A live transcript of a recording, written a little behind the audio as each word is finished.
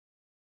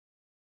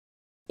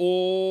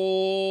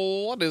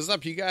Oh, what is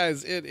up, you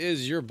guys? It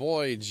is your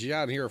boy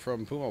Gian here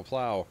from Puma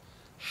Plow.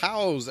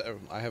 How's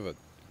everybody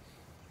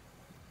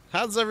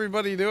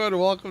doing?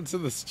 Welcome to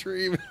the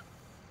stream.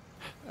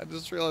 I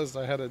just realized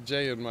I had a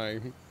J in my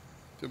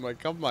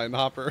combine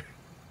hopper.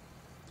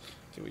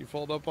 Can we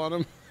fold up on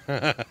him?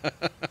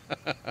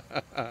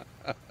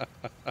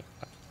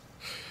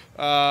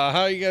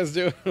 How you guys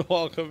doing?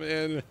 Welcome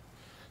in.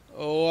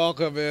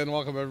 Welcome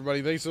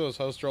everybody. Thanks to those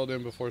hosts rolled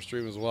in before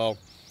stream as well.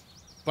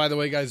 By the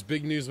way, guys,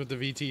 big news with the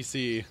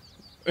VTC.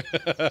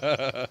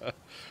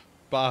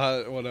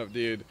 Baja, what up,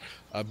 dude?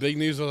 Big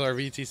news with our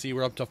VTC.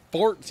 We're up to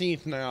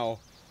 14th now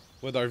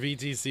with our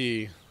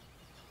VTC.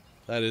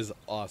 That is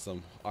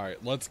awesome. All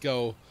right, let's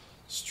go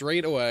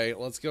straight away.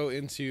 Let's go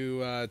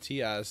into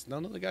TS.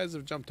 None of the guys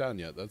have jumped down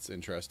yet. That's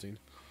interesting.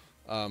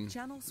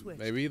 Channel switch.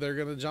 Maybe they're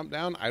gonna jump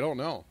down. I don't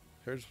know.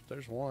 There's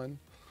one.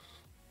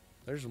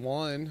 There's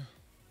one.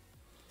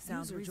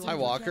 Hi,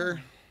 Walker.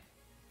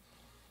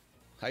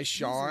 Hi,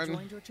 Sean.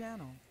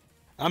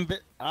 I'm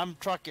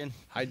trucking.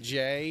 Hi,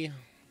 Jay.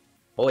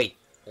 Oi.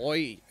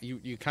 Oi.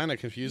 You kind of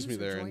confused me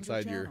there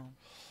inside your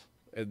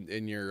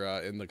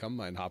in the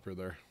combine hopper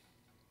there.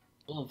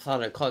 All of a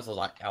sudden, close. I was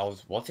like,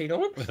 what's he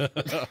doing?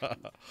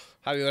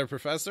 Howdy there,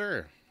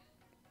 Professor.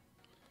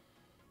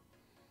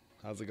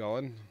 How's it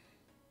going?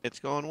 It's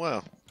going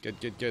well. Good.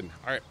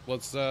 All right,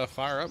 let's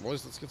fire up,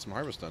 boys. Let's get some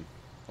harvest done.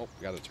 Oh,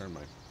 got to turn my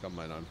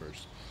combine on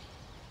first.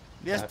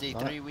 Yes,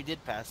 D3, we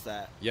did pass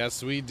that.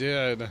 Yes, we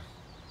did.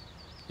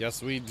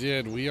 Yes, we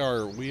did. We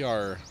are.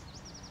 Oh,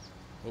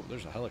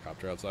 there's a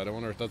helicopter outside. I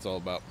wonder what that's all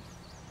about.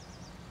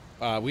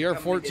 We are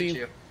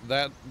 14.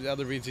 That the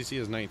other VTC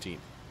is 19.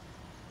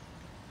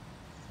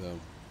 So,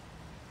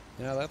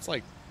 yeah, that's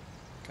like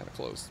kind of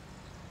close.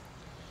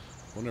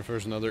 Wonder if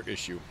there's another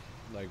issue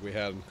like we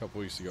had a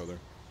couple weeks ago there.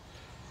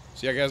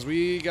 So yeah, guys,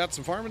 we got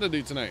some farming to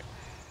do tonight.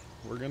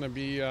 We're gonna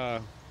be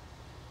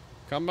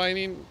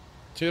combining,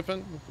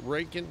 tipping,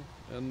 raking,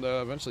 and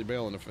eventually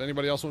baling. If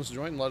anybody else wants to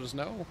join, let us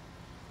know.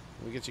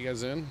 We'll get you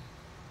guys in. You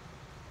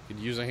could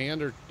use a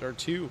hand or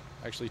two.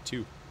 Actually,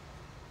 two.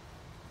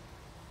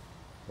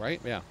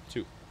 Right? Yeah,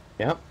 two.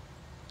 Yep.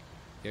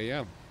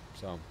 Yeah.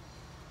 So,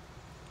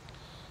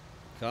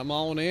 come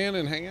on in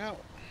and hang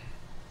out.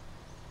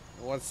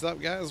 What's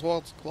up, guys?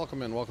 Well,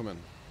 welcome in.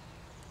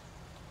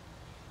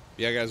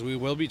 Yeah, guys, we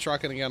will be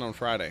trucking again on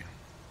Friday.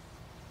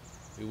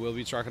 I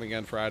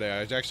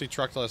actually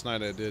trucked last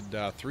night. I did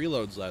 3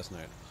 loads last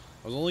night.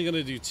 I was only going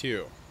to do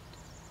 2.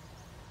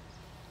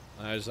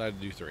 I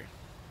decided to do 3.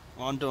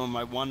 Well, I'm doing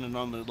my one and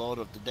only load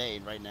of the day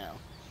right now.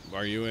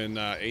 Are you in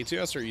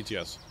ATS or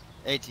ETS?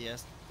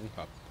 ATS.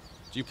 Okay.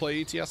 Do you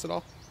play ETS at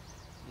all?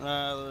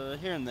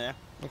 Here and there.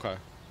 Okay.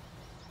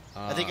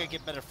 I think I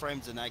get better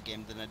frames in that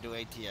game than I do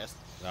ATS.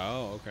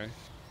 Oh, okay.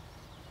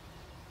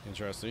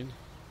 Interesting.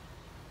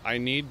 I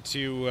need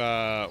to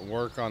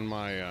work on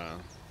my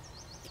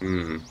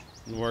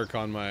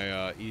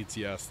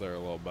ETS there a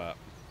little bit.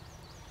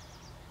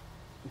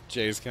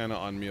 Jay's kind of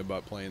on me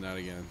about playing that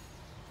again.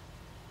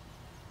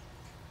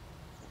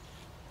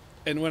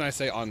 And when I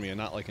say on me,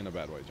 not like in a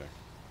bad way, Jay.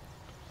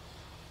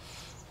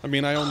 I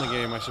mean, I own the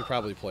game. I should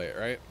probably play it,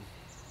 right?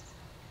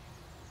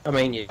 I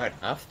mean, you don't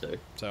have to.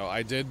 So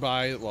I did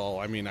buy. Well,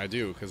 I mean, I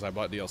do because I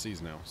bought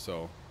DLCs now.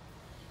 So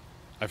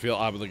I feel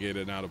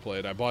obligated now to play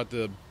it. I bought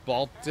the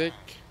Baltic.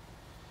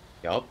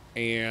 Yup.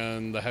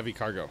 And the heavy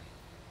cargo.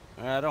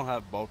 I don't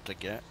have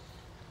Baltic yet.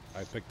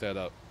 I picked that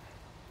up.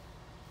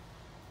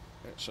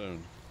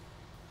 Soon.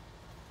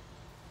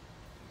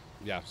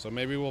 Yeah, so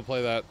maybe we'll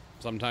play that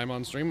sometime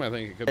on stream. I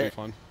think it could be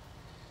fun.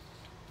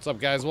 What's up,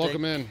 guys?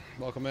 Welcome in.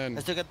 I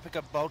still got to pick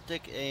up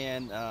Baltic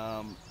and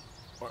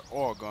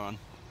Oregon.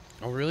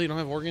 Oh, really? You don't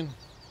have Oregon?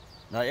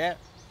 Not yet.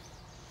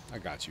 I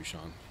got you,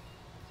 Sean.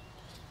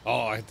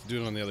 Oh, I have to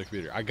do it on the other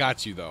computer. I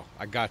got you, though.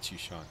 I got you,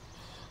 Sean.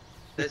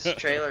 This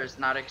trailer is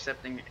not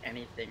accepting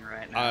anything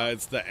right now.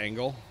 It's the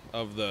angle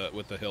of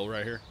with the hill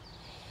right here.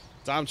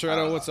 Tom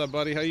Toretto, what's up,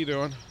 buddy? How you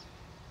doing?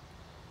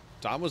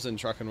 Tom was in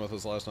trucking with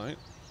us last night.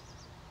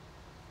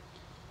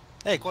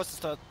 Hey,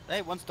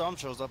 once Dom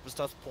shows up, it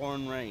starts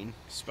pouring rain.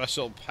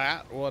 Special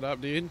Pat, what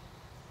up, dude?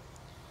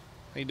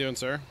 How you doing,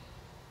 sir?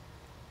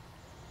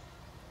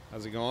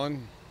 How's it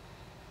going?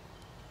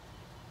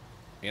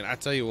 And I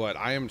tell you what,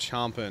 I am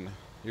chomping.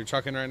 You're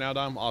trucking right now,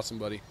 Dom? Awesome,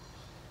 buddy.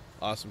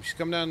 Awesome. Just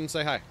come down and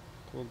say hi.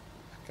 We'll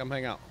come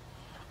hang out.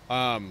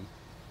 What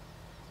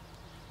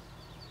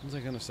was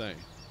I gonna say?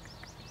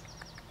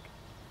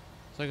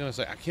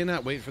 I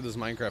cannot wait for this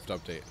Minecraft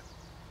update.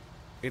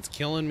 It's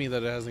killing me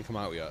that it hasn't come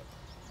out yet.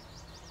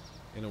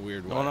 In a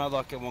weird way. No, not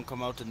like it won't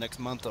come out the next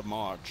month of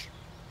March.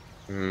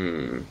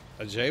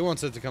 Jay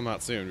wants it to come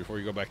out soon before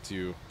you go back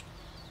to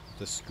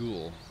the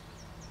school.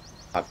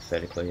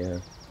 Hypothetically, yeah.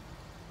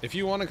 If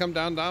you want to come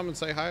down, Dom, and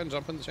say hi and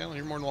jump in the channel,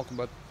 you're more than welcome,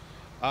 bud.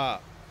 Oh,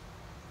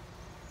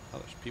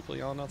 there's people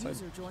yelling outside.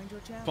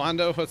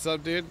 Bondo, what's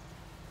up, dude?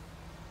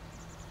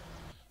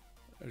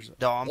 There's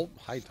Dom. Oh,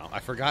 hi, Dom. I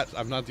forgot.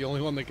 I'm not the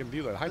only one that can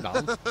do that. Hi,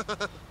 Dom.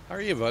 How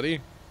are you, buddy?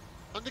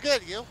 I'm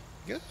good, you?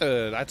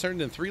 Good. I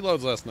turned in 3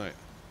 loads last night.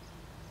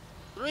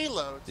 3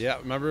 loads. Yeah,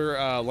 remember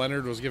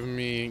Leonard was giving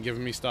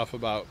me stuff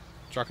about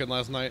trucking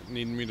last night,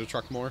 needing me to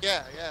truck more.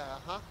 Yeah.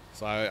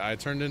 So I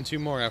turned in 2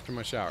 more after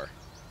my shower.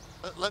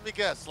 Let me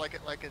guess, like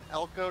an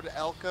Elko to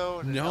Elko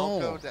and No.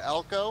 an Elko to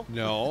Elko?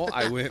 No,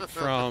 I went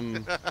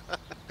from.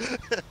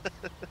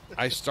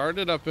 I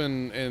started up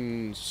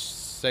in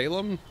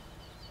Salem.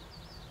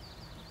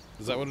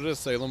 Is that what it is?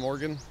 Salem,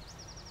 Oregon.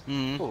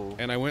 Mm-hmm.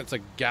 And I went to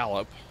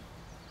Gallup.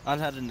 I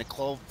had in the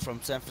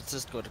from San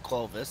Francisco to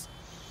Clovis.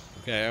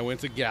 Okay, I went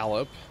to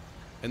Gallup,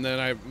 and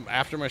then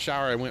after my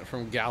shower I went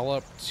from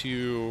Gallup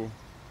to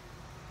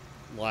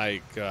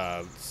like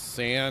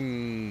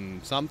San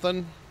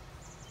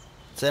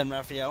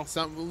Rafael,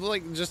 something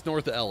like just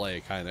north of LA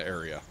kind of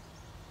area,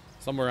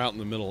 somewhere out in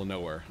the middle of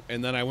nowhere.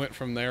 And then I went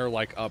from there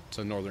like up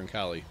to Northern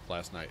Cali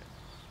last night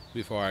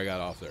before I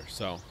got off there.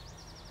 So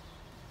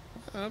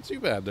not too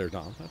bad there,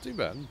 Tom. Not too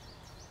bad.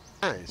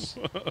 Nice.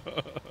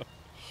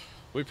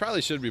 We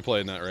probably should be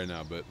playing that right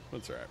now, but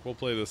that's all right. We'll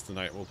play this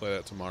tonight. We'll play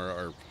that tomorrow.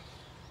 Or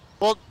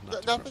well,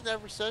 nothing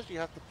ever says you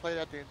have to play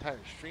that the entire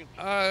stream.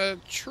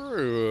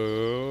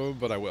 True,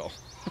 but I will.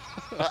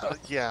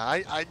 Yeah,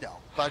 I know.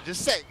 But I'm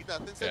just saying,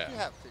 nothing says you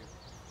have to.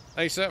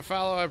 Thanks for that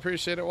follow. I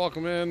appreciate it.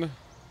 Welcome in.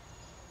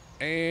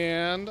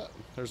 And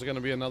there's going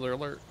to be another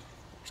alert.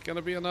 There's going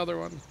to be another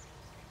one.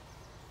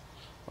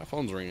 My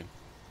phone's ringing.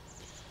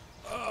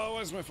 Oh,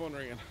 why is my phone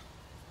ringing?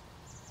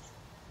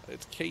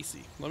 It's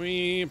Casey.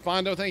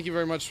 Bondo, thank you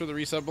very much for the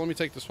resub. Let me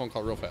take this phone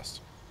call real fast.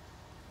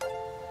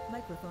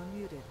 Microphone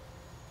muted.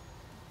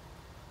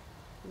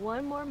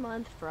 1 more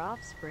month for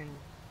offspring.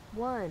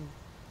 1.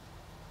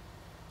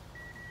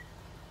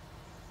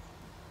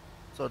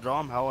 So,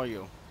 Dom, how are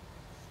you?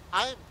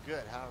 I am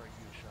good. How are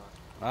you,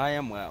 Sean? I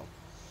am well.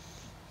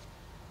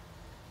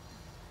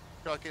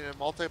 Talking in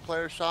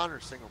multiplayer, Sean,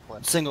 or single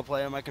player? Single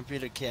player. My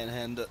computer can't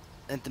handle.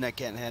 Internet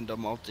can't handle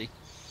multi.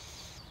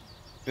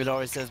 It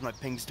always says my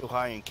ping's too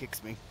high and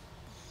kicks me.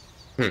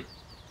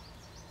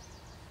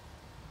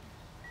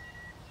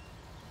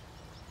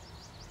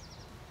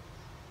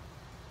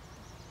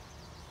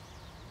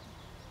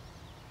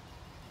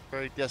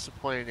 Very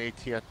disappointing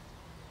ATF.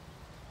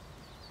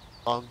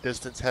 Long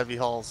distance heavy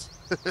hauls.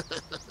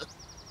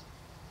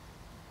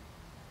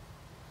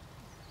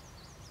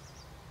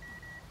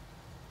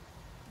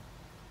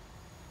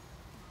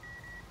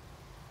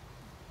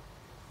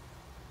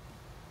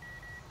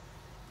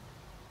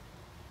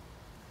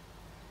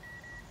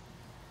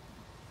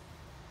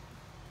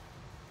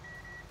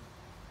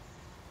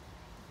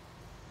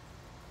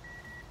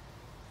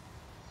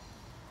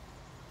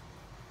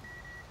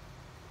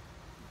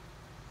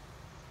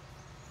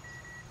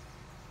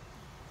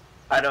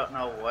 I don't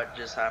know what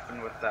just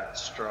happened with that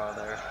straw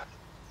there.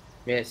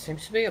 Yeah, it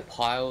seems to be a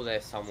pile there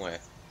somewhere.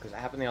 Because it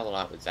happened the other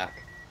night with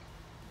Zach.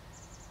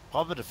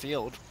 Probably the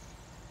field.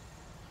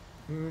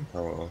 Oh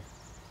well.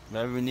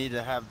 Maybe we need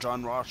to have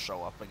John Ross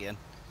show up again.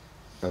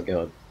 Oh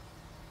god.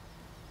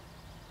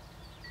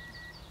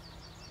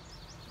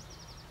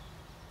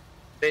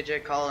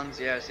 AJ Collins,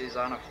 yes, he's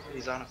on a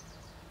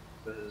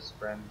with his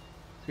friend.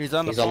 He's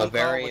on a phone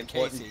very call with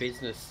important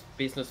Casey.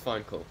 business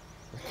phone call.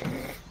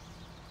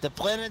 The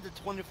planet, the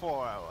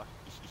 24-hour.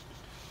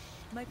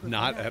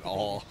 Not at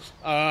all.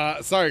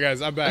 Sorry,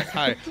 guys. I'm back.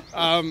 Hi.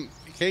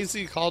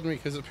 Casey called me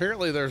because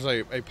apparently there's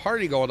a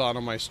party going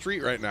on my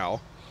street right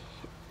now.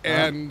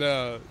 And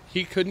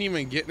he couldn't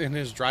even get in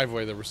his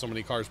driveway. There were so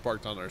many cars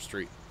parked on our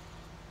street.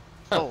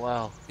 Oh,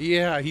 wow.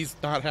 Yeah, he's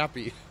not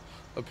happy.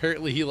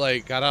 Apparently he,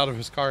 got out of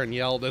his car and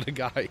yelled at a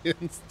guy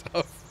and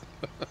stuff.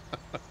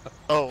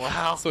 Oh,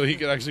 wow. So he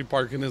could actually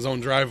park in his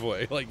own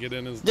driveway, get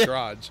in his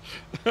garage.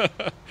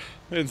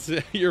 And so,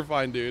 you're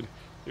fine, dude.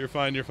 You're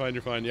fine.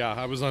 Yeah,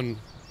 I was on...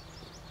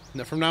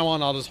 From now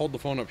on, I'll just hold the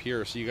phone up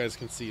here so you guys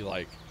can see,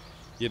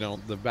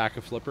 the back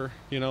of Flipper,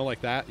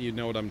 like that. You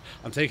know what I'm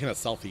taking a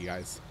selfie,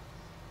 guys.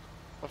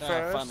 Well,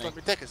 first, let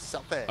me take a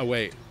selfie. Oh,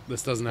 wait.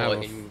 This doesn't have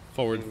a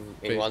forward...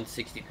 In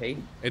 160p?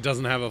 It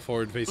doesn't have a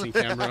forward-facing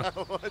camera.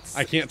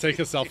 I can't take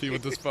a selfie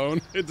with this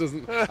phone. It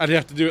doesn't... I'd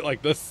have to do it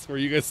like this, where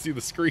you guys see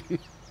the screen.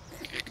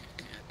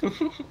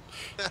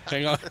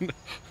 Hang on.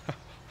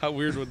 How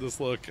weird would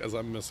this look as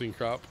I'm missing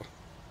crop?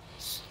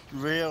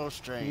 Real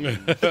strange.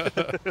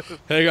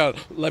 Hang on.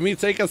 Let me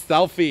take a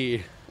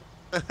selfie.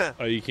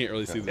 Oh, you can't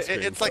really see the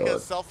screen. It's like a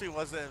selfie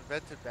wasn't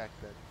invented back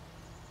then.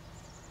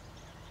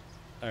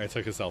 All right, I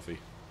took a selfie.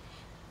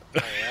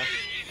 Oh,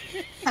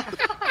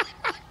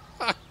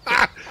 yeah?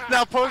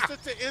 Now post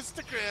it to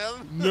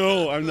Instagram.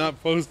 No, I'm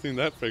not posting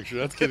that picture.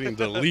 That's getting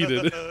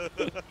deleted.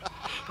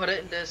 Put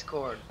it in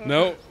Discord.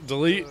 No,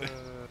 delete.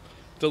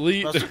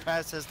 Delete. Buster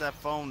Pat says that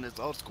phone is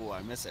old school.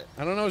 I miss it.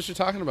 I don't know what you're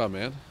talking about,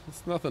 man.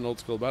 It's nothing old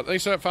school about it.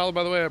 Thanks for that follow,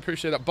 by the way. I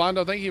appreciate it.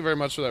 Bondo, thank you very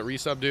much for that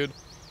resub, dude.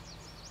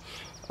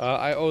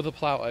 I owe the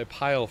Plow a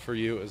pile for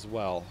you as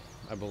well,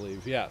 I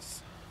believe.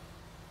 Yes.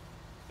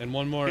 And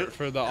one more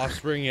for the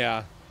offspring.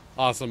 Yeah.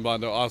 Awesome,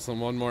 Bondo. Awesome.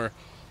 One more.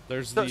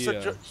 There's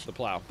the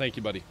Plow. Thank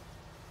you, buddy.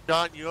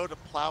 John, you owe the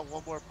Plow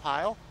one more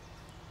pile?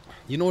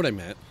 You know what I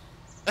meant.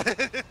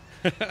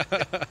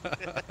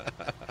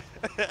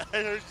 I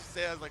heard you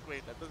say. I was like,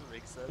 wait, that doesn't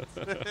make sense.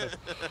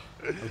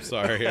 I'm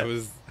sorry, I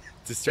was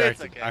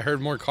distracted. okay. I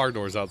heard more car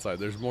doors outside.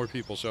 There's more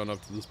people showing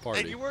up to this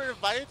party. And you weren't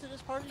invited to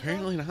this party?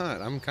 Apparently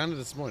not. I'm kind of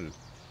disappointed.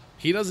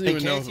 He doesn't And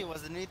even know. Casey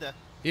wasn't either.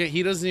 Yeah,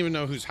 he doesn't even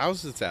know whose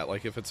house it's at.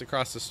 Like if it's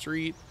across the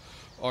street,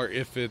 or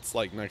if it's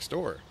like next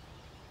door.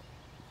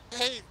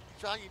 Hey,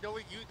 John, you know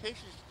what you should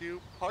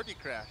do? Party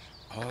crash.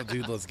 Oh,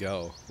 dude, let's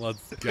go.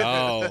 Let's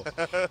go.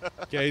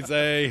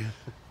 Casey.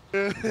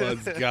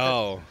 Let's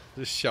go.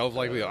 Just shove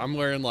like we. I'm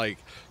wearing like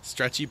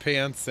stretchy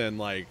pants and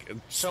like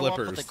Show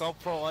slippers. up with the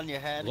GoPro on your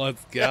head.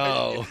 Let's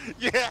go.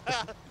 Yeah.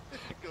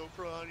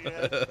 GoPro on your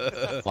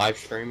head. Live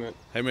stream it.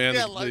 Hey man,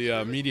 Yeah,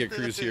 the media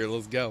crew's here.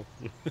 Let's go.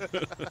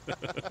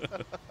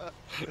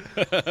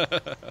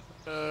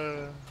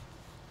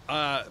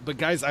 But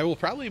guys, I will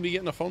probably be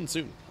getting a phone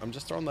soon. I'm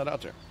just throwing that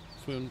out there.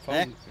 Phone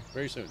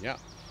very soon. Yeah.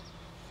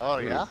 Oh,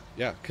 yeah?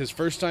 Yeah, because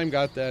first time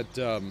got that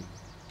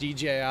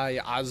DJI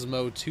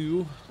Osmo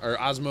 2 or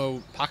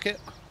Osmo Pocket,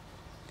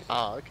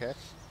 Oh, okay.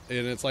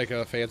 and it's like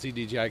a fancy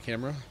DJI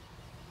camera.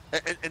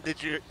 And did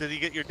he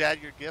get your dad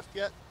your gift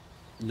yet?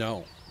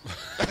 No.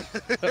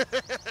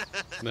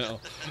 No.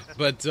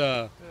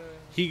 But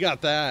he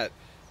got that,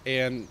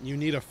 and you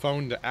need a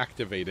phone to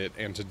activate it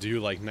and to do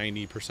like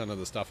 90% of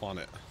the stuff on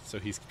it. So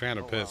he's kind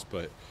of pissed,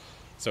 wow. but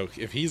so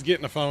if he's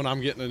getting a phone,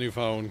 I'm getting a new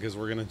phone because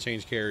we're going to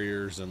change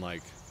carriers and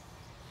like.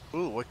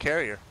 Ooh, what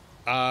carrier?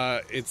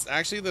 It's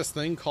actually this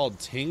thing called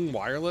Ting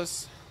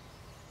Wireless.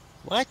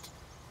 What?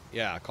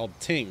 Yeah, called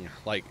Ting.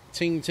 Like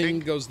ting ting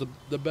goes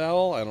the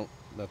bell.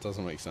 That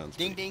doesn't make sense.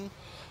 Ding ding.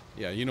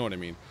 Yeah, you know what I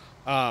mean.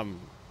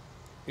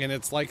 And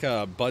it's like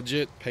a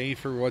budget pay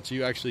for what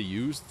you actually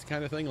use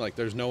kind of thing. Like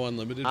there's no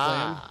unlimited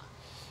plan.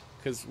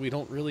 Because we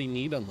don't really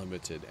need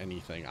unlimited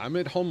anything. I'm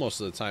at home most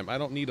of the time. I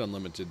don't need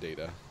unlimited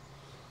data.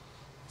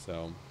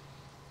 So,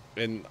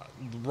 and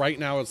right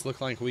now it's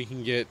looking like we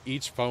can get,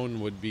 each phone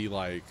would be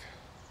like,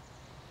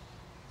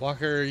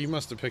 Walker, you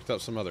must have picked up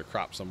some other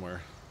crop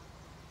somewhere.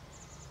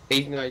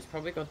 He's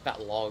probably got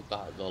that log,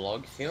 the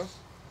logs here.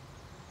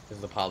 This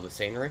is the part of the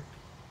scenery.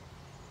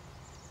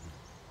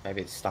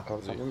 Maybe it's stuck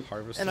on something.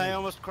 Harvesting? And I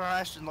almost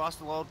crashed and lost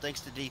the load thanks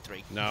to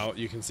D3. No,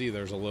 you can see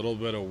there's a little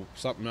bit of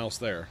something else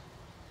there.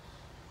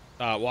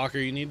 Walker,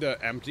 you need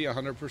to empty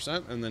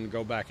 100% and then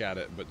go back at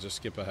it, but just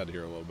skip ahead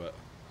here a little bit.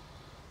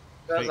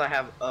 Because I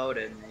have oat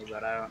in me,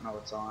 but I don't know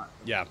what's on it.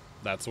 Yeah,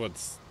 that's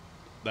what's,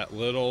 that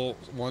little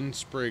one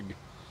sprig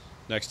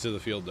next to the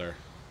field there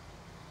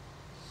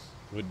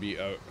would be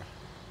oat.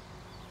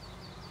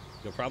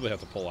 You'll probably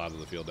have to pull out of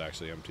the field to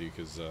actually empty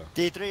because...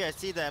 D3, I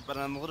see that, but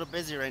I'm a little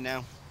busy right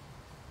now.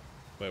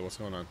 Wait, what's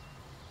going on?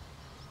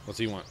 What's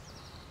he want?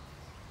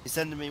 He's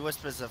sending me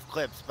whispers of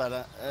clips,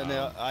 but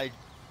I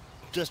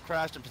just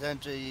crashed and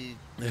potentially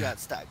got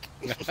stuck.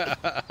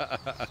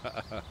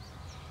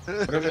 Put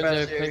him in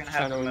the clip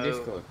channel in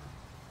Discord.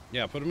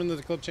 Yeah, put him in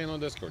the clip channel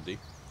in Discord, D.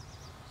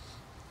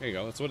 There you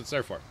go. That's what it's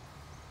there for.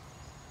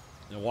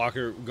 Now,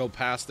 Walker, go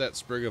past that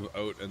sprig of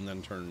oat and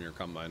then turn your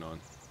combine on.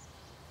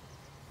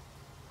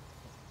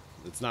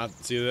 It's not...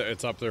 See that?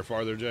 It's up there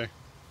farther, Jay?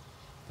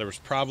 There was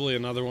probably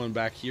another one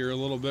back here a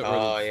little bit.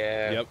 Oh,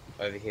 yeah. Yep.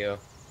 Over here.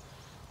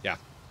 Yeah.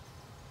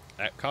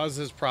 That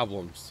causes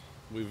problems.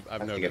 I've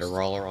Have noticed. to get a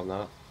roller on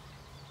that.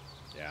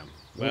 Yeah.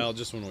 Well,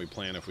 just when we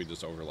plan, if we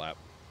just overlap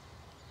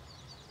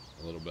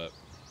a little bit.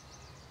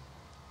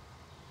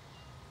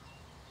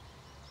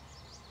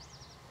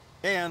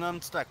 Yeah, and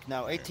I'm stuck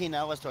now. 18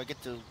 hours till I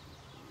get to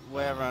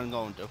wherever I'm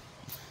going to.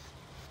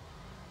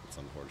 It's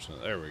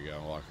unfortunate. There we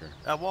go, Walker.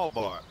 At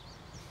Walmart.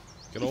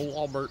 Good old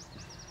Walmart.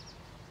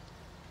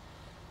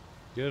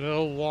 Good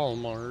old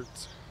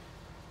Walmart.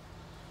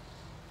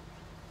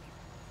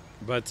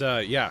 But,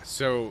 yeah,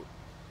 so,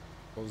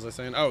 what was I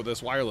saying? Oh,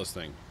 this wireless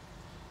thing.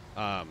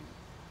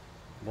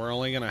 We're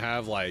only going to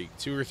have like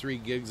 2 or 3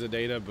 gigs of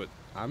data, but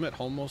I'm at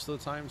home most of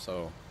the time,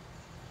 so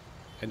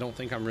I don't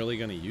think I'm really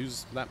going to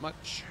use that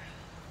much.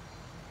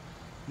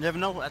 Never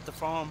know at the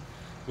farm.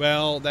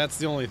 Well, that's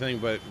the only thing,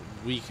 but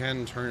we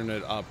can turn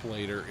it up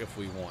later if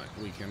we want.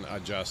 We can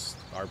adjust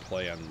our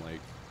plan,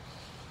 like,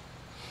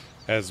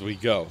 as we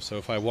go. So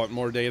if I want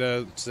more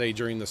data, say,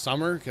 during the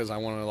summer, because I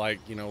want to, like,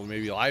 you know,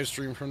 maybe live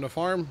stream from the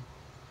farm,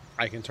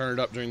 I can turn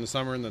it up during the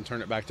summer and then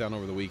turn it back down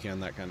over the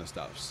weekend, that kind of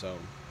stuff. So,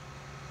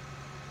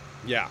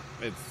 yeah,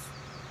 it's,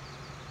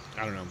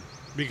 I don't know,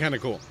 be kind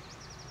of cool.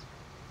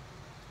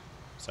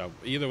 So,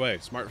 either way,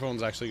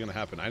 smartphone's actually going to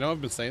happen. I know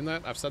I've been saying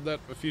that. I've said that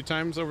a few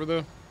times over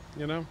the,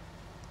 you know,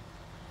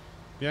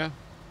 yeah,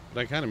 but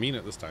I kind of mean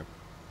it this time.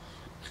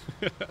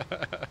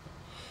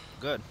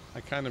 Good. I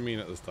kind of mean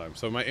it this time.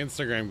 So my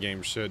Instagram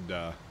game should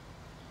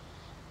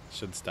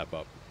step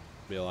up,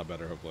 be a lot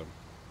better, hopefully.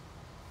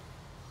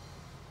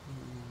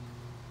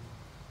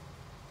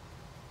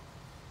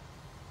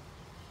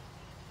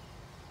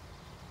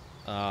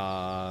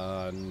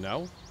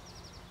 No.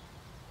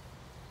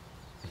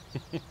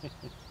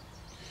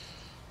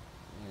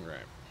 All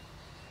right.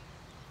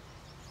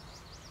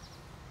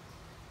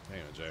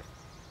 Hang on, Jay.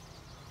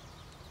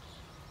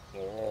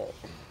 Oh,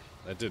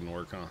 that didn't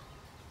work,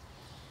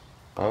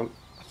 huh?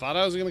 I thought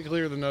I was going to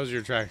clear the nose of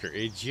your tractor.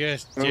 It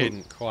just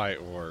didn't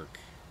quite work.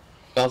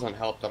 Doesn't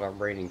help that I'm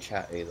reading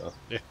chat either.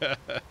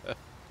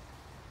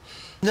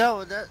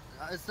 No,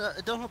 it's not,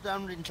 it don't help that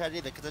I'm reading chat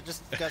either, because I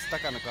just got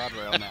stuck on a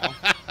guardrail now.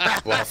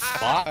 Well,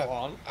 spot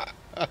on.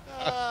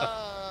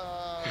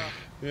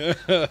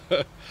 Yeah.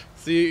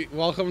 See,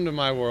 welcome to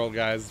my world,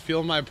 guys.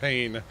 Feel my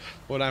pain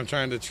when I'm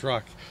trying to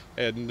truck.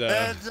 And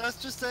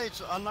let's just say,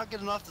 I'm not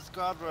getting off this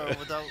guardrail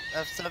without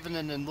F7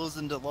 and then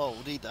losing the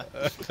load either.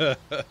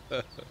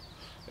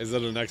 Is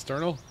it an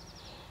external?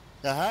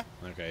 Uh-huh.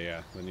 Okay,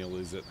 yeah, then you'll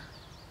lose it.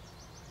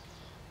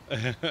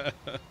 If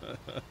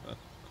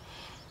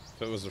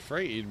it was a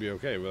freight, you'd be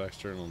okay with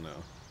external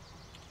now.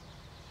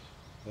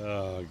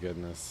 Oh,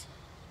 goodness.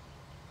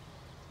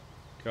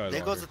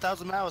 There goes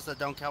 1,000 miles that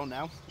don't count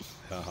now.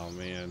 Oh,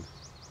 man.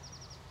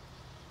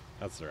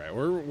 That's all right.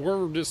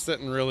 We're just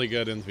sitting really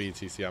good in the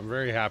VTC. I'm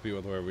very happy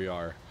with where we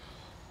are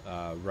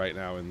right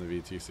now in the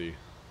VTC.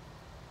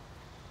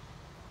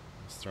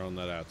 Just throwing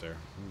that out there.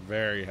 I'm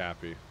very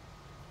happy.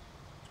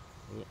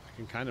 Ooh, I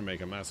can kind of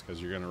make a mess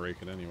because you're going to rake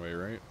it anyway,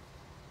 right?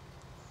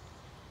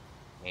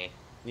 Eh.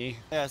 Yeah.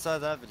 Yeah, I saw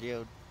that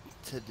video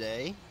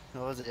today.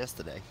 Or was it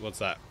yesterday? What's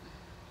that?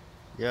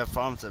 Yeah,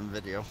 farm sim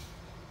video.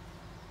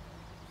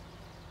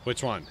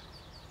 Which one?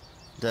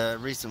 The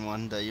recent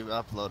one that you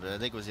uploaded. I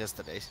think it was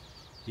yesterday's.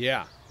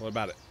 Yeah. What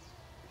about it?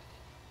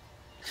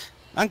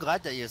 I'm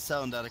glad that you're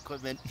selling that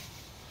equipment.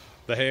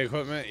 The hay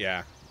equipment?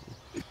 Yeah.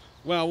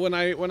 Well, when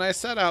I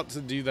set out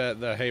to do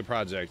the hay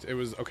project, it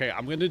was, okay,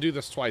 I'm going to do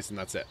this twice and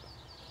that's it.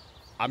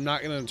 I'm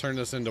not going to turn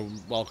this into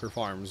Welker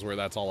Farms where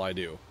that's all I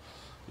do.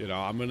 You know,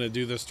 I'm going to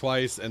do this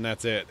twice and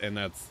that's it. And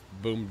that's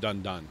boom,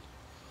 done.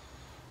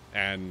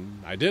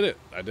 And I did it.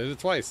 I did it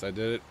twice. I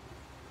did it,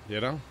 you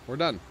know, we're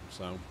done.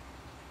 So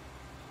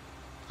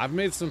I've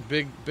made some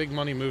big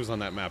money moves on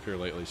that map here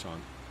lately,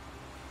 Sean.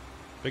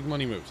 Big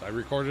money moves. I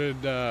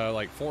recorded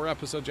like 4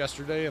 episodes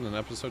yesterday and an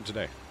episode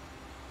today.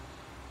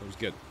 It was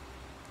good.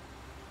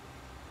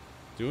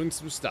 Doing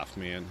some stuff,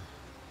 man.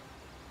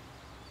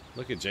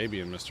 Look at Jay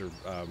being Mr.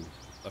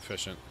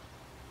 Efficient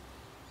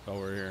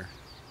over here.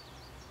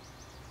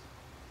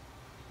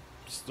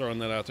 Just throwing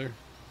that out there.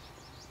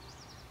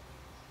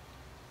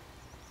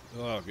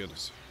 Oh,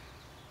 goodness.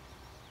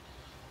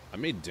 I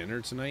made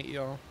dinner tonight,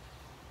 y'all.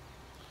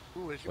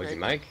 What'd you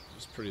make? It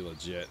was pretty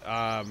legit.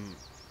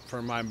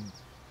 For my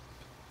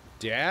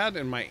dad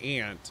and my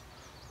aunt,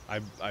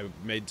 I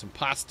made some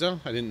pasta.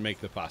 I didn't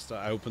make the pasta.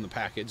 I opened the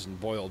package and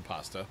boiled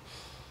pasta.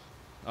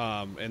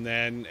 And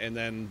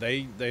then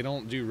they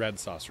don't do red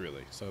sauce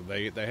really. So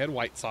they had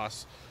white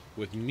sauce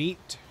with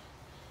meat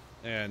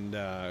and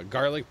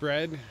garlic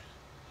bread.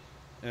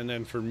 And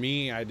then for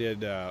me, I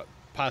did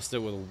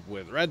pasta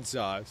with red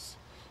sauce,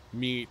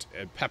 meat,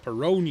 and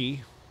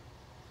pepperoni,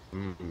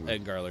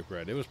 and garlic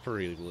bread. It was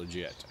pretty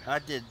legit. I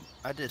did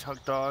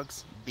hot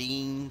dogs,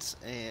 beans,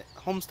 and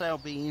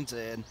homestyle beans,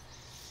 and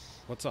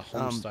What's a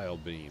home-style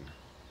bean?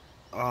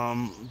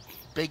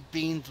 baked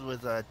beans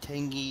with a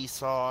tangy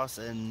sauce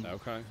and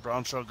Okay.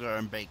 brown sugar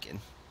and bacon.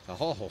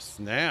 Oh,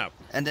 snap.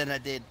 And then I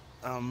did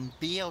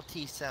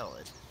BLT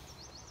salad.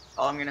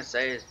 All I'm gonna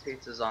say is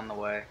pizza's on the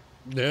way.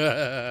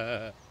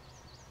 Very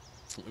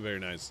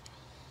nice.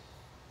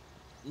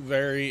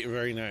 Very,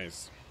 very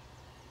nice.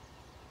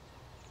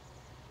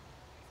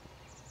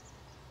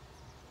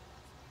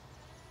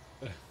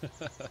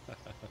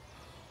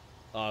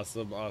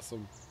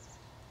 Awesome.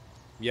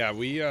 Yeah,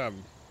 we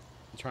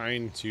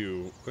trying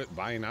to quit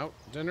buying out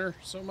dinner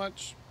so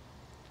much.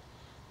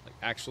 Like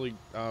actually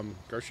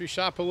grocery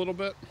shop a little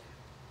bit.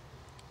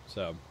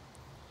 So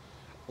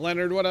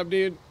Leonard, what up,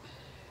 dude?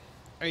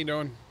 How you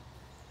doing?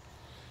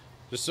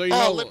 Just so you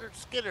know, Leonard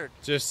Skinner.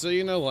 just so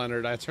you know,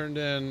 Leonard, I turned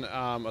in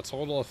a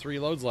total of 3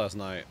 loads last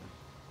night.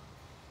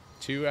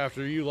 2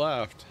 after you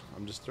left.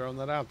 I'm just throwing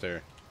that out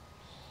there.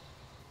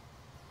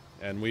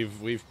 And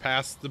we've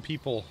passed the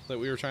people that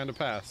we were trying to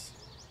pass.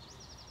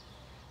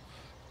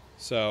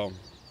 So,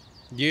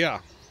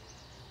 yeah.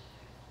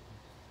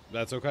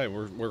 That's okay.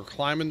 We're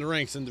climbing the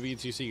ranks into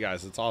VTC,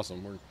 guys. It's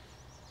awesome.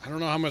 I don't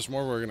know how much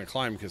more we're going to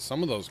climb because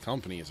some of those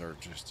companies are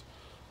just,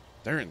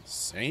 they're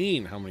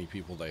insane how many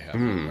people they have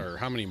or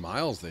how many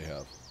miles they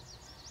have.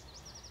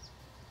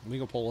 Let me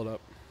go pull it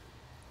up.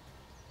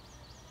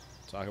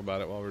 Talk about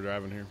it while we're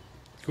driving here.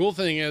 Cool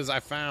thing is I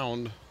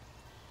found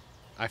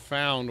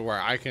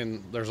where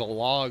there's a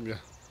log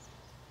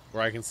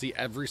where I can see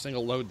every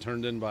single load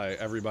turned in by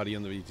everybody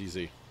in the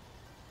VTC,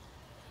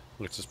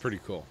 which is pretty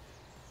cool.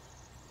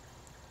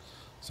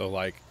 So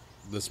like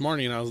this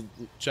morning I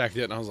checked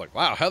it and I was like,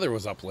 wow, Heather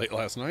was up late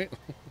last night.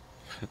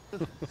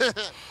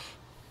 Just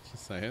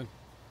saying.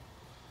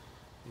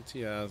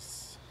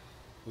 ETS.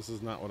 This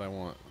is not what I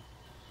want.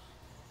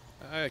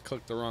 I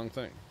clicked the wrong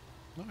thing.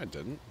 No, I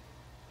didn't.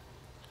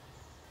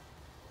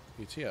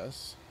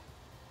 ETS.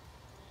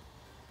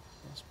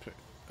 Let's pick.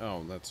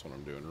 Oh, that's what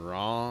I'm doing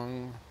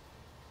wrong.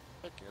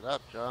 Pick it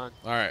up, John.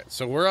 All right,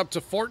 so we're up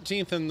to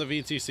 14th in the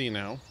VTC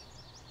now.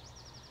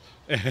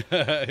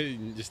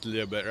 Just a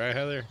little bit, right,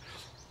 Heather?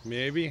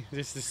 Maybe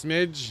just a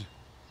smidge.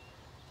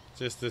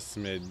 Just a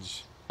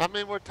smidge. How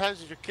many more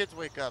times did your kids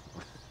wake up?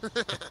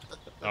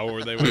 Oh,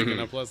 were they waking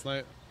up last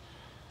night?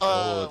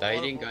 Oh, they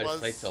one didn't go to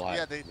sleep till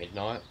like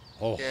midnight.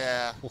 Oh.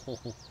 Yeah.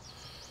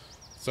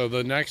 So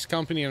the next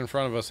company in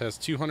front of us has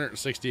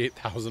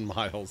 268,000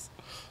 miles.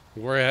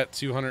 We're at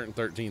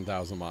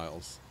 213,000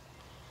 miles.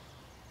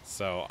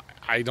 So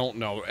I don't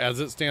know. As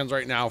it stands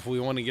right now, if we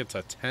want to get to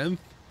 10th,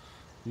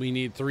 we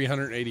need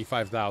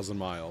 385,000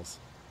 miles.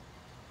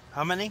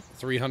 How many?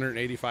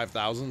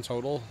 385,000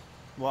 total.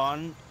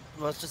 One.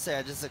 Let's just say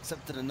I just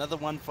accepted another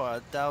one for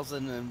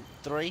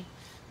 1,003,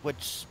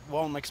 which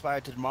won't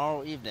expire till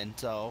tomorrow evening.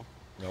 So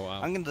Oh,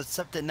 wow. I'm gonna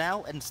accept it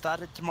now and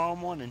start it tomorrow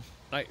morning.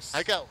 Nice.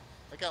 I got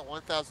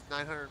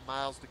 1,900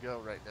 miles to go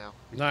right now.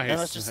 Nice. And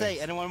let's just nice. say,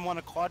 anyone want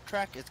a quad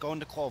track? It's going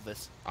to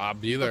Clovis. I'll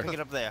be Go there. pick it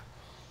up there.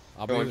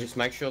 I'll be Go there. on, just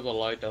make sure the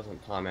load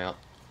doesn't time out.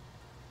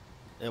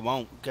 It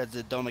won't, because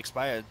it don't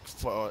expire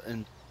for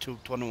in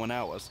 21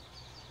 hours.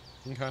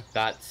 Okay.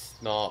 That's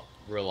not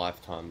real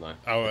life time though.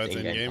 Oh, It's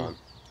it's in-game? time.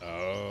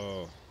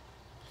 Oh.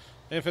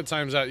 If it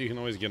times out, you can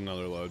always get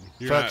another load.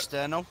 You're For not-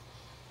 external?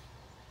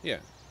 Yeah.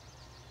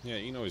 Yeah,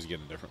 you can always get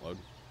a different load.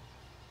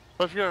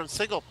 But if you're on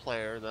single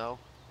player, though,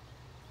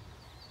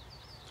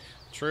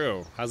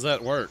 True. How's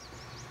that work?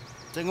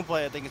 Single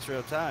player, I think it's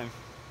real time.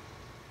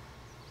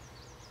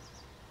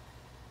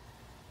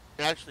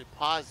 you actually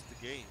pause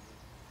the game.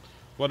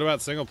 What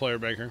about single player,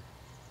 Baker?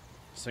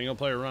 Single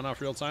player run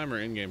off real time or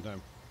in-game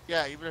time?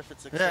 Yeah, even if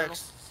it's Yeah, external.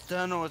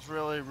 external is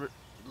really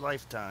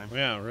lifetime.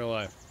 Yeah, real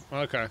life.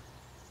 Okay.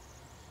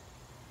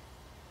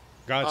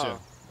 Gotcha.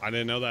 Oh. I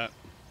didn't know that.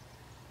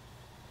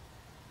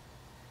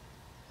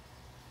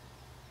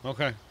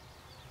 Okay.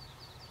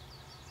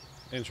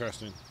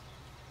 Interesting.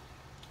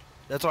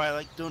 That's why I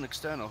like doing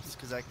externals,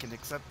 because I can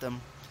accept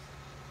them.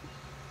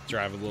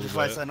 Drive a little If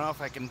I bit. sign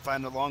off, I can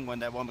find a long one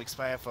that won't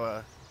expire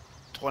for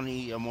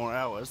 20 or more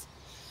hours.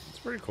 It's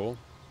pretty cool.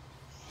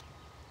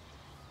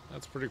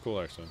 That's pretty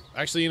cool, actually.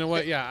 Actually, you know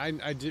what? Yeah,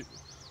 I did.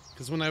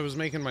 Because when I was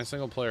making my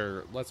single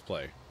player Let's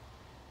Play,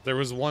 there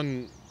was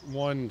one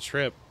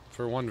trip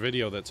for one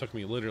video that took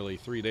me literally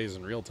 3 days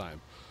in real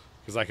time.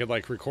 Because I could,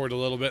 like, record a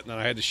little bit, and then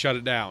I had to shut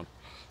it down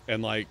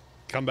and, like,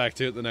 come back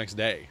to it the next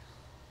day.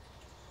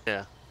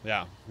 Yeah.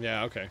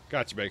 Yeah, okay.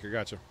 Gotcha, Baker,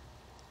 gotcha.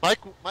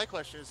 My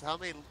question is, how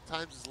many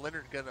times is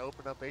Leonard going to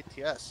open up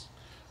ATS?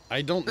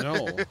 I don't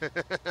know.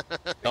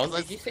 Don,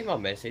 did you see my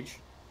message?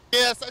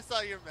 Yes, I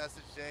saw your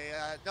message, Jay.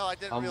 No, I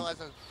didn't Um, realize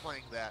I was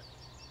playing that.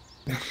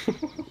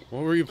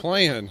 What were you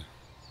playing?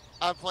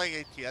 I'm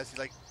playing ATS. He's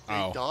like, hey,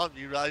 Oh. Dom,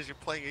 you realize you're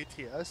playing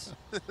ATS?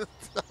 I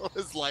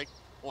was like,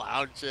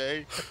 wow,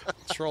 Jay.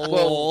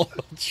 Troll.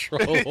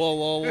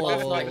 Troll.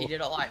 Last night he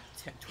did it like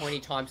 20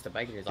 times to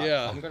Bacon. He's like,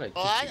 Yeah. I'm gonna.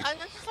 Well, I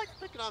just like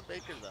picking on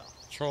Baker, though.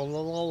 Troll.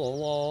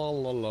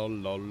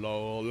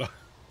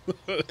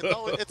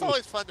 It's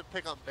always fun to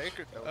pick on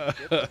Baker, though, when you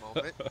get the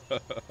moment.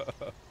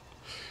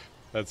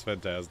 That's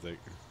fantastic.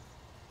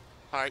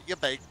 All right, you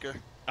Baker.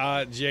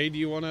 Jay, do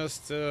you want us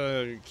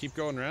to keep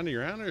going round and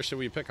round, or should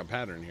we pick a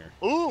pattern here?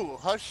 Ooh,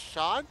 hush,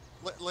 Sean.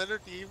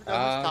 Leonard, do you even know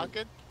who's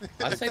talking?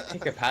 I say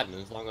pick a pattern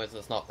as long as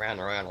it's not round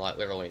and round, like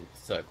literally in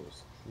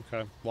circles.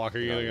 Okay. Walker,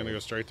 you No, gonna no. go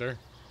straight there?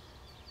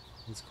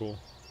 That's cool.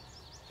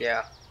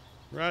 Yeah.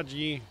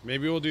 Raji,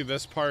 maybe we'll do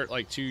this part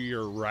like to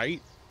your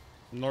right,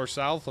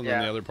 north-south, and then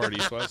Yeah. the other part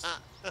east-west.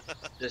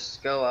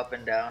 Just go up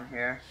and down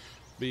here.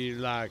 Be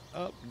like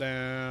up,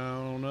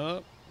 down,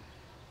 up.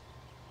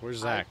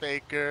 Where's Hi, Zach?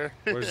 Baker.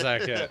 Where's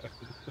Zach at?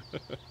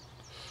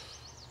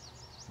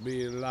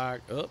 Be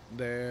like up,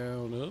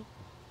 down,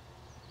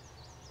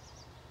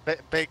 up.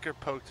 Baker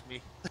poked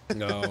me.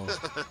 No,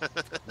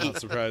 not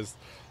surprised.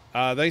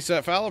 Thanks for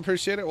that, Foul.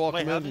 Appreciate it. Welcome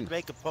Wait, how in. did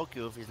Baker poke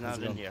you if he's not How's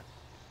it in going?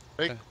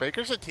 here?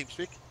 Baker's a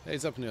TeamSpeak. Hey,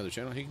 he's up in the other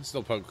channel. He can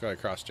still poke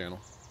cross-channel.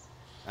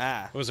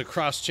 Ah. It was a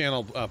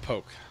cross-channel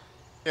poke.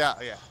 Yeah.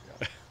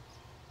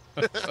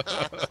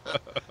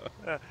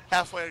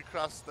 Halfway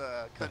across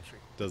the country.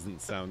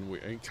 Doesn't sound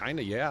weird. Kind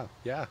of, yeah.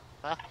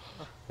 Huh?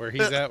 Where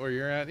he's at, where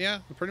you're at, yeah,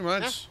 pretty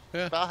much.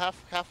 Yeah, About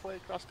halfway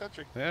across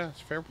country. yeah.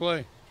 It's fair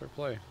play. Fair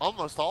play.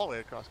 Almost all the way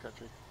across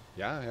country.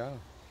 Yeah.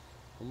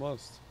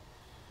 Almost.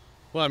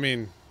 Well, I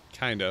mean,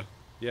 kinda.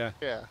 Yeah.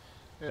 Yeah.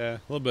 A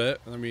little bit.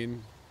 I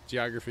mean,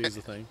 geography is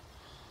a thing.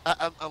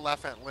 I'm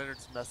laughing at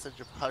Leonard's message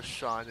of hush,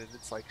 Sean, and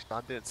it's like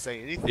Sean didn't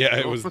say anything. Yeah,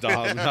 it was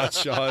Dom, not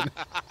Sean.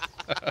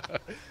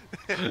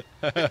 And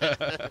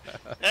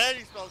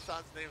he spelled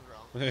Sean's name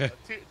wrong. Yeah.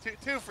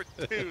 Two for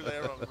two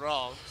there on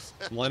wrongs.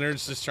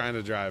 Leonard's just trying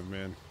to drive,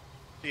 man.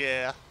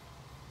 Yeah.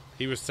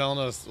 He was telling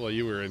us, well,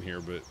 you were in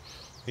here, but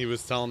he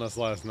was telling us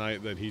last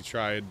night that he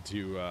tried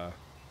to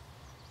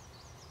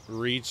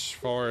reach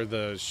for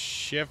the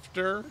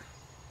shifter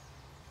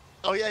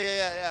Oh,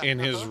 yeah. in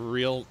his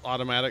real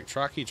automatic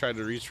truck. He tried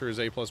to reach for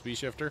his A plus B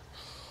shifter.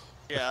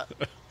 Yeah.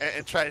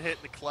 And tried hitting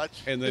the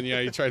clutch. And then,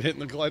 yeah, he tried hitting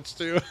the clutch,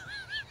 too.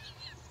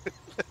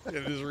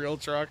 In his real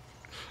truck.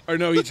 Or,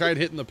 no, he tried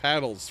hitting the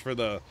paddles for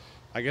the,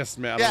 I guess,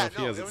 I don't know if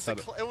he has it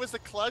set up. It was the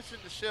clutch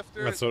and the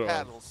shifter That's and what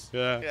it was. paddles.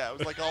 Yeah. Yeah, it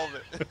was like all of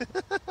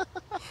it.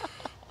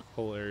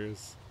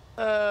 Hilarious.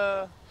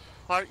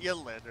 Heart you,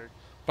 Leonard.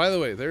 By the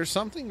way, there's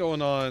something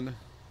going on.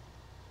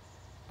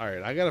 All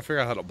right, I got to figure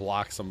out how to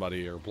block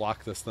somebody or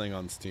block this thing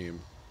on Steam.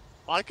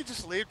 Well, I could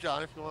just leave,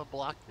 John, if you want to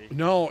block me.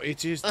 No,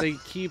 it's just they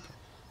keep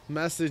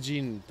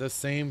messaging the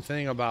same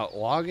thing about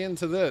log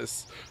into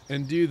this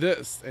and do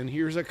this and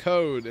here's a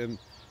code, and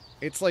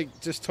it's like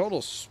just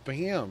total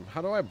spam.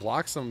 How do I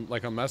block some,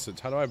 like a message?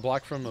 How do I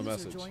block from a User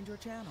message joined your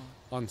channel.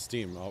 on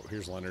Steam? Oh,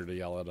 here's Leonard to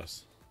yell at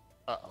us.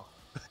 Uh-oh.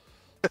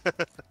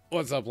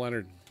 What's up,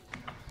 Leonard?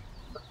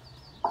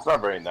 It's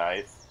not very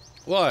nice.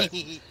 What?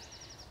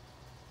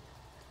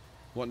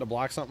 Wanting to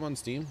block something on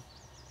Steam?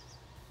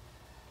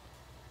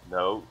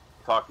 No,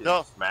 talking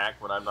No.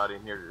 smack when I'm not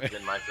in here to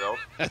defend myself.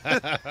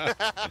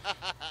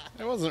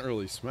 It wasn't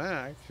really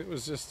smack. It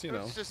was just, you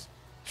know, It's just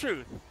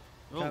truth.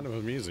 kind of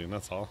amusing,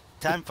 that's all.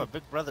 Time for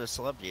Big Brother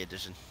Celebrity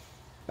Edition.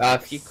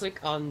 If you click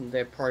on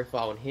their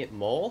profile and hit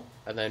more,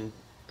 and then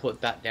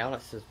put that down,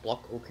 it says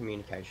block all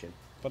communication.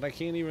 But I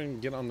can't even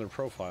get on their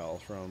profile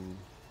from...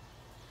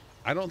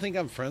 I don't think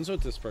I'm friends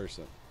with this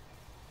person.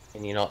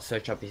 Can you not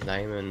search up his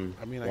name and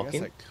I mean, I block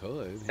guess him? I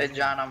could. Hey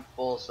John, I'm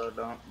full, so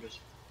don't just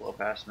blow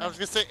past me. I was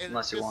gonna say,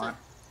 unless you want.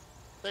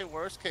 Say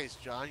worst case,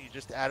 John, you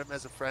just add him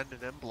as a friend and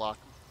then block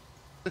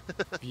him.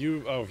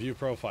 View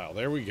profile.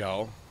 There we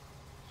go.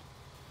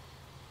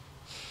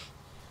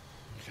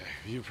 Okay,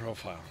 view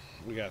profile.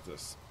 We got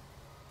this.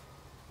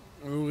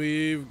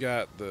 We've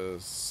got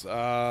this.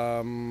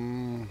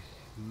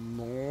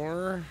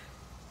 More.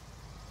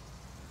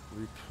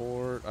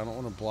 Report. I don't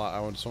want to block.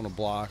 I just want to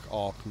block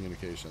all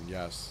communication.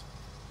 Yes.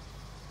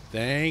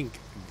 Thank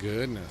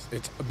goodness.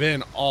 It's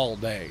been all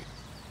day.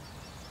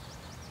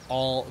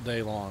 All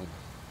day long.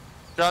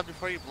 John,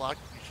 before you blocked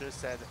him, you should have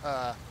said,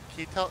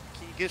 can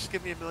you just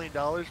give me $1 million?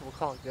 We'll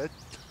call it good.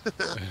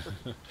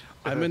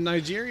 I'm a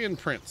Nigerian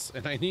prince,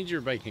 and I need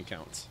your bank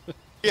accounts.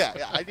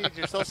 Yeah, I need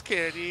your social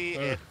security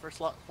and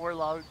first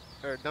four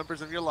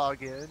numbers of your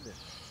login.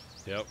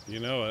 Yep, you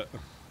know it.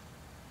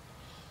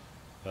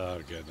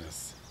 Oh,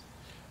 goodness.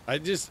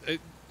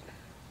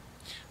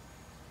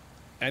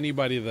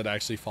 Anybody that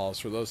actually falls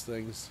for those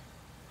things,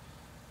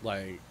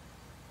 like,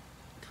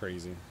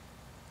 crazy.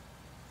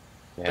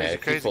 Yeah, Crazy,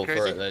 if you fall for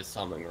crazy. it, there's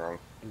something wrong.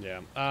 Yeah.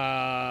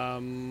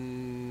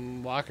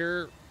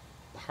 Walker,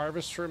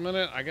 harvest for a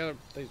minute.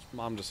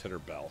 Mom just hit her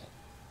bell.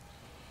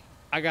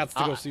 I got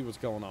to go see what's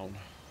going on.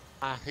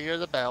 I hear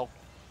the bell.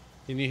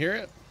 Can you hear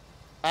it?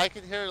 I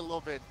can hear it a little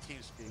bit in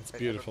TeamSpeak. It's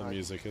beautiful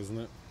music, isn't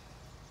it?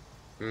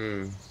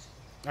 Hmm.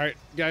 All right,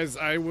 guys,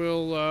 I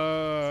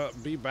will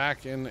be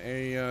back in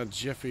a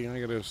jiffy.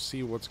 I got to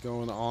see what's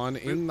going on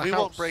in the house. We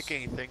won't break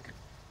anything.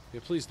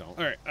 Yeah, please don't.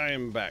 All right, I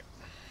am back.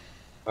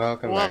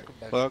 Welcome back.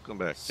 Welcome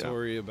back. Yeah.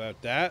 Sorry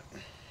about that.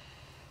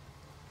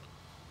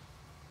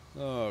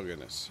 Oh,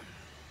 goodness.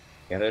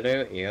 You gotta do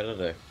what you gotta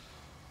do.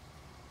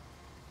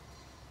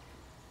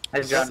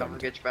 Hey John, don't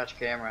forget your batch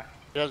camera.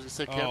 Yeah, I was gonna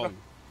say camera.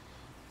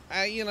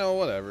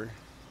 Whatever.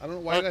 I don't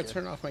know. Why did I Okay.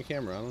 turn off my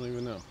camera? I don't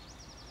even know.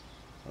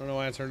 I don't know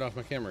why I turned off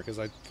my camera, because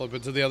I flip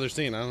it to the other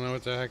scene. I don't know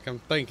what the heck I'm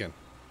thinking.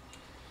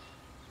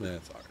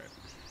 That's all right.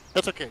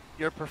 That's okay.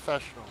 You're a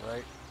professional,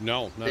 right?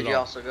 No, not Did at you all.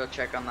 also go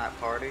check on that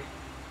party?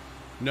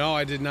 No,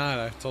 I did not.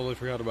 I totally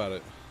forgot about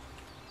it.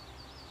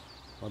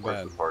 My Where's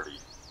bad. the party?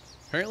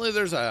 Apparently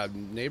there's a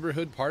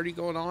neighborhood party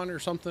going on or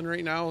something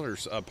right now.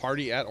 There's a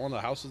party at one of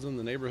the houses in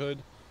the neighborhood.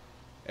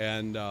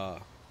 And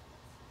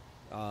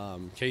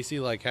Casey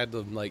had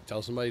to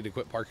tell somebody to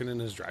quit parking in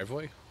his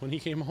driveway when he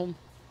came home.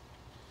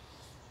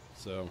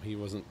 So he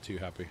wasn't too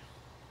happy.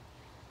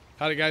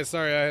 Howdy guys,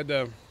 sorry I had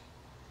to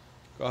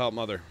go help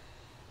Mother.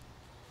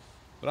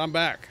 But I'm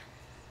back.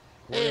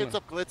 Hey, what's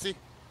up, Glitzy?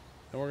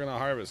 And we're gonna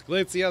harvest.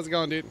 Glitzy, how's it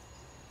going, dude?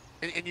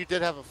 And you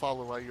did have a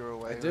follow while you were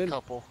away. I did. A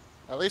couple.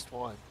 At least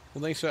one.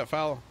 Well, thanks for that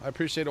follow. I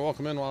appreciate it.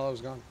 Welcome in while I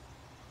was gone.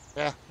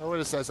 Yeah, I would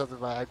have said something,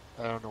 but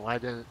I don't know why I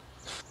didn't.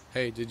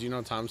 Hey, did you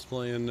know Tom's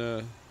playing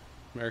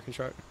American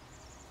Truck?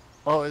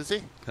 Oh, is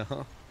he?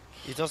 Uh-huh.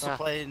 He's also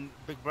playing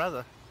Big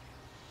Brother.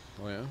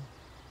 Oh, yeah?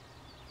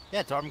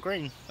 Yeah, Tom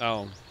Green.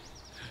 Oh.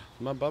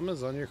 My bum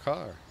is on your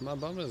car. My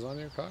bum is on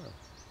your car.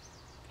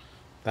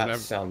 That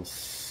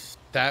sounds...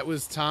 That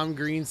was Tom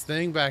Green's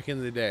thing back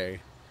in the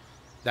day.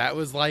 That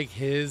was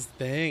his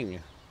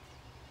thing.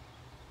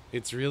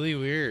 It's really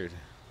weird.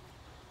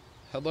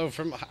 Hello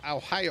from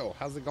Ohio.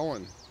 How's it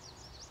going?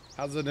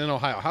 How's it in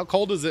Ohio? How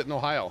cold is it in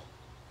Ohio?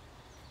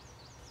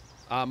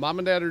 Mom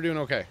and Dad are doing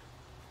okay.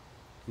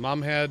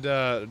 Mom had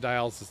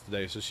dialysis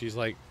today, so she's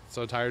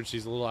so tired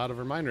she's a little out of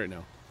her mind right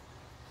now.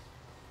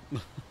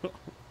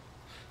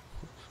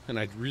 And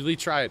I really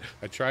tried.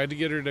 I tried to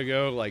get her to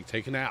go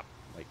take a nap.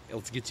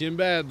 Let's get you in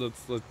bed.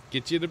 Let's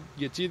get you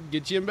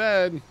in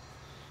bed.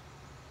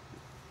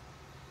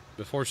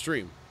 Before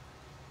stream.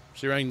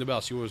 She rang the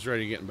bell. She was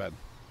ready to get in bed.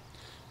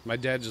 My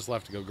dad just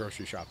left to go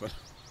grocery shopping.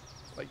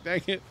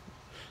 Dang it.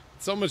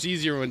 It's so much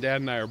easier when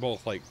Dad and I are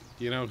both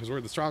because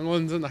we're the strong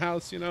ones in the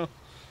house,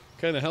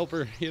 kind of help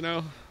her,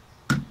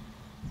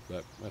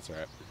 But that's all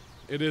right.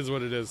 It is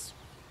what it is.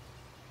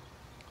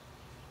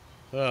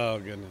 Oh,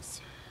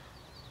 goodness.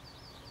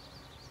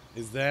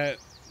 Is that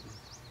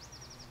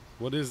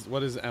What is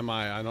MI?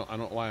 I don't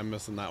know why I'm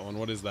missing that one.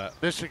 What is that?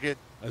 Michigan.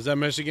 Is that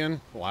Michigan?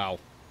 Wow.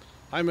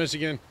 Hi,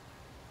 Michigan.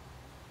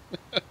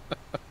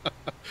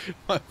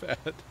 My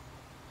bad.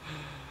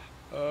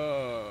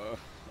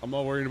 I'm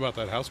all worried about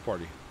that house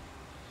party.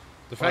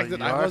 The fact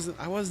that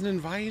I wasn't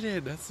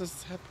invited. That's the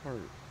sad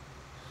part.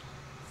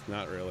 It's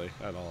not really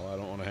at all. I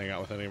don't want to hang out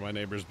with any of my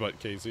neighbors but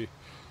Casey.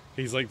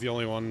 He's like the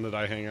only one that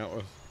I hang out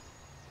with.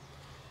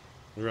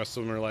 The rest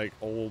of them are like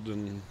old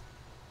and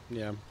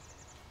yeah.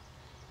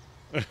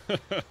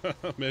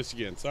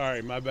 Michigan.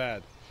 Sorry, my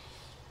bad.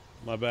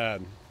 My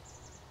bad.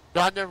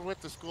 John never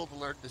went to school to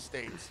learn the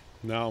states.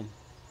 No.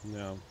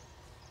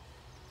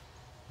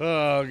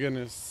 Oh,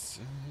 goodness.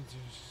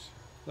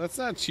 That's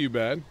not too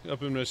bad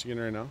up in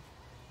Michigan right now.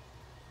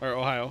 Or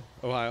Ohio,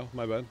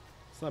 my bad.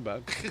 It's not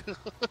bad.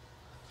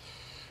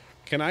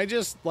 Can I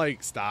just,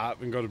 like,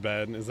 stop and go to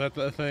bed? Is that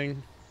the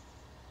thing?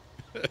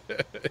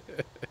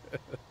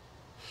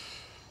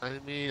 I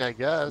mean, I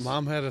guess.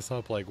 Mom had us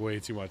up, like, way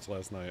too much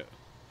last night.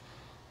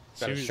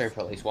 Got to stream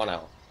for at least 1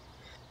 hour.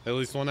 At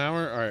least 1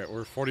 hour? All right,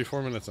 we're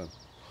 44 minutes in.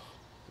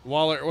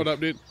 Waller, what up,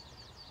 dude?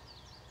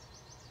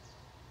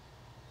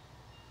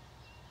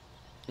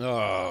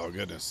 Oh,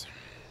 goodness.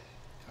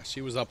 She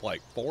was up,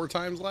 like, 4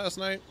 times last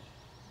night.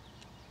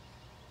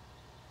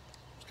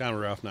 It's kind of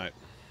a rough night.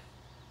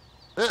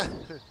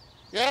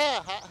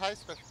 Yeah, hi,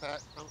 Special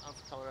Pat. I'm from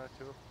Colorado,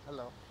 too.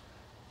 Hello.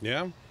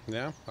 Yeah.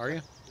 Are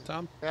you,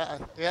 Tom?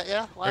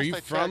 Yeah. Are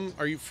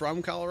you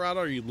from Colorado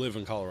or you live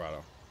in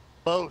Colorado?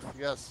 Both,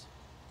 yes.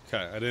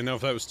 Okay, I didn't know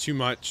if that was too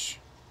much.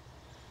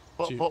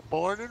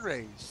 Born and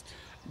raised.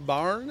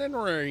 Born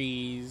and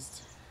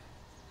raised.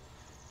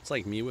 It's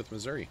like me with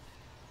Missouri.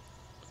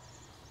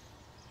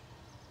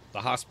 The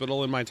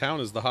hospital in my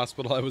town is the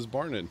hospital I was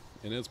born in,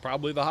 and it's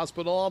probably the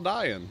hospital I'll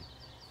die in.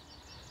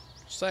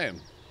 Just saying.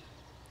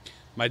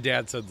 My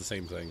dad said the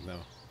same thing,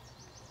 though.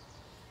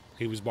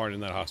 He was born in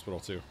that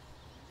hospital, too.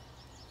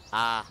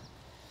 Ah.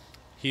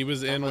 He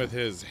was in with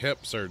his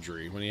hip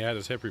surgery when he had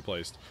his hip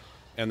replaced.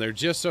 And there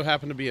just so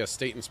happened to be a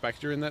state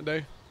inspector in that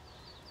day.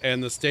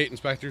 And the state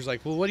inspector's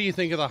like, well, what do you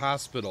think of the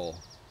hospital?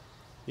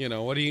 You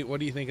know, what do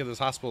you think of this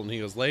hospital? And he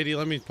goes, lady,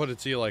 let me put it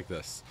to you like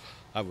this.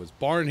 I was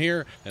born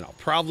here, and I'll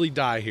probably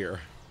die here.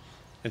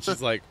 And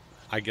she's like,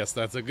 I guess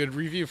that's a good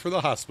review for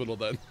the hospital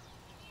then.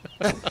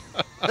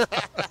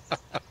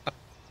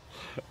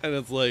 And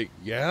it's like,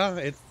 yeah,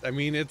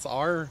 it's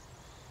our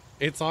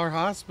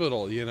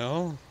hospital, you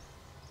know?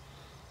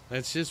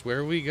 That's just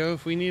where we go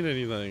if we need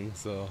anything,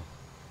 so.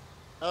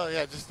 Oh,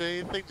 yeah, just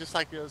anything, just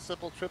like a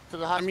simple trip to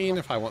the hospital? I mean,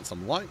 if I want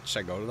some lunch,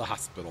 I go to the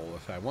hospital.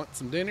 If I want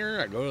some dinner,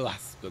 I go to the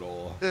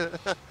hospital.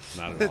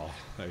 Not at all,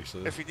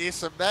 actually. If you need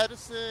some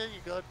medicine,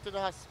 you go to the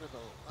hospital.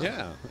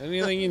 Yeah,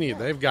 anything you need,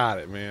 they've got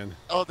it, man.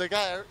 Oh, they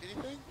got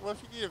anything? What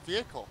if you need a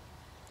vehicle?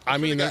 I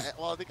mean, they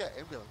got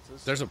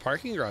ambulances. There's a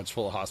parking garage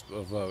full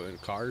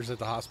of cars at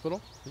the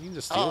hospital. You can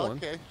just steal one.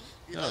 Okay.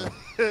 Yeah.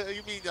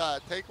 You mean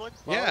take one?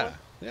 Yeah.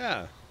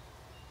 Yeah.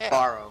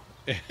 Borrow.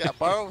 Yeah,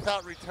 borrow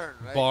without return,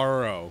 right?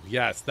 Borrow.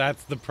 Yes,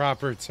 that's the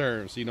proper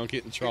term, so you don't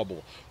get in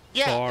trouble.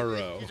 Yeah,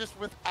 borrow. You just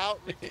without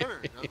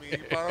return. I mean,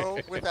 you borrow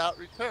without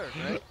return,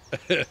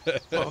 right?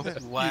 Oh,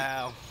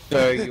 wow.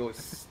 So you're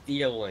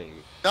stealing.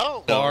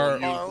 No.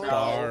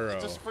 Borrow.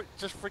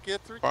 Just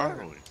forget to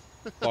return.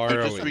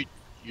 Borrowing.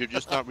 You're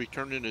just not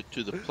returning it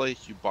to the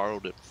place you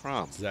borrowed it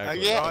from.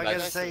 Exactly. Yeah, all I gotta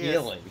say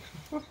stealing.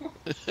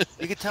 is,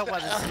 you can tell why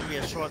this is gonna be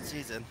a short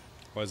season.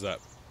 What's that?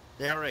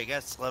 They already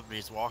got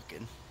celebrities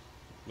walking.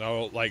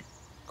 No, like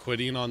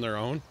quitting on their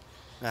own?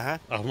 Uh-huh.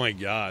 Oh my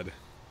god.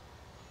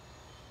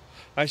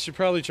 I should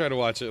probably try to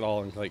watch it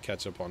all and like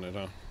catch up on it,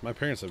 huh? My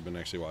parents have been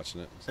actually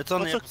watching it. So. It's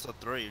only episode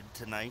 3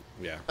 tonight.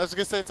 Yeah. I was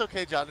gonna say it's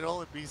okay, John. It'll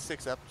only be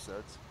 6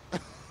 episodes.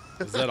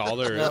 Is that all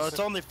there is? No, it's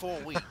only 4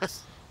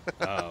 weeks.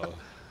 Oh.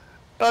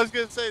 I was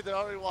gonna say they're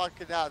already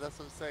walking out. That's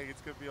what I'm saying.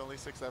 It's gonna be only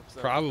 6 episodes.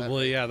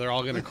 Probably, yeah. They're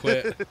all gonna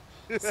quit.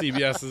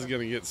 CBS is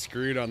gonna get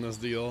screwed on this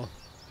deal.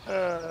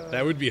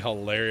 That would be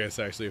hilarious,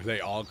 actually, if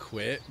they all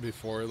quit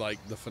before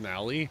like the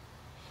finale.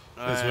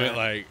 Just went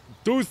like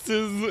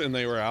deuces, and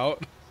they were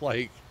out.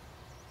 Like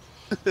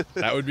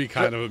that would be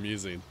kind of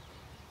amusing.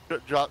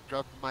 Drop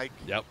the mic.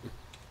 Yep.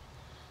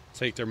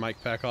 Take their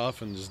mic pack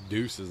off and just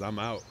deuces. I'm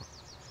out.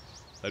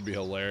 That'd be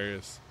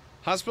hilarious.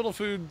 Hospital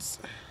foods.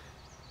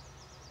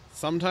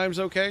 Sometimes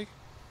okay.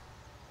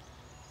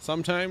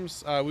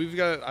 Sometimes we've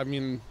got. I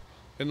mean,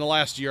 in the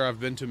last year,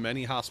 I've been to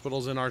many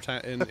hospitals in our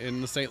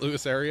in the St.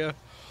 Louis area,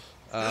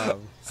 so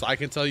I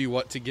can tell you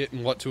what to get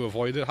and what to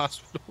avoid at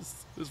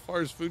hospitals as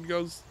far as food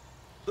goes.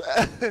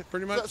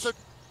 Pretty much.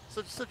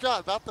 So John,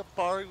 about the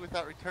borrowing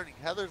without returning,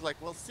 Heather's like,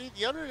 well, see,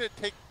 the owner didn't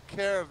take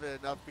care of it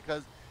enough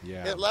because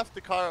it left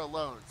the car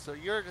alone. So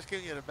you're just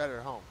giving it a better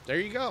home. There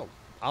you go.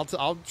 I'll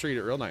treat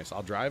it real nice.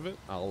 I'll drive it.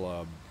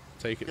 I'll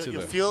take it to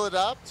the fuel it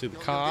up to the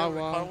car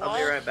wash. I'll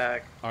be right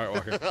back. All right,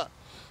 Walker.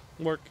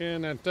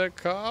 Working at the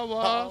car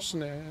wash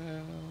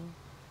now.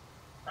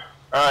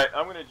 All right,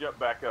 I'm going to jump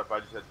back up. I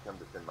just had to come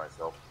defend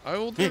myself. I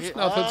will. There's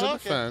nothing to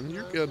defend.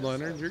 You're good,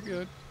 Leonard. You're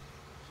good.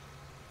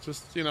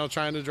 Just,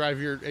 trying to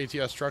drive your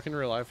ATS truck in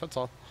real life. That's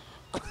all.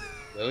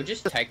 We were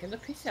just taking the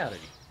piss out of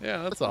you.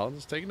 Yeah, that's all.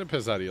 Just taking the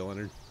piss out of you,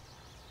 Leonard.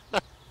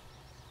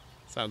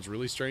 Sounds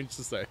really strange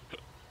to say.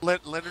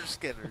 Leonard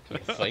Skinner. You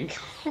think?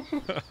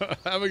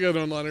 Have a good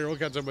one, Leonard. We'll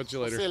catch up with you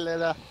later. See you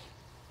later.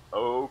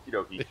 Okie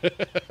dokie.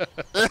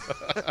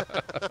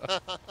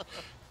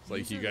 It's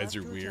like you guys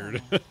are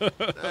weird.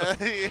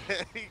 You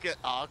get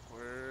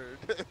awkward.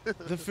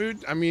 The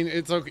food, I mean,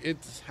 it's okay.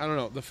 It's, I don't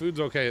know. The food's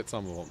okay at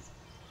some of them.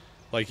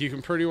 Like, you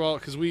can pretty well,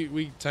 because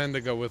we tend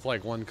to go with,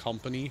 like, one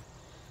company,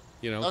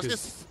 you know,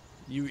 because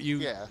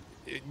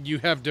you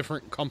have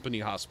different company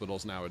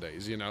hospitals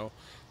nowadays, you know.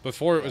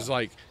 Before it was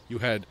like, you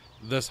had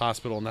this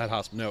hospital and that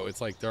hospital. No,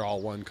 it's like they're all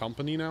one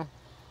company now.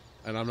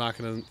 And I'm not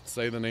going to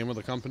say the name of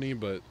the company,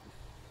 but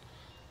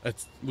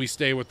we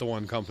stay with the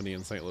one company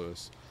in St.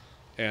 Louis.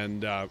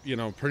 And, you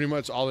know, pretty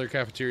much all their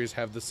cafeterias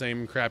have the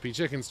same crappy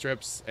chicken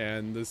strips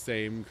and the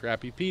same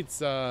crappy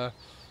pizza.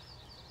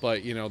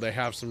 But, you know, they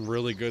have some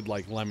really good,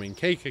 like, lemon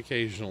cake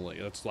occasionally.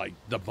 It's like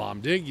the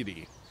bomb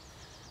diggity.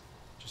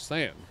 Just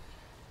saying.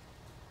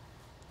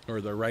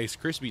 Or the Rice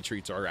Krispie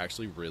treats are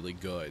actually really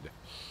good.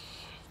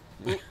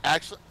 Well,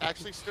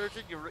 actually,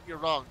 Sturgeon, you're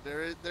wrong.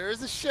 There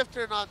is a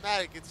shifter and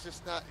automatic. It's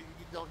just not.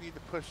 You don't need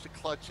to push the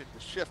clutch and the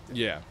shift.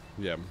 Yeah.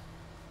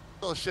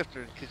 Little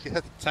shifter because you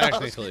have to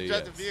technically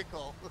drive the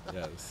vehicle.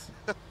 Yes.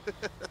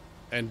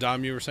 And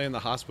Dom, you were saying the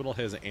hospital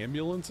has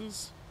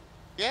ambulances?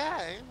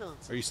 Yeah,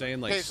 ambulances. Are you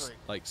saying like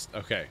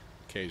okay,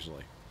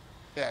 occasionally?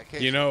 Yeah,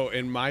 occasionally. You know,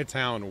 in my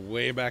town,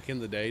 way back in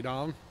the day,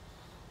 Dom,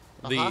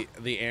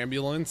 the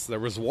ambulance, there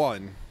was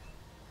one,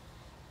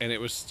 and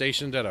it was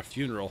stationed at a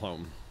funeral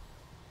home.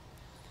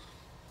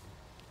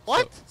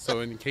 What?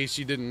 So in case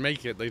you didn't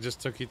make it, they just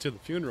took you to the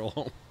funeral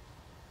home.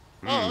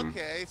 Oh,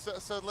 okay.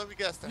 So let me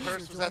guess. The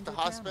hearse was at the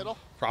hospital?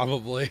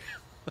 Probably.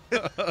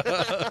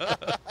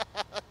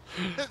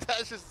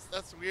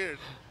 That's weird.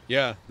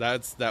 Yeah,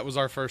 that was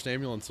our first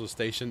ambulance, was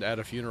stationed at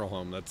a funeral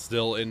home that's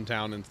still in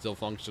town and still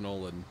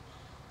functional, and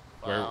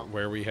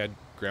where we had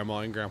Grandma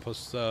and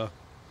Grandpa's.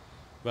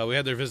 Well, we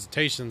had their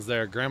visitations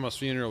there. Grandma's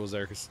funeral was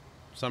there because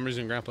for some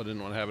reason Grandpa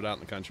didn't want to have it out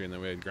in the country, and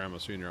then we had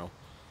Grandma's funeral.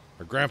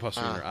 Or Grandpa's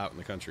funeral out in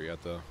the country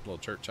at the little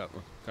church out in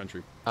the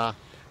country.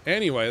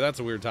 Anyway, that's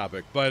a weird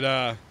topic.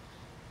 But,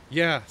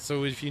 yeah,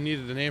 so if you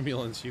needed an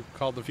ambulance, you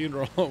called the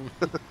funeral home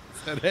and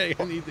said, hey,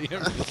 I need the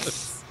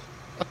ambulance.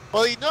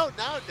 Well, you know,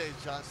 nowadays,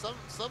 John,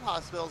 some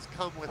hospitals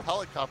come with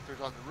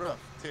helicopters on the roof,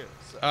 too.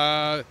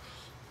 So.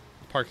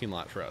 Parking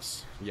lot for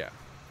us. Yeah.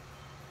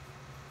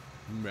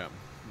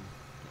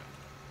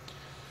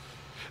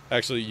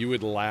 Actually, you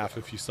would laugh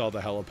if you saw the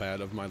helipad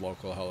of my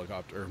local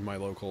helicopter, my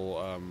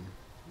local,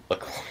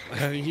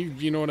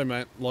 you know what I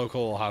meant,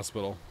 local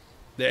hospital.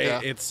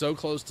 It's so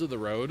close to the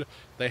road,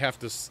 they have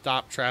to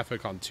stop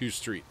traffic on 2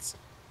 streets.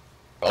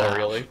 Oh,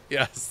 really?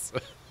 Yes.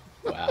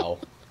 Wow.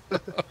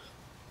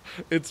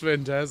 It's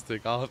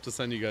fantastic. I'll have to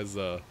send you guys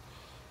the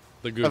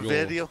Google. A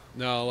video?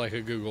 No, like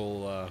a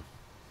Google.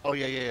 Oh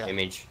yeah.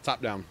 Image.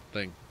 Top-down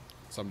thing,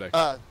 someday.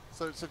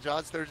 So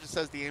John Sturgeon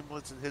says the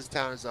ambulance in his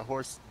town is a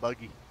horse and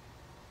buggy.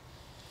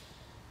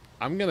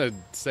 I'm gonna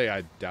say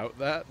I doubt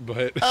that,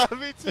 but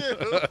me too.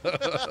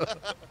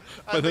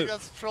 I think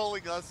that's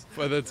trolling us.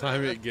 By the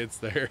time it gets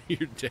there,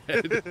 you're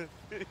dead.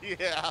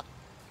 Yeah.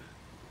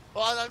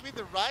 Well, I mean,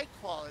 the ride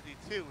quality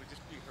too would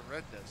just be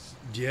horrendous.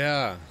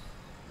 Yeah.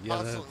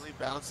 Constantly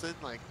bouncing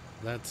like.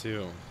 That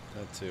too.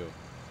 All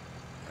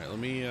right, let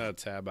me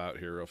tab out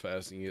here real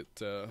fast and get.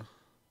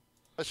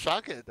 A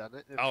shotgun had done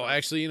it. Oh,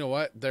 actually, you know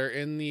what? They're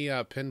in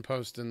the pin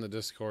post in the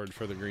Discord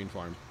for the Green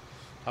Farm.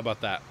 How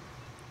about that?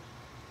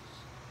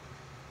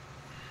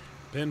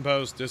 Pin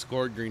post,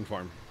 Discord, Green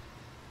Farm.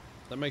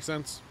 That make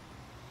sense?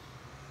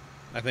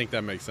 I think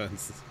that makes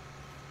sense.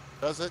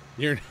 Does it?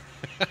 You're.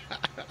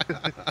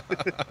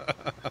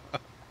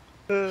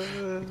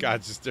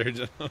 Gotcha,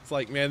 Sturgeon. I was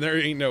like, man, there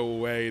ain't no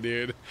way,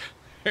 dude.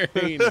 There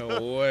ain't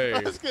no way. I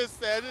was gonna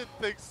say I didn't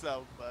think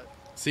so, but.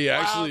 See,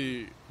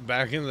 actually,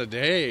 back in the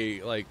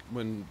day, like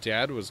when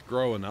Dad was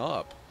growing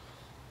up,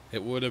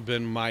 it would have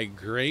been my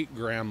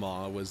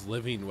great-grandma was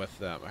living with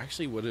them.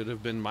 Actually, would it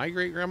have been my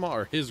great-grandma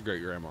or his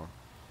great-grandma?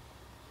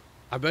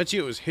 I bet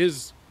you it was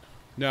his.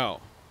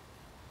 No.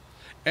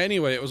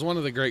 Anyway, it was one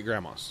of the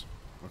great-grandmas.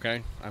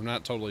 Okay? I'm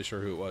not totally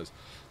sure who it was.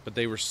 But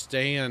they were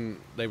staying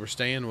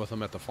with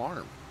them at the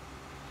farm.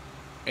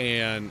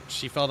 And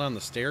she fell down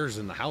the stairs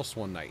in the house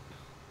one night.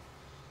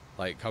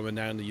 Like coming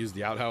down to use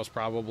the outhouse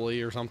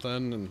probably or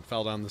something, and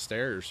fell down the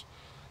stairs.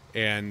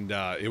 And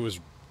it was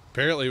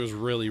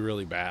really,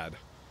 really bad.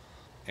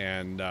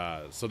 And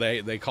so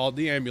they called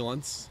the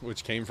ambulance,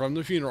 which came from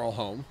the funeral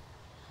home.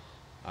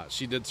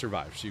 She did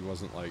survive. She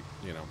wasn't like,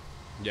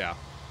 yeah.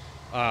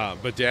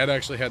 But Dad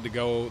actually had to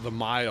go the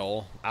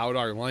mile out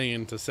our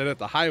lane to sit at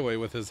the highway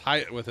with his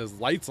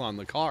lights on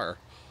the car,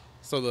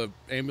 so the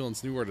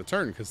ambulance knew where to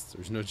turn because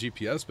there's no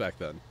GPS back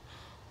then.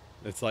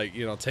 It's like,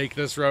 take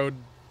this road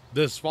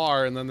this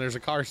far, and then there's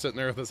a car sitting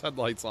there with his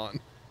headlights on.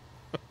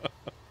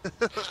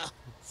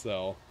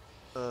 So,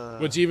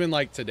 which even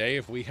like today,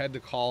 if we had to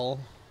call,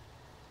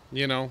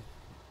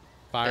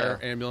 fire,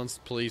 ambulance,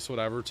 police,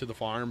 whatever, to the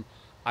farm,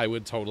 I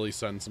would totally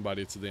send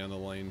somebody to the end of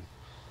the lane,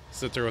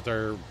 sit there with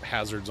their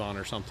hazards on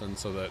or something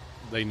so that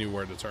they knew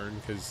where to turn.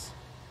 Because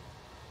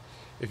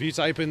if you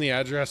type in the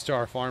address to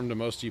our farm to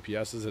most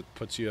GPSs, it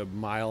puts you 1.5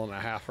 miles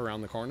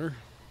around the corner.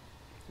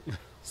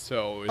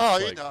 So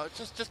it's you know,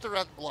 it's just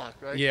around the block,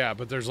 right? Yeah,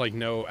 but there's like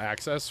no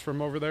access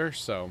from over there,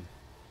 so.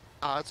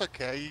 Oh, it's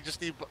okay. You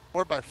just need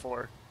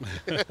 4x4.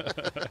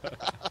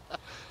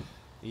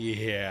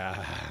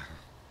 Yeah.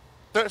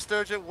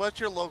 Sturgeon, what's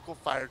your local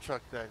fire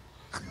truck then?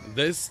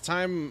 This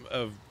time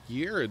of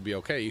year, it'd be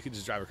okay. You could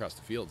just drive across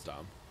the fields,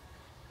 Dom.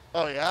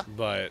 Oh, yeah?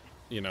 But,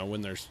 you know,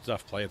 when there's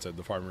stuff planted,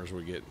 the farmers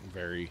would get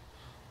very,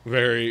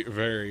 very,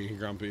 very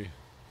grumpy.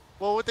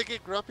 Well, would they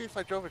get grumpy if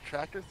I drove a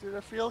tractor through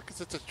their field?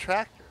 Because it's a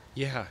tractor.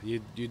 Yeah,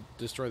 you'd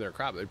destroy their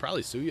crop. They'd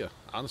probably sue you,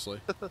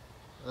 honestly.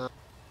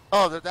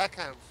 Oh, they're that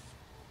kind of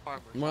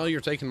farmers. Well, you're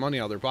taking money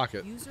out of their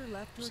pocket. User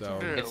left your So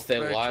channel. It's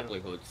their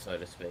livelihood, so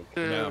to speak.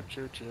 True.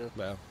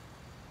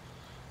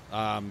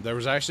 Yeah. There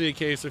was actually a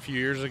case a few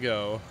years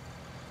ago.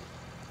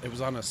 It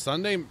was on a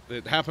Sunday.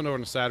 It happened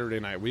on a Saturday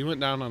night. We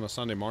went down on a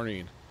Sunday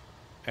morning,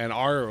 and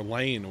our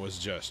lane was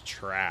just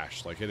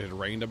trash. Like, it had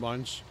rained a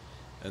bunch,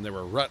 and there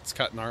were ruts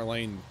cutting our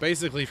lane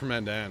basically from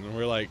end to end. And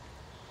we're like,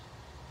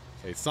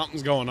 okay,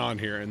 something's going on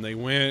here. And they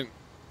went,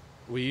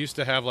 we used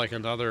to have like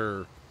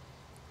another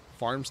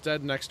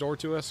farmstead next door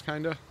to us,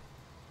 kind of.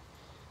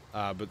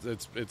 But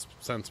it's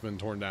since been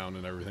torn down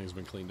and everything's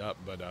been cleaned up.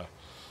 But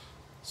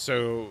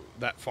so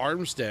that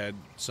farmstead,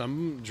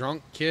 some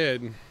drunk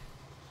kid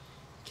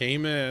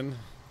came in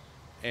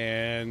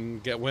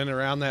and went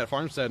around that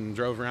farmstead and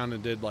drove around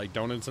and did like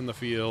donuts in the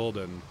field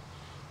and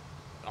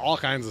all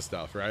kinds of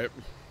stuff, right?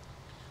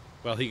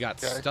 Well, he got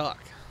stuck.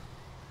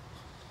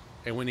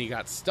 And when he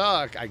got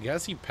stuck, I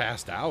guess he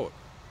passed out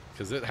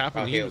because it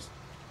happened. He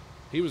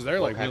was there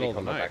like middle of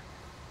the night.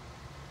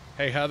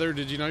 Hey, Heather,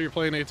 did you know you're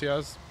playing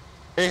ATS?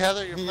 Hey,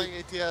 Heather, you're playing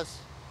ATS.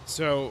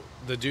 So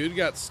the dude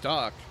got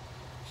stuck.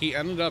 He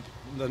ended up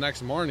the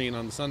next morning,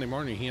 on the Sunday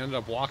morning, he ended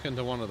up walking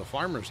to one of the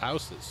farmers'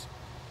 houses.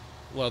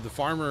 Well, the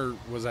farmer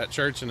was at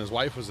church and his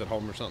wife was at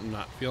home or something,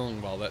 not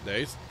feeling well that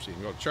day. So she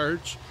didn't go to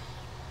church.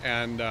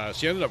 And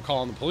she ended up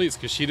calling the police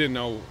because she didn't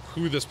know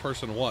who this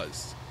person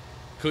was.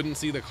 Couldn't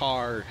see the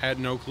car, had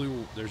no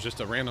clue there's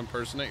just a random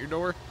person at your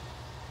door.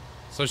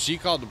 So she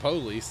called the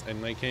police,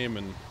 and they came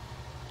and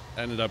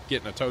ended up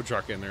getting a tow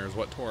truck in there is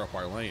what tore up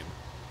our lane.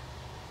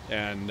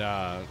 And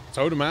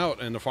towed him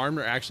out, and the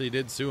farmer actually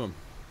did sue him.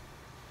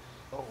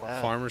 Oh,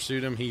 wow. Farmer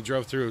sued him. He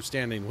drove through a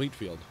standing wheat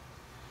field,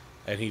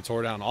 and he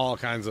tore down all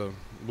kinds of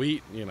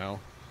wheat, you know.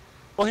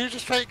 Well, he was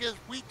just trying to get his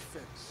wheat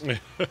fixed.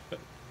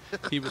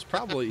 He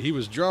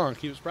was drunk.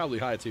 He was probably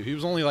high, too. He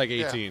was only like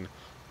 18,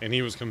 and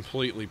he was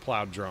completely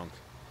plowed drunk.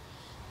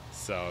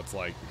 So it's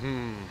like,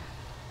 And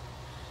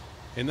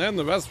then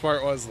the best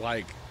part was,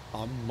 like,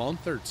 a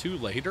month or two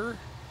later,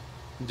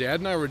 Dad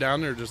and I were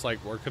down there just,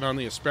 like, working on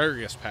the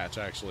asparagus patch,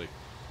 actually.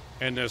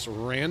 And this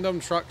random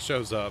truck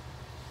shows up,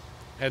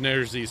 and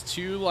there's these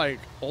two, like,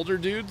 older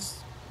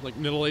dudes, like,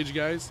 middle-aged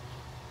guys,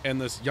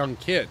 and this young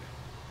kid.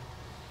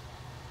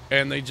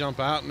 And they jump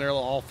out, and they're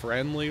all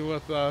friendly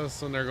with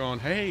us, and they're going,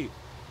 hey,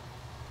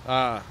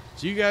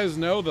 do you guys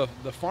know the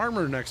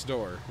farmer next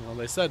door? Well,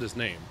 they said his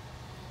name.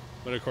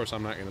 But, of course,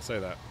 I'm not going to say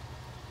that.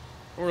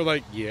 We're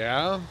like,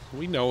 yeah,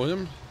 we know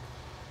him.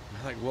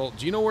 I'm like, well,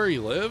 do you know where he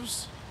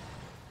lives?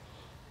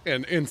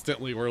 And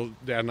instantly,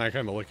 Dad and I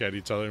kind of look at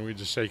each other, and we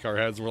just shake our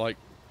heads, and we're like,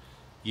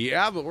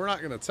 yeah, but we're not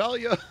going to tell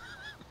you.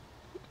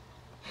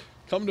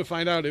 Come to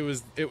find out, it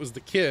was the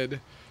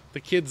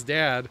kid's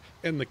dad,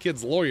 and the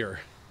kid's lawyer.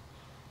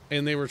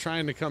 And they were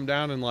trying to come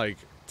down and, like,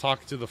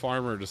 talk to the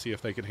farmer to see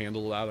if they could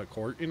handle it out of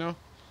court, you know?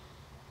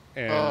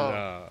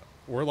 And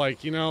we're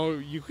like, you know,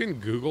 you can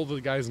Google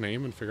the guy's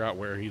name and figure out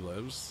where he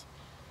lives.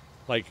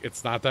 Like,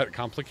 it's not that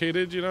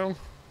complicated, you know?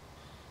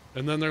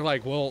 And then they're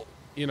like, well,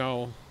 you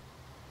know,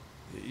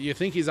 you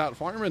think he's out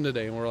farming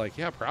today? And we're like,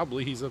 yeah,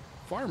 probably. He's a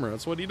farmer.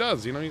 That's what he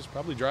does. You know, he's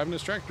probably driving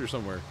his tractor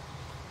somewhere.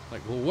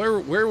 Like,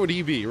 well, where would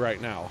he be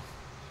right now?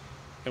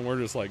 And we're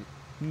just like,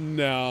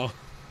 no.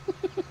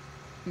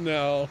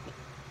 No.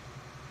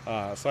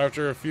 So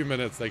after a few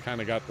minutes, they kind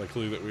of got the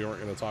clue that we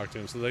weren't going to talk to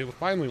him. So they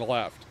finally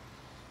left.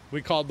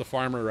 We called the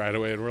farmer right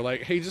away, and we're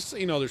like, hey, just so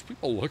you know, there's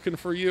people looking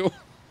for you.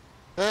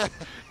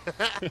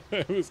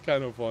 It was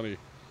kind of funny.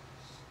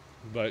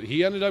 But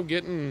he ended up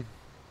getting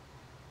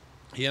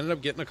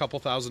a couple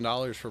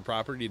 $1,000s for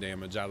property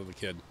damage out of the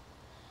kid.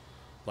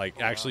 Like,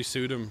 actually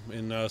sued him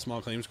in a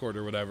small claims court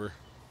or whatever.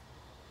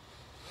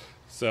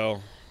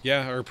 So,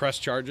 yeah, or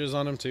pressed charges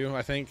on him, too,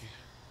 I think.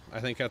 I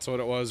think that's what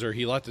it was. Or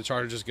he let the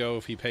charges go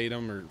if he paid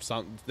him or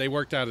something. They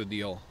worked out a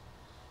deal.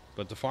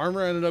 But the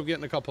farmer ended up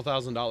getting a couple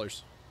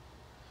 $1,000s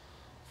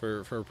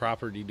for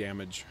property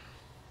damage.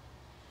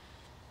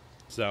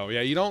 So, yeah,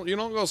 you don't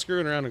go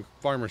screwing around in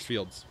farmers'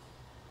 fields.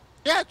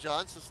 Yeah,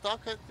 John, so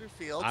stop cutting through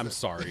fields. I'm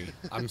sorry.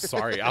 I'll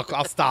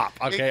stop.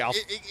 Okay, in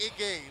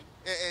game.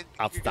 And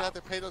I'll you're going to have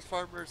to pay those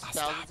farmers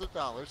thousands of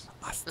dollars.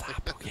 I'll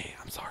stop. Okay,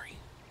 I'm sorry.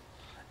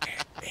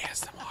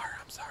 ASMR,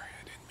 I'm sorry.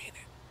 I didn't mean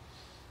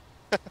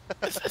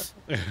it.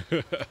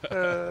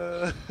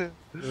 Oh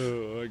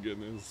my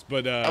goodness!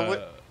 But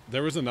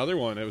there was another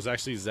one. It was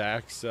actually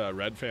Zach's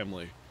Red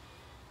family.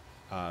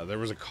 There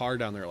was a car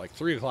down there at like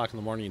 3 o'clock in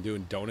the morning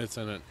doing donuts,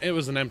 and it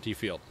was an empty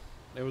field.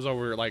 It was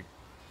over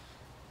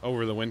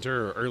the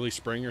winter or early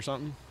spring or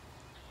something.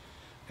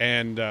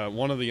 And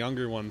one of the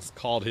younger ones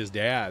called his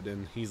dad,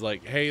 and he's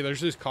like, "Hey, there's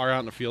this car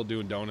out in the field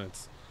doing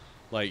donuts.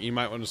 Like, you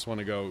might just want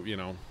to go,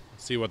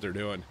 see what they're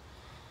doing."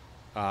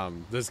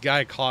 This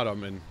guy caught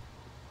him, and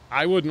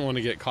I wouldn't want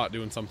to get caught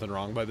doing something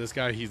wrong by this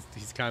guy. He's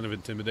kind of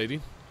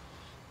intimidating.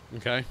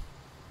 Okay.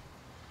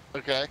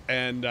 Okay.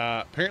 And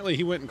apparently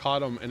he went and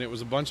caught him, and it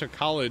was a bunch of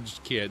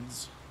college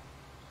kids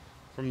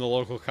from the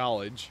local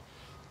college,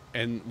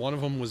 and one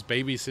of them was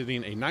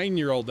babysitting a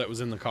 9-year-old that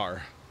was in the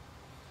car,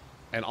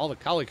 and all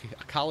the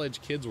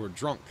college kids were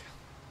drunk.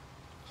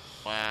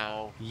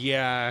 Wow.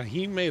 Yeah,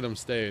 he made them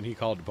stay, and he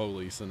called the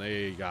police, and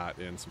they got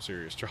in some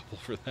serious trouble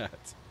for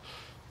that.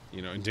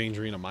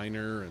 Endangering a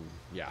minor, and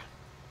yeah.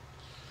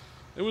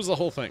 It was the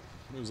whole thing.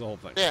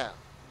 Yeah.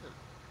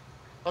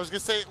 I was gonna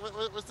say,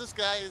 was this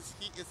guy? Is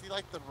he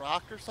like The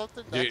Rock or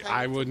something? Dude,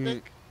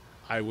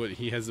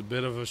 he has a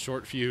bit of a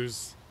short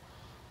fuse.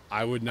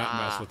 I would not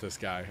mess with this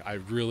guy. I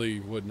really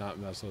would not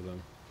mess with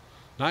him.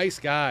 Nice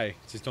guy,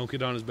 just don't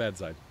get on his bad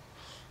side.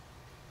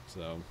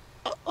 So.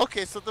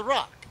 Okay, so The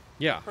Rock.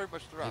 Yeah. Pretty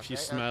much The Rock. If you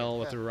right? smell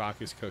what The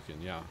Rock is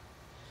cooking, yeah.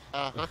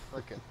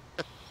 Okay.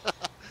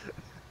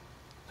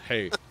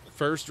 Hey,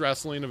 first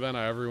wrestling event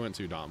I ever went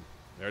to, Dom.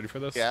 You ready for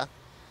this? Yeah.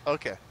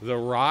 Okay. The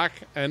Rock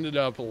ended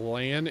up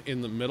laying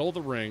in the middle of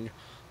the ring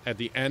at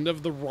the end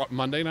of the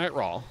Monday Night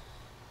Raw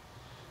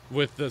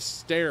with the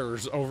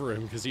stairs over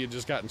him because he had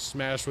just gotten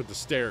smashed with the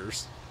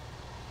stairs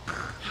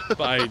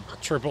by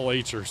Triple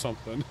H or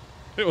something.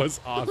 It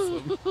was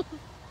awesome.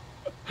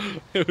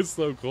 It was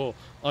so cool.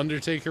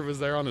 Undertaker was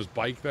there on his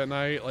bike that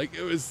night. Like,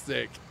 it was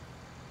sick.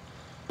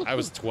 I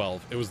was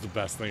 12. It was the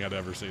best thing I'd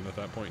ever seen at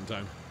that point in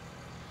time.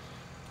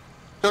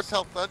 Don't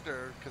tell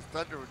Thunder, because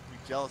Thunder would be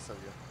jealous of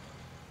you.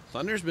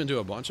 Thunder's been to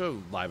a bunch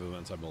of live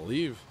events, I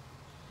believe.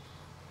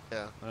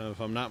 Yeah. If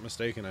I'm not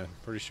mistaken, I'm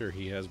pretty sure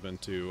he has been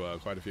to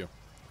quite a few.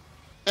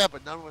 Yeah,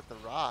 but none with The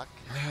Rock.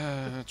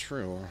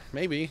 True.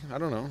 Maybe. I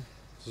don't know.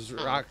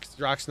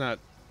 Rock's not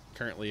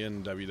currently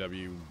in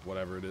WW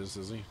whatever it is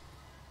he?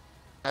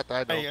 Not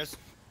that I know. He is.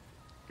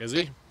 Is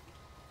he?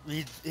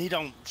 He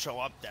don't show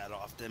up that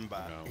often,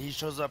 but he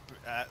shows up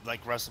at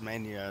like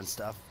WrestleMania and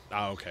stuff.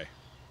 Oh, okay.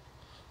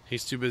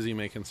 He's too busy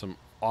making some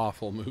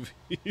awful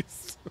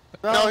movies.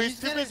 No, he's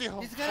too busy.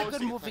 He's got a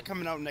good movie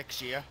coming out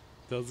next year.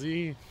 Does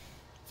he?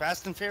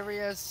 Fast and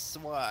Furious,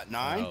 what,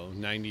 9? Oh,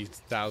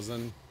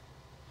 90,000.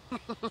 All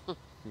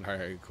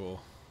right,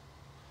 cool.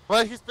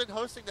 Well, he's been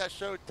hosting that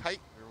show Titan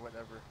or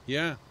whatever.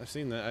 Yeah, I've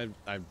seen that.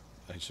 I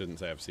shouldn't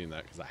say I've seen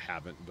that because I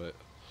haven't, but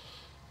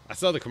I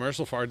saw the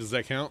commercial for it. Does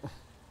that count?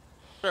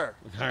 Sure.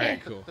 All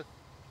right, cool.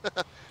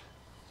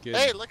 Good.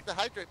 Hey, look, the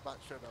hydrate bot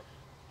showed up.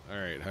 All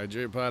right,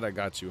 hydrate bot, I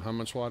got you. How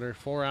much water?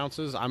 4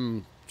 ounces.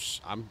 I'm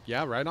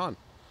yeah, right on.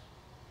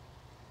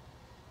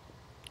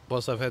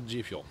 Plus, I've had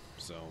G Fuel,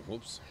 so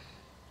whoops.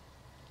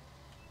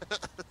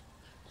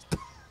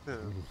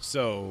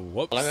 So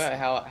whoops. I don't know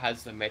how it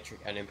has the metric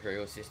and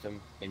imperial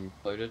system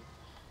included.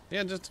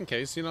 Yeah, just in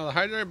case, the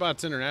hydrate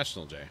bot's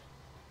international, Jay.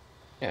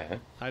 Yeah.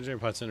 Hydrate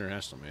bot's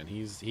international, man.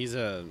 He's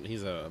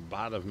a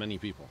bot of many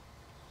people.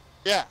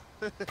 Yeah.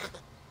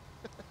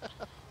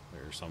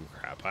 Or some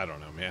crap. I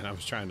don't know, man. I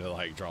was trying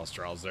to draw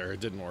straws there. It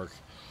didn't work.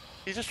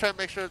 He's just trying to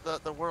make sure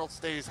the world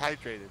stays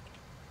hydrated.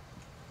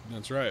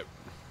 That's right.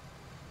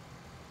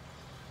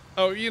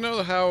 Oh, you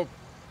know how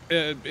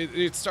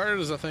it started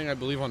as a thing, I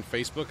believe, on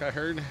Facebook, I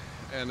heard.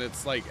 And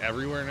it's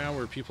everywhere now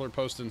where people are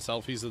posting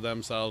selfies of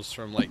themselves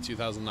from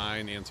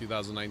 2009 and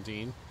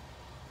 2019.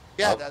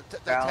 Yeah, the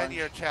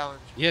 10-year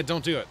challenge. Yeah,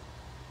 don't do it.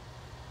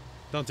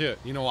 Don't do it.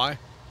 You know why?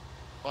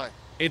 Why?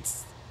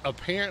 It's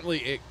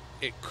apparently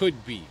it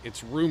could be.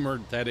 It's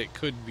rumored that it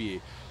could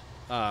be.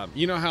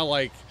 You know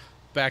how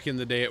back in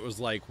the day it was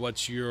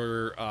what's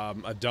your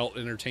adult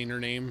entertainer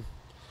name?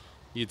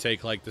 You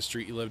take the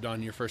street you lived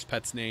on, your first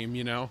pet's name,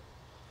 Yeah,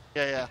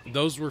 yeah.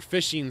 Those were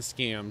phishing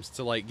scams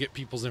to get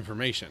people's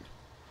information.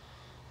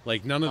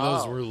 None of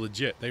those were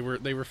legit. They were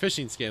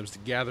phishing scams to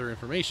gather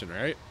information,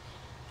 right?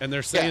 And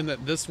they're saying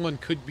that this one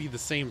could be the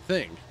same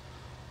thing.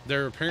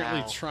 They're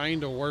apparently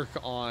trying to work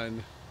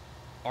on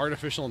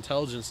artificial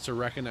intelligence to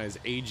recognize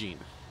aging.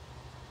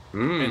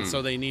 And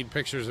so they need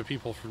pictures of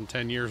people from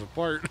 10 years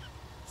apart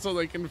so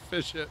they can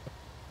fish it.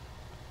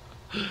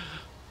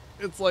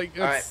 It's so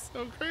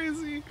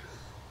crazy.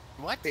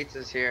 What?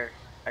 Pizza's here.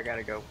 I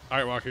gotta go. All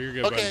right, Walker, you're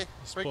good, Okay,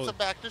 buddy. bring some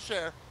back to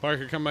share.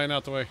 Parker, come by and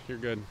out the way. You're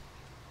good.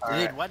 You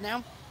need what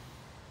now?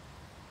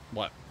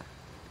 What?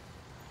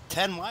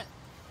 10 what?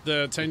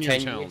 The 10-year 10-year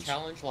challenge.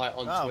 challenge,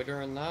 on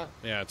Twitter and that?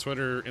 Yeah,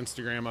 Twitter,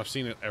 Instagram. I've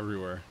seen it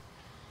everywhere.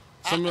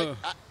 Go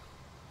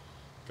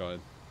ahead. Go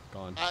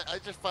on. I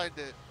just find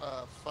it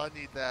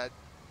funny that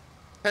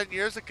 10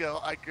 years ago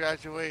I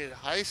graduated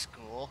high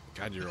school.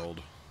 God, you're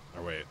old.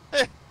 Or wait.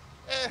 And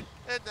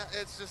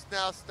it's just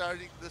now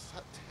starting this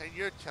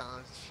 10-year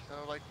challenge.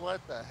 I'm like,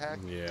 what the heck?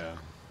 Yeah.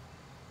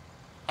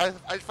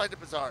 I find it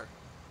bizarre.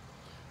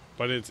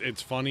 But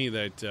it's funny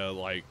that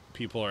like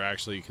people are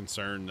actually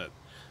concerned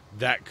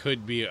that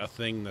could be a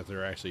thing that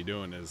they're actually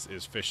doing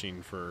is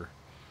fishing for,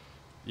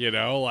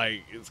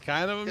 like it's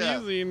kind of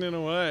amusing in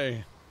a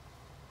way.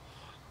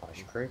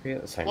 It's creepy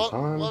at the same time.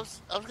 time. Well,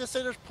 I was gonna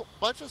say there's a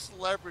bunch of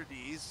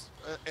celebrities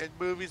in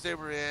movies they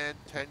were in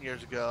 10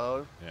 years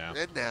ago. Yeah.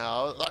 And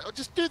now, like,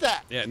 just do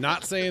that. Yeah,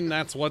 not saying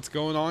that's what's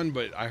going on,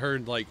 but I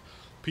heard like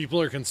people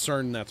are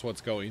concerned that's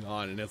what's going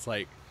on, and it's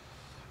like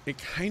it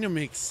kind of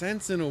makes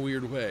sense in a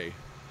weird way.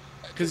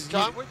 Because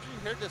John, where did you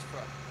hear this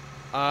from?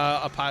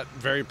 A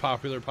very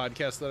popular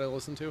podcast that I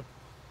listen to.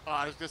 Oh,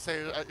 I was gonna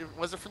say,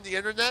 was it from the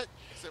internet?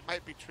 Because it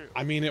might be true.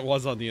 I mean, it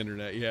was on the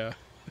internet, yeah.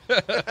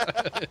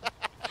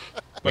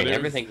 But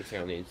everything you say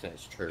on the internet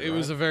is true. It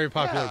was a very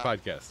popular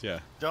podcast, yeah.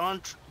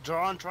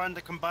 John trying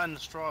to combine the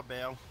straw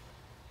bale.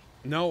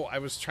 No, I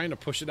was trying to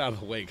push it out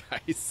of the way,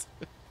 guys.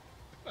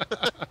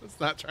 I was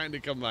not trying to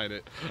combine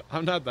it.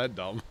 I'm not that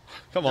dumb.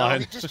 Come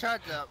on. He just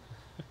tried to.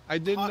 I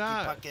did hockey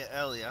not. Puck it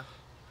earlier.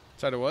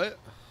 Try to what?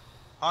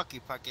 Hockey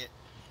puck it.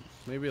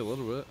 Maybe a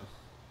little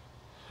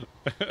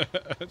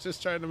bit.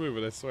 Just trying to move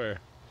it, I swear.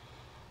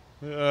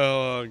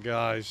 Oh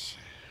gosh.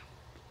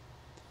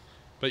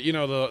 But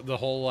the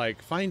whole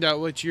like find out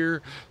what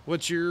your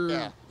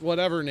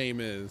whatever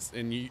name is,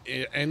 and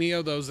any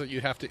of those that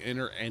you have to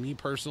enter any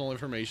personal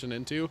information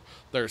into,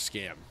 they're a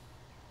scam.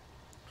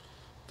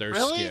 They're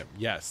really? Scam.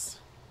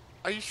 Yes.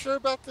 Are you sure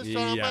about this,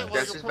 John? Yeah. I might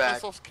want to put my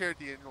Social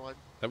Security in one.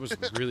 That was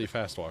really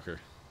fast, Walker.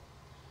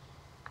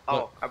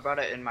 Oh, I brought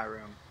it in my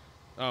room.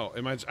 Oh,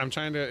 I'm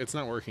trying to. It's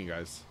not working,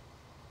 guys.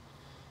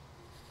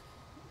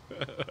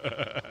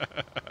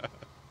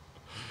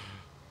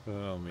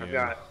 Oh man. I've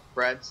got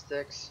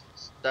breadsticks,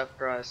 stuffed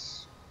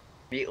crust,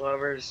 meat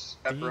lovers,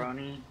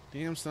 pepperoni.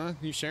 Damn, son,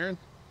 you sharing?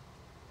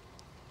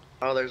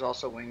 Oh, there's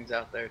also wings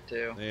out there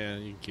too. Yeah,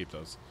 you can keep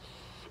those.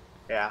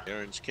 Yeah.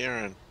 Karen's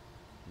Karen.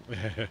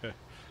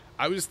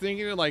 I was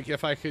thinking like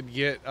if I could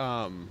get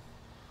I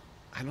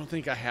don't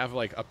think I have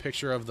like a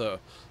picture of the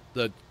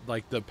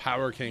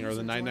Power King or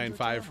the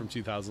 995 from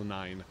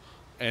 2009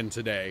 and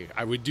today.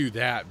 I would do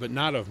that, but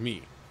not of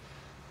me.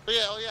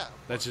 Oh yeah.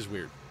 That's just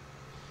weird.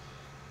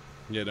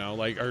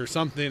 Like or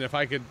something if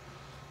I could,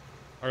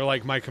 or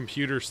like my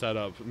computer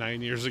setup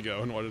 9 years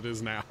ago and what it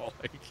is now,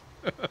 like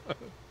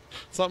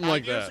something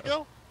like that.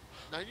 9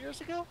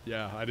 years ago?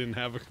 Yeah, I didn't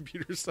have a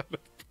computer setup.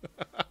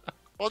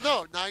 Well,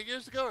 no, 9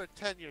 years ago or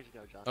 10 years ago,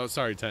 John? Oh,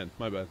 sorry, 10.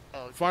 My bad.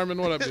 Oh, okay.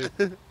 Farman, what up,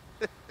 dude?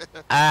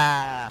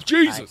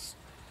 Jesus.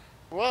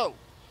 Whoa.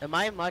 Am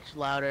I much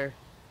louder?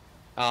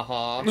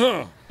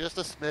 Uh-huh. Just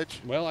a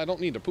smidge. Well, I don't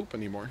need to poop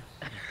anymore.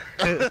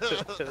 God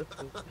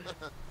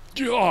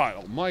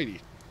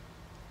almighty.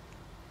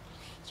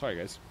 Sorry,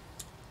 guys.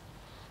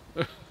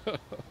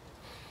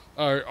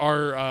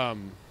 Well,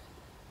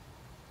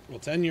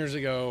 10 years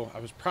ago,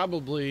 I was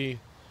probably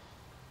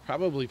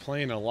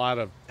playing a lot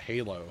of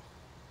Halo.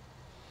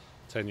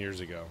 10 years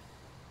ago.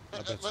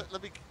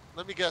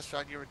 Let me guess,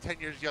 Sean. You were 10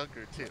 years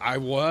younger too. I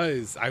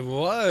was.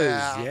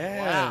 Yeah.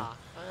 Wow.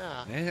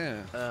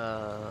 Yeah.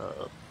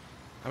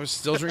 I was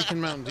still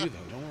drinking Mountain Dew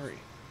though. Don't worry.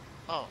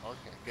 Oh,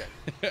 okay, good.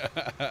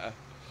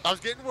 I was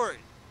getting worried.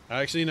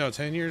 Actually, no.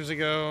 10 years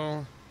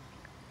ago.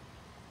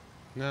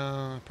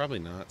 No, probably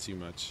not too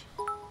much.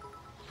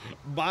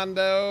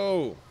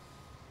 Bondo,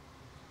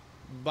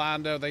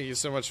 thank you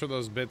so much for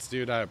those bits,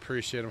 dude. I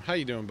appreciate them. How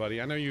you doing, buddy?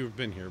 I know you've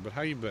been here, but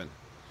how you been?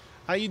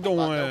 How you doing?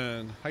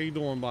 Bondo. How you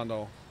doing,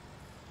 Bondo?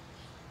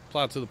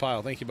 Plow to the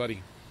pile. Thank you,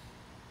 buddy.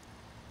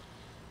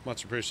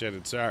 Much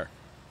appreciated, sir.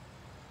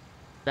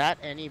 That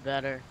any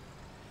better?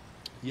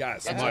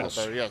 Yes, That's much.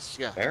 better. Yes,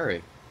 yeah.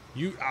 Very.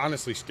 You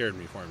honestly scared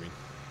me, for me.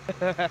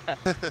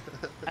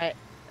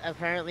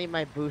 Apparently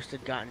my boost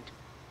had gotten.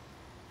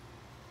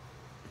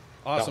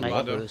 Awesome,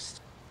 Bondo.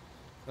 Boost.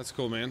 That's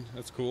cool, man.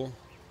 That's cool.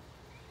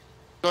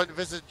 Going to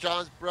visit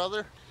John's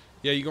brother?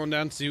 Yeah, you going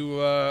down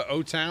to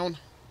O-Town?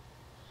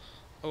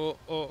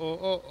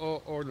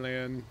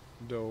 Orlando.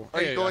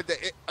 Are you going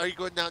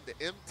down to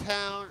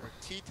M-Town or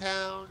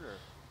T-Town or?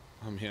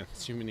 Oh man,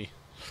 too many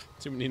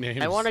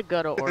names. I want to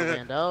go to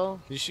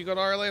Orlando. You should go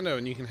to Orlando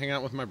and you can hang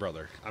out with my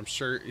brother. I'm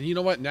sure. You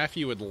know what?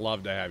 Nephew would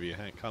love to have you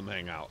come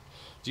hang out.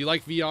 Do you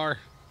like VR?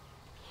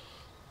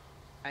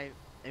 I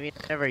mean,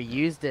 I've never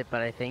used it,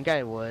 but I think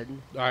I would.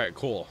 All right,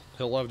 cool.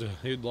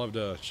 He'd love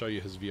to show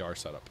you his VR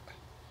setup.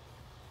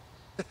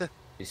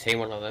 Is he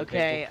one of them?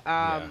 Okay,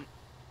 people?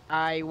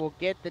 I will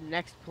get the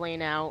next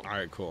plane out. All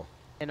right, cool.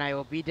 And I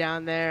will be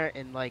down there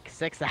in like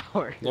 6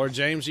 hours. Lord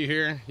James, you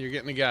here? You're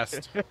getting a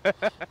guest.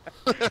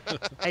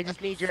 I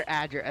just need your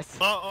address.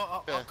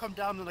 I'll come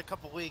down in a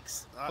couple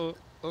weeks. I'll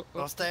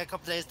stay a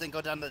couple days, then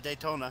go down to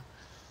Daytona.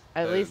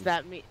 At least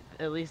that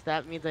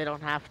means I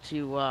don't have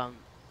to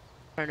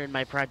turn in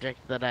my project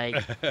that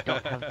I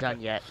don't have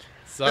done yet.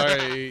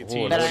 Sorry,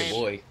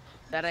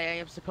 that I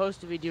am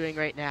supposed to be doing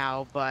right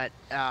now, but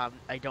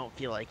I don't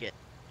feel like it.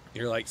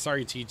 You're like,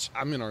 sorry, Teach.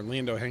 I'm in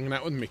Orlando hanging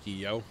out with Mickey,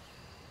 yo.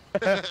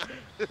 I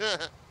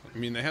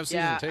mean, they have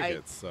season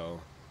tickets,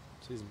 so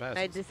season passes.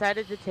 I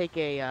decided to take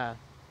a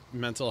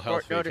mental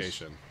health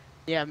vacation.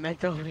 Yeah,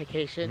 mental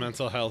vacation.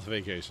 Mental health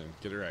vacation.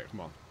 Get it right.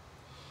 Come on.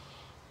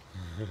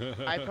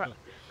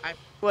 I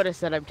would have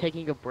said I'm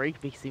taking a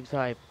break because it seems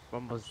I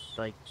almost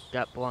like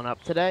got blown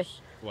up today.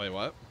 Wait,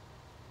 what?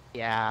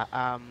 Yeah.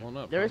 Blown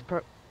up, there was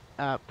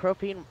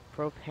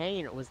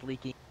propane was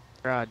leaking in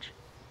the garage.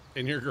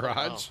 In your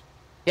garage? Oh.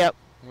 Yep.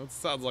 Well, that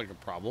sounds like a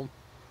problem.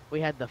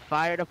 We had the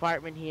fire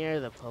department here,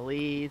 the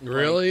police.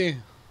 Really?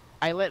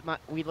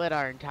 We lit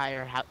our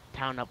entire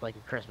town up like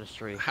a Christmas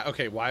tree.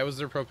 Okay, why was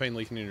there propane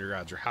leaking in your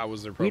garage, or how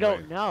was there propane? We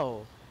don't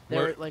know.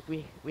 There, like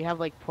we have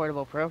like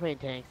portable propane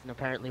tanks, and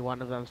apparently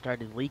one of them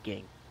started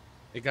leaking.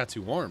 It got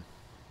too warm.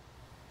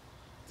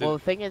 Well, the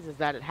thing is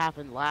that it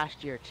happened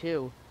last year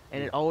too,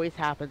 and it always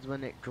happens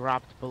when it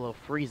dropped below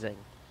freezing.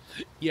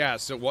 Yeah.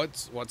 So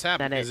what's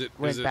happened? Then it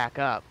went back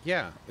up.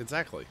 Yeah,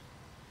 exactly.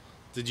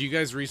 Did you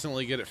guys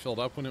recently get it filled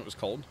up when it was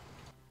cold?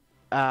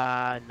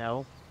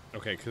 No.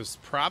 Okay, because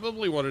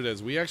probably what it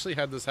is, we actually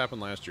had this happen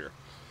last year.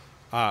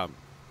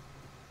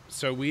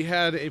 So we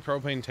had a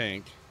propane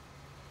tank,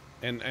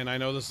 and I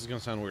know this is going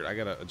to sound weird. I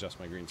got to adjust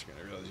my green screen.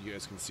 I realize you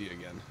guys can see it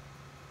again.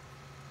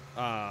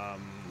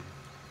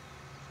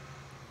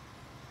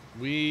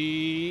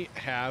 We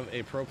have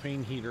a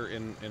propane heater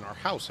in our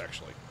house,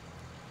 actually.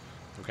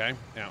 Okay?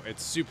 Now,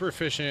 it's super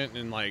efficient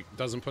and, like,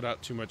 doesn't put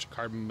out too much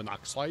carbon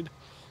monoxide.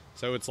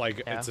 So it's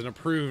like, it's an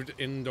approved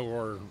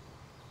indoor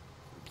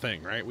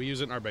thing, right? We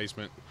use it in our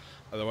basement.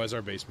 Otherwise,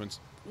 our basement's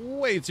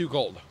way too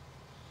cold.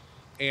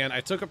 And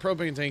I took a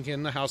propane tank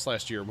in the house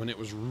last year when it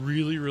was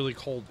really, really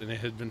cold, and it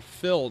had been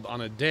filled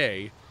on a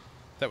day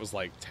that was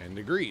like 10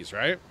 degrees,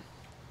 right?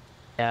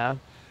 Yeah.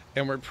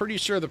 And we're pretty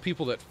sure the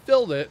people that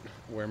filled it,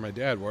 where my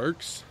dad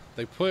works,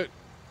 they put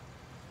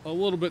a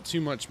little bit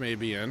too much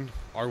maybe in.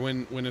 Or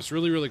when it's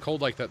really, really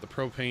cold like that, the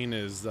propane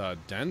is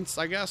dense,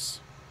 I guess.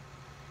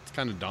 It's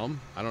kind of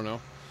dumb. I don't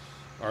know.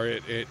 Or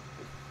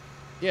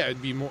yeah,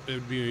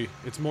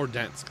 it's more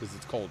dense because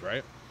it's cold,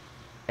 right?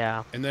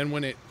 Yeah. And then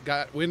when it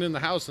went in the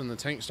house and the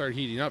tank started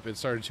heating up, it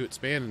started to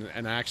expand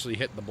and actually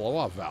hit the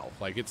blow-off valve.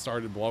 Like, it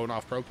started blowing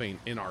off propane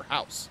in our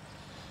house.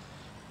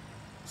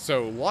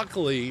 So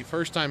luckily,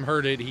 first time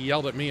heard it, he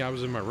yelled at me. I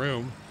was in my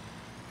room,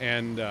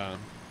 and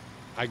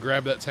I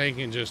grabbed that tank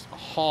and just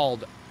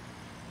hauled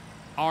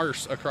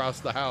arse across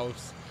the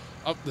house,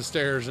 up the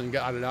stairs, and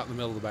got it out in the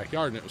middle of the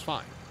backyard, and it was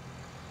fine.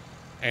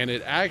 And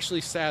it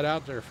actually sat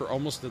out there for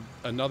almost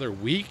another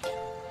week,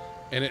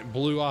 and it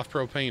blew off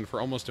propane for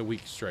almost a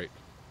week straight.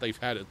 They've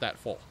had it that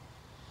full.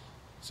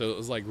 So it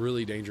was, like,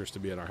 really dangerous to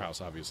be in our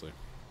house, obviously.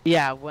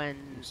 Yeah,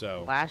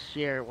 last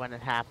year when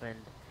it happened,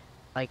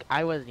 like,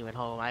 I wasn't even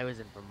home. I was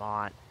in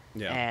Vermont.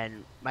 Yeah.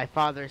 And my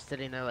father's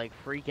sitting there, like,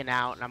 freaking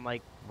out, and I'm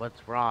like,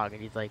 what's wrong?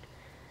 And he's like,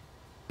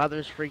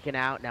 mother's freaking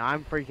out, now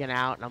I'm freaking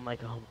out, and I'm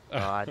like, oh, my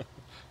God.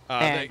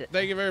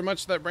 Thank you very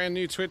much for that brand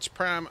new Twitch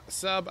Prime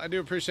sub. I do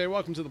appreciate it.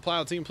 Welcome to the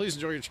Plow team. Please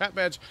enjoy your chat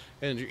badge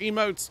and your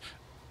emotes.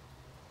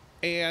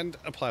 And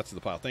apply to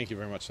the Plow. Thank you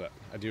very much for that.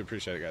 I do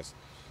appreciate it, guys.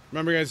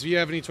 Remember, guys, if you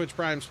have any Twitch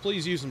Primes,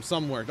 please use them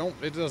somewhere.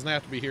 It doesn't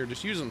have to be here.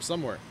 Just use them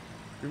somewhere.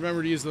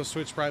 Remember to use those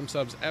Twitch Prime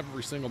subs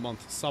every single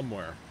month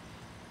somewhere.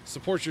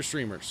 Support your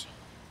streamers.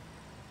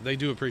 They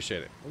do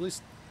appreciate it. At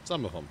least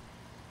some of them.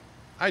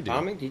 I do.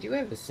 Tommy, did you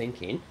ever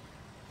sink in?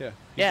 Yeah.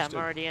 Yeah, I'm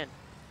already in.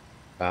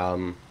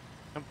 I'm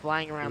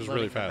flying around. It was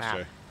really fast,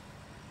 Jay.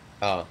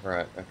 Oh,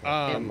 right.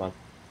 Okay.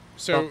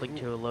 So, bumping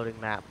to a loading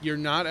map. You're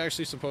not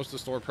actually supposed to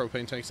store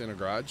propane tanks in a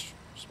garage.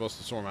 You're supposed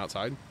to store them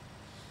outside.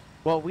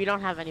 Well, we don't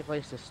have any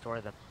place to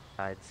store them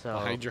outside, so...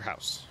 Behind your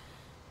house.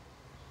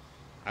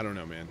 I don't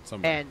know, man.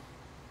 Somewhere. And,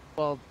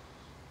 well,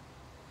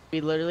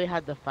 we literally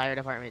had the fire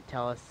department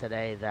tell us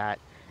today that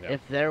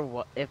if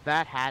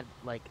that had,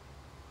 like,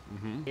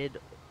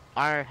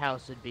 our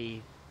house would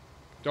be...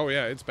 Oh,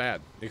 yeah, it's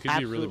bad. It could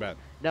be really bad.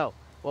 No.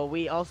 Well,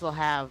 we also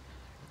have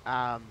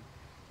tons,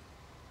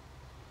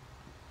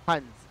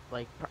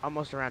 like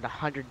almost around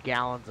 100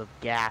 gallons of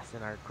gas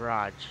in our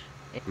garage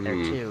in there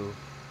too.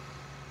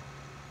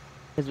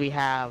 Because we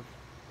have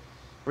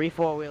 3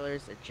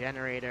 4-wheelers, a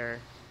generator.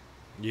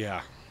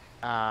 Yeah.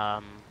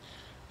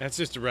 That's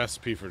just a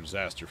recipe for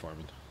disaster,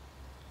 Foreman.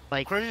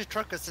 Like, Crazy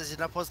Trucker says you're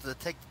not supposed to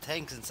take the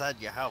tanks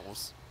inside your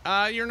house.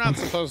 You're not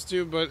supposed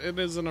to, but it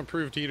is an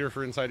approved heater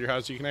for inside your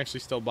house. You can actually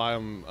still buy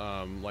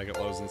them, like at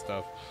Lowe's and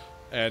stuff.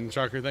 And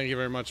Trucker, thank you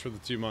very much for the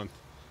 2-month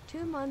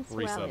 2 months,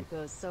 resub. wow, it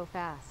goes so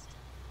fast.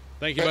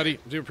 Thank you, buddy.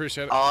 Do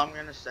appreciate it. All I'm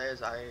gonna say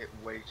is I ate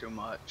way too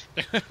much.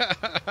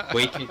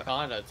 We can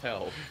kinda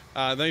tell.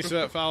 Thanks for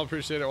that, Foul.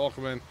 Appreciate it.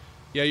 Welcome in.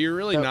 Yeah, you're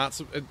really not...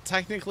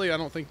 technically, I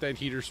don't think that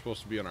heater's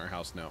supposed to be in our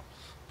house now.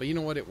 But you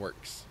know what? It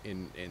works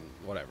in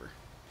whatever.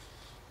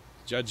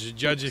 Judge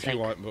if you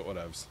want, but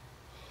whatevs.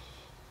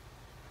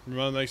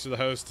 Ramon, thanks for the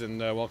host, and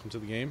welcome to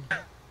the game.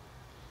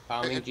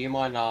 Do you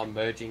mind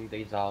merging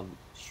these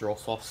straw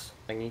sauce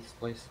thingies,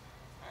 please?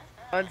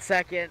 1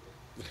 second.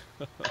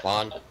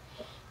 1,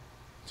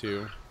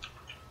 2.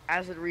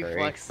 Acid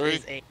reflux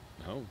is a...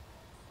 No.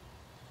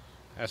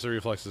 Acid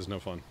reflux is no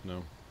fun.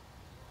 No.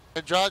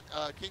 And John,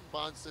 King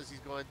Bond says he's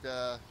going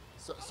to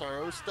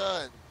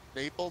Sarosta and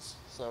Naples,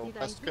 so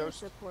West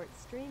Coast.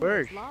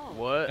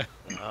 What?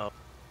 Oh.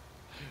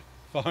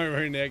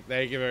 Farmer Nick,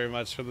 thank you very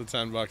much for the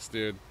 $10,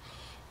 dude.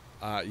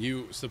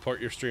 You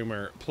support your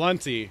streamer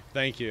plenty.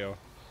 Thank you.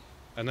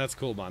 And that's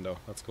cool, Mondo.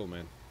 That's cool,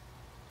 man.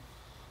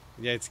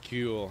 Yeah, it's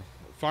cool.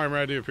 Farmer,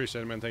 I do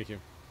appreciate it, man. Thank you.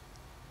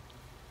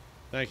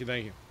 Thank you,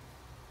 thank you.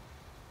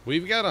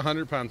 We've got a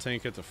 100-pound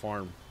tank at the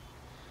farm.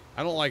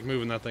 I don't like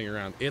moving that thing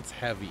around. It's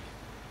heavy.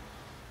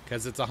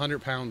 Because it's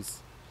 100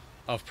 pounds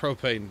of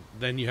propane.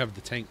 Then you have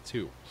the tank,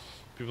 too.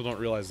 People don't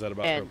realize that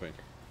about propane.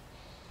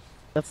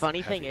 The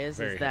funny thing is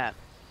that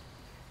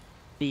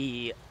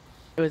it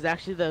was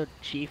actually the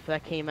chief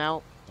that came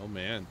out. Oh,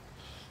 man.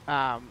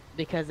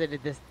 Because it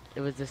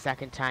was the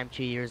second time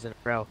 2 years in a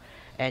row.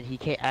 And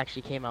he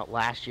actually came out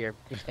last year.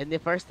 And the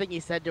first thing he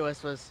said to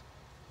us was,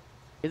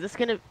 is this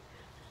going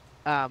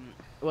to...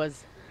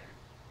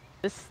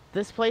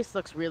 This place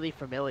looks really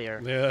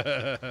familiar.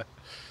 Yeah.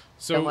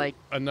 So and, like,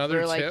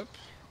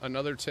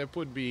 another tip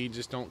would be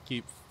just don't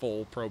keep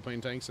full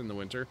propane tanks in the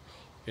winter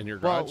in your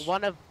garage.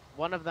 Well,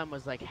 one of them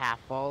was like half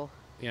full.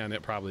 Yeah, and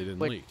it probably didn't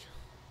leak.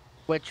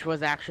 Which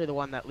was actually the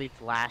one that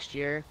leaked last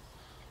year.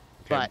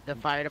 Okay. But the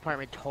fire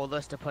department told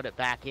us to put it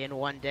back in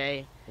one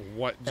day.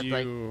 What do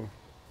you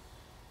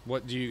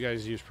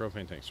guys use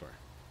propane tanks for?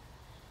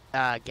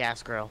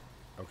 Gas grill.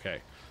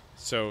 Okay.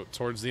 So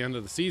towards the end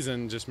of the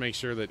season, just make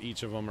sure that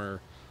each of them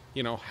are,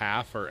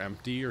 half or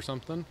empty or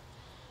something.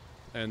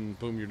 And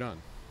boom, you're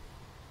done.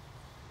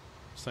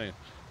 Just saying.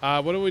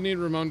 What do we need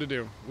Ramon to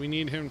do? We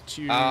need him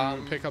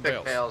to pick up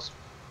bales.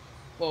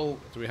 Well,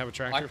 do we have a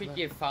tractor? I could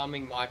give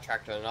farming my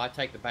tractor, and I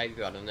take the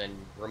baby one, and then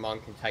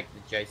Ramon can take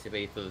the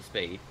JCB for the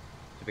speed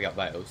to pick up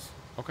bales.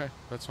 Okay,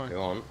 that's fine.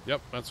 Go on.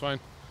 Yep, that's fine.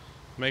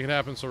 Make it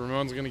happen. So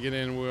Ramon's gonna get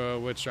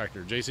in which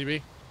tractor?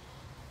 JCB?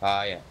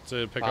 Yeah.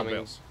 To pick up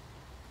bales.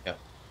 Yeah.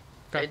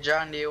 Okay. Hey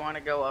John, do you want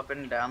to go up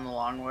and down the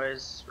long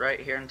ways right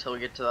here until we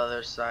get to the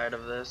other side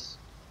of this?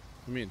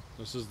 I mean,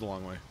 this is the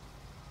long way.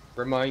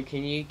 Ramon,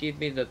 can you give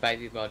me the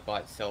baby bird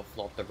by itself,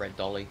 not the red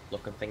dolly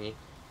looking thingy?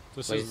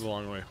 This is the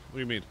long way. What do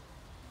you mean?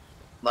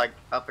 Like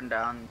up and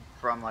down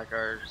from like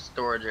our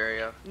storage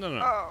area.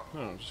 No,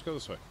 just go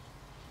this way.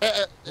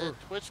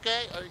 Twitch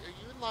guy, are you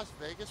in Las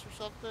Vegas or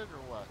something,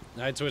 or what?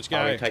 Hi, Twitch guy.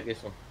 I'm gonna take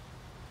this one.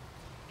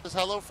 Just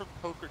hello from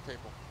poker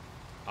table.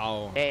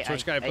 Oh, hey,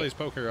 Twitch guy plays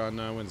poker on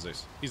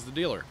Wednesdays. He's the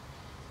dealer.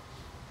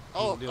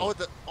 He's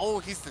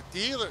the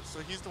dealer. So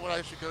he's the one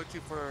I should go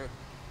to for.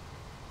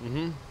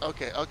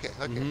 Okay.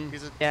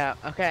 Mm-hmm. Yeah.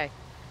 Okay.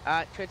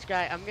 Twitch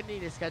guy, I'm gonna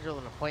need to schedule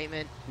an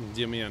appointment.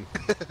 Get me in.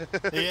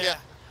 Yeah.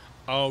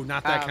 Oh,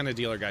 not that kind of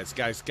dealer, guys.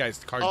 Guys, car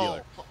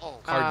dealer.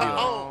 Car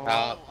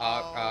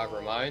dealer.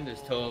 Ramon,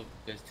 there's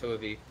two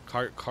of you.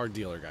 Car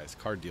dealer, guys.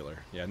 Car dealer.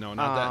 Yeah, no,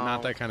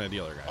 not that kind of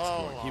dealer, guys. Come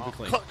on, keep it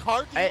clean.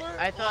 Car dealer?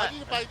 I thought. I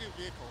need to buy a new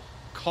vehicle.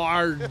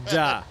 Card.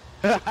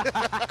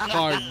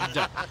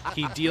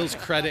 He deals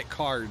credit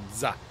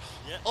cards. Yeah.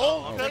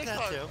 Credit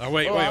card. Oh,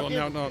 wait,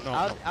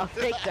 no. I'll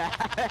take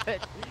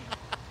that.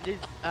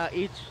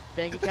 Each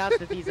bank account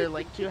that these are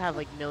linked to have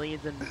like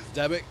millions and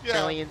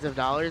billions of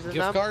dollars in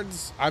gift them.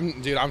 Cards?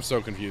 I'm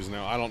so confused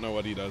now. I don't know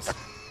what he does.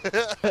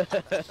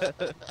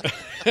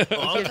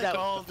 I'll take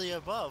all the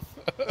above.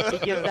 He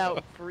gives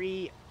out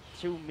free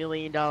 $2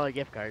 million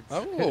gift cards.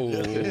 Oh.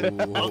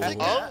 I'll take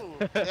that.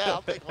 Yeah,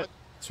 I'll take one.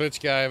 Twitch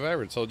guy, have I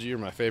ever told you you're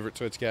my favorite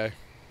Twitch guy?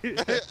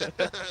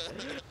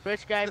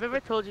 Twitch guy, I've ever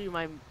told you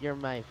you're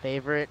my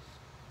favorite.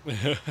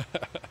 You're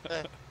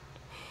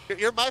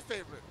my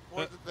favorite,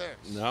 more than theirs.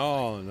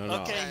 No.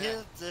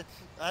 Okay,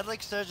 I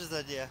like Serge's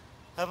idea.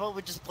 How about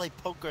we just play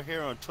poker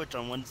here on Twitch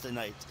on Wednesday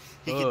nights?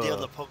 He can deal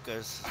the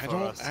pokers.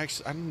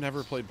 I've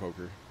never played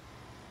poker.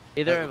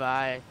 Either have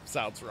I.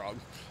 Sounds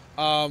wrong.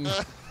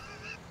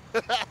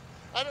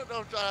 I don't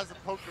know if John has a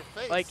poker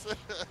face. Like,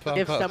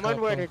 if someone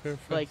were to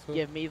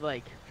give me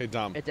hey,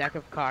 Dom. a deck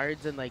of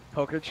cards and like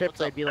poker chips,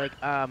 I'd be like,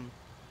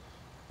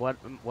 what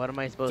am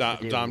I supposed to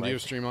do? Dom, do you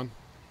have stream on?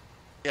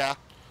 Yeah.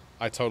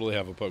 I totally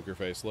have a poker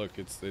face. Look,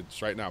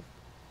 it's right now.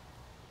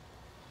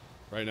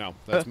 Right now.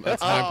 That's my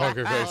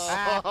poker face.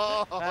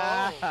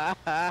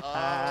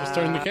 Just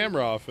turn the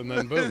camera off and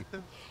then boom.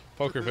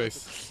 Poker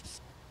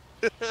face.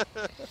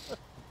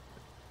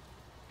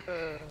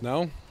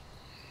 No?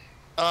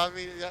 I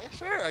mean, yeah,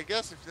 sure, I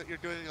guess if you're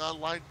doing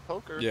online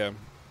poker. Yeah.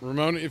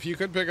 Ramon, if you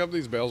could pick up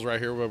these bales right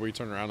here where we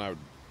turn around,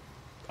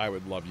 I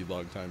would love you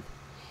long time.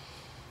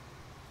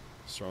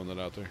 Just throwing that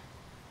out there.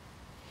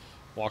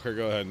 Walker,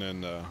 go ahead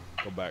and go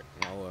back.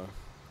 I'll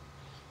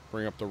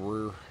bring up the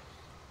rear.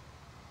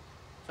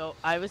 So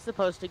I was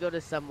supposed to go to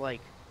some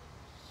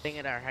thing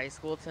at our high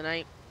school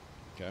tonight.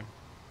 Okay.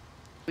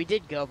 We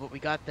did go, but we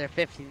got there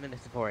 15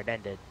 minutes before it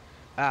ended.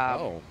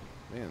 Oh,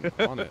 man,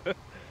 on it.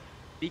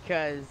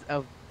 Because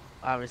of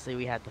obviously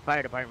we had the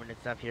fire department and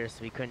stuff here,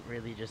 so we couldn't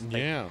really just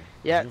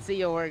see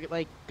you we're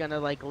gonna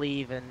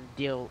leave and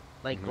deal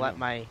let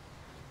my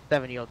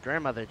 7-year-old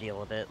grandmother deal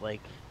with it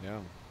Yeah.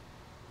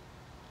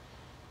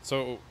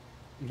 So,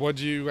 what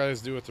do you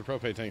guys do with the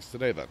propane tanks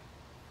today then?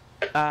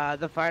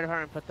 The fire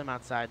department put them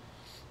outside.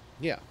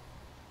 Yeah.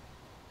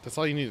 That's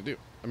all you need to do.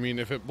 I mean,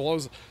 if it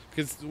blows,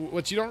 because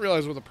what you don't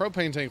realize with a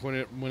propane tank, when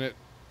it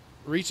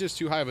reaches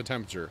too high of a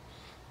temperature,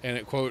 and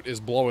it quote is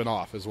blowing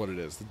off, is what it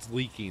is. It's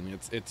leaking.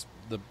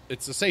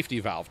 It's a safety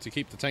valve to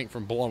keep the tank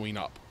from blowing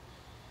up.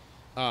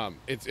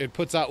 It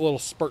puts out little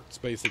spurts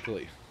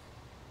basically.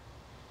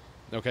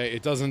 Okay,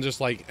 it doesn't just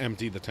like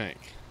empty the tank.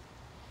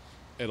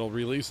 It'll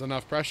release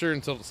enough pressure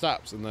until it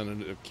stops, and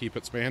then it'll keep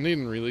expanding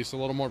and release a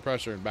little more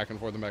pressure, and back and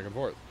forth and back and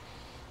forth.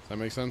 Does that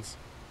make sense?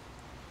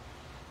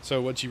 So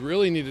what you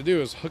really need to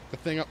do is hook the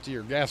thing up to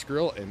your gas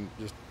grill and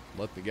just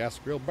let the gas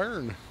grill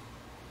burn.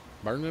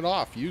 Burn it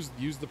off. Use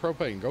the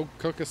propane. Go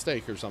cook a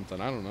steak or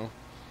something. I don't know.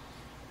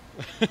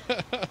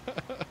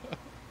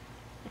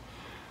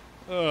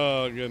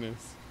 Oh,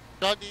 goodness.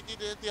 John, do you need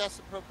to empty out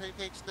some propane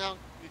tanks now?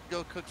 You can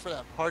go cook for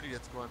that party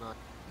that's going on.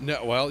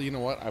 No, well, you know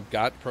what? I've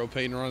got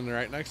propane running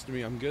right next to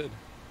me. I'm good.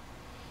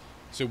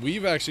 So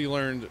we've actually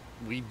learned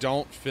we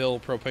don't fill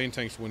propane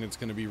tanks when it's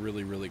going to be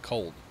really, really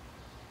cold.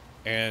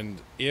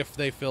 And if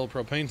they fill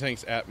propane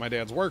tanks at my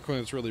dad's work when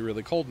it's really,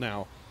 really cold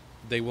now,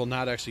 they will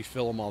not actually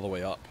fill them all the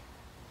way up.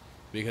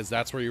 Because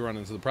that's where you run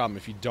into the problem.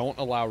 If you don't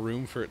allow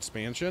room for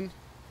expansion,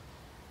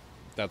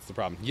 that's the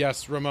problem.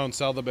 Yes, Ramon,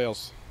 sell the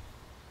bales.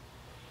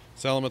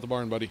 Sell them at the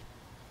barn, buddy.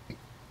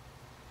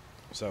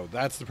 So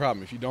that's the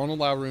problem. If you don't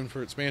allow room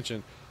for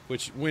expansion,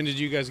 when did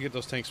you guys get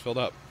those tanks filled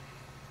up?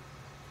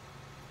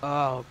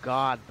 Oh,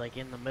 God, like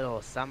in the middle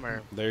of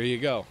summer. There you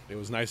go. It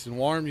was nice and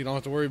warm. You don't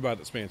have to worry about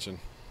expansion.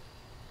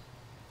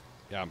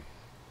 Yeah.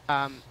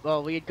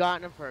 Well, we had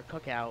gotten them for a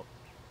cookout.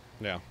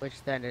 Yeah.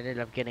 Which then ended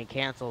up getting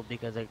canceled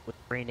because it was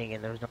raining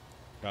and there was no...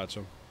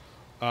 Gotcha.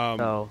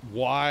 So,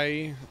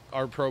 why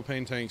are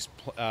propane tanks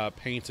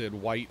painted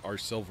white or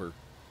silver?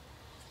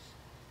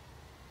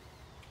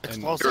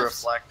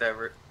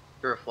 To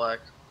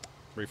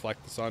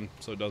reflect the sun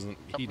so it doesn't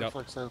heat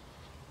up. So.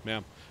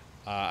 Yeah.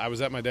 I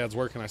was at my dad's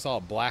work and I saw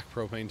a black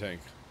propane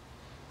tank.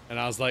 And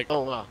I was like,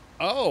 oh, wow.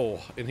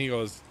 Oh! And he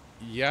goes,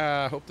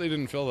 yeah, I hope they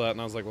didn't fill that.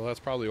 And I was like, well, that's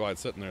probably why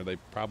it's sitting there. They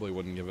probably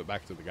wouldn't give it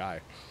back to the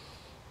guy,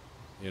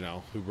 you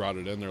know, who brought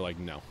it in. They're like,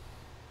 no.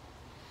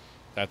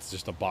 That's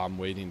just a bomb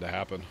waiting to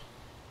happen.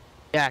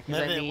 Yeah,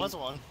 because Maybe I mean, it was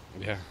one.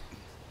 Yeah.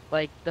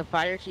 Like, the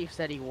fire chief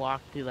said he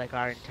walked through, like,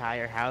 our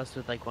entire house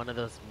with, like, one of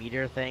those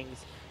meter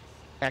things.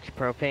 Catch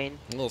propane.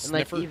 A little and,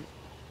 sniffer?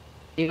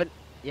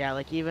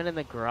 like, even in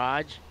the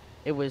garage,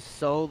 it was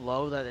so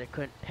low that it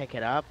couldn't pick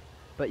it up,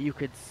 but you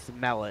could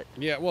smell it.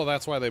 Yeah, well,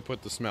 that's why they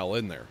put the smell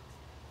in there.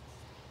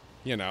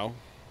 You know?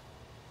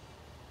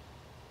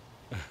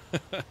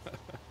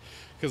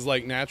 Because,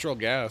 like, natural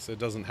gas, it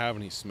doesn't have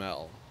any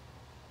smell.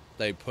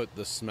 They put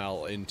the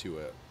smell into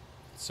it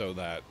so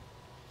that,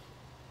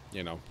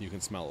 you know, you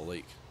can smell a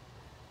leak.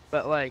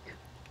 But, like,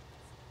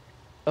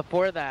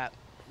 before that,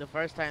 the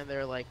first time they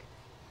were like,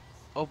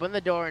 open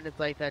the door and it's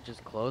like that,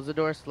 just close the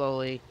door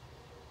slowly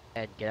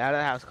and get out of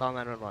the house, call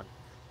 911.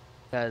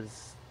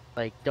 Because,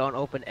 like, don't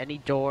open any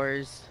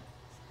doors.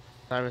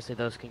 Obviously,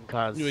 those can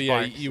cause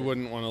Yeah, sparks. you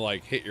wouldn't want to,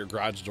 like, hit your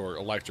garage door,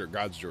 electric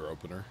garage door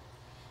opener.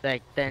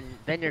 Like, then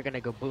you're gonna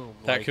go boom.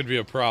 That like, could be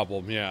a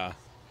problem, yeah.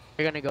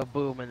 You're gonna go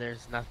boom and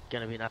there's not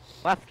gonna be nothing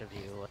left of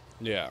you.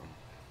 Yeah.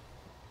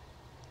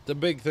 The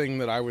big thing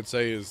that I would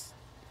say is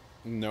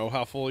know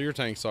how full your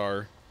tanks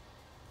are,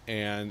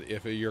 and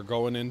if you're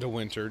going into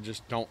winter,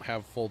 just don't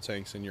have full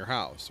tanks in your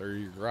house or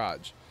your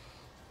garage.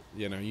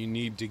 You know, you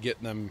need to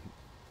get them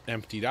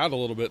emptied out a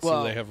little bit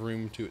so they have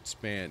room to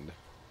expand.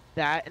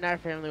 That and our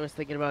family was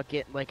thinking about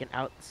getting like an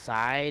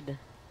outside,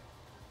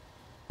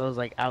 those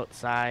like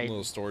outside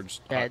little storage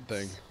beds. hot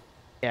thing.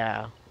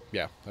 Yeah.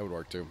 Yeah, that would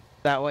work too.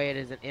 That way it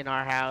isn't in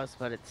our house,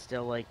 but it's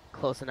still like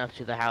close enough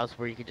to the house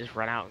where you could just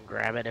run out and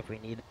grab it if we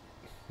need it.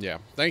 Yeah.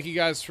 Thank you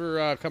guys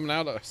for coming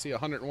out. I see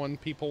 101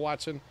 people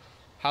watching.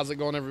 How's it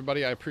going,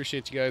 everybody? I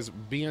appreciate you guys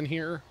being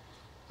here.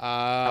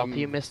 Help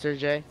you, Mr.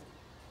 J.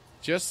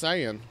 Just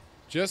saying.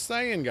 Just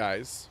saying,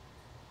 guys.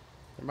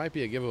 There might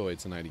be a giveaway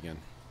tonight again.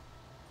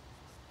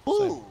 Ooh.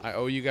 So I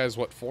owe you guys,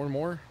 what, 4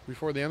 more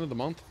before the end of the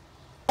month?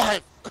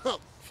 5.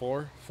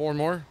 4? 4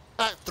 more?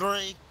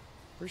 3.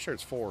 Pretty sure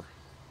it's 4.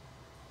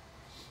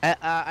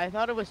 I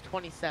thought it was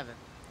 27.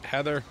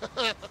 Heather.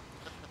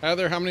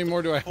 Heather, how many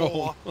more do I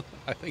owe?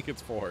 I think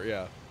it's 4,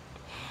 yeah.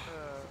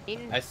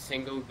 A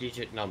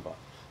single-digit number.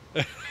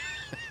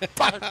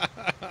 That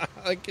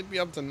could be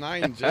up to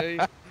 9, Jay.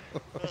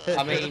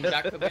 I mean,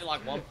 that could be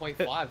like 1.5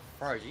 as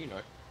far as you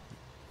know.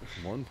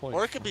 1.5.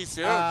 Or it could be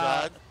 0,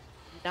 John.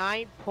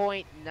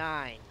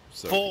 9.9.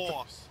 So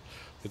 4.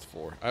 It's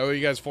 4. I owe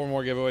you guys 4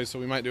 more giveaways, so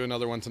we might do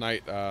another one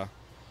tonight.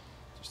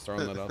 Just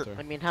throwing that out there.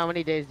 I mean, how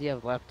many days do you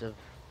have left of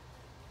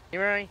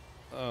January?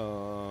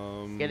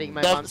 Getting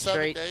my month 7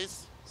 straight.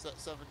 days.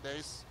 7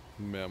 days.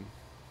 Mem.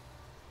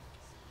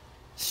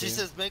 She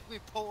says, make me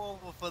pull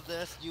over for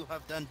this. You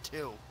have done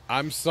 2.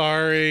 I'm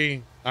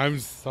sorry. I'm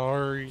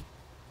sorry.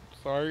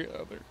 Sorry,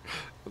 Heather.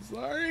 I'm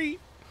sorry.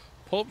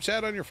 Pull up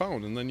chat on your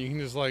phone, and then you can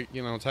just, like,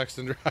 you know, text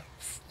and drive. I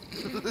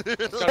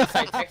was gonna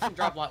say text and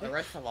drive like the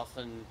rest of us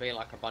and be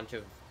like a bunch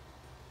of,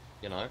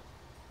 you know.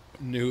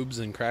 Noobs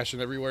and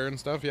crashing everywhere and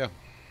stuff. Yeah.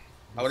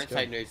 I wouldn't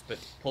say noobs, but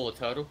pull a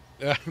turtle.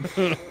 Yeah.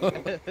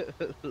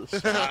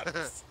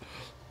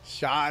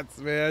 Shots,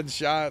 man,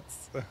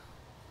 shots.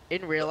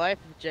 In real life,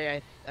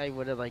 Jay, I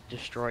would have like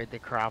destroyed the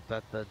crop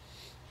that the.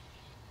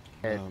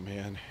 Oh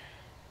man.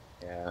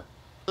 Yeah.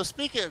 So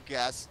speaking of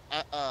gas,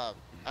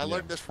 I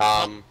learned this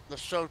from the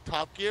show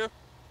Top Gear.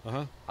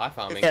 Hi,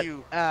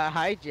 farming.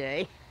 Hi,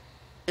 Jay.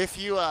 If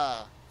you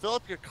fill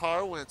up your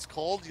car when it's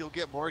cold, you'll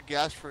get more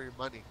gas for your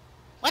money.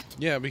 What?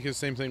 Yeah, because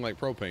same thing like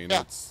propane.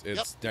 Yeah.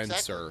 It's denser.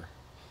 Exactly.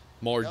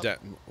 More dense.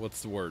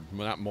 What's the word?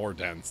 Not more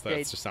dense. That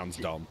Jay, just sounds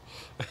dumb.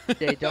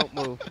 Jay, don't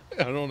move.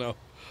 I don't know.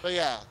 But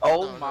yeah.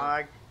 Oh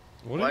my.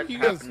 What are you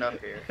guys happened up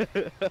here?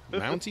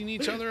 mounting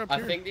each other up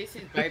here? I think this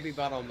is Baby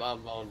Butt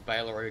on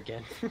Baylor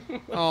again.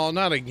 Oh,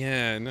 not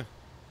again.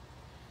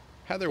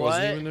 Heather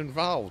wasn't even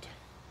involved.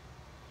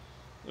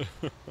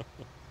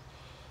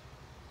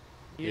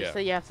 You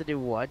say you have to do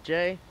what,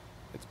 Jay?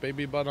 It's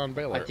Baby Butt on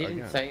Baylor. I didn't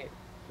again. say it.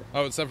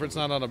 Oh, except for it's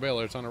not on a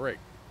baler, it's on a rake.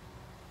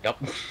 Yep.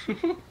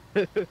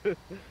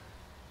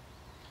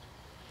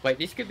 Wait,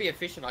 this could be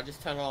efficient. I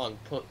just turn it on,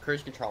 put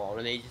cruise control on,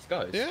 and he just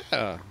goes. Yeah.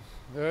 Oh,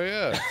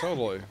 yeah,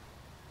 totally.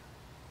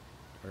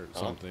 Or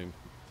something.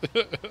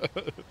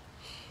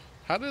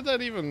 How did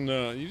that even,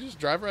 you just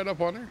drive right up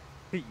on her?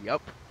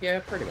 Yup. Yeah,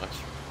 pretty much.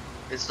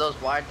 It's those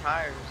wide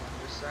tires,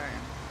 I'm just saying.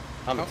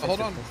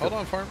 Hold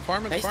on,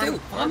 farming. I'm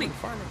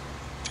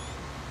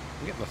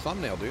getting the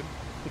thumbnail, dude.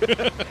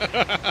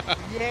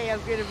 Yay, I'm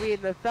gonna be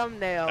in the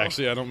thumbnail.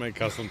 Actually, I don't make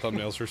custom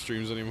thumbnails for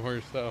streams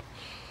anymore, so.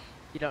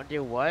 You don't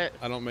do what?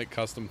 I don't make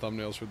custom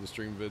thumbnails for the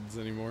stream vids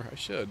anymore. I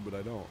should, but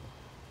I don't.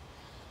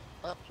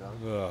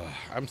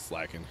 I'm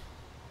slacking.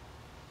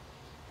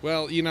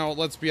 Well, you know,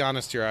 let's be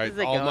honest here. This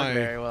isn't going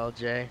very well,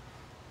 Jay.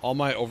 All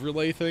my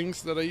overlay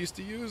things that I used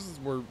to use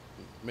were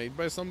made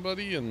by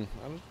somebody, and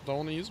I don't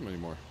want to use them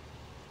anymore.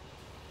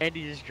 And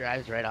he just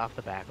drives right off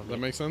the back of me. That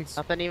makes sense?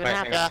 Nothing even Wait,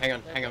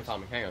 happened. hang on,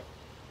 Tommy, hang on.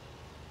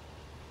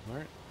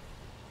 Alright.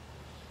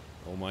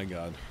 Oh my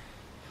god.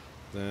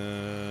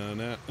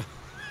 Dun-it.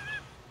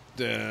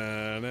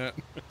 Dun-it.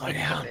 Slow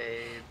down.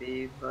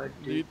 Baby bud.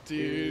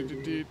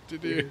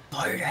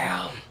 Slow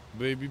down.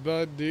 Baby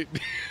bud. This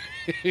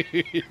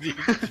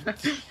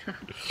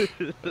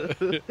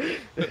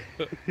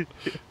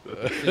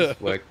is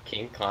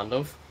working, kind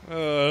of.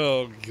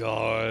 Oh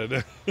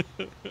god.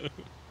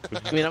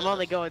 I mean, I'm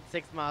only going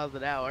 6 miles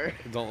an hour.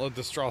 Don't let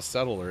the straw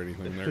settle or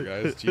anything there,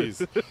 guys.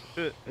 Jeez.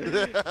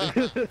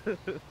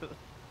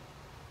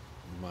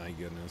 My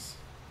goodness.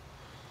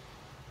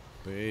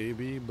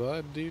 Baby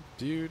bud.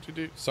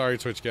 Sorry,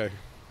 Twitch guy.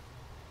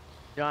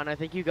 John, I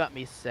think you got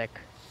me sick.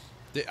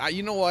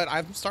 You know what?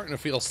 I'm starting to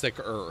feel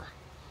sicker.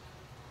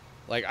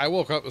 Like, I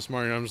woke up this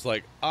morning and I'm just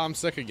like, oh, I'm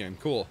sick again.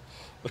 Cool.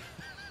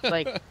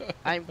 Like,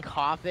 I'm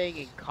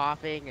coughing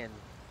and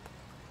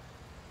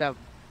the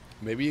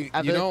maybe,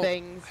 other you know,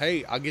 things.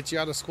 Hey, I'll get you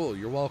out of school.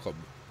 You're welcome.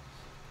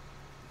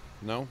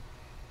 No?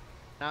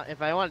 Now,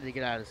 if I wanted to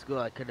get out of school,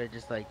 I could have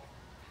just, like,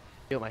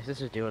 do what my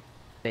sister's doing.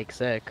 Fake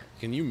sick.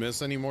 Can you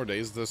miss any more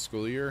days this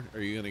school year? Or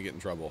are you going to get in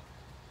trouble?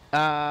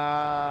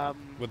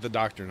 With the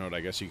doctor note,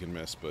 I guess you can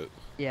miss, but...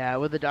 Yeah,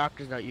 with the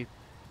doctor's note, you...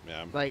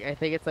 Yeah. Like, I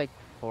think it's, like,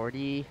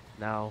 40...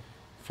 No.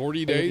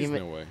 40 days?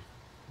 No way.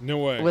 No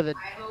way. With a...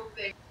 I hope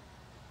they...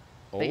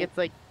 I think it's,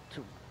 like...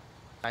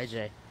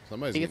 IJ.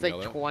 Somebody's I think it's,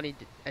 like, that. 20...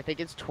 I think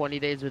it's 20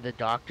 days with a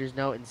doctor's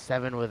note and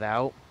 7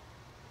 without.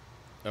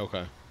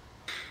 Okay.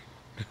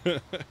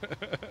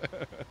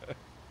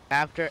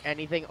 After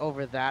anything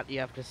over that, you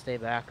have to stay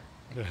back.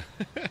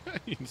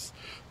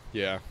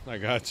 Yeah, I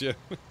got you.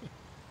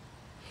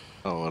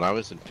 Oh, when I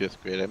was in 5th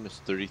grade, I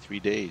missed 33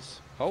 days.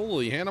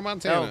 Holy Hannah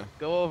Montana! No,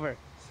 go over.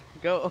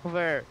 Go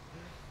over.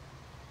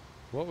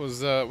 What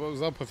was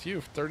up with you?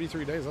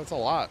 33 days. That's a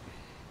lot.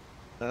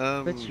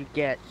 That you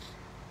get.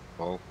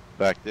 Well,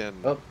 back then,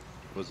 it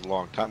was a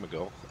long time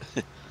ago.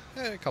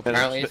 A couple.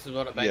 Apparently, this is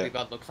what a baby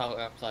bud looks like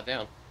upside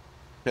down.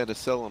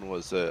 Penicillin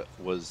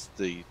was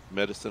the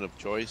medicine of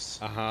choice.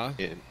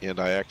 And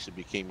I actually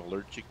became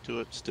allergic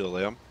to it. Still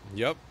am.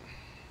 Yep.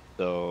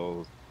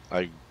 So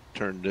I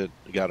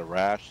got a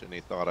rash, and they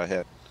thought I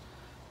had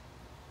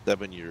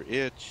 7-year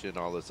itch and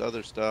all this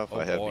other stuff. Oh,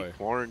 I had to boy. be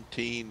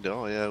quarantined.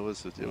 Oh yeah, it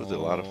was a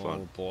lot of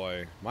fun. Oh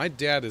boy, my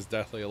dad is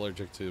definitely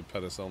allergic to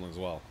penicillin as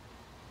well.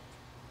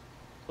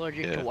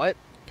 Allergic to what?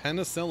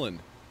 Penicillin.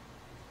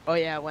 Oh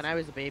yeah, when I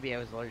was a baby, I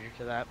was allergic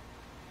to that.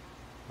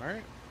 All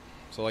right.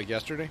 So like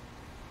yesterday.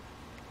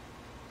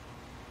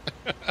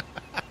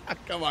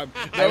 Come on,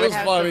 that was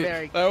funny.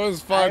 That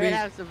was funny. I would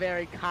have some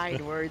very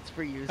kind words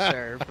for you,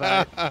 sir,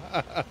 but...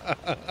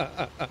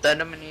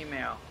 Send him an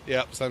email.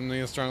 Yep, send me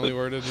a strongly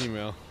worded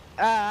email.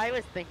 I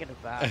was thinking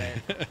about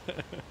it.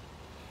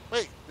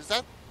 Wait, is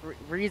that...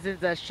 reasons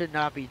that should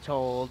not be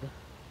told.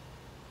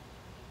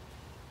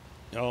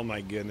 Oh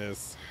my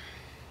goodness.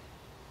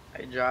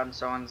 Hey John,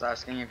 someone's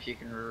asking if you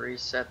can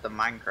reset the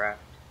Minecraft.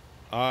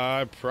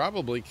 I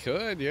probably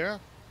could, yeah.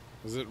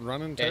 Is it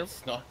running terrible?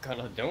 It's not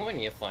gonna do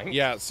anything.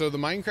 Yeah, so the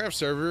Minecraft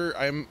server,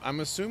 I'm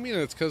assuming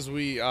it's because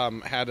we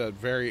had a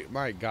very...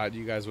 My God,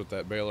 you guys with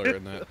that baler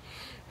and that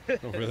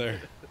over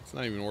there. It's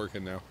not even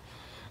working now.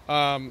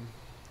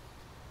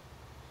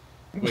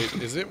 Wait,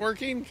 is it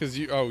working? Because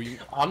you... Oh, you...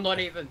 I don't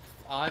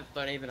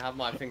even have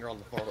my finger on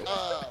the throttle.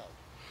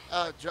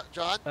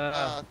 John,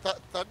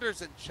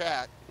 Thunder's in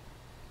chat.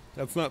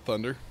 That's not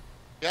Thunder.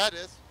 Yeah, it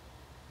is.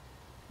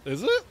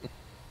 Is it?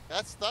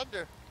 That's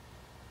Thunder.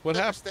 What The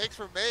happened? mistakes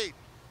were made.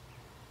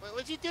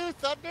 What'd you do,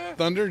 Thunder?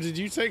 Thunder, did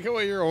you take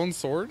away your own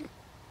sword?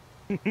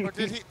 Or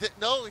did he?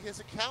 No, his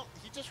account.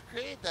 He just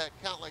created that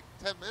account like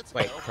 10 minutes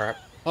Wait, ago. crap.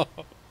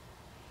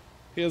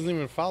 He hasn't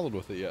even followed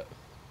with it yet.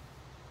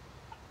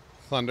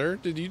 Thunder,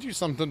 did you do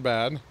something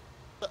bad?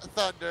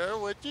 Thunder,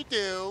 what'd you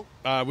do?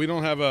 We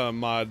don't have a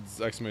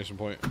mods exclamation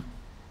point.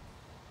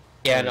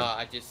 Yeah,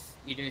 no,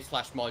 you do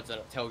 /mods and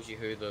it tells you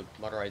who the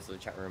moderators of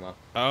the chat room are.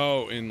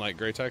 Oh, in like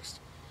gray text?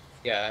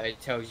 Yeah, it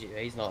tells you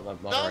he's not the No,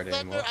 moderator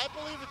Thunder, anymore. I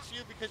believe it's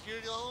you because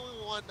you're the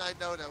only one I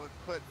know that would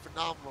put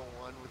phenomenal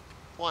one with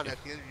one at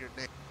the end of your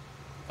name.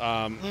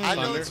 I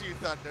know it's you,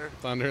 Thunder.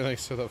 Thunder,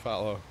 thanks for the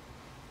follow.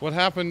 What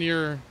happened to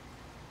your...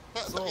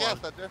 Yeah,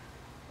 Thunder.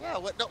 Yeah,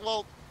 what? No,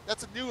 well,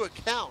 that's a new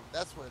account.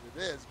 That's what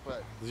it is.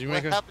 But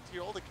what happened to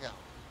your old account?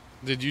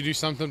 Did you do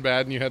something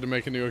bad and you had to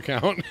make a new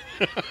account?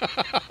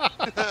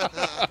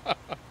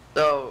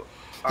 So,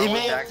 are He we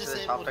may have back to the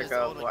disabled topic his of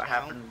old what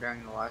account. happened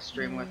during the live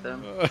stream with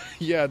him?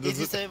 Yeah, He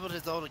disabled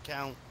his old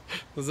account.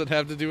 Does it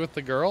have to do with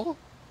the girl?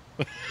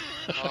 The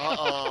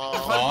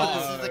problem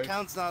is his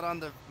account's not on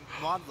the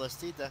mod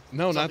list either.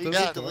 No, so not he the...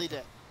 did delete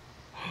it.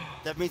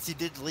 That means he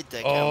did delete the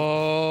account.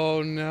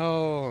 Oh,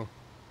 no.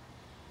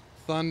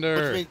 Thunder.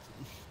 Which means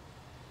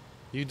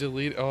You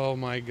delete... Oh,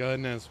 my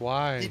goodness.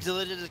 Why? he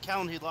deleted his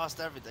account, he lost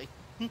everything.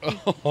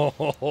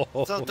 Oh.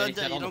 So Thunder,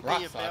 said you on the don't bright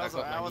get your side, I bells or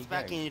got my hours new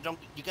back, game. and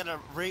you gotta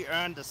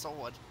re-earn the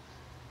sword.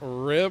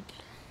 Rip.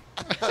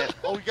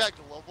 Oh, you got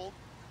global?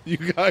 You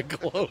got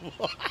global.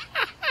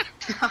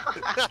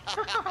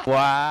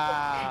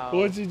 Wow.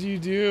 What did you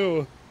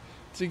do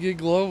to get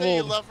global? Hey,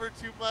 you love her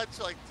too much,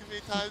 like too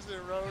many times in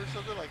a row or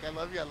something? Like, I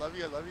love you, I love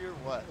you, I love you, or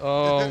what?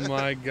 Oh,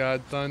 my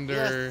God, Thunder.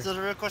 Yes, so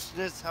the real question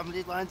is, how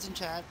many lines in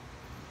chat?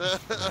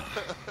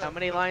 How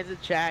many lines in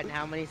chat and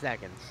how many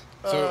seconds?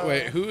 So,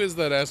 wait, who is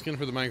that asking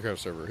for the Minecraft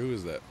server? Who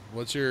is that?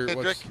 What's your...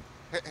 Hendrick.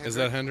 Is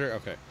that Hendrick?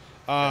 Okay.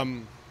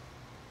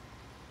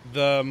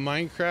 The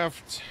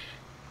Minecraft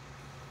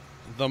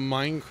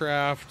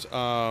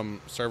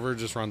server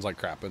just runs like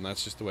crap, and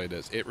that's just the way it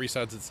is. It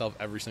resets itself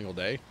every single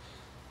day.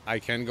 I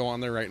can go on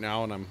there right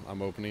now, and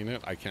I'm opening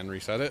it. I can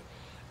reset it.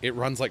 It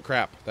runs like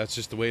crap. That's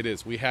just the way it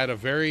is. We had a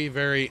very,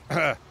 very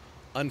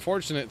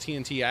unfortunate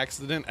TNT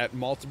accident at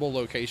multiple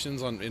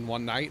locations in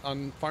one night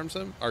on Farm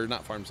Sim, or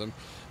not Farm Sim,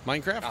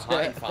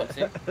 Minecraft. Farm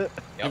Sim. Yep.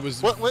 It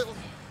was. What was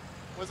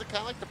it? Kind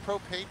of like the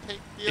propane tank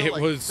deal? It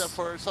like, was. except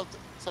for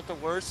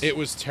something worse. It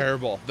was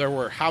terrible. There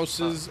were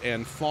houses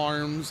and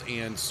farms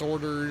and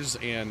sorters,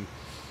 and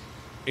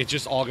it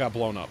just all got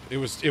blown up. It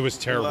was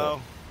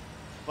terrible.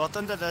 Well,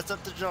 Thunder, that's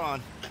up to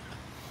John.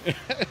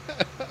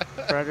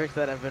 Projects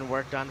that have been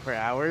worked on for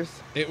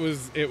hours. It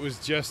was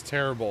just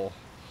terrible.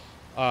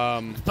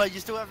 But you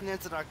still haven't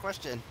answered our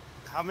question.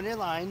 How many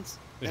lines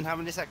and how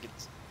many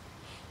seconds?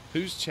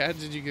 Whose chat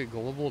did you get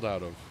globaled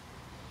out of?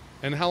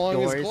 And how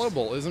long is Yours.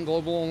 global? Isn't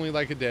global only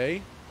like a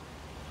day?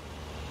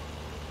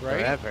 Right?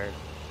 Forever.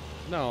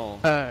 No.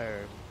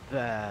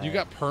 You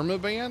got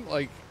perma-banned?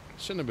 Like,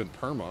 it shouldn't have been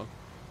perma.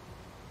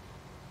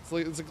 It's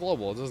like, it's a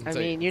global. It doesn't I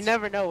take... mean, you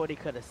never know what he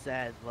could have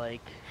said.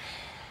 Like,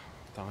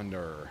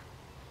 Thunder.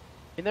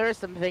 and there are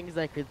some things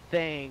I could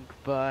think,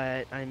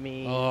 but I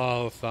mean,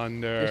 Oh, just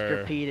Thunder.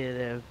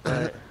 repetitive.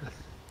 But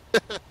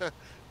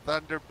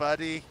Thunder,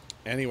 buddy.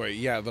 Anyway,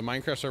 yeah, the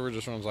Minecraft server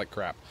just runs like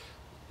crap.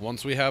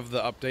 Once we have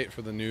the update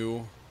for the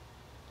new...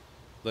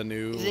 He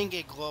didn't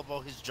get global,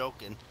 he's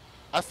joking.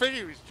 I figured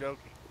he was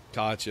joking.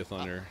 Gotcha,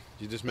 Thunder.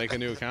 You just make a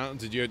new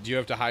account? Do you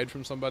have to hide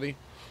from somebody?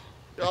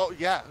 Oh,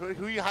 yeah.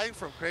 Who are you hiding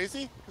from?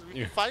 Crazy? Because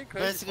we can find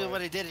crazy. Basically, for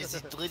what it. he did is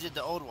he deleted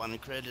the old one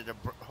and created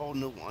a whole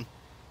new one.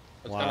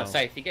 I was gonna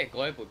say, if you get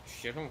global,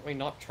 shouldn't we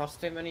not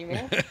trust him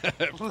anymore?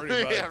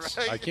 Pretty much. Yeah,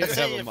 right? I can't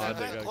Say have a if mod you that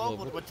got got global,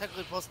 global. we're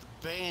technically supposed to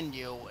ban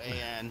you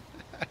and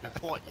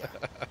report you.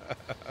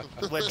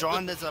 We're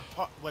drawn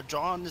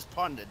is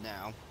partnered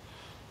now.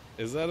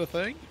 Is that a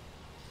thing?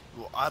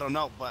 Well, I don't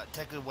know, but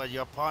technically when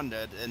you're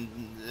partnered, and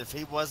if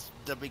he was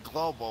to be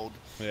global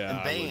Yeah, and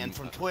I banned wouldn't-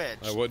 from Twitch,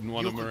 I wouldn't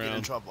want you him could get in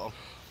around. trouble.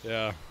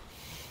 Yeah.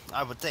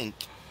 I would think.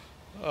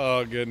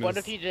 Oh, goodness. what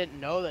if you didn't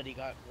know that he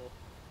got?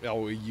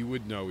 Oh, you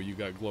would know you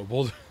got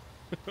globaled.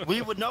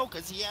 We would know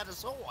because he had a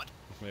sword.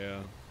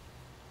 Yeah.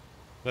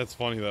 That's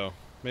funny, though.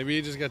 Maybe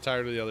he just got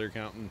tired of the other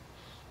account and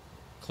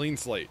clean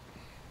slate.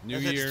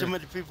 New There's year. too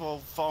many people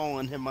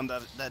following him on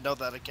that know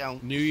that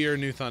account. New year,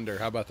 new thunder.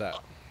 How about that?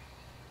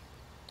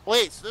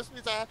 Wait, so this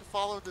means I have to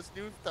follow this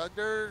new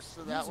Thunder,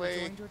 so that User way...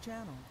 joined your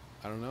channel.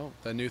 I don't know.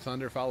 That new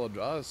thunder followed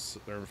us,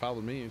 or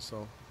followed me,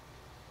 so.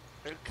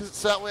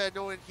 So that way I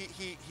know when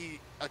he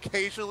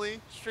occasionally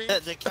streams.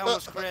 The account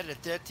was created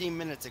 13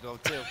 minutes ago,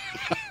 too.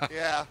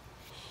 Yeah.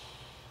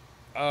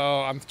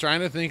 Oh, I'm trying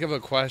to think of a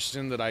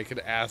question that I could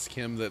ask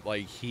him that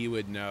like he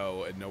would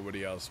know and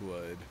nobody else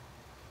would.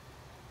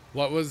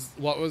 What was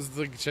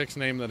the chick's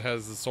name that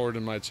has the sword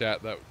in my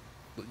chat that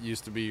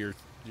used to be your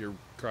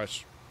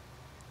crush?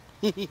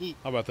 How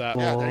about that?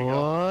 Yeah, there you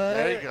go.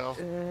 There you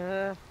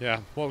go. Yeah,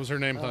 what was her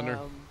name, Thunder?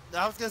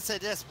 I was gonna say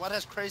this. What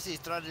has Crazy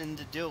threatened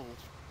to do?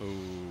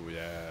 Oh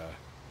yeah.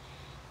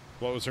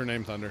 What was her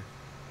name, Thunder?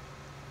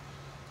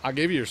 I'll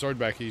give you your sword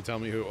back. Can you tell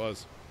me who it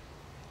was?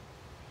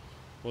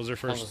 What was her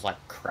first? I was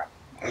like, crap.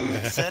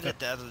 I said it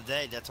the other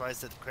day. That's why I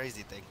said the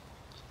Crazy thing.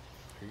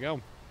 There you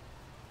go.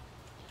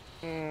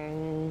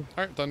 All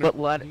right, Thunder.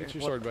 Get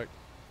your sword back.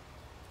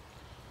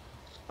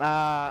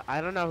 I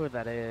don't know who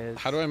that is.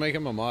 How do I make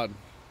him a mod?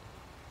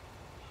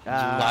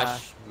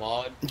 Slash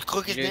mod.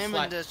 Click his name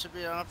and there should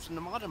be an option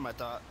to mod him, I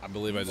thought. I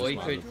believe I just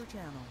modded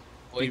him.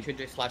 Or you could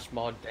do slash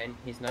mod Ben,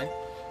 his name.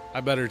 I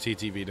better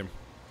TTV'd him.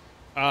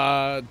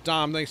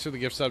 Dom, thanks for the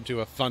gift sub to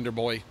a Thunder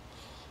Boy.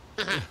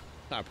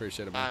 I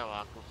appreciate it, man. You're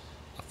welcome.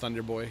 A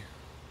Thunder Boy.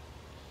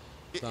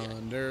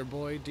 Thunder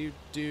Boy, do.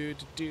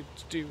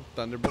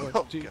 Thunder Boy,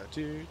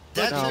 do.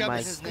 That's oh my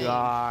his name.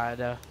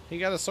 god. He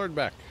got a sword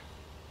back.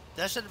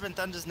 That should have been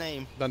Thunder's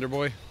name. Thunder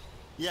Boy.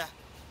 Yeah.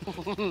 I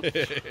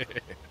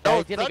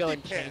was gonna go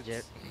and change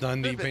it.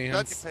 Thundy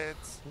Pants.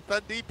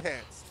 Thundy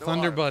Pants. No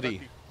Thunder R, Buddy.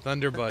 Thundy.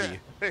 Thunder Buddy.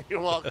 You're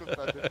welcome,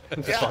 Thunder.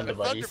 Yeah, Thunder Thunder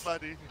Buddies.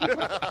 Buddy.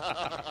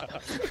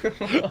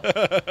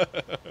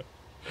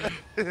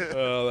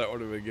 Oh, that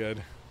would have been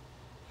good.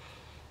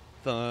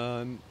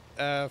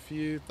 F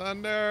you,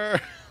 Thunder.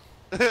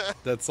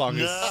 That song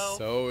is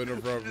so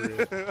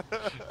inappropriate,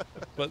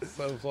 but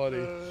so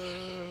funny.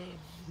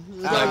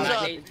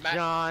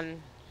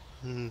 John,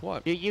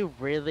 What? do you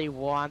really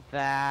want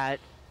that?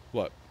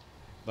 What?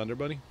 Thunder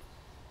Buddy?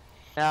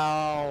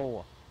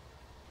 No.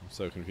 I'm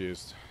so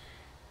confused.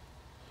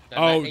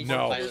 Oh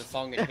no. Play the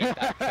song and hit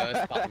that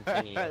curse button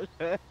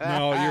thingy.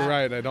 No, you're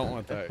right. I don't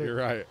want that. You're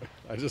right.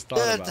 I just thought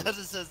about it. Thunder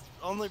says,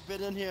 only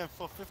been in here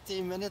for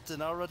 15 minutes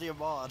and already a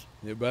mod.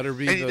 It better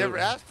be And you never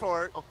asked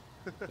for it.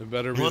 It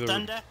better be Well, the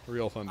Thunder,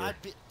 real Thunder.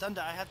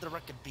 Thunder, I had the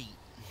record beat.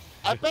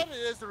 I bet it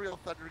is the real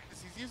Thunder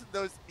because he's using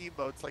those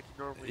emotes like he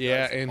normally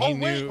Yeah, does. and he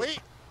knew.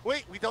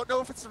 Wait, we don't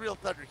know if it's the real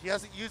Thunder. He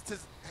hasn't used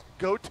his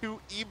go-to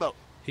emote.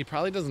 He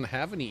probably doesn't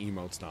have any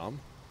emotes, Tom.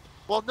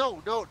 Well,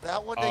 no,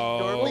 that one that he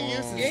normally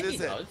uses Yeah, he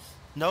isn't. does.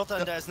 No,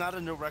 Thunder, it's not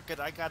a new record.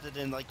 I got it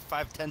in like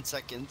 5-10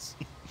 seconds.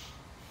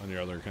 On your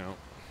other account.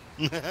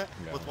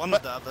 With one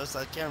of the others,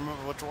 I can't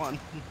remember which one.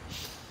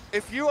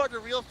 If you are the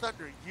real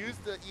Thunder, use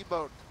the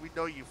emote we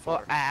know you for.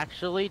 Well,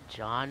 actually,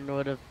 John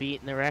would have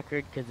beaten the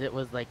record because it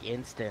was like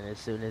instant as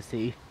soon as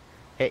he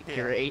hit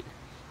create.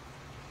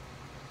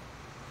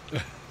 no,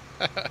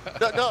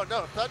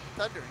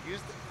 Thunder, use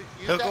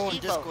He'll that go in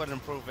emote Discord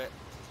and prove it.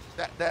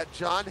 that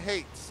John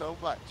hates so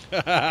much.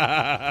 Okay,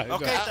 That way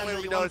Thunder,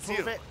 we you know want it's to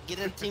prove you. it? Get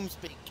in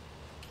TeamSpeak.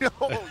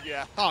 Oh,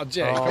 yeah. Oh,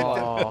 Jay.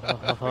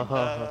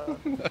 Oh.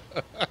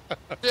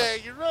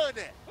 Jay, you ruined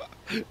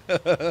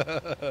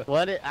it.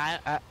 What?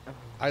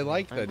 I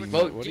like that emote.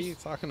 Well, What are you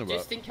talking about?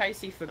 Just in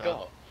case he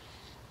forgot.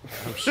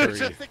 I'm sure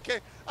Just in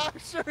case. I'm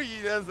sure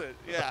he doesn't.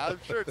 Yeah, I'm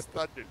sure it's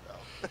Thunder,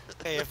 though.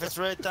 Hey, if it's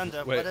really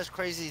Thunder, Wait. what is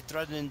Crazy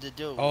threatening to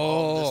do Oh,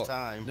 all this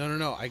time?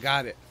 no. I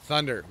got it.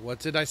 Thunder, what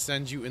did I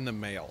send you in the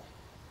mail?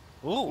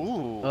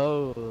 Ooh.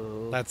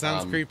 Oh. That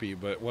sounds creepy,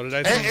 but what did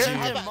I Hey,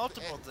 send I you? did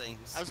multiple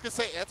things. I was going to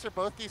say, answer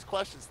both these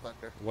questions,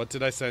 Thunder. What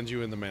did I send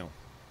you in the mail?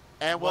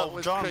 And what Well,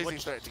 was John, Crazy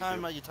which threatening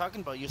time to are you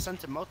talking about? You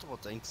sent him multiple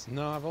things.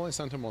 No, I've only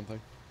sent him one thing.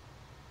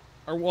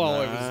 Or,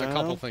 well, it was a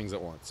couple No. things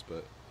at once,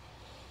 but...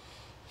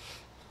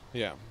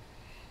 Yeah.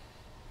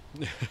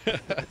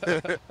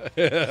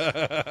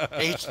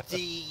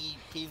 HD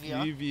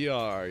PVR?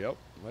 PVR, yep.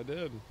 I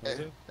did.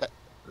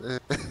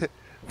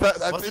 But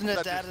Wasn't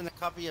it that in a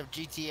copy of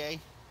GTA?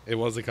 It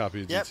was a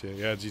copy of Yep. GTA.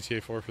 Yeah,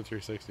 GTA 4 for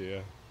 360,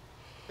 yeah.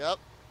 Yep.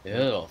 Ew,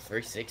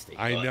 360.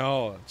 I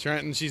know.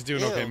 Trenton, she's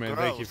doing Ew, okay, man.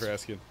 Thank you gross. for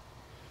asking.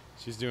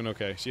 She's doing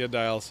okay. She had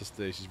dialysis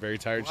today. She's very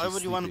tired. Why She's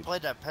would you want to sleepy. play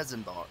that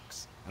peasant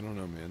box? I don't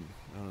know, man.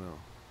 I don't know.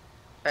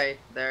 Hey,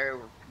 they're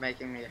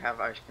making me have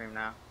ice cream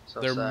now. So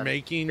They're sad.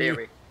 making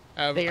Baby. you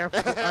have... They are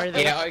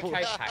they? Yeah,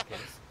 okay, Packers.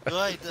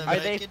 Like, Are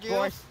they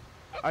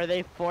Are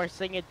they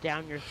forcing it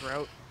down your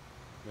throat?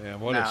 Man,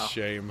 what No. a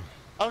shame.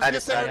 I was I going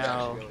to say, decided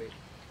know.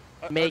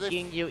 are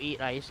Making you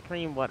eat ice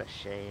cream? What a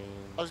shame.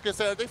 I was going to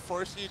say, are they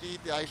forcing you to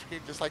eat the ice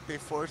cream just like they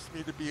forced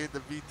me to be in the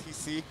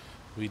VTC?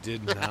 We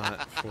did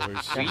not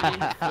force We you.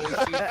 didn't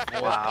force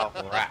you. Wow.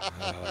 Crap.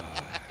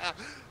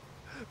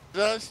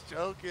 Just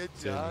joking,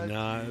 Did John.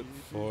 not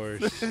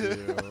force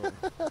you.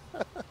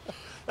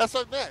 That's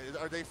what I meant.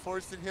 Are they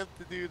forcing him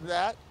to do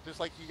that, just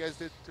like you guys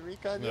did to me,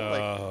 kind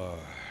of?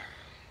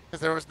 Because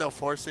there was no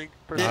forcing.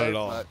 Per Not se, at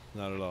all. but-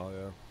 Not at all,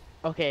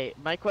 yeah. Okay,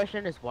 my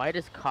question is, why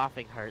does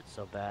coughing hurt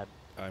so bad?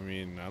 I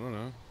mean, I don't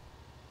know.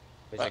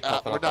 Was it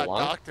coughing we're up a not lung?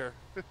 doctor.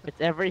 It's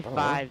every Oh.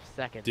 5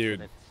 seconds. Dude.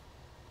 And it's...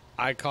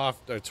 I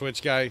coughed. A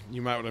Twitch guy,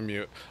 you might want to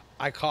mute.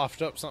 I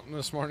coughed up something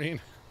this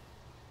morning.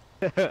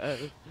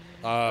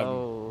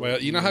 Oh,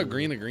 well, you know how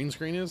green a green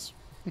screen is?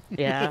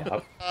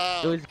 Yeah.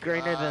 Oh, It was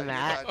greener than you're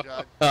that. done,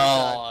 John.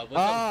 Oh,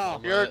 Oh.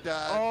 You're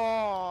done.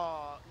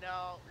 Oh,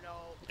 no.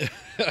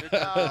 You're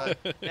done.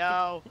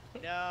 No.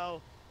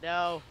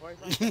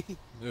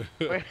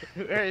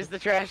 Where is the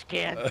trash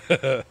can?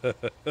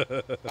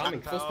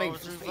 Coming, full speed,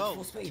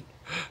 Full speed.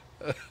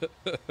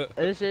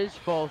 This is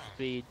full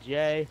speed,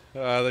 Jay.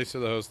 They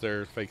said the host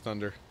there, Fake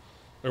Thunder.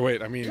 Or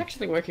wait, I mean... It's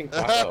actually working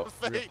quite well.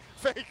 fake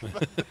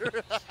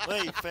Thunder.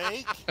 Wait,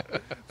 fake?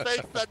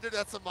 Fake Thunder,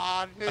 that's a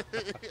mod.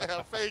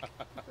 Yeah, fake.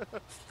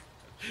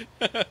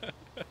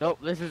 Nope,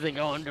 this isn't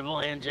going to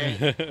plan,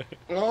 Jay.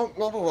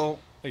 No.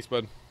 Thanks,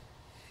 bud.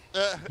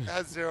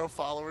 Has 0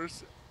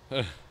 followers.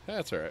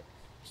 That's alright.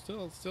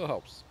 Still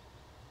helps.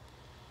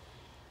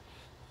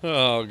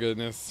 Oh,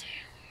 goodness.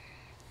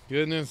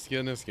 Goodness.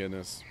 The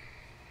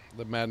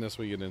madness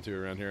we get into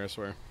around here, I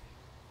swear.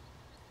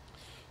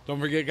 Don't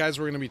forget, guys,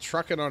 we're going to be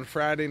trucking on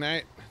Friday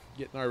night,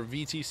 getting our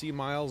VTC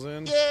miles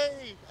in.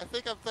 Yay! I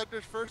think I'm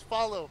Thunder's first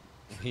follow.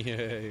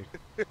 Yay.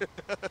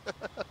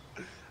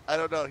 I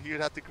don't know.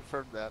 You'd have to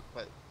confirm that,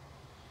 but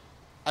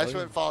I just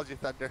went and followed you,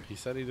 Thunder. He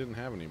said he didn't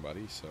have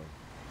anybody, so...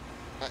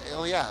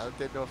 Oh, yeah. I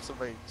didn't know if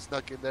somebody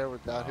snuck in there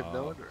without him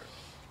knowing. Or...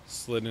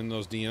 Slid in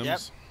those DMs.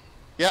 Yep.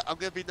 Yeah, I'm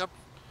going to be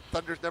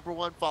Thunder's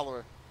 #1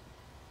 follower.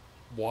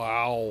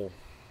 Wow.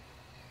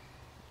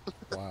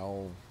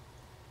 Wow.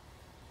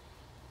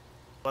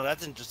 Well,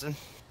 that's interesting.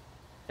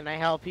 Can I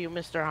help you,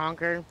 Mr.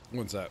 Honker?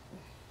 What's that?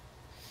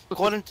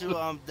 According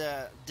to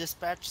the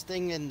dispatch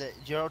thing in the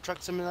Euro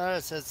Truck Simulator,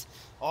 it says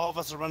all of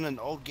us are running an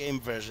old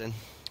game version.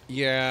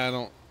 Yeah, I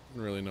don't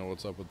really know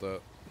what's up with that.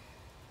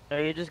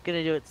 Are you just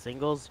gonna do it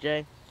singles,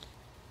 Jay?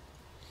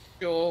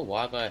 Sure,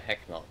 why the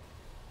heck not?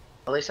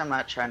 At least I'm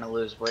not trying to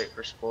lose weight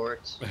for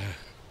sports.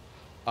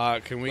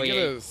 Can we get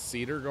a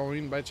seater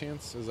going by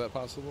chance? Is that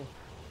possible?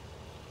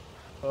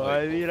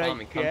 I mean, I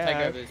Come take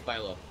over this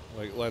bailiff.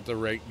 Like, let the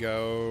rake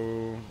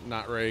go,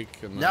 not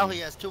rake, and Now then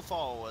he has 2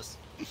 followers.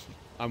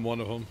 I'm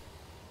one of them.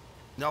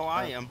 No,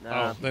 I am.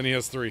 Oh, then he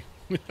has 3.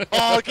 Oh,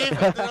 I gave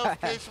him the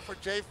notification for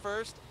Jay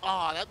first.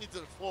 Oh, that means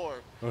it's 4.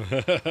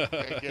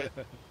 Okay, good.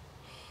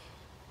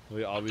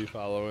 I'll be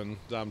following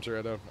Dom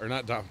Toretto. Or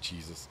not Dom,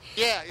 Jesus.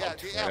 Yeah.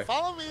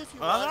 Follow me if you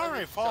want. I'm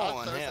already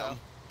following him.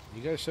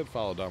 You guys should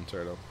follow Dom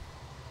Toretto.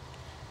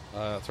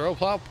 Throw a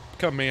plow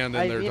command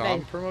in there,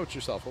 Dom. Promote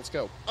yourself. Let's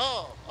go.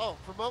 Oh,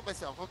 promote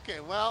myself. Okay,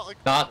 well.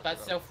 Like,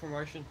 That's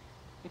self-promotion.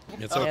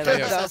 It's Okay, okay.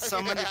 that's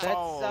so many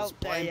followers.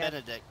 Plain yeah.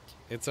 Benedict.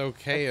 It's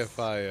okay if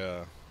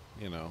I,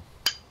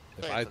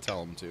 if I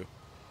tell him to.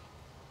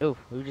 Ooh,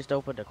 we just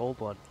opened a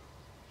cold one.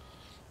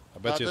 I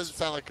bet you doesn't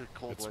sound like a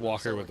cold it's one.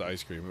 Walker with the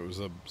ice cream. It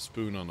was a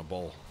spoon on a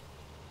bowl.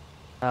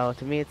 Oh,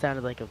 to me it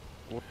sounded like a...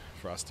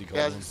 Frosty cold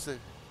Yeah, ones.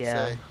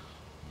 Yeah.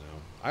 No.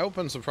 I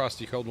opened some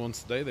frosty cold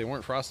ones today. They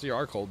weren't frosty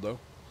or cold, though.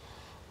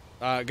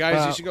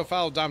 Guys, you should go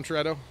follow Dom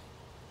Toretto.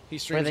 He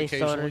streams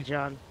occasionally. Were they soda,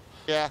 John?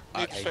 Yeah,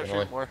 need to start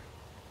shooting more.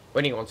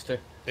 When he wants to.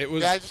 It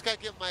was. Yeah, I just got to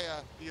get my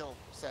deal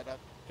set up.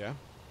 Yeah.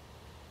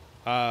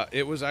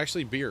 It was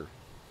actually beer.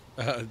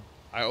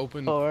 I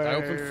opened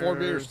 4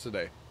 beers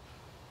today.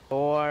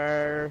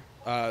 Or...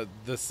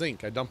 the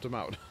sink. I dumped them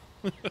out.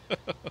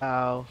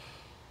 Oh.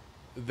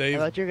 I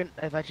thought you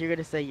were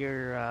gonna say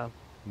you're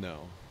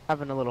No.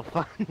 having a little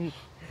fun.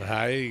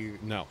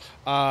 No.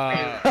 Were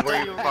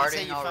you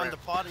partying already the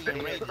party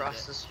and raided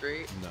across it. the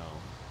street? No.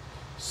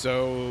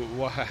 So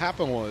what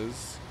happened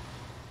was,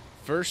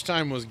 first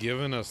time was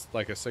given us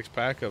like a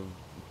 6-pack of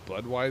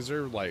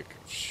Budweiser like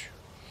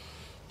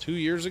 2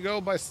 years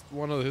ago by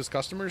one of the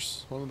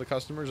customers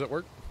at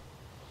work.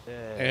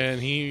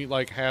 And he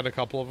like had a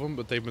couple of them,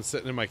 but they've been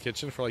sitting in my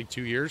kitchen for like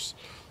 2 years.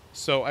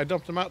 So I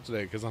dumped them out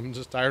today because I'm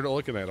just tired of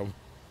looking at them.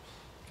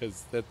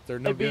 Because they're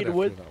no good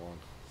after that one.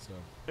 So.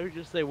 I would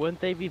just say,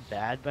 wouldn't they be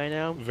bad by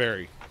now?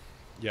 Very.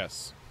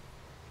 Yes.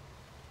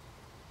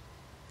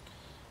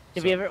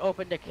 Have you ever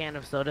opened a can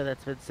of soda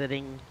that's been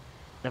sitting in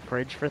the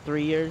fridge for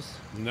 3 years?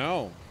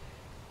 No.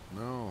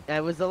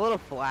 It was a little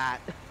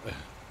flat.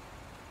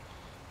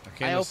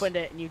 I opened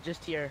it and you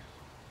just hear,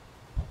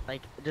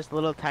 like, just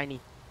little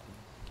tiny.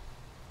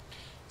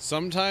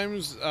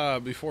 Sometimes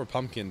before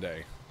Pumpkin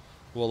Day,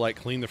 we'll like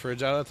clean the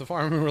fridge out at the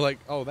farm and we're like,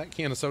 oh, that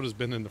can of soda's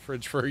been in the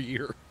fridge for a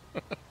year.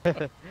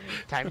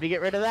 Time to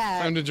get rid of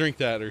that. Time to drink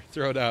that or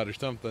throw it out or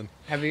something.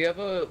 Have you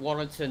ever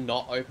wanted to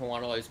not open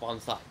one of those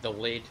ones that the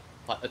lid,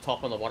 like the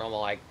top and the bottom are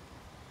like,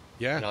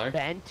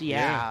 bent?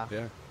 Yeah.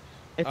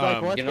 It's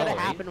like, what's gonna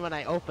happen when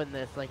I open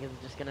this? Like, is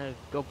it just gonna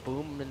go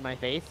boom in my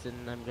face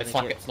and I'm gonna it's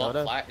like get it's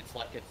soda? not flat. It's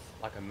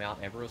like a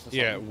Mount Everest or something.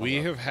 Yeah,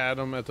 we have had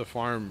them at the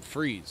farm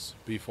freeze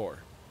before.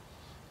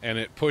 And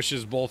it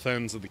pushes both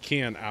ends of the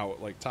can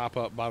out, like top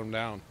up, bottom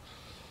down.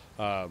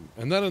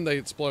 And then they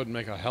explode and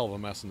make a hell of a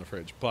mess in the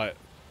fridge. But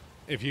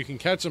if you can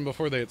catch them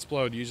before they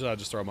explode, usually I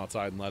just throw them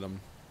outside and let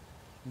them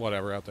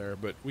whatever out there.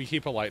 But we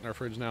keep a light in our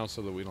fridge now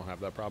so that we don't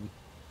have that problem.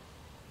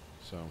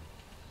 So.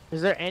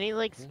 Is there any,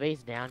 like, space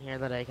down here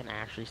that I can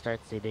actually start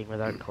seeding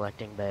without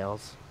collecting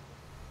bales?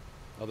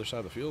 Other side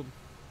of the field.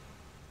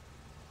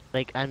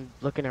 Like, I'm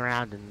looking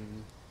around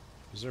and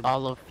Is there...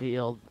 olive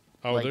field.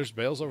 Oh, like, there's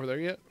bales over there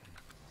yet?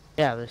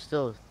 Yeah, there's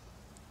still.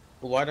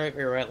 Well, why don't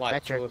we rent like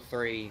Metric. 2 or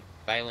 3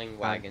 baling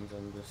wagons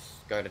and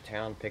just go to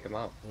town, pick them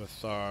up?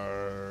 With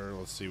our...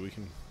 Let's see, we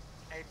can...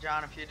 Hey,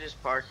 John, if you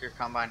just park your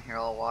combine here,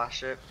 I'll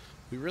wash it.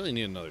 We really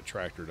need another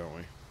tractor, don't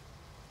we?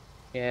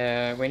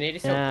 Yeah, we need to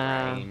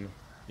sell grain.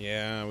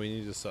 Yeah, we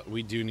need to sell...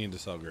 We do need to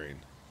sell grain.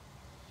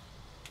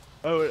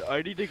 Oh,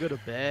 I need to go to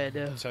bed.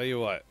 I'll tell you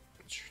what.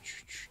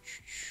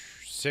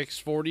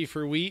 $6.40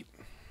 for wheat.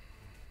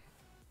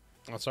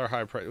 That's our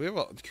high price. We have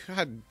a...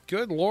 God,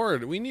 good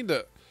lord. We need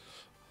to...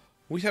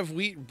 We have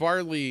wheat,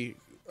 barley,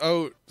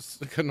 oats,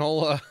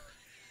 canola,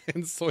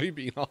 and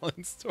soybean all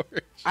in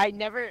storage. I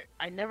never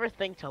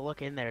think to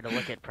look in there to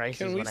look at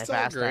prices when I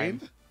pass grain?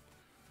 time.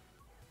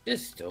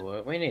 Just do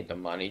it. We need the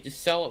money.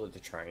 Just sell it with the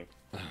train.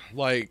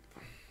 Like,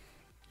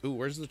 ooh,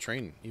 where's the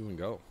train even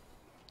go?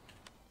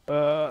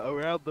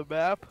 Around the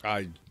map.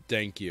 I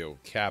thank you,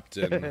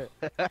 Captain.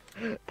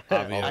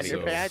 Obviously.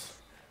 Underpants.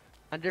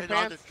 And on the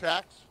Underpants.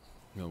 tracks.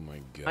 Oh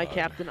my god. My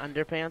Captain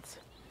Underpants.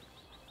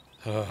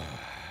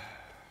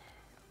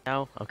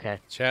 No? Okay.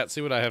 Chat,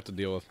 see what I have to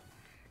deal with.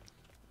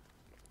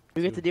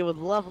 We get to deal with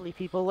lovely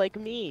people like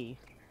me.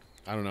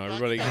 I don't know.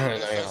 Everybody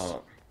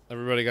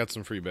got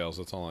some free bales.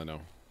 That's all I know.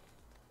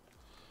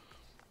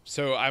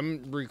 So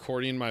I'm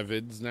recording my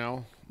vids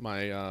now,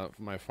 my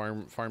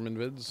farming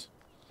vids,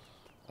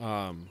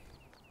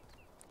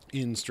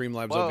 in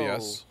Streamlabs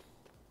OBS.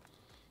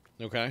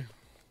 Okay.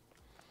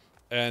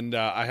 And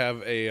I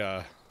have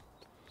a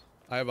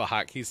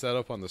hotkey set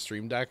up on the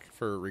Stream Deck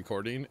for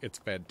recording. It's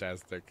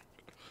fantastic.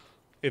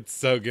 It's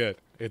so good.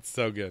 It's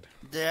so good.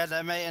 Yeah,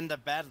 that may end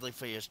up badly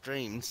for your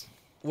streams.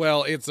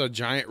 Well, it's a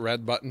giant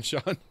red button,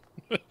 Sean.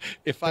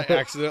 If I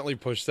accidentally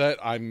push that,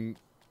 I'm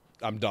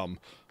dumb.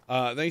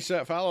 Thanks for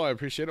that follow. I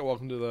appreciate it.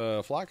 Welcome to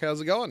the flock. How's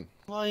it going?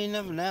 Well, you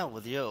never know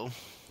with you.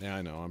 Yeah,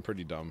 I know. I'm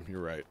pretty dumb.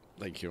 You're right.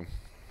 Thank you.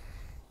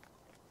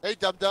 Hey,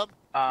 Dum Dum.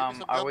 Are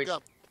we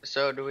gonna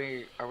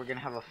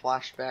have a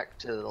flashback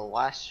to the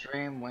last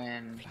stream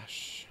when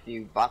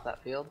you bought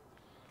that field?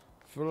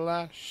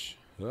 Flash.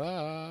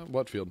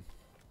 What field?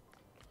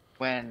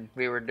 When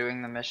we were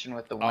doing the mission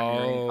with the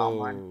one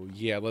combine.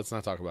 Yeah, let's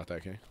not talk about that,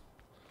 okay?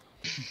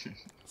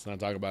 Let's not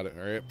talk about it,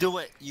 alright? Do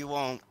it. You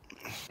won't.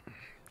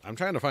 I'm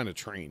trying to find a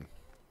train.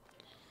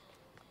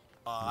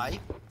 Why?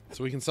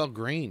 So we can sell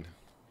grain.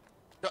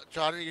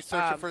 John, are you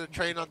searching for the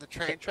train on the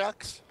train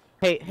tracks?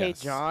 Hey,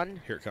 Yes.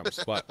 John. Here it comes.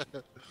 What?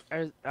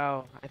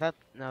 Oh, I thought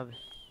no.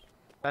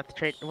 That's the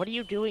train. What are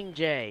you doing,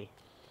 Jay?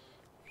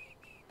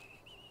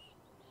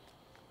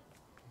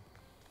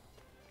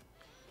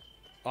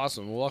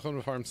 Awesome. Well, welcome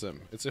to Farm Sim.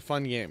 It's a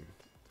fun game.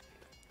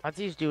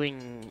 Ozzy's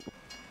doing.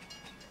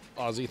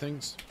 Aussie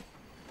things.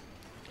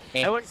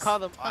 I wouldn't call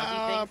them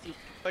Ozzy things. He's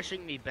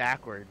pushing me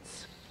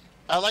backwards.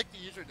 I like the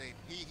username.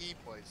 He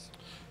boys.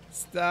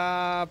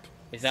 Stop.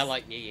 Is that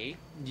like yee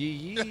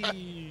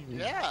Yee.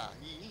 Yeah.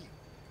 He.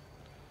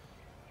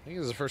 I think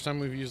it's the first time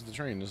we've used the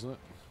train, isn't it?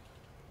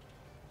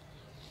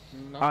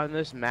 No. On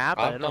this map,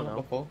 I don't know.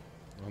 Before.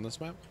 On this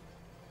map?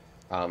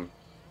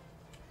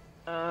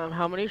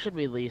 How many should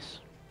we lease?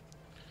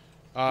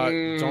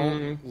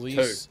 Don't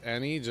lease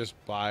any. Just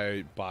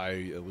buy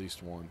at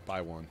least one.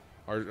 Buy one.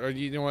 Or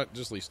you know what?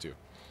 Just lease 2. Okay.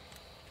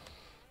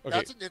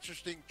 That's an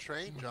interesting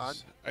train, John.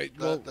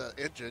 The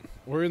engine.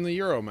 We're in the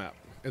Euro map,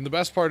 and the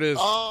best part is.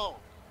 Oh.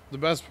 The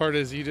best part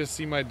is you just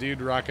see my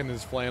dude rocking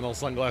his flannel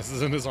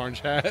sunglasses and his orange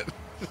hat,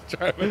 just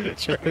driving the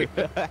train.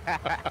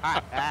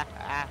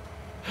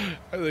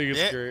 I think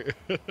it's great.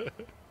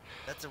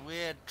 That's a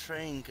weird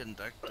train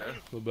conductor. A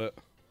little bit.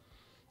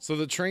 So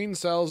the train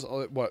sells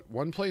what?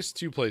 One place,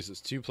 2 places,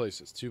 2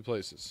 places, 2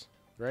 places,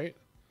 right?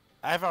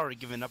 I've already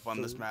given up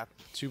on this map.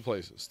 2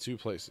 places, 2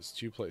 places,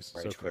 2 places.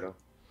 Rage Twitter.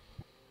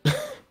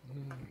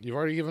 You've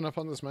already given up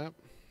on this map?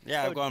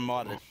 Yeah, I've gone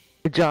modded.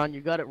 John,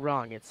 you got it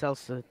wrong. It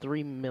sells to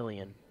 3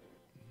 million.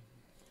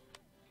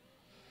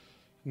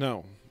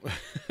 No.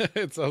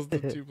 It sells to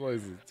 2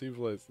 places, 2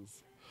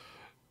 places.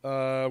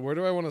 Where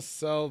do I want to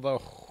sell the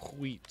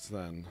wheat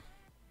then?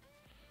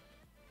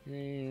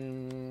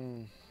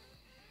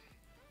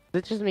 Is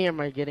it just me or am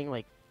I getting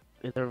like,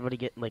 is everybody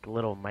getting like a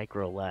little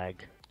micro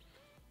lag?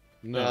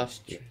 No.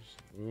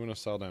 We want to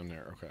sell down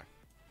there, okay.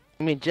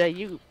 I mean, Jay,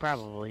 you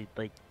probably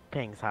like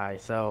ping's high,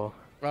 so.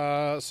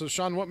 So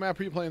Sean, what map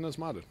are you playing that's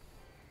modded?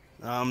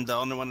 The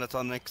only one that's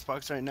on the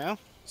Xbox right now.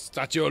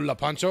 Statio La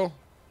Pancho?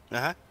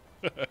 Uh-huh.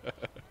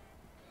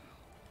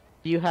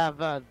 Do you have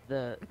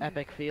the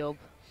epic field?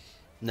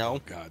 No.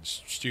 Oh God,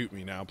 shoot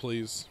me now,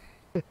 please.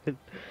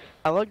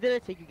 How long did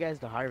it take you guys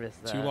to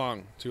harvest that? Too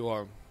long, too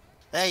long.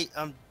 Hey,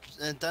 and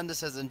Thunder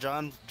says, and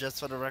John, just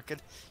for the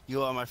record,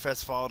 you are my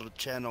first follow to the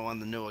channel on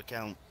the new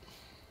account.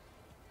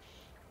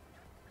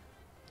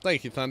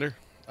 Thank you, Thunder.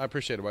 I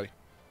appreciate it, buddy.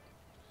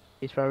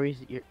 He's probably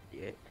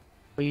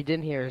what you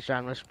didn't hear is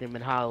John was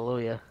screaming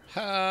hallelujah.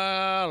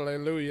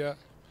 Hallelujah.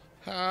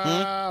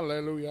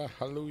 Hallelujah.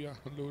 Hallelujah.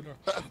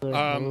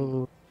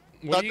 Hallelujah.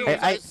 What do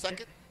you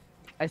second?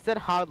 I said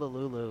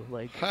hallelujah,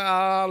 like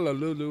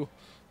Hallelujah.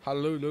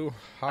 Hallelujah.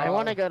 I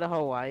want to go to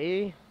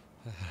Hawaii.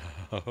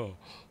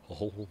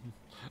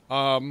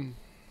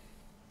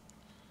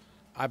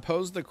 I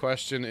posed the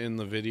question in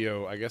the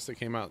video, I guess it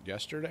came out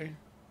yesterday,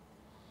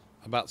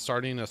 about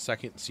starting a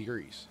second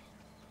series.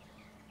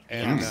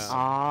 And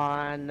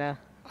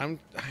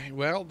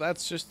well,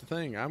 that's just the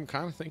thing. I'm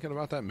kind of thinking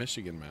about that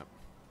Michigan map.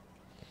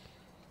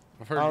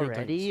 I've heard good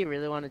Already? things. You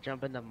really want to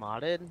jump into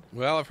modded?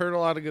 Well, I've heard a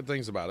lot of good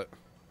things about it.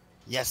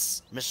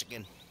 Yes,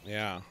 Michigan.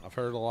 Yeah, I've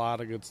heard a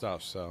lot of good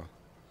stuff, so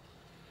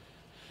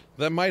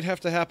that might have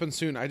to happen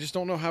soon. I just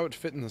don't know how it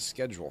fit in the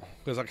schedule,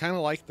 because I kind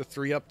of like the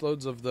 3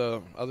 uploads of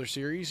the other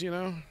series, in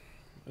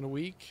a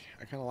week.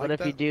 I kind of like that.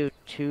 What if you do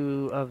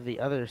 2 of the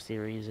other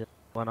series in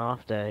one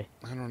off day?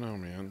 I don't know,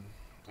 man.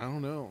 I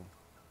don't know.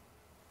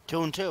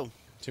 2 and 2.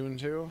 2 and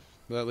 2?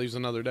 That leaves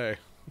another day.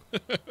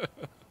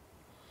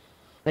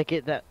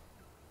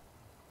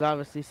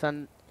 Obviously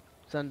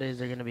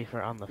Sundays are going to be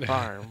for on the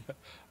farm.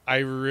 I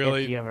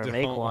really if you ever don't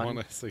make one. want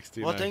a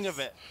 69. Well, think of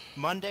it.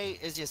 Monday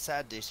is your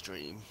Saturday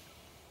stream.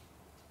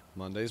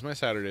 Monday's my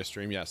Saturday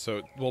stream, yeah.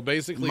 So, well,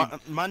 basically...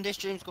 Monday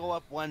streams go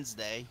up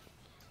Wednesday.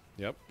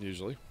 Yep,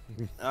 usually.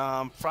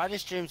 Friday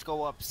streams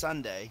go up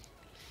Sunday.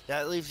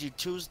 That leaves you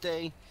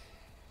Tuesday,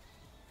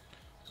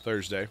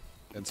 Thursday,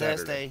 and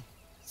Thursday,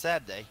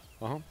 Saturday.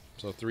 Uh-huh.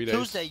 So 3 days.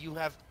 Tuesday you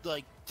have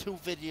like 2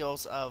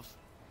 videos of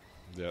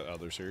the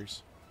other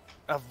series.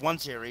 Of one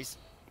series.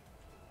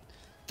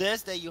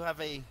 Thursday you have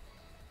 2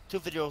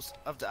 videos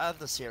of the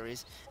other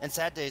series, and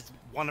Saturday is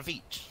 1 of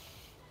each.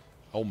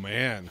 Oh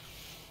man.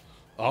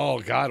 Oh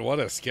god, what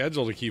a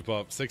schedule to keep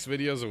up. 6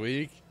 videos a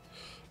week.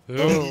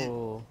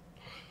 Oh.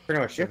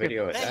 Pretty much a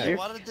video a Hey, day. you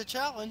wanted the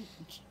challenge.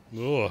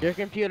 Ugh. Your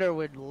computer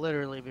would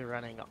literally be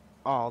running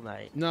all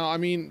night. No, I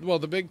mean, well,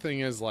 the big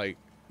thing is like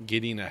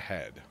getting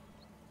ahead.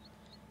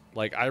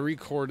 Like I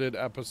recorded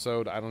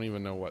episode, I don't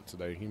even know what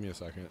today. Give me a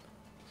second.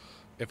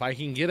 If I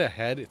can get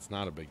ahead, it's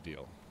not a big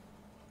deal.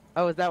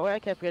 Oh, is that why I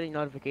kept getting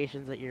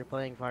notifications that you're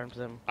playing Farm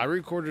Sim? I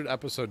recorded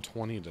episode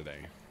 20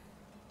 today.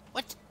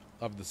 What?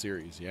 Of the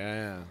series,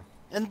 yeah.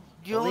 And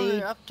you're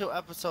only up to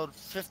episode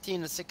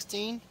 15 to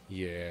 16?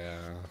 Yeah.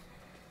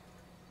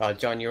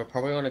 John, you'll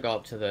probably want to go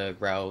up to the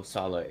rail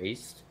silo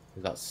east,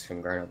 because that's some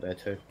ground up there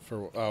too.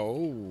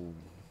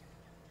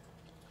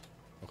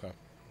 Okay.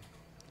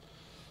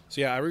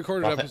 So yeah, I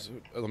recorded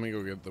episode... Let me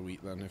go get the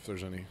wheat then, if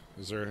there's any.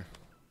 Is there...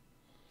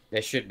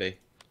 There should be.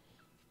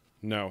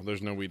 No,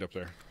 there's no wheat up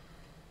there.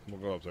 We'll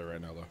go up there right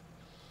now,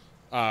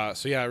 though.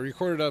 So yeah, I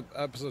recorded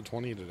episode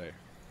 20 today.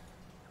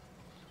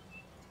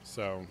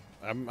 So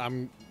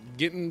I'm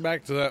getting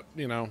back to that,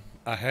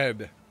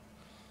 ahead.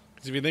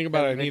 Because if you think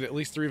about it, I need at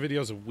least 3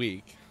 videos a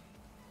week.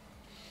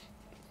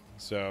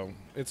 So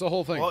it's a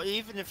whole thing. Well,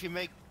 even if you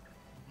make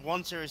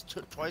one series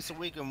twice a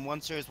week and one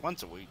series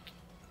once a week.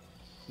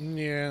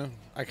 Yeah,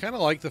 I kind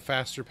of like the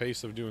faster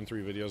pace of doing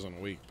 3 videos in a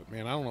week. But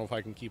man, I don't know if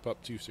I can keep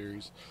up 3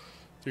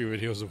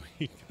 videos a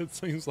week. That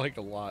seems like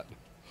a lot.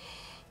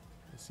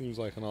 It seems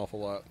like an awful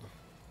lot.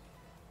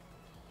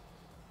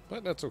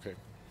 But that's okay.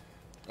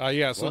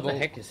 Yeah, so what the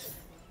heck is...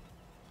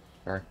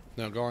 Sorry.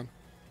 No, go on.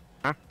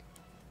 Huh?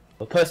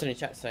 The person in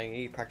chat saying, are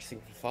you practicing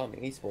for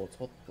farming esports?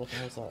 What the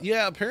hell is that?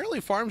 Yeah,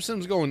 apparently Farm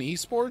Sim's going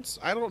esports.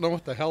 I don't know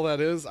what the hell that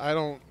is. I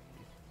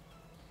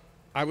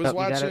was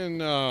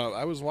watching...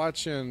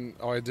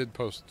 Oh, I did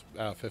post...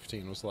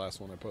 15 was the last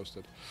one I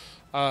posted.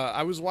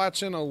 I was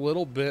watching a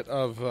little bit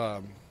of...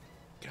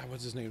 God,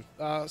 what's his name?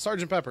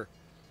 Sergeant Pepper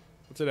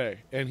today.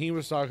 And he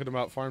was talking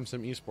about Farm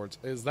Sim esports.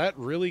 Is that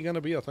really going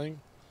to be a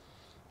thing?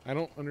 I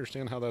don't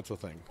understand how that's a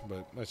thing,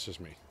 but that's just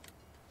me.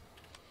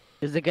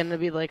 Is it gonna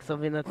be like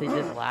something that they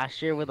did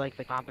last year with like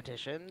the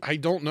competition? I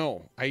don't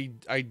know. I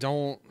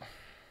don't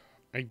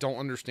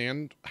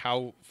understand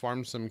how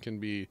Farm Sim can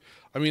be.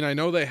 I mean, I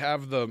know they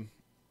have the...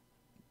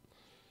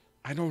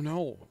 I don't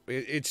know.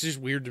 It's just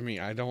weird to me.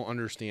 I don't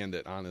understand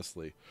it,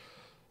 honestly.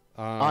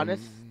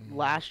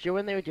 Last year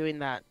when they were doing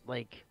that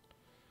like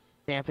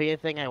champion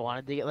thing, I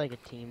wanted to get like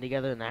a team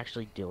together and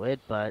actually do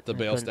it, but the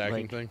bale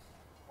stacking thing.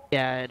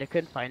 Yeah, I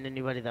couldn't find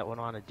anybody that would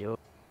want to do it.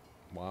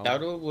 Wow.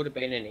 That would have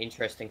been an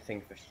interesting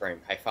thing for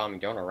stream. Hey, farming,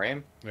 do you want a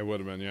ram? It would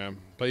have been, yeah.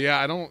 But yeah,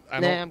 I don't.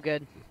 Nah, I'm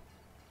good.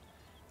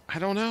 I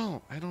don't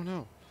know.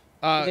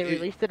 They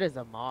released it as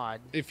a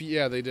mod.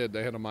 Yeah, they did.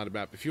 They had a modded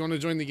map. If you want to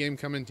join the game,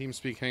 come in,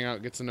 TeamSpeak, hang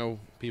out, get to know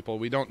people.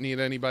 We don't need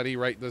anybody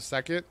right this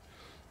second,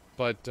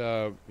 but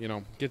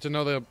get to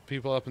know the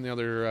people up in the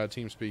other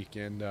TeamSpeak.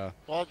 And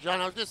well,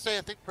 John, I was just saying,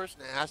 I think the person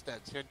that asked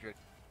that's Hendrick.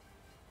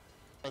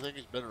 I think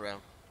he's been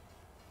around.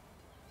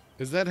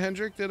 Is that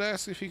Hendrick that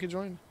asked if he could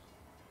join?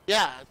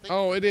 Yeah. I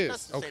think it is.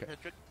 That's the okay. same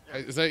Hendrick. Yeah.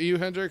 Is that you,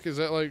 Hendrick? Is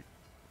that like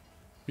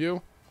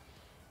you?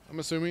 I'm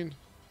assuming.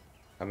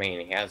 I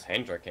mean, he has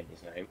Hendrick in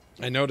his name.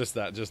 I noticed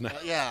that just now.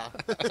 Yeah.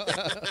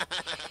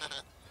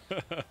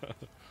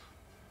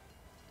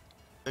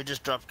 They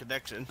just dropped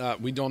connection.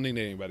 We don't need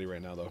anybody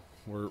right now, though.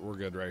 We're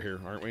good right here,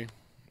 aren't we?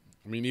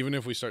 I mean, even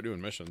if we start doing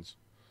missions,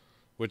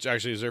 which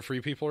actually is there free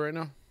people right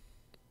now?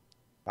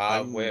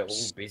 We're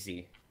all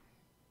busy.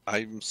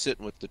 I'm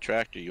sitting with the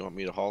tractor. You want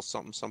me to haul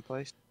something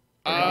someplace?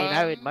 I mean,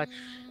 I would much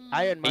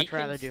I would He much can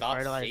rather do start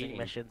fertilizing seeding.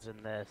 missions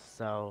than this.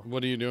 So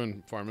What are you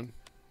doing, farming?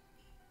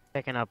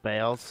 picking up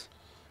bales.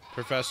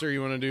 Professor,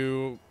 you want to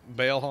do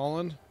bale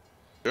hauling?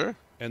 Sure.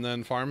 And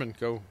then farming.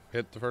 Go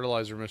hit the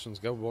fertilizer missions.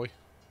 Go, boy.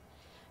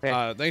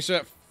 Okay. Thanks for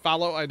that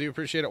follow. I do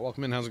appreciate it.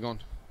 Welcome in. How's it going?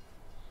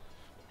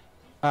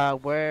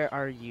 Where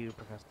are you,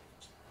 Professor?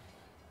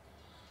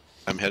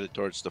 I'm headed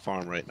towards the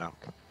farm right now.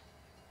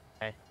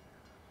 Okay.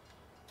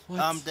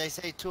 They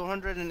say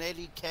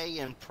 280K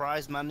in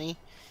prize money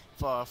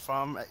for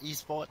from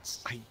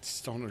esports. I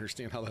just don't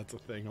understand how that's a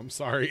thing. I'm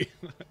sorry.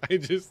 I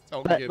just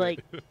don't But get like,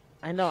 it.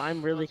 I know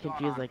I'm really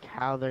confused, like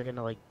how they're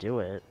gonna like do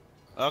it.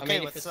 Okay, mean,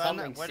 if let's it's sign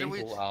up. something Where do we?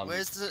 simple,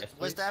 Where's yes,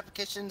 please. the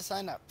application to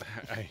sign up?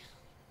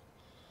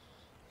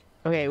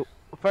 Okay,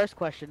 first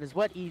question is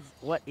what is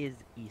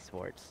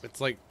esports? It's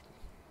like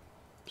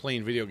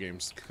playing video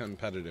games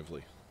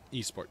competitively.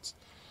 Esports.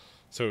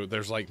 So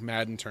there's like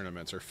Madden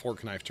tournaments or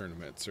fork knife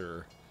tournaments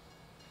or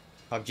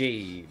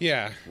PUBG.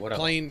 yeah, Whatever.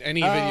 playing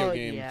any video Oh,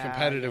 game yeah,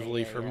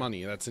 competitively yeah, for yeah.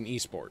 money. That's an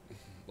esport.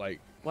 Like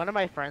One of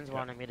my friends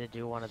wanted me to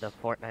do one of the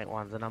Fortnite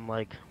ones, and I'm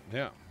like,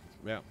 yeah.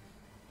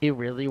 you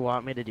really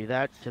want me to do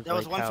that? Just There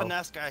was like one how... for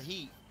NASCAR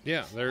Heat,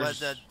 Yeah, where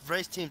there's the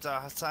race teams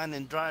are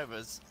assigning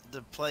drivers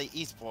to play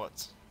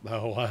esports.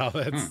 oh wow,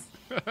 that's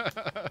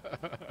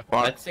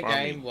That's a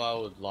Farming. game where I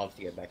would love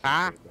to get back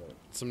Ah. into. But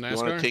some You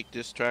want NASCAR. to take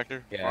this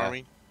tractor, Yeah.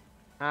 farming?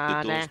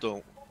 The nah.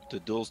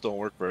 duals don't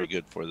work very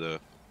good for the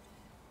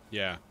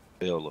Yeah.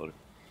 bale loader.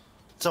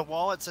 So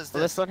Wallet says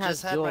Well, this one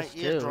has just had my duals, too.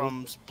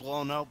 eardrums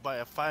blown out by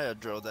a fire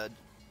drill that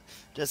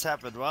just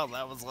happened. Well,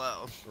 that was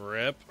loud.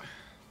 Rip.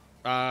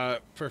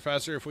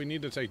 Professor, if we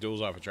need to take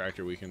duels off a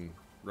tractor, we can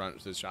run it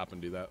to the shop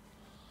and do that.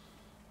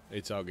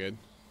 It's all good.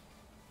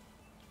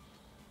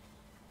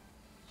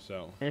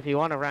 So And if you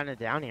want to run it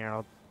down here,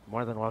 I'll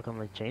more than welcome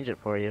to change it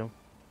for you.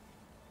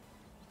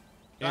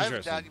 Drive it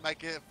interesting. down, you might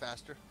get it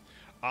faster.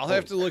 I'll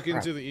have to look crap.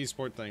 into the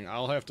esport thing.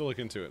 I'll have to look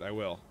into it. I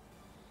will.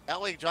 That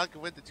way John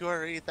can win the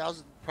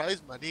 280,000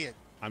 prize money. And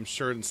I'm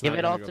sure it's Give not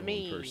it gonna all go to one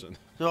me. person.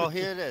 So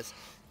here it is.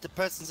 The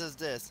person says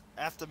this: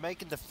 after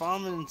making the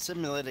farming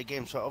simulator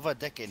games for over a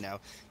decade now,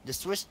 the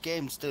Swiss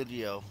game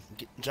studio,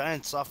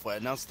 Giant Software,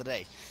 announced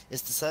today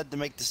it's decided to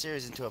make the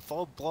series into a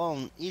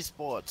full-blown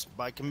esports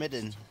by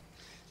committing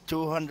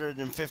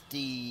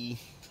 250,000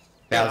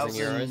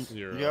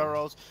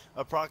 euros,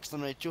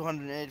 approximately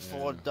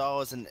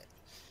 $284 and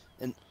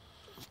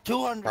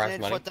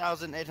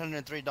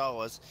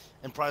 $284,803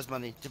 in prize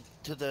money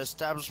to the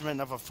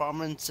establishment of a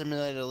farming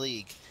simulator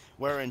league,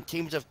 wherein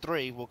teams of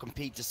 3 will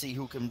compete to see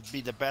who can be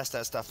the best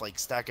at stuff like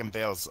stacking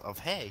bales of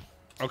hay.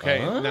 Okay,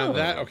 now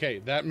Oh.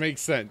 that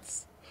makes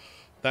sense.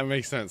 That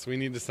makes sense. We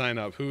need to sign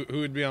up. Who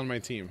would be on my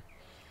team?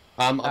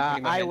 I'm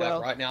putting my I hand will.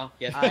 up right now.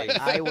 Yes, please.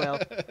 I will.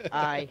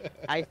 I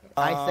say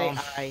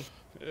I.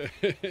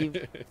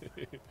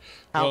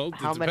 Well,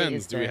 how it many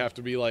depends. is Do we there? have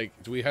to be like?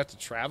 Do we have to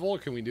travel? Or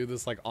can we do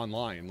this like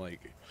online? Like,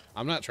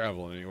 I'm not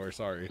traveling anywhere.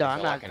 Sorry. No, Is I'm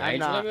there, not. like an I'm age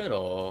not. limit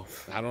or?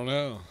 I don't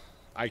know.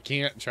 I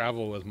can't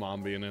travel with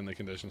mom being in the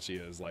condition she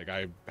is. Like,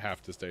 I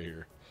have to stay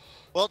here.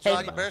 well,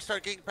 John, Hey, you better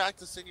start getting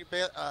practice in your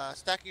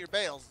stacking your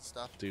bales and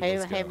stuff. Dude, Hey,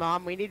 let's hey, go.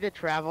 Mom, we need to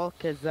travel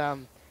because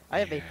I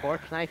have a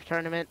fork knife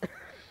tournament.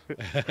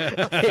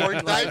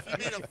 Fork knife? You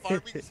mean a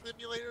farming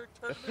simulator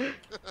tournament?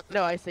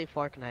 No, I say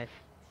fork knife.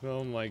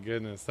 Oh my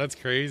goodness, that's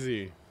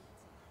crazy.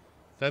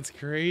 That's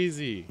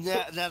crazy.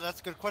 Yeah, that's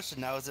a good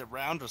question. Now, is it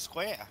round or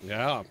square?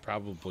 Yeah,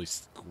 probably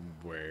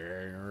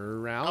square Oh,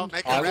 round.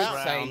 make I it would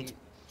round. say,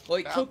 well,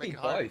 it Yeah, could make be it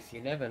hard. both.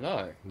 You never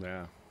know.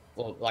 Yeah,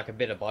 Or like a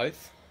bit of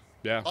both.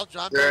 yeah. Well,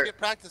 John, There- better get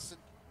practicing.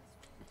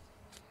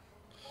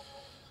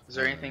 Is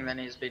there anything that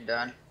needs to be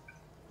done?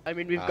 I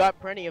mean, we've got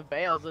plenty of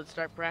bales. Let's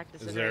start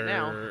practicing Is right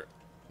now. there?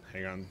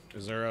 Hang on.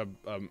 Is there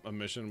a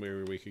mission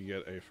where we could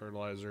get a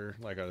fertilizer,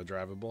 like a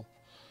drivable?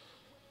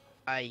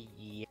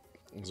 Yeah.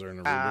 Is there an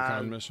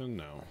Rubicon mission?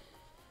 No.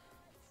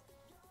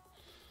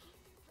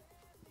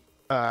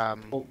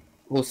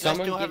 Will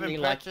someone still give haven't me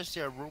like? purchased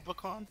your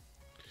Rubicon?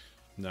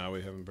 No,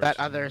 we haven't. That purchased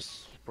other it.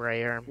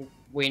 sprayer.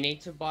 We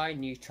need to buy a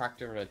new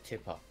tractor and a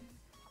tipper.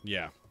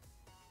 Yeah.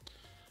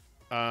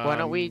 Why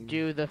don't we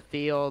do the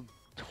field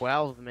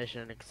 12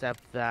 mission? Except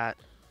that.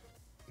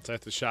 Is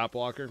that the shop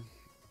walker?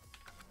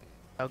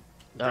 Oh,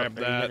 Grab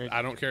are you that. gonna-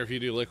 I don't care if you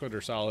do liquid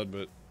or solid,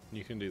 but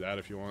you can do that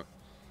if you want.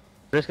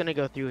 We're just gonna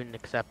go through and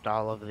accept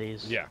all of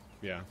these. Yeah,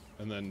 yeah.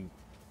 And then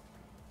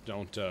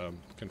don't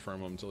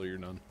confirm them until you're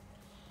done.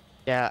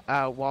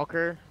 Yeah.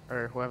 Walker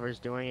or whoever's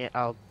doing it,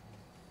 I'll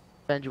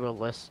send you a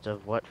list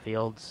of what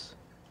fields.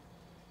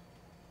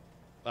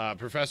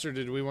 Professor,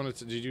 did you want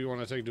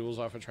to take duels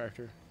off a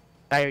tractor?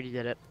 I already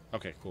did it.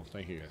 Okay, cool.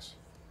 Thank you guys.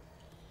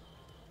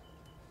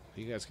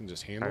 You guys can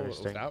just handle it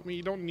Harvesting. without me.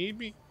 You don't need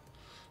me.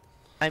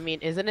 I mean,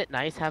 isn't it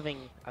nice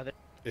having other?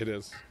 It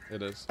is.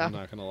 It is. I'm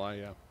not gonna lie.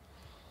 Yeah.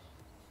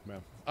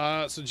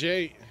 Yeah. So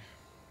Jay,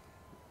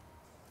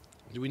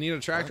 do we need a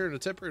tractor and a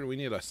tipper, or do we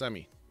need a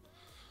semi?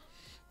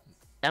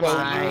 Am Well, you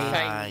I? were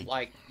saying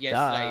like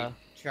yesterday, Duh.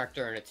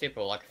 tractor and a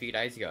tipper like a few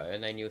days ago,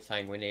 and then you were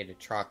saying we need a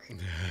truck, I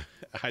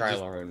just,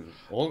 trailer, and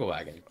auger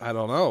wagon. I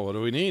don't know. What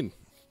do we need?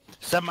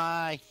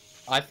 Semi.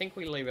 I think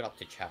we leave it up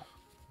to chat.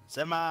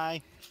 Semi.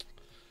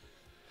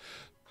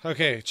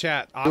 Okay,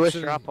 chat. Do a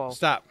Option. straw poll.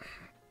 Stop.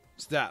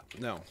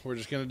 No, we're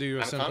just gonna do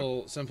a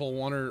simple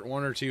one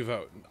or two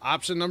vote.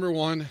 Option number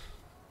 1.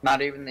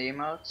 Not even the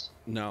emotes?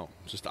 No,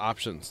 just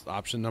options.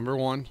 Option number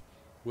 1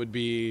 would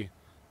be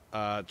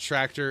a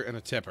tractor and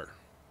a tipper.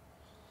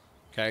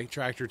 Okay,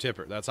 tractor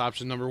tipper. That's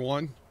option number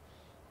 1.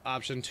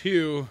 Option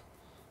 2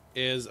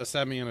 is a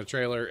semi and a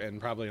trailer and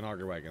probably an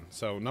auger wagon.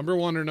 So number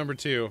 1 or number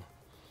 2.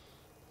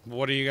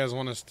 What do you guys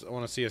want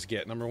to see us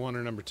get? Number 1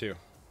 or number 2?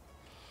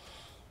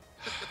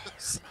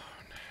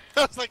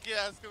 I was like,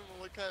 yeah, asking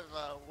what kind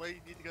of way you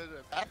need to go to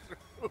the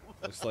bathroom.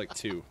 Looks like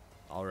 2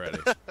 already.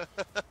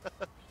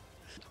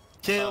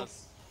 2.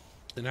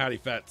 And howdy,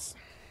 Fets.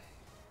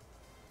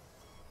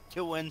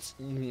 2 wins.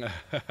 And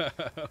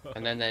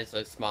then there's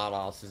those smart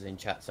asses in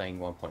chat saying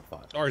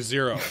 1.5. Or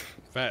 0.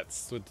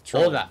 Fets with the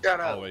troll. All that.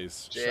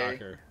 Always. Jay.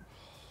 Shocker.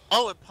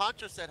 Oh, and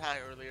Poncho said hi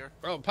earlier.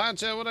 Oh,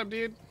 Pancho, what up,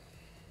 dude?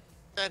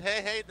 Said,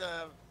 hey,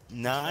 the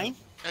 9.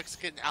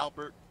 Mexican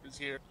Albert is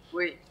here.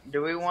 Wait,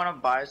 do we want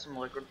to buy some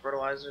liquid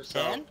fertilizer?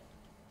 10.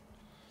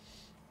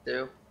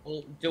 Do?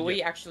 Well, do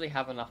we actually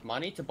have enough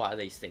money to buy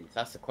these things?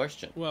 That's the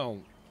question. Well,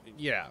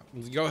 yeah.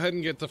 Go ahead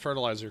and get the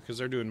fertilizer because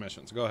they're doing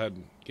missions. Go ahead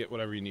and get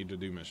whatever you need to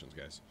do missions,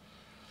 guys.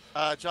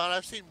 John,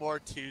 I've seen more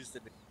 2s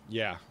than...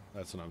 Yeah,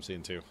 that's what I'm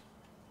seeing too.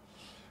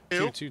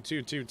 2? 2,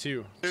 2, 2,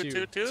 2,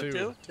 2,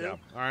 2. Yeah. All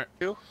right.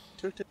 2.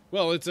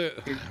 Well, it's a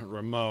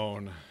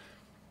Ramon.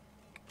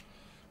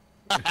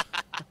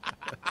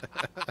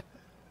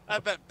 I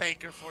bet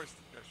Banker forced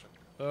the mission.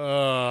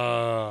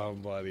 Oh,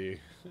 buddy.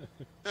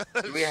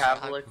 Do we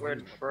have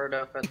liquid fert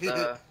up at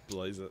the...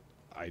 Blaze it.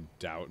 I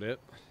doubt it.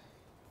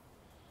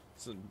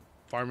 So,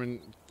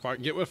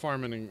 get with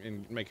farming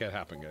and make that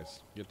happen,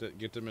 guys.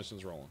 Get the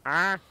missions rolling.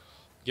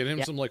 Get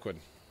him some liquid.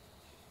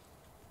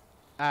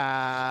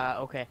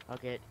 Okay, I'll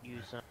get you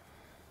some.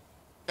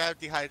 Gotta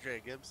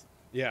dehydrate, Gibbs.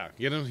 Yeah,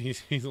 get him.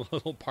 He's a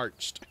little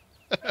parched.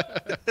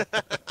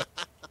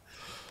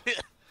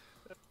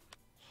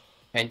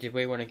 And did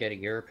we want to get a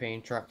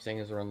European truck, seeing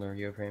as we're on the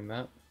European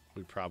map?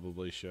 We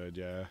probably should,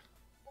 yeah.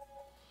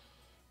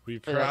 We Yeah,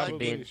 that'd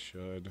probably be-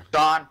 should.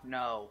 Don,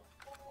 no.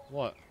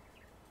 What?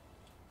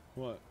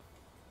 What?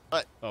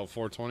 What? Oh,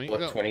 420?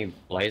 What, 20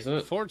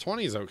 Blazer?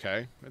 420 is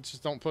okay. It's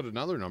just don't put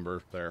another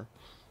number there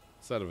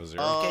instead of a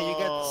 0. Okay, you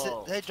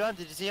got... Hey, John,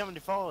 did you see how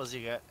many followers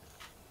you got?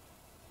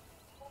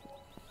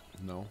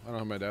 No, I don't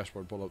have my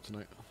dashboard pulled up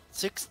tonight.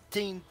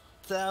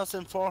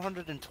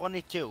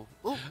 16,422.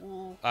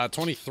 Ooh.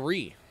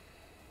 23.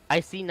 I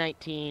see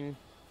 19.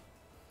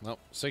 Nope,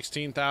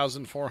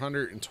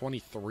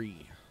 16,423.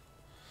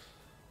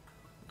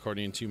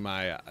 According to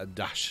my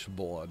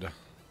dashboard.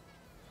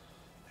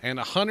 And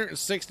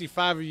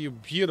 165 of you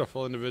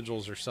beautiful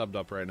individuals are subbed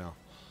up right now.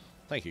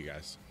 Thank you,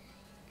 guys.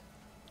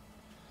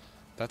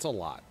 That's a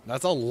lot.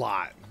 That's a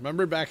lot.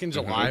 Remember back in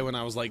July when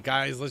I was like,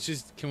 guys,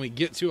 can we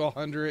get to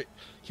 100?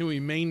 Can we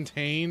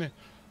maintain?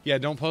 Yeah,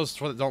 don't post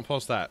that. Don't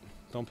post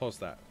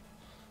that.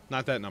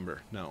 Not that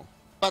number. No.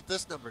 About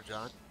this number,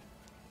 John.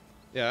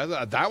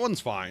 Yeah, that one's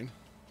fine.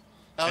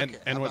 Okay,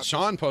 and what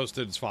Sean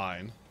posted is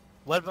fine.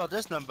 What about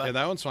this number? Yeah,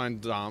 that one's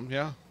fine, Dom.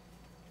 Yeah.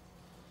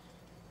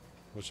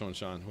 Which one,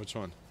 Sean? Which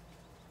one?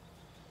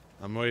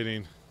 I'm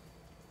waiting.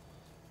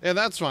 Yeah,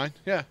 that's fine.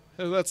 Yeah,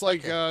 that's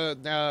like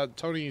not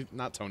Tony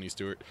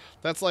Stewart.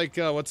 That's like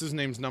what's his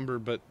name's number,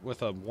 but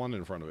with a 1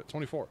 in front of it.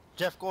 24.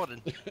 Jeff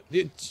Gordon.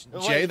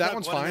 Jay, that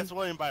one's fine. That's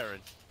William Byron.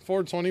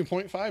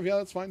 420.5. Yeah,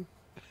 that's fine.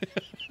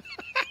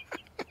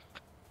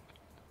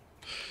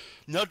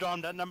 No,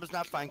 Dom, that number's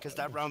not fine because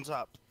that rounds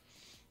up.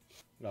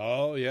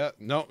 Oh yeah,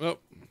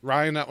 nope.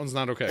 Ryan, that one's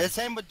not okay. The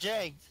same with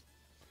Jay.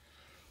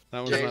 That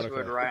one's Jay's not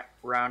okay. would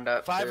round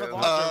up 5 too. of them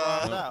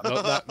round up.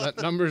 Nope,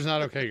 that number's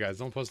not okay, guys.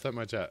 Don't post that in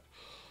my chat.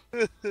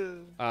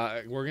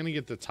 We're gonna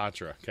get the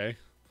Tatra, okay?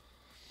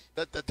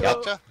 The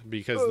Tatra?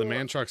 Because the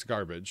man truck's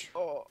garbage.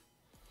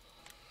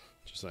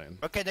 Just saying.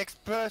 Okay,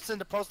 next person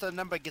to post the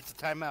number gets a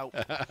timeout.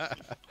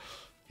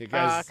 Hey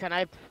guys, Can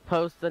I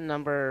post the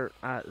number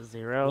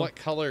 0? what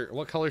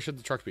color should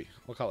the truck be?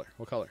 What color?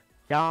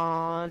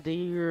 John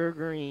Deere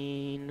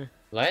green.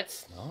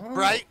 Let's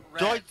Bright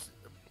red.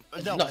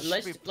 No, No, it should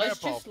let's be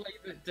just purple.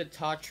 leave it the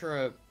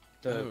Tatra,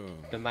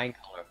 the main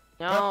color.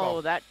 No,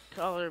 Purple. that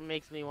color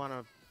makes me want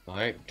to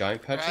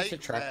Don't purchase Bright a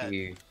truck, red.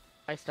 you.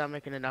 my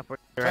stomach in an upward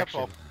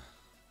direction. Purple.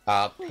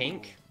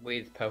 Pink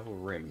with purple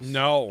rims.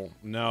 No,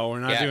 we're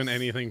not Yes. doing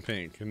anything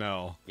pink.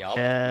 No. Yup.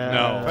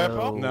 No.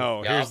 Purple?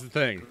 No, Yeah. here's the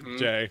thing,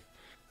 Jay.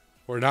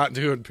 We're not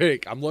doing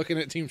pink. I'm looking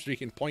at Team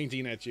Streak and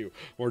pointing at you.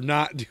 We're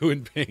not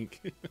doing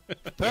pink.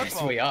 Yes,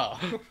 we are.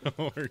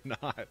 We're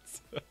not.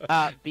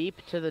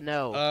 Beep to the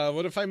no.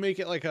 What if I make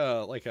it like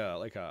a Black.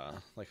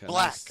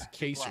 nice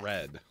case Black.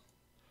 red?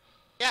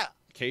 Yeah.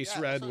 Case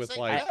Yeah, red that's what with I'm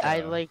like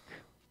saying. I like.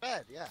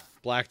 Red, yeah.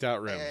 blacked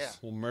out rims. yeah.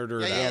 We'll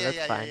murder it Yeah, out.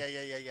 that's fine.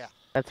 Yeah.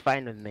 That's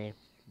fine with me,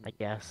 I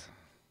guess.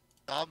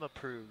 Dom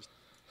approves.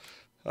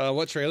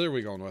 What trailer are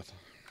we going with?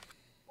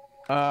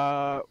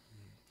 I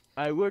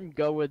wouldn't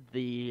go with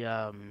the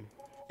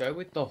Go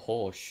with the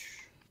horse.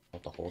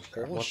 Not the horse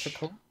crab. What's it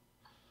called?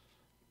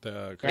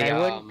 The I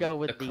wouldn't go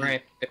with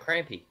the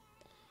crampy.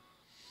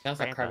 Sounds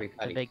like Krabby The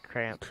Patty. big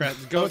cramp.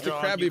 Go with the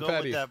Krabby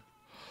Patty.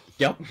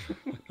 Yep.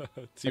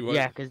 See what?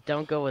 Yeah, because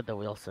don't go with the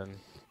Wilson.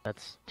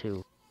 That's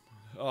too.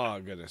 Oh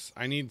goodness,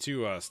 I need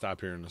to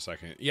stop here in a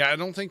second. Yeah, I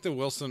don't think the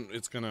Wilson.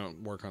 It's gonna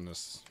work on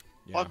this.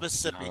 Yeah. On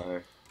Mississippi.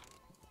 No.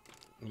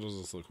 Does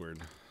this look weird?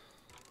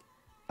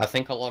 I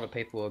think a lot of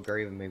people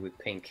agree with me with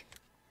pink.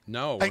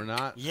 No, we're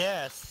not.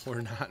 Yes.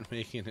 We're not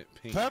making it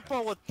pink.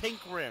 Purple with pink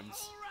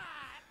rims.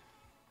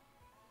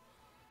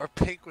 Or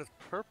pink with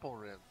purple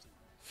rims.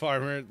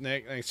 Farmer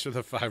Nick, thanks for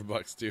the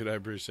 $5, dude. I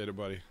appreciate it,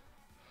 buddy.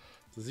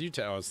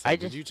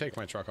 Did you take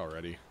my truck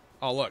already?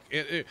 Oh look,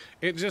 it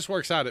just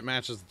works out. It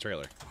matches the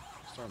trailer.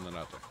 Just throwing that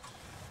out there.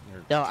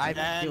 No,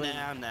 I'm doing.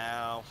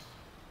 Now.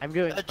 I'm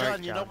doing.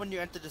 John, you know when you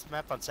enter this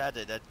map on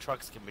Saturday, that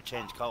trucks can be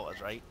changed colors,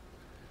 right?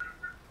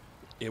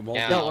 It won't.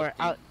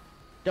 Yeah,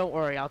 Don't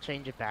worry. I'll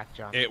change it back,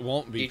 John. It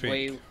won't be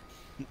pink.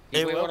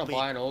 Did we want to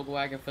buy an old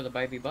wagon for the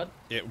baby bud?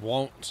 It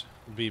won't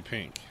be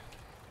pink.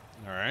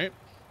 All right.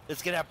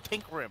 It's gonna have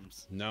pink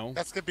rims. No.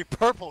 That's gonna be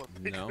purple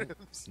and pink no.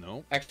 rims.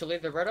 No. Actually,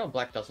 the red on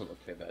black doesn't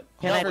look too bad.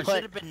 It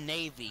should have been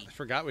navy. I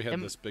forgot we had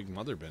this big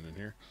mother bin in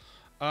here.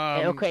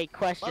 Okay,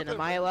 question. Am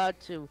I allowed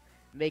to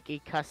make a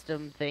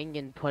custom thing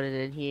and put it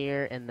in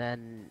here, and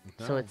then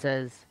so it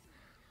says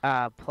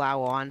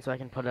plow on, so I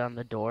can put it on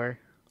the door?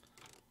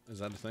 Is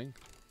that a thing?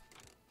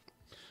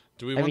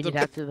 Do we want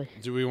the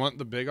Do we want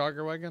the big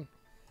auger wagon?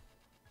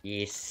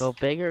 Yes. Go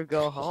big or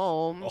go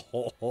home.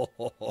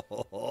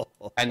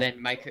 And then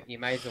make it. You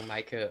may as well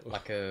make it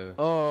like a.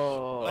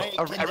 Oh. Wait,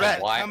 a can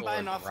white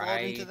combine or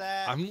offload into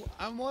that?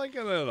 I'm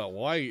liking it a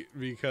white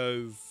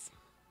because.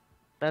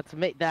 That's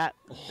that.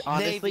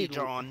 Honestly, Navy,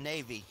 John.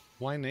 Navy.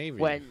 Why navy?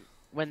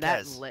 When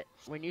that lit,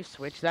 when you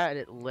switch that,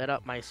 it lit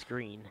up my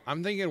screen.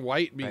 I'm thinking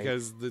white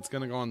because it's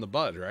gonna go on the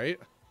bud, right?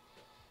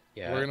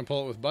 Yeah. We're gonna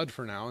pull it with bud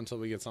for now until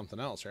we get something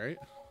else, right?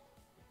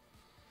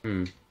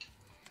 Hmm.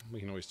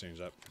 We can always change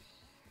that.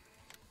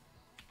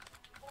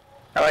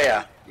 Oh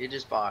yeah, you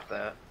just bought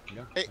that.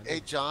 Yeah.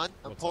 Hey John,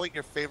 I'm pulling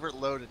your favorite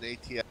load in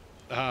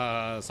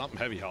ATF. Something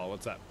heavy haul.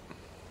 What's that?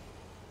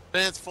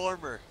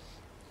 Transformer.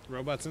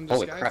 Robots in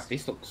Holy disguise. crap,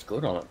 this looks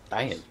good on it.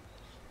 Dang.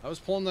 I was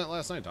pulling that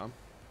last night, Tom.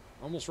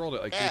 Almost rolled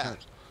it like 3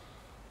 times.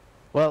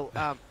 Well,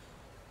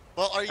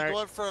 Well, are you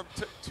going from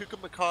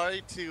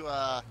Tucumcari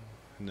to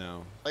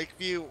No.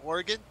 Lakeview,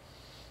 Oregon?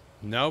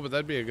 No, but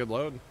that'd be a good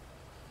load.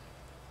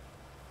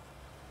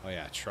 Oh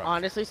yeah, truck.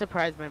 honestly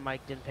surprised my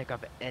mic didn't pick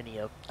up any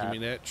of Give me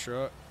that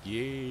truck.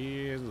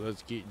 Yeah,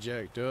 let's get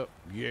jacked up.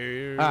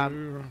 Yeah.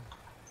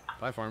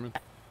 Bye, Farman.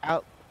 I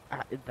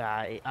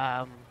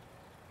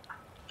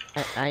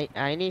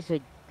need to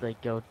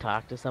go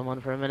talk to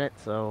someone for a minute,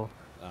 so.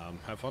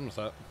 Have fun with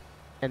that.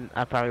 And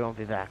I probably won't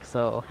be back,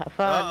 so have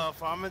fun. Uh-oh,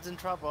 Farman's in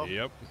trouble.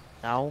 Yep.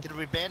 No. Did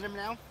we ban him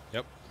now?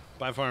 Yep.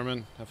 Bye,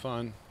 Farman. Have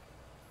fun.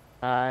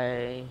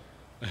 Bye.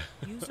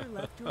 User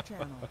left your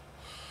channel.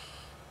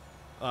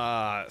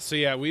 So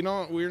yeah,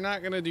 we're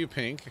not gonna do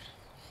pink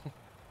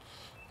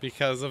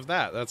because of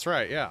that. That's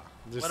right. Yeah.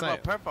 What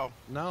about purple?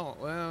 No.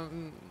 Well,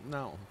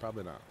 no,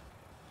 probably not.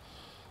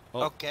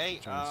 Oh, Okay.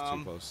 John's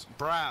too close.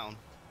 Brown.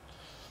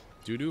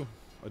 Doo-doo?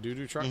 A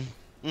doo-doo truck?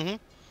 Mm-hmm.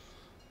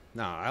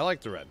 No, I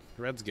like the red.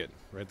 Red's good.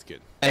 Red's good.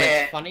 And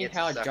it's funny It's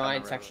how stuck on the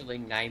Giants road. actually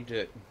named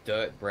it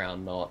Dirt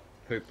Brown, not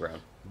Poop Brown.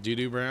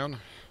 Doo-doo brown?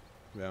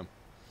 Yeah.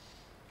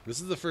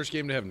 This is the first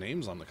game to have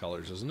names on the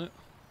colors, isn't it?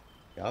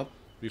 Yup.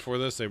 Before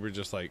this, they were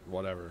just like,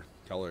 whatever,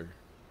 color.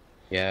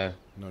 Yeah.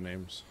 No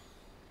names.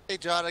 Hey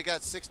John, I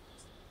got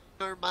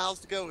 600 miles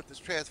to go with this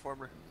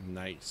transformer.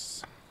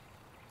 Nice.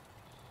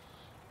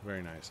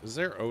 Very nice. Is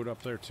there oat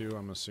up there too,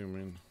 I'm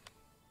assuming?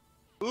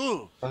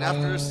 Ooh, and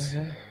after this,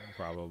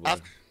 Probably.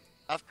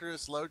 after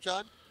this low,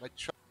 John, my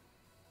truck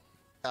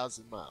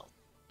 1,000 miles.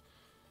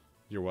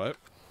 Your what?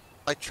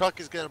 My truck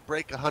is gonna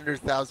break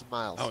 100,000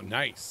 miles. Oh,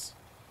 nice.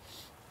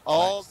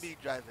 All nice. me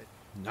driving.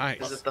 Nice.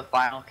 Is it the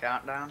final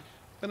countdown?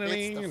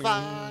 It's the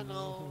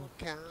final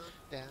countdown.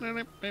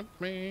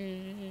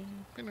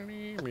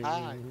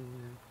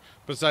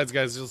 Besides,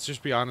 guys, let's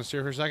just be honest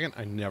here for a second.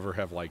 I never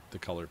have liked the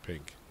color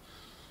pink.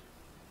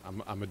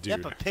 I'm a dude. Yeah,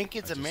 but pink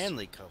is a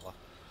manly color.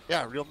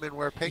 Yeah, real men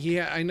wear pink.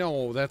 Yeah, I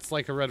know. That's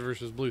like a red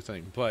versus blue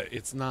thing, but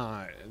it's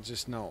not.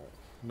 Just no.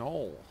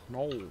 No.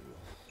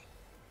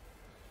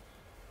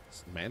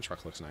 This man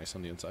truck looks nice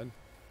on the inside.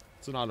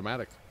 It's an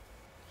automatic.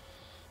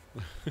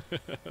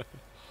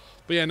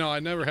 But yeah, no, I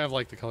never have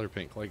liked the color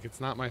pink. Like,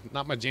 it's not my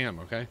jam,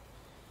 okay?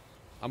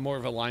 I'm more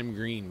of a lime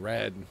green,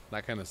 red,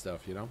 that kind of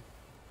stuff, you know?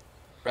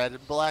 Red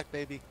and black,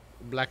 baby.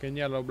 Black and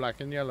yellow,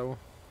 black and yellow.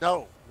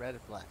 No, red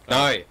and black.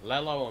 No,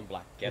 Lello and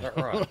Black. Get it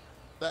right.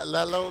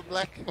 Lello and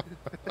black.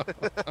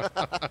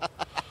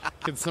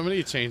 Can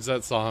somebody change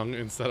that song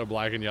instead of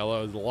black and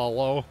yellow as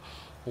Lullo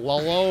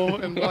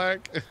and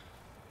black?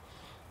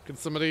 Can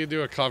somebody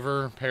do a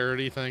cover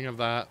parody thing of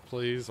that,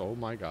 please? Oh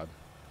my god.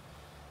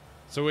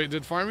 So wait,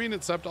 did farming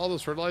accept all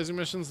those fertilizing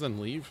missions,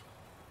 then leave?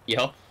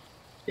 Yup.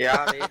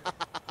 Yeah, dude.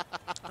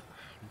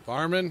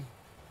 Farming.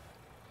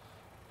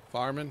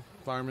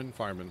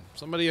 Farming.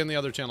 Somebody in the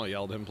other channel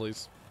yelled him,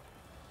 please.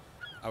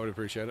 I would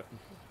appreciate it.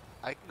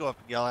 I can go up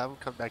and yell at him,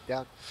 come back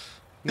down.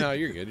 No,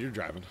 you're good. You're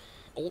driving.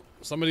 Oh,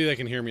 somebody that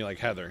can hear me like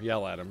Heather,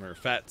 yell at him. Or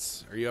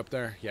Fets, are you up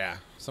there? Yeah.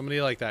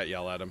 Somebody like that,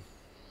 yell at him.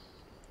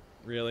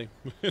 Really?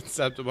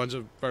 Accept a bunch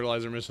of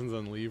fertilizer missions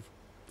and leave.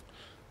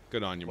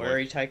 Good on you, boy. Where are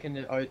you taking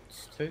the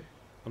oats to?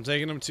 I'm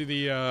taking them to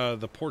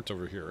the port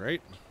over here,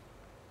 right?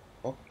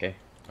 Okay.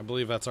 I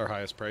believe that's our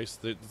highest price.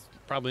 It's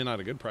probably not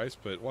a good price,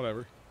 but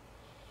whatever.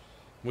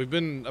 We've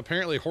been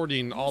apparently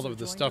hoarding all of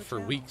this stuff for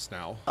weeks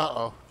now.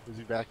 Uh-oh. Is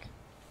he back?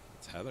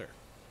 It's Heather.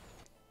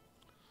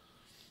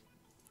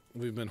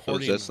 We've been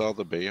hoarding... Is this all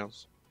the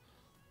bales?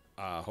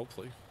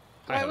 Hopefully.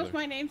 Why was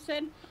my name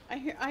said? I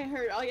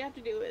heard all you have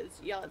to do is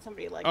yell at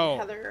somebody like Oh.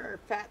 Heather or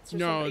Fats or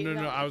No, somebody.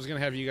 no. I was going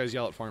to have you guys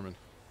yell at Farman.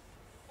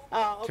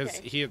 Oh, okay. Because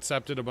he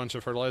accepted a bunch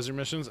of fertilizer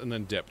missions and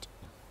then dipped.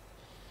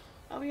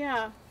 Oh,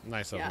 yeah.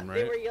 Nice of yeah, him,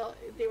 right?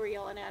 They were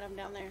yelling at him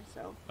down there,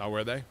 so. Oh,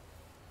 were they?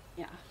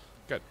 Yeah.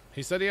 Good.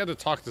 He said he had to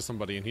talk to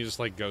somebody and he just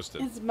like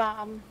ghosted. His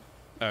mom.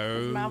 Oh.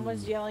 His mom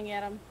was yelling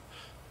at him.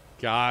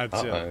 Gotcha.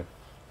 Uh-oh.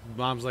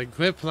 Mom's like,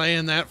 quit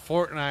playing that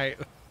Fortnite.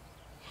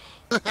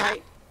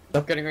 Right.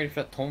 Stop getting ready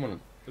for that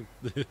tournament.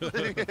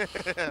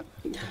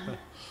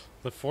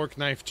 The fork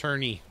knife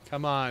tourney.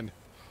 Come on.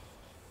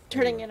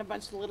 Turning in a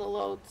bunch of little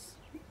loads.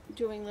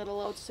 Doing little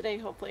loads today.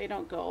 Hopefully I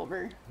don't go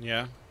over.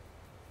 Yeah.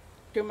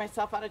 Doing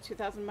myself out of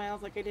 2,000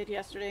 miles like I did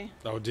yesterday.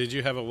 Oh, did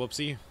you have a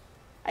whoopsie?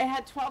 I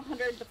had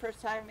 1,200 the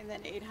first time and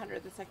then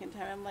 800 the second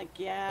time. I'm like,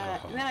 yeah.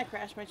 Oh. And then I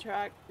crashed my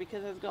truck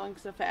because I was going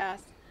so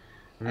fast.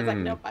 I was like,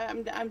 nope,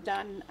 I'm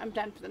done. I'm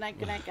done for the night.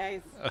 Good night,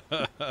 guys.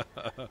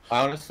 I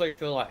honestly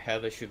feel like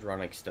Heather should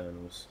run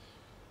externals.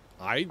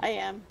 I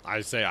am.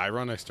 I say I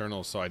run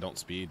externals so I don't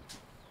speed.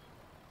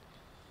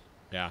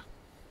 Yeah.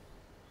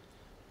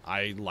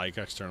 I like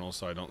externals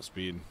so I don't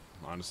speed,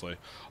 honestly.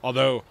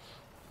 Although,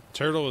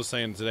 Turtle was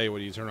saying today, what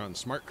do you turn on?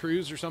 Smart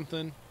Cruise or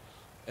something?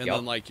 And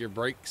then, like, your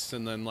brakes,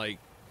 and then, like,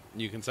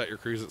 you can set your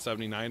cruise at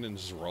 79 and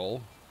just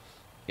roll.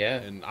 Yeah.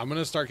 And I'm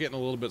going to start getting a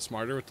little bit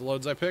smarter with the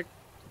loads I pick,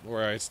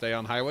 where I stay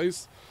on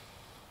highways.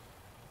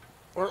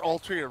 Or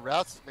alter your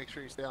routes to make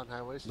sure you stay on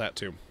highways. That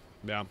too.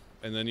 Yeah.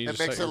 And then you it just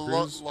makes set it your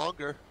cruise.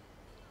 longer.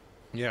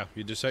 Yeah,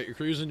 you just set your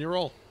cruise and you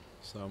roll.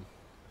 So.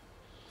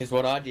 Here's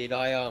what I did.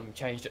 I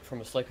changed it from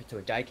a sleeper to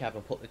a day cab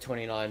and put the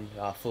 29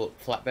 foot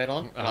flatbed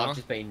on, and I've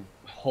just been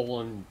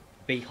hauling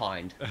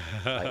behind.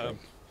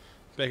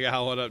 Big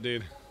Al, what up,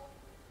 dude?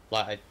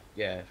 Like,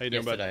 yeah. How you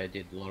doing, bud? Yesterday I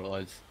did a lot of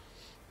loads.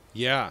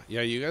 Yeah,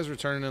 you guys were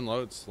turning in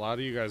loads. A lot of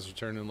you guys were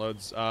turning in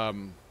loads. I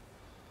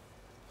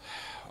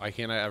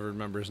can't ever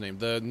remember his name.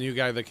 The new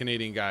guy, the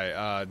Canadian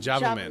guy,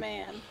 Java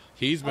Man.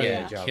 He's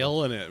been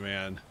killing it,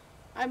 man.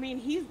 I mean,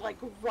 he's like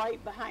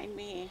right behind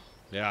me.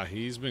 Yeah,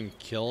 he's been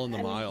killing the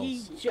miles.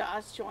 He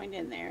just joined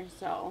in there,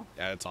 so.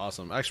 Yeah, it's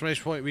awesome.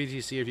 Exclamation point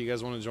BTC if you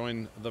guys want to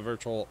join the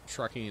virtual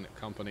trucking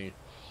company.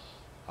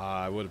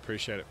 I would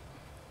appreciate it.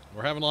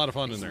 We're having a lot of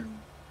fun in there.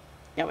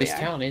 Yeah, this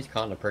town is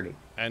kind of pretty.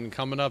 And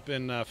coming up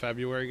in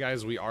February,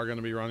 guys, we are going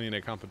to be running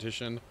a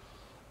competition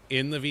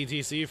in the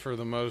VTC for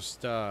the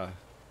most,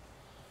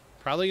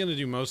 probably going to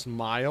do most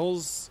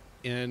miles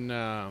in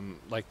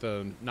like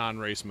the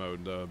non-race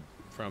mode,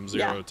 from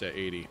 0 to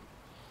 80.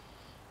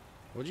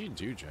 What'd you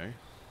do, Jay?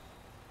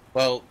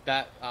 Well,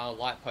 that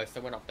light post, I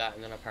went up that,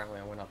 and then apparently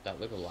I went up that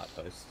little light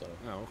post. So.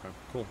 Oh, okay,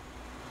 cool.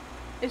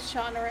 Is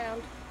Sean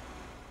around?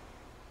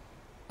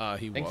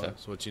 He was.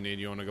 So. What you need?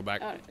 You want to go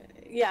back?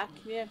 Yeah.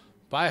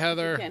 Bye,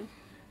 Heather.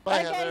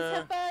 Bye, guys.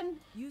 Have fun.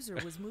 User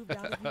was moved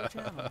out of your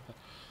channel.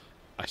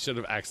 I should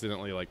have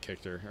accidentally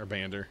quicked her or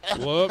banned her.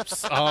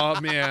 Whoops!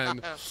 Oh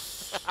man,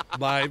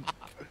 my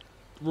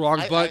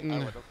wrong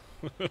button.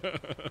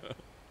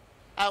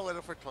 I would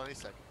have for 20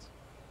 seconds.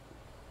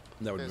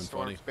 That would have been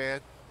funny.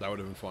 That would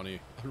have been funny.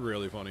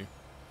 Really funny.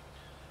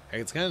 Hey,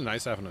 it's kind of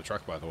nice having a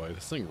truck, by the way.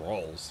 This thing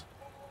rolls.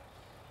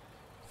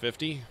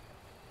 50?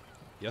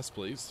 Yes,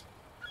 please.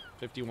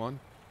 51?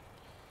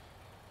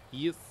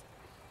 Yes.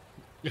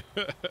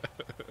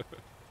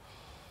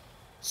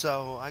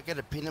 So, I got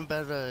a peanut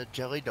butter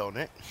jelly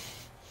donut.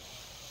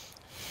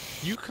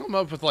 You come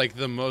up with,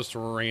 the most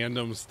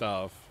random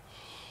stuff.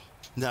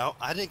 No,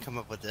 I didn't come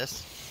up with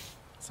this.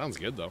 Sounds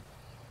good, though.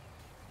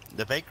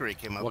 The bakery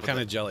came up with it. What kind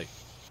of jelly?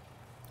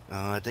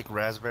 I think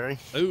raspberry.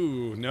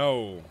 Ooh,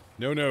 no.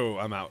 No,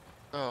 I'm out.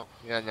 Oh,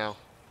 yeah, no.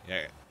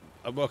 Yeah.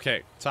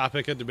 Okay,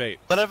 topic of debate.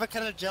 Whatever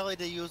kind of jelly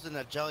they use in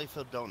a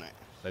jelly-filled donut.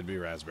 That'd be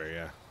raspberry,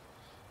 yeah.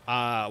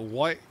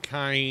 What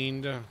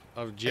kind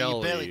of jelly?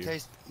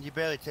 You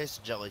barely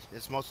taste the jelly.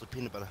 It's mostly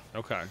peanut butter.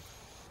 Okay.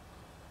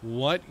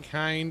 What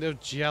kind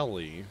of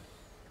jelly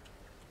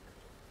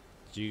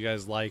do you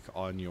guys like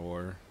on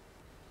your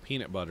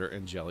peanut butter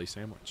and jelly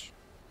sandwich?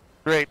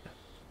 Grape.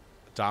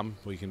 Tom,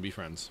 we can be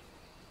friends.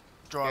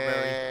 Strawberry.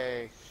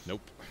 Yay.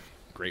 Nope.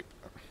 Grape.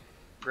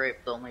 Grape,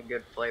 the only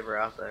good flavor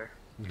out there.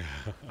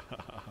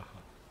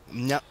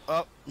 No.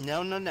 Oh,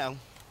 no.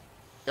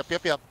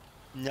 Yep.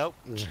 Nope.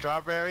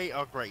 Strawberry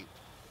or grape?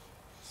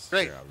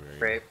 Grape.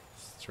 Grape.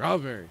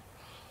 Strawberry.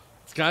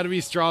 It's got to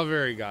be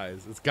strawberry,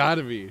 guys. It's got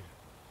to be.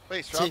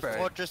 Wait, strawberry. See,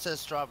 Fortress says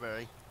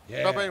strawberry. Yeah.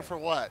 Strawberry for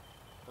what?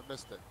 I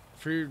missed it.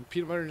 For your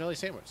peanut butter and jelly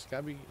sandwich. It's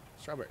gotta be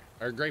strawberry.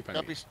 Or grape, I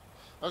mean.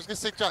 I was gonna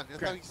say John. I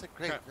thought you said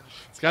grape.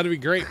 It's gotta be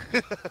grape.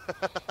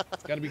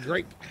 It's gotta be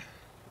grape.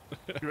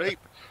 Grape.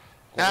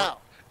 Now.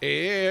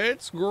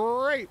 It's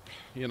grape.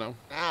 You know.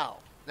 Now.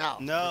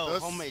 No,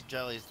 homemade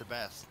jelly is the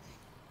best.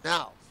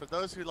 Now, for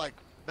those who like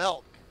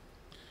milk,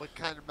 what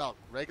kind of milk?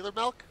 Regular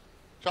milk,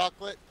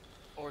 chocolate,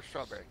 or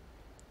strawberry?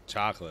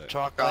 Chocolate.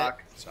 Chocolate.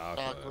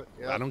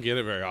 Yep. I don't get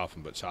it very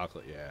often, but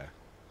chocolate, yeah.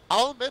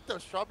 I'll admit though,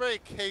 strawberry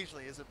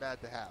occasionally isn't bad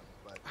to have.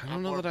 But I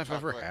don't know that I've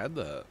ever had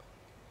that.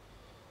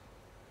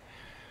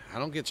 I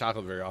don't get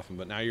chocolate very often,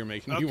 but now you're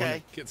making me want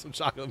to get some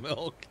chocolate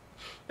milk.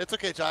 It's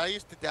okay, John. I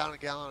used to down a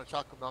gallon of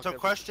chocolate milk. So,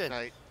 question: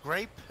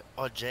 grape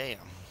or jam?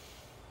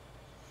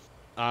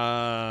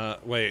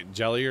 Wait,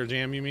 jelly or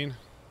jam? You mean?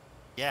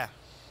 Yeah.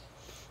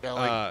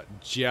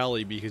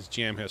 Jelly, because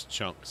jam has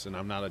chunks, and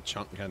I'm not a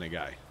chunk kind of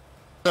guy.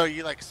 So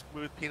you like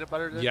smooth peanut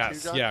butter? Then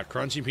Yes, too, John? yeah.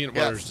 Crunchy peanut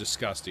butter is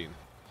disgusting.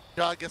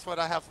 John, guess what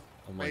I have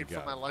my made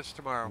for my lunch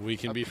tomorrow? We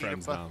can be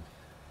friends now.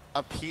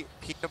 A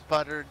peanut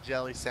butter and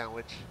jelly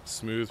sandwich.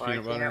 Smooth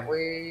peanut butter. Can't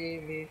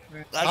we be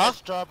friends? I got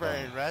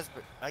strawberry and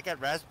raspberry. I got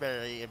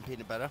raspberry and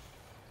peanut butter.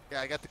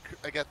 Yeah, I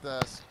got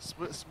the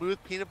smooth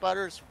peanut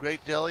butter, some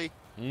great jelly,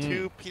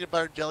 2 peanut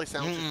butter and jelly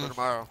sandwiches for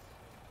tomorrow.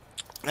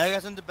 I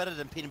got something better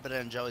than peanut butter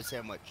and jelly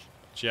sandwich.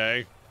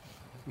 Jay.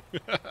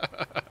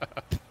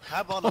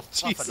 How about a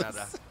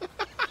fluffernutter?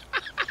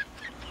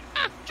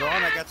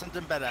 John, I got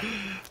something better.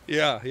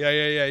 Yeah.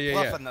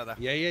 Fluffernutter.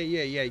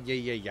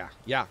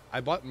 Yeah.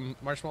 I bought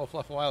marshmallow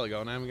fluff a while ago,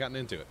 and I haven't gotten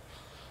into it.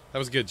 That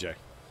was good, Jay.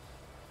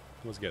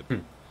 That was good.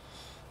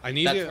 I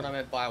need That's what I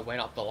meant by I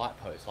went up the light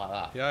post like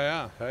that.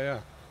 Yeah.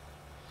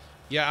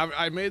 Yeah,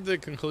 I made the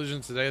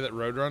conclusion today that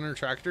Roadrunner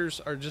tractors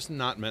are just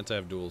not meant to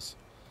have duals.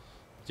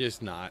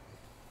 Just not.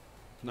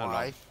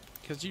 Why?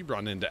 Because you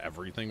run into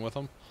everything with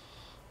them.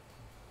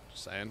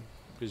 Just saying.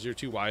 Because you're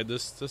too wide.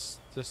 This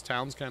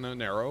town's kind of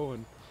narrow,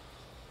 and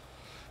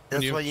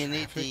that's why you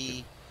need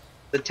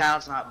the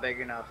town's not big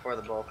enough for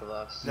the both of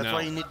us. That's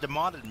why you need the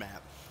modded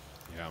map.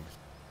 Yeah.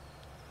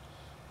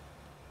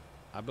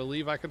 I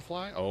believe I can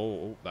fly.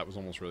 Oh, that was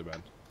almost really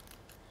bad.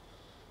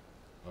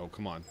 Oh,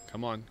 come on.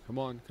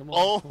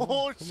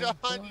 Oh,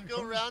 Sean, you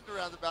go round and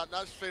roundabout,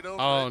 not straight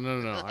over. Oh,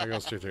 no. I go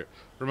straight through.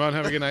 Ramon,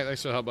 have a good night.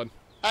 Thanks for the help, bud.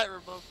 Hi,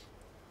 Ramon.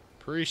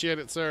 Appreciate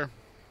it, sir.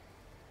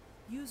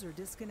 User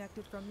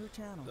disconnected from your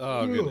channel.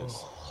 Oh,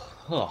 goodness.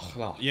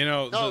 Oh. You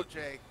know. No,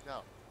 Jay,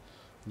 no.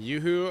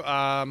 Yoo-hoo,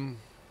 I don't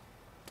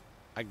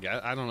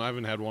know. I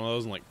haven't had one of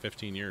those in like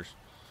 15 years.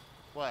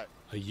 What?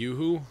 A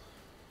Yoo-hoo?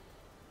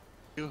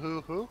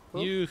 Yoo-hoo who?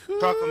 Yoo-hoo.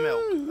 Chocolate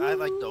milk. I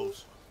like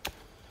those.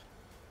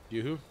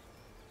 Yoo-hoo?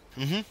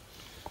 Mm-hmm.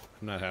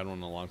 I've not had one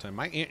in a long time.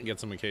 My aunt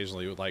gets them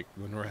occasionally, like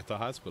when we're at the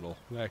hospital,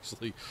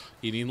 actually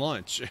eating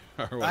lunch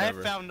or whatever. I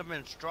have found them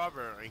in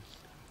strawberry.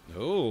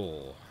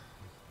 Oh,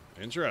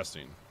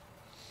 interesting.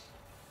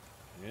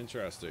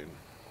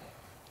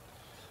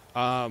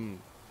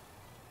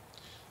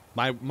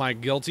 My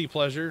guilty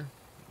pleasure,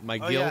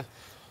 Yeah.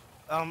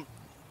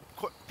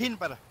 Peanut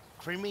butter,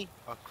 creamy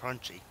or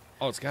crunchy?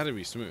 Oh, it's got to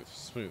be smooth,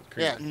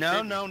 creamy. Yeah.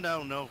 No,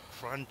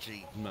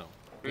 crunchy. No.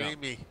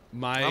 Creamy.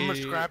 I'm a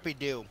scrappy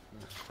do.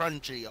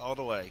 Crunchy all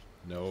the way.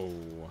 No.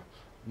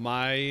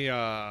 My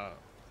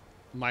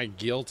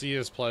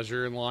guiltiest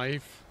pleasure in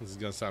life, this is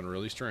going to sound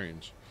really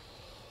strange,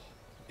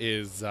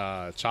 is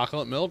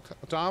chocolate milk,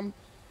 Tom.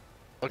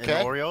 Okay.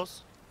 And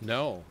Oreos?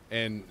 No.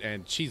 And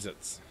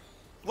Cheez-Its.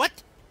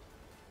 What?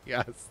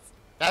 Yes.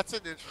 That's an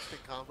interesting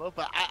combo,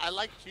 but I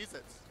like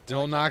Cheez-Its.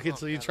 Don't knock it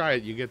till you try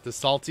it. You get the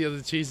salty of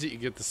the Cheez-It, you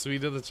get the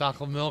sweet of the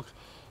chocolate milk.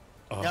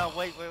 Oh. No,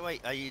 wait.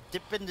 Are you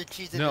dipping the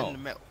Cheez-It in the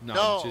milk?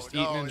 No, just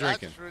eating and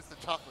drinking. That's true. It's the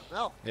chocolate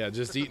milk. Yeah,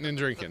 just eating and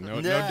drinking.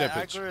 No dippage.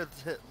 I agree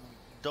with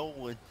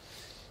Dolan.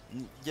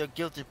 Your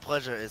guilty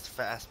pleasure is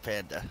Fast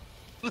Panda.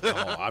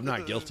 Oh, I'm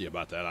not guilty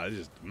about that. I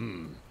just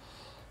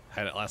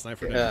had it last night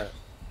for dinner.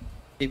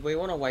 Did we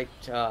want to wait?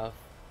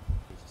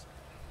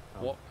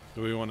 What?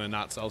 Do we want to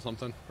not sell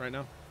something right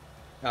now?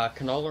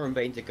 Canola and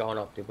beans are going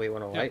up. Did we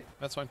want to wait?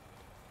 That's fine.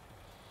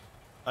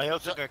 I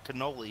also got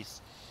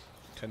cannolis.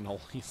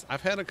 Cannolis.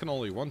 I've had a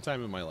cannoli one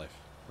time in my life.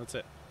 That's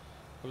it.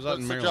 I was out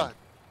in Maryland. John,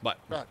 but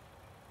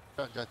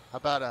John,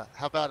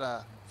 how about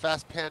a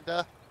Fast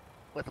Panda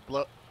with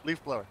a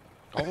leaf blower?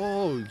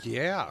 Oh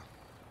yeah.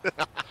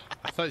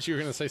 I thought you were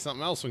gonna say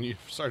something else when you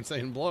started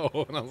saying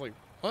blow, and I was like,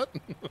 what?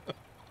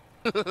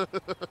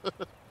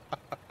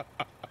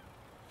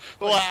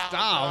 Wow.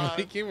 Stop!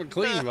 He came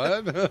clean,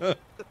 bud.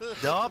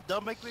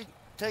 Don't make me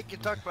take your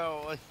talk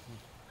about.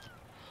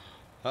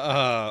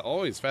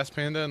 Always Fast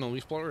Panda and a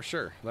leaf blower,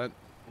 sure. That.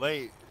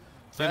 Wait,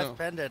 Fast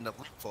Panda and a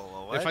leaf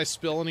blower. What? If I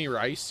spill any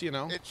rice, In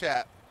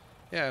chat.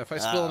 Yeah, if I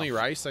spill any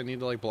rice, I need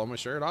to like blow my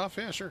shirt off.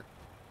 Yeah, sure.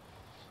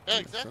 Yeah,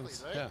 exactly.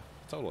 Right? Yeah,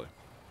 totally.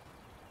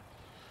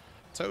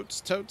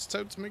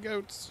 Totes, me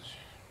goats.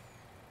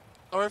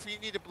 Or if you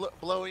need to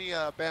blow any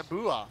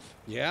bamboo off.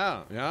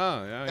 Yeah.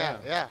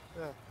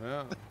 Yeah.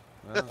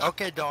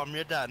 Okay, Dom,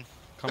 you're done.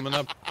 Coming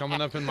up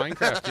in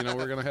Minecraft, you know,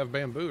 we're gonna have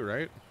bamboo,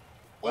 right?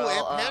 Well,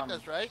 and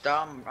pandas, right?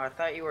 Dom, I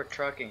thought you were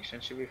trucking.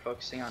 Shouldn't you be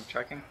focusing on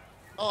trucking?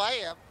 Oh, I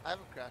am. I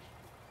haven't crashed.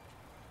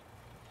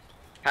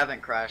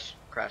 Haven't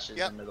crashes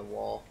into the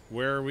wall.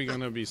 Where are we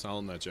gonna be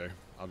selling that, Jay?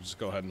 I'll just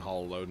go ahead and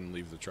haul a load and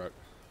leave the truck.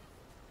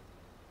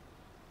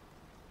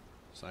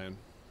 Saying.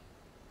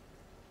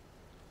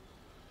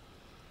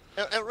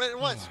 And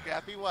what,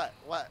 Scrappy? What?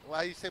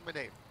 Why you say my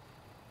name?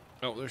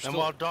 Oh, there's and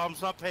while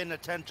Dom's not paying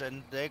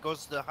attention, there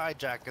goes the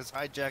hijackers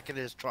hijacking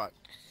his truck.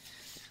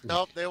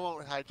 Nope, they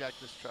won't hijack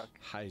this truck.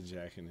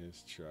 Hijacking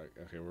his truck.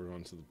 Okay, we're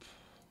going to the...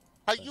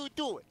 How you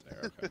do it?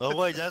 There, okay. Oh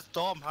wait, that's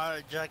Dom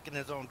hijacking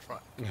his own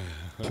truck.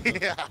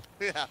 Yeah.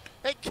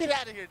 Hey, get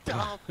out of here,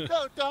 Dom.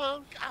 No,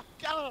 Dom.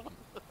 Go.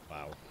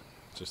 Wow.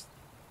 Just,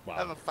 wow. I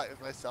have a fight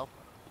with myself.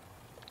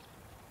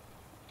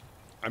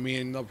 I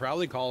mean, they'll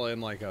probably call in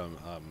like a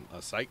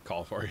psych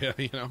call for you,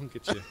 you know,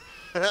 get you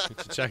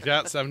checked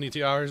out.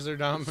 72 hours there,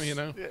 Dom, you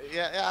know.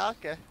 Yeah,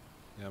 okay.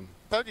 Yeah.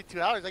 72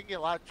 hours, I can get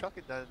a lot of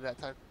trucking done in that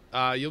time.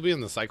 You'll be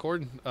in the psych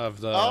ward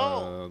of the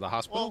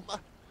hospital.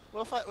 Well,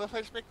 what if I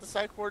just make the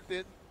psych ward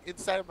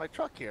inside of my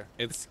truck here?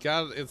 It's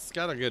got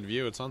a good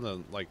view. It's on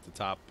the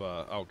top.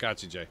 Oh,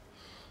 got you, Jay.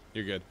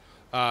 You're good.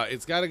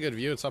 It's got a good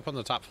view. It's up on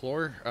the top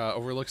floor.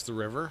 Overlooks the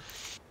river.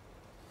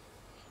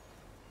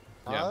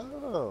 Yeah.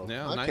 Oh,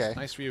 yeah. okay.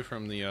 Nice view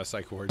from the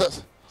psych ward.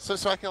 So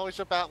I can always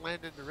jump out, and land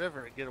in the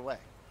river, and get away.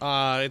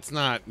 It's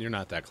not. You're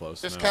not that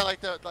close. Just no.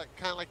 kind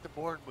of like the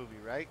Bourne movie,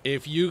 right?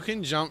 If you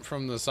can jump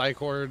from the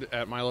psych ward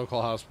at my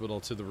local hospital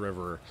to the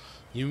river,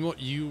 you've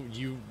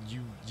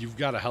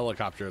got a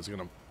helicopter that's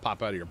gonna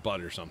pop out of your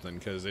butt or something,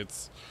 because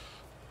it's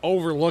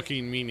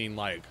overlooking, meaning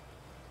like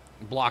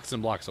blocks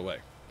and blocks away,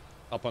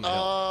 up on a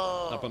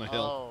hill. Up on a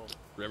hill.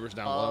 River's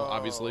down low,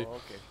 obviously.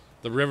 Okay.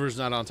 The river's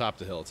not on top of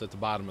the hill. It's at the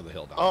bottom of the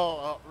hill.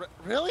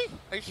 Really?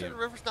 Are you sure the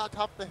river's not on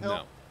top of the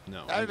hill?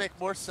 No. That would make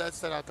more sense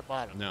than at the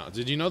bottom. No.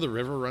 Did you know the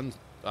river runs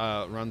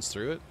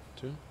through it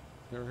too?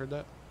 You ever heard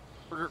that?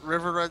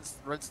 River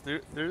runs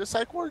through the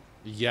psych ward?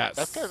 Yes.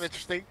 That's kind of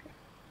interesting.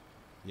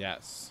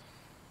 Yes.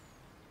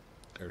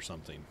 Or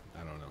something.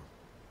 I don't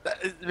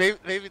know.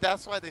 Maybe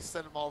that's why they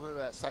send them all to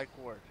that psych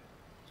ward.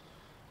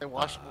 They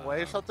wash them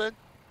away or something?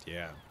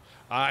 Yeah.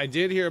 I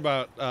did hear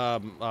about,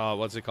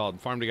 what's it called?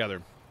 Farm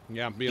Together.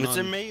 Yeah, being Is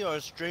it me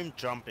or Stream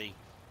Jumpy?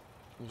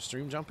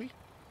 Stream Jumpy?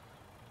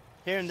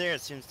 Here and there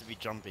it seems to be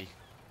jumpy.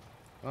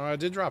 I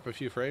did drop a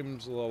few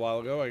frames a little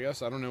while ago, I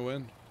guess. I don't know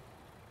when.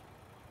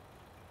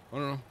 I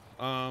don't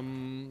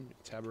know.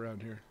 Tab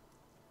around here.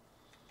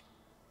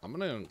 I'm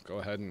gonna go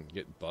ahead and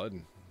get Bud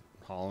and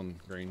hauling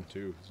grain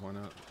too, so why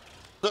not?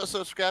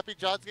 So Scrappy,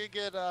 John's gonna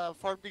get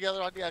Farm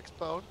Together on the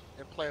Xbone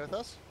and play with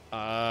us?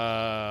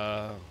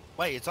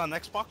 Wait, it's on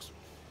Xbox?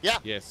 Yeah.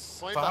 Yes.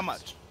 $20. For how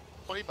much?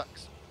 $20.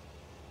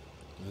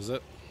 Is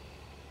it?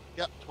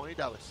 Yep,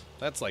 $20.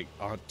 That's like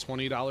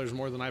 $20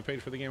 more than I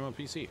paid for the game on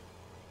PC.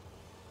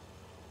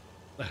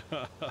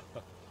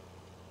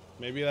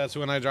 Maybe that's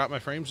when I dropped my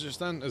frames just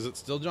then. Is it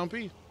still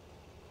jumpy?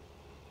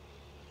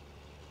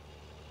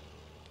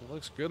 It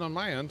looks good on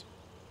my end.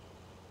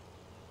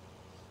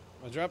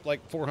 I dropped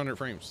like 400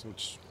 frames,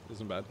 which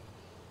isn't bad.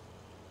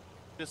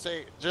 Just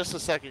a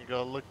second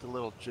ago, it looked a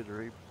little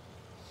jittery.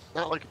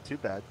 Not looking too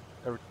bad.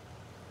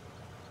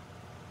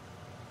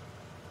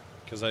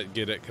 Because I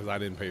get it, because I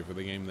didn't pay for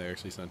the game. They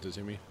actually sent it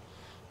to me.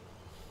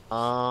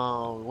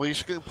 Oh, well, you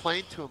should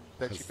complain to them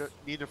that you don't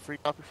need a free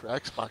copy for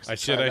Xbox. I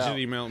should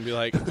email and be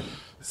like,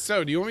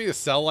 so do you want me to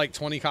sell like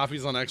 20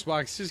 copies on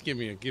Xbox? Just give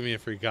me a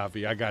free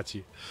copy. I got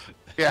you.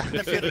 Yeah.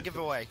 Nothing to give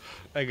away.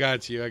 I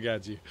got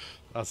you.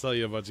 I'll sell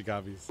you a bunch of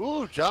copies.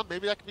 Ooh, John,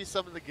 maybe that could be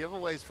some of the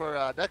giveaways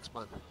for next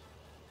month.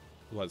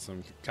 What,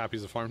 some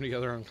copies of Farm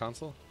Together on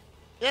console?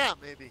 Yeah,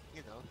 maybe.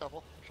 You know, a couple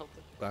or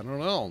something. I don't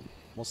know.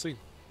 We'll see.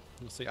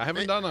 I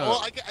haven't done a...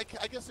 Well,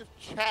 I guess if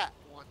chat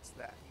wants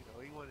that, you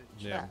know, he wanted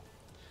chat. Yeah.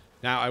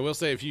 Now, I will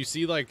say, if you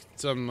see, like,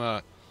 some,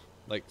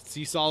 like,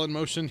 seesaw in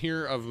motion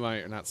here of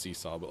my... Not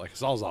seesaw, but, like,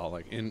 sawzall,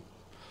 like, in...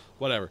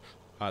 Whatever.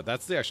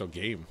 That's the actual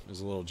game.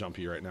 Is a little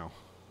jumpy right now.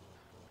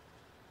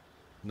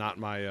 Not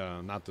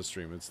my, not the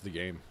stream. It's the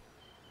game.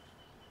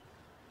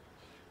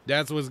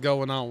 That's what's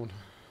going on.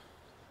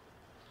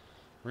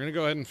 We're going to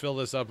go ahead and fill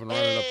this up and run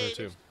it up there,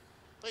 too.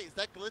 Wait, is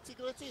that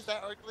Glitzy? Is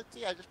that our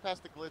Glitzy? I just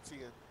passed the Glitzy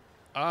in.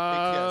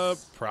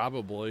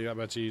 Probably. I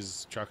bet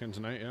he's trucking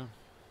tonight, yeah.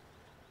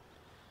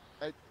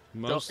 He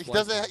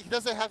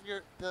doesn't have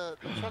the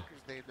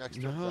trucker's name next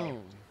to him.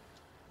 No.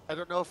 I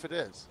don't know if it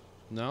is.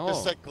 No.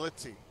 It's like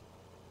Glitzy.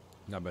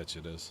 I bet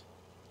you it is.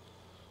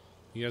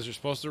 You guys are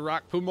supposed to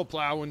rock Puma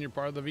Plow when you're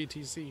part of the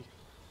VTC.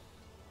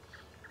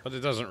 But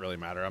it doesn't really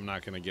matter. I'm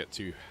not going to get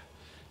too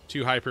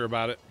hyper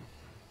about it.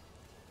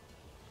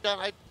 John,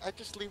 I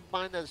just leave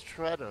mine as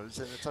Toretto's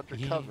and it's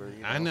undercover.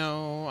 You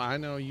know? I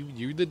know.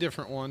 You're the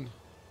different one.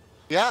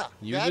 Yeah.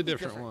 You're the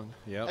different one.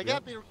 Yep. I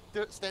got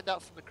to stand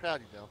out from the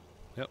crowd, you know.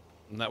 Yep.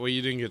 And that way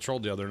you didn't get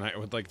trolled the other night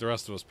with like the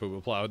rest of us Puma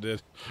Plow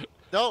did.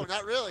 No,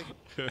 not really.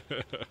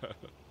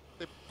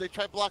 they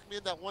tried to block me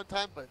in that one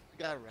time, but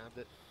I got around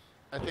it.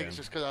 I think it's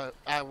just because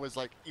I was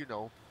like, you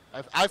know,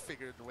 I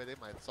figured the way they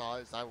might have saw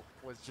is I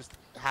was just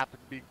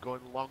happened to be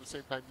going along the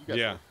same time you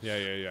guys.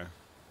 Yeah.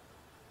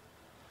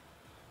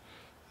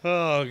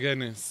 Oh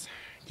goodness.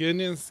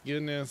 Goodness.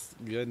 Did they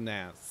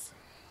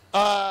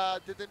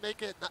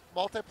make it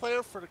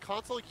multiplayer for the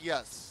console?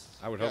 Yes.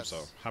 I would hope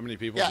so. How many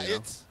people? Yeah, do you know?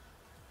 it's.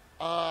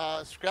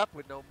 Scrap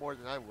would know more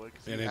than I would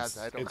because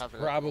I don't have it.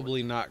 It's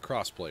probably not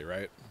crossplay,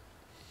 right?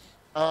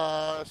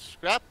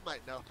 Scrap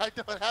might know. I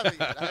don't have it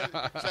yet. I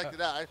haven't checked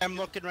it out. I'm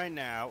looking right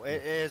now.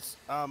 It is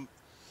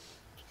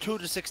 2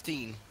 to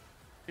 16.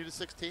 2 to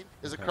 16?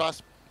 Is it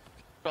crossplay?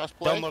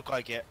 Don't look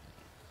like it.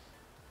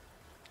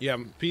 Yeah,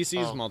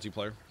 PC's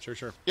multiplayer.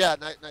 Sure. Yeah,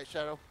 Night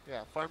Shadow.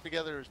 Yeah, Farm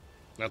Together is.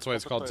 That's why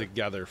it's called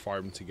Together,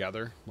 Farm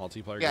Together,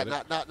 multiplayer. Yeah,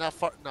 not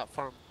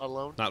Farm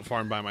Alone. Not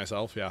Farm by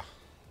myself. Yeah.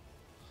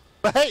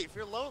 But hey, if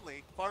you're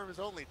lonely,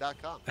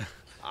 farmersonly.com.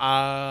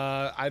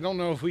 I don't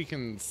know if we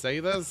can say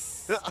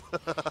this,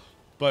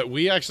 but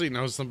we actually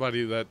know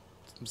somebody that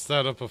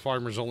set up a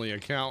Farmers Only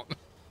account.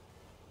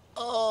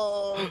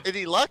 Oh,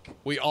 any luck?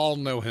 We all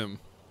know him.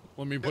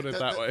 Let me put it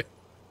that way.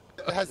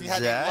 Has he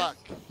had any luck?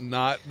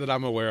 Not that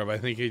I'm aware of. I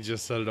think he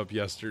just set it up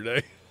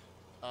yesterday.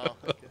 Oh,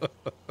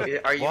 okay.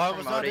 Are you I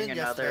was not promoting in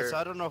another? yesterday, so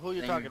I don't know who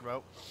you're talking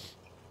about.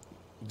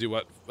 Do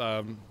what,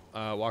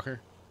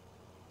 Walker?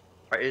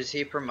 Or is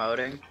he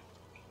promoting?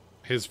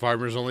 His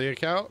Farmers Only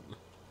account?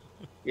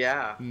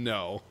 Yeah.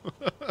 No.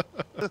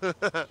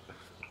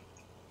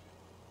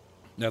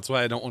 That's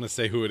why I don't want to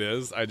say who it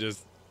is.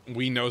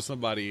 We know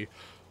somebody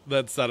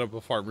that set up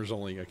a Farmers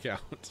Only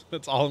account.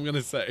 That's all I'm going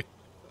to say.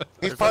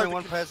 There's only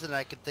one person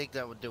I could think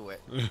that would do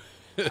it.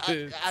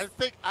 I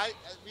think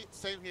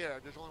same here.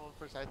 There's only one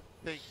person I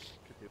think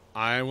could do it.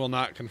 I will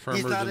not confirm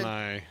or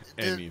deny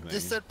anything.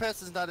 This third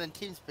person's not in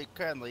TeamSpeak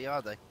currently,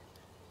 are they?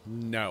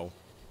 No.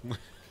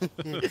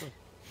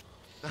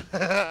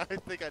 I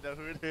think I know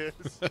who it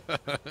is.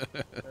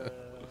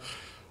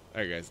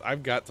 Alright, guys.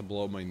 I've got to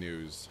blow my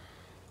nose.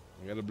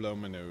 I got to blow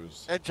my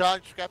nose. And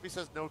John Scrappy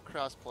says no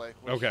crossplay.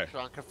 Which Okay.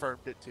 John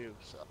confirmed it too.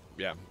 So.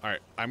 Yeah.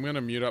 Alright. I'm going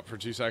to mute up for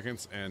 2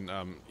 seconds and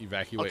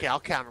evacuate. Okay, I'll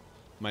count them.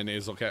 My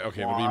nasal cat.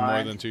 Okay, it'll be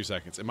more than 2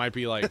 seconds. It might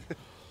be like...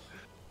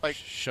 like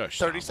shush.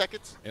 30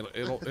 seconds?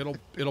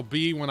 It'll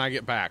be when I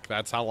get back.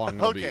 That's how long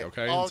it'll be,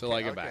 okay? Until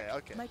I get back.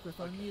 Okay.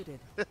 Microphone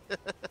muted.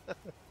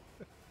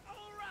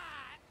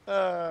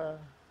 I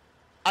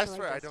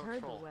swear I don't heard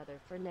troll. the weather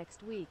for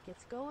next week.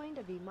 It's going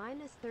to be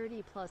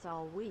 -30 plus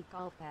all week.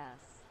 I'll pass.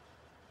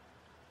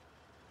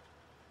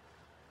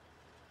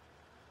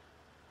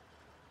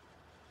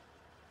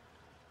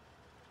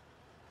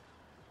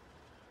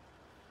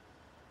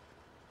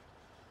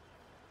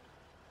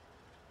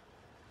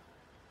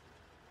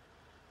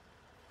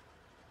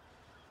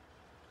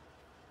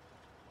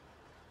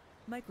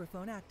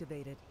 Microphone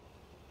activated.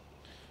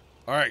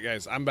 All right,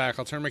 guys, I'm back.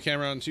 I'll turn my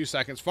camera on in 2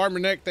 seconds. Farmer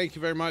Nick, thank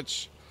you very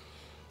much.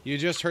 You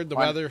just heard the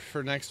weather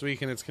for next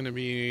week, and it's going to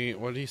be,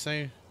 what did he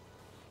say?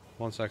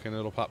 1 second,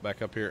 it'll pop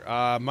back up here.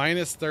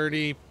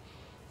 -30.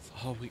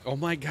 Oh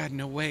my God,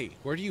 no way.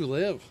 Where do you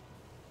live?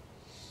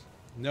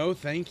 No,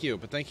 thank you,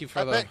 but thank you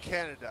for I bet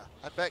Canada.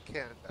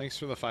 Thanks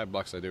for the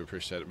 $5. I do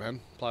appreciate it, man.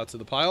 Plow to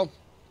the pile.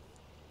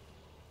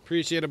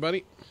 Appreciate it,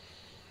 buddy.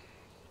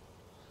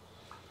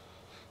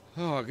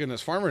 Oh,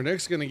 goodness. Farmer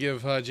Nick's going to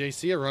give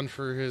JC a run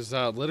for his,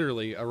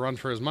 literally, a run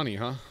for his money,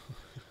 huh?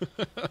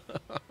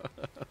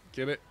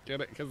 Get it?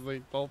 Get it? Because they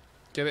both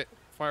get it?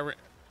 Farmer.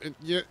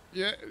 Yeah.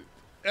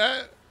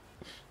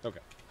 Okay.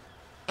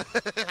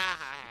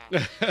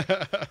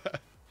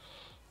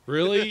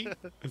 Really?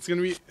 It's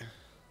going to be...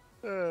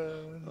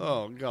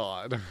 Oh,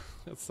 God.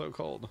 That's so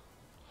cold.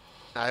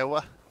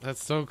 Iowa?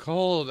 That's so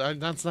cold.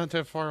 That's not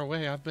that far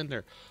away. I've been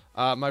there.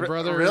 My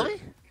brother...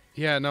 Really?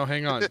 Yeah, no,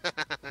 hang on.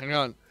 Hang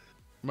on.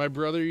 My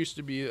brother used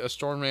to be a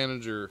store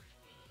manager,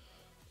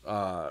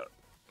 or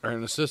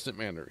an assistant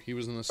manager. He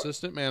was an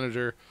assistant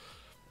manager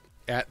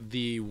at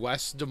the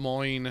West Des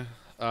Moines,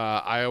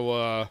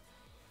 Iowa,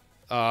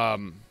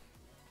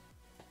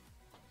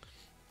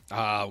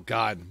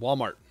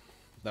 Walmart.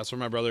 That's where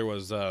my brother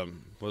was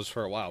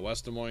for a while.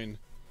 West Des Moines,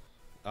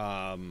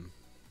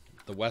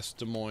 the West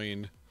Des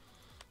Moines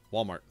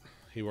Walmart.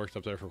 He worked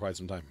up there for quite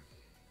some time.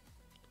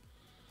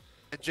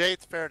 And Jay,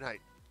 it's Fahrenheit.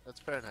 That's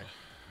Fahrenheit.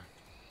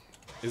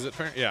 Is it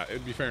Fahrenheit? Yeah,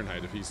 it'd be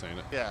Fahrenheit if he's saying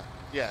it.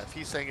 Yeah, if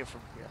he's saying it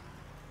from here.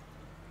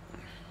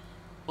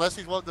 Unless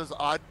he's one of those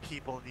odd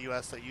people in the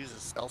U.S. that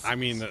uses Celsius. I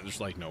mean, there's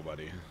like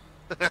nobody.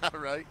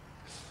 Right?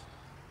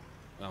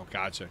 Oh,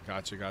 gotcha.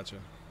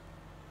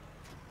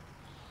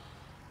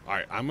 All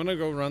right, I'm going to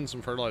go run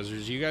some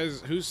fertilizers. You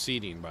guys, who's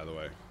seeding, by the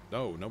way?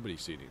 No,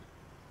 nobody's seeding.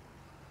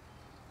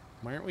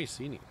 Why aren't we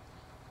seeding?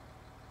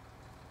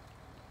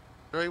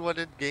 Anyone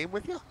in game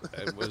with you?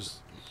 It was...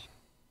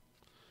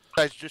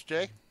 Guys, just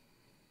Jay?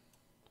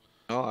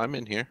 Oh, I'm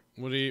in here.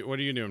 What are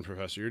you doing,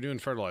 Professor? You're doing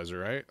fertilizer,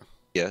 right?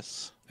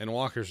 Yes. And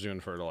Walker's doing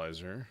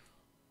fertilizer.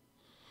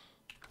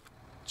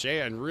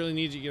 Jay, I really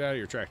need you to get out of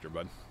your tractor,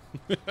 bud.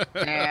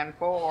 And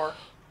 4.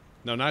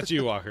 No, not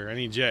you, Walker. I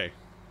need Jay.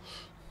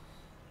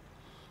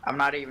 I'm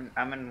in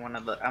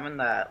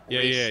the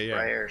leaf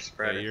sprayer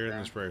spreader Yeah, you're thing.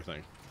 in the sprayer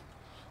thing.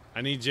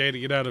 I need Jay to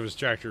get out of his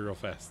tractor real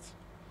fast.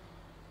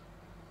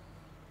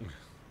 If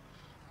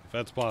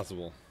that's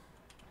possible.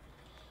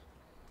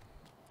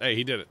 Hey,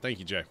 he did it. Thank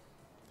you, Jay.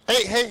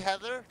 Hey,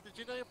 Heather, did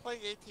you know you're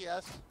playing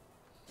ATS?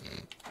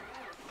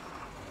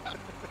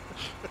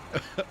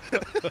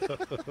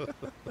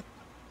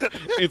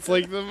 It's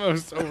like the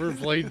most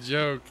overplayed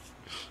joke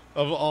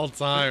of all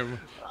time.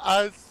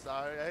 I'm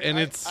sorry.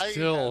 It's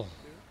still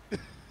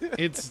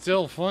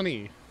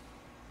funny.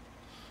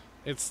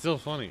 It's still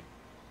funny.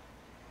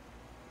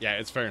 Yeah,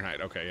 it's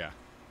Fahrenheit. Okay, yeah.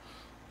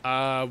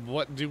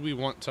 What do we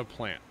want to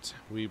plant?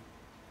 We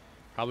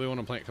probably want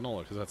to plant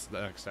canola because that's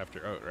the next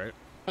after oat, right?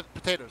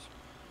 Potatoes.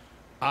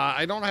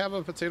 I don't have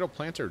a potato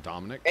planter,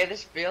 Dominic. Hey,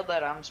 this field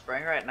that I'm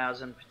spraying right now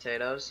is in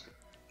potatoes.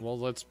 Well,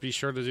 let's be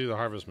sure to do the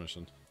harvest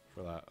mission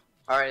for that.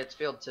 Alright, it's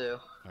field 2.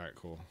 Alright,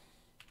 cool.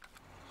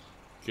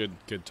 Good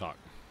talk.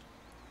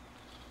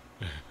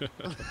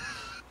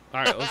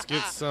 Alright, let's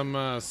get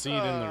some seed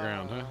in the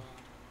ground, huh?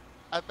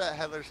 I bet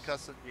Heather's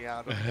cussing me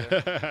out over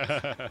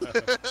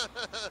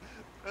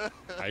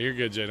there. You're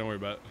good, Jay. Don't worry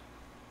about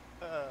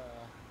it.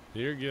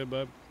 You're good,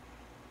 bub.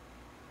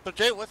 So,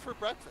 Jay, what's for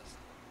breakfast?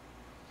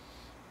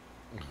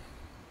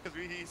 Because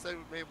he said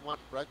we made him want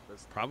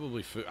breakfast.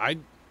 Probably food. I'll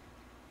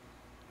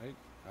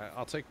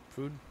take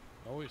food,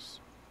 always.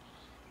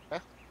 Yeah.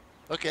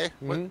 Okay.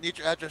 Need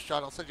your address,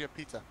 Sean. I'll send you a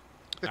pizza.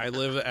 I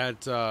live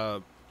at...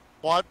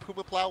 One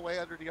Puma Plow way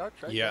under the arch,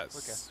 right? Yes.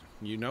 Okay.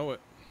 You know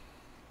it.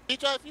 Hey,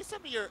 John, if you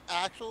send me your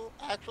actual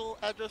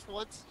address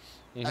once,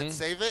 I'd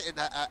save it, and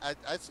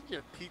I'd send you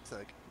a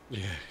pizza.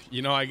 Yeah.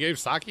 You know, I gave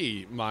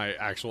Saki my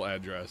actual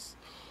address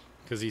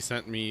because he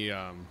sent me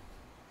that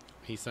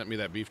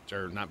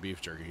not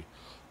beef jerky,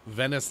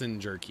 venison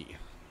jerky,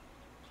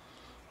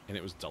 and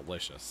it was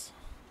delicious.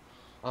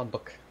 Oh,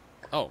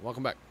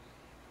 welcome back.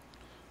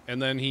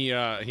 And then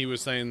he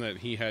was saying that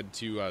he had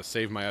to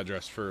save my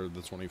address for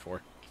the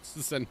 24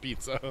 to send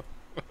pizza.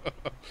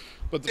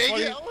 But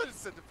I want to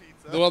send a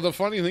pizza. Well, the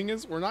funny thing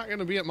is, we're not going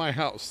to be at my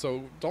house,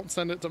 so don't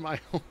send it to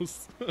my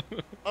house.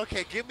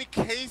 Okay, give me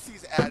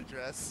Casey's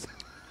address.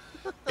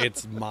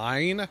 It's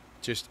mine.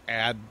 Just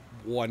add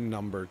one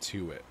number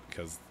to it,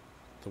 because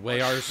the way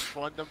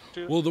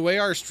the way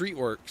our street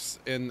works,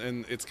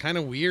 and it's kind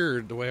of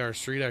weird the way our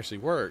street actually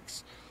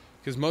works,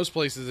 because most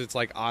places it's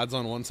like odds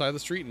on one side of the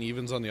street and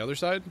evens on the other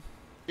side.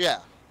 Yeah.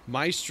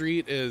 My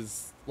street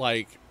is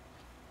like,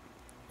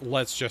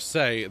 let's just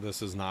say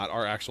this is not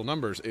our actual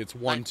numbers. It's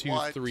 1, 2,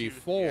 3,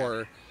 4,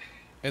 yeah.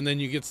 And then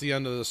you get to the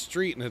end of the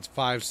street and it's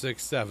 5,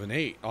 6, 7,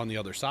 8 on the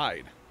other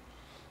side.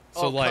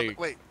 So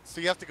wait,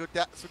 so you have to go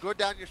down. So go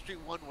down your street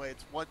one way.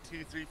 It's 1,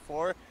 2, 3,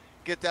 4.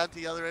 Get down to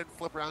the other end,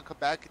 flip around, come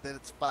back, and then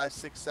it's 5,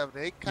 6,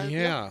 7, 8. Kind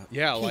of.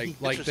 Yeah.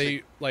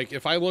 Like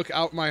if I look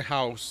out my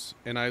house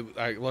and I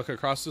look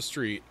across the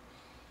street,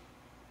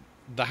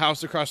 the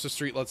house across the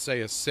street, let's say,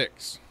 is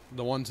 6.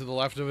 The one to the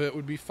left of it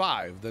would be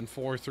 5. Then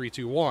 4, 3,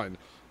 2, 1.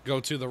 Go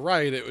to the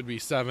right, it would be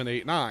 7,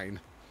 8, 9.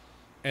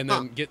 And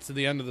then get to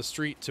the end of the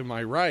street to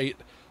my right,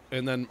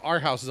 and then our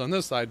houses on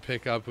this side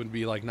pick up would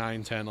be like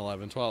 9, 10,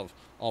 11, 12,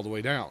 all the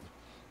way down.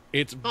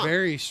 It's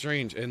very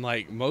strange. And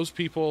like most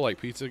people,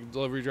 like pizza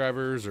delivery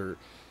drivers or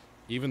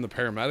even the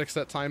paramedics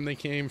that time they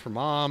came for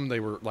Mom, they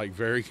were like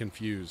very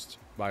confused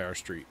by our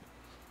street.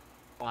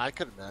 Well, I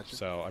could imagine.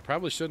 So I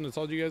probably shouldn't have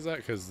told you guys that,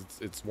 because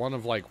it's one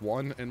of like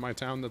one in my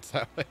town that's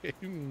that way.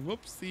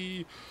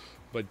 Whoopsie.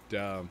 But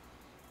come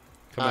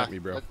at me,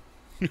 bro.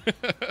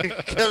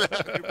 Come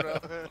at me, bro.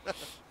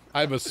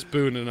 I have a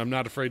spoon and I'm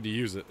not afraid to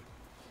use it.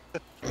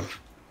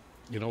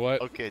 You know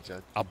what? Okay,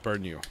 John. I'll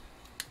burn you.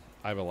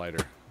 I have a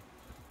lighter.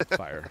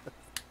 Fire.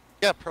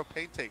 Yeah,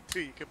 propane tank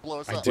too. You can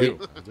blow us up. I do.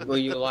 Will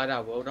you light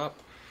our world up?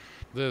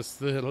 This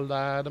little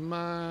light of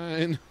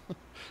mine.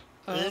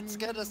 It's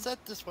gonna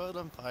set this world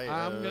on fire.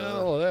 I'm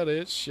gonna let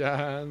it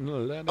shine.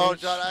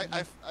 John,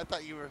 I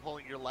thought you were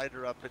holding your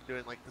lighter up and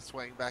doing like the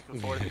swing back and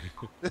forth.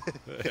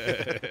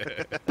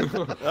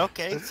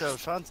 Okay, so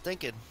Sean's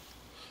thinking.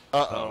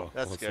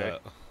 That's scary.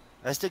 That?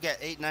 I still got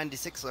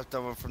 $8.96 left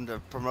over from the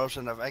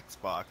promotion of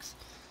Xbox.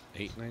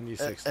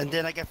 $8.96. And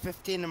then I got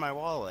 15 in my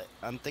wallet.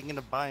 I'm thinking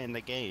of buying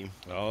the game.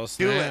 Oh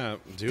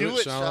snap! Do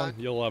it, Sean.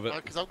 You'll love it.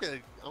 Because I'm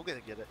gonna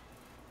get it.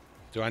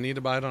 Do I need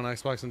to buy it on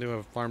Xbox and do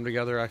a Farm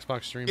Together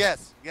Xbox stream?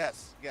 Yes.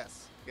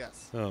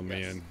 Oh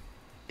man.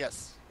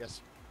 Yes.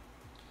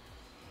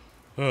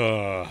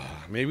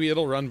 Maybe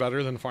it'll run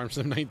better than Farm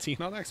Sim 19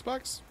 on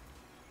Xbox.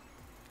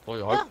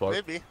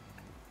 Maybe.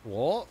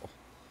 What?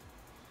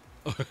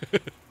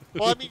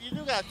 Well, I mean, you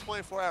do got a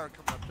 24-hour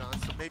coming up, John,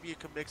 so maybe you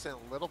can mix in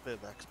a little bit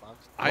of Xbox.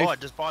 I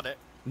just bought it.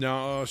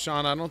 No,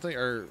 Sean, I don't think.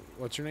 Or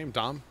what's your name,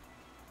 Dom?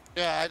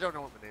 Yeah, I don't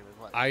know what my name is.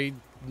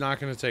 I'm not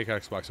gonna take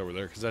Xbox over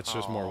there because that's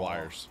just more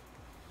wires.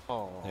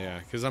 Oh. Yeah,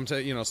 because I'm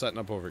setting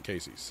up over at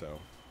Casey's, so.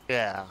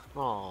 Yeah.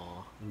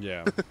 Oh.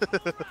 Yeah.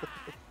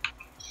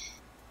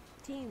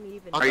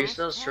 Are you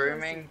still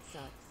streaming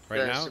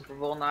right now? Super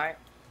Bowl night?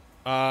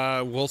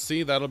 We'll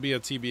see. That'll be a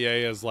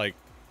TBA as like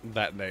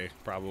that day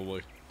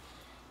probably.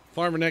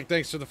 Farmer Nick,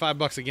 thanks for the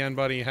 $5 again,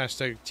 buddy.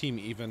 Hashtag Team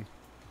Even.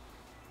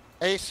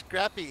 Hey,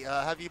 Scrappy,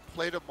 have you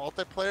played a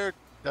multiplayer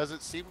Does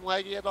it seem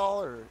laggy at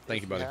all, or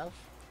thank you, buddy. Have?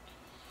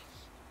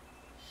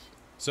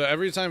 So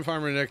every time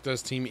Farmer Nick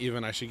does Team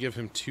Even, I should give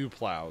him 2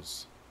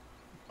 plows.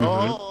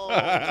 Oh!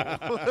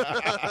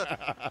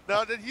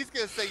 No, then he's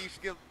gonna say you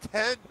should give him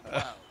 10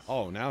 plows.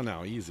 Oh,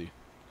 now, easy.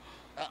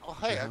 Well,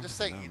 hey, I'm just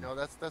saying, you know,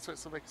 that's what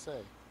somebody can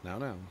say.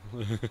 Now.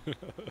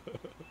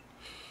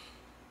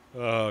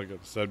 Oh, God,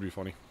 that'd be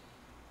funny.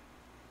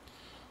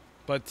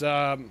 But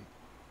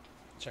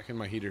checking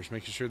my heaters,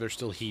 making sure they're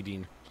still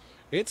heating.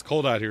 It's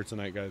cold out here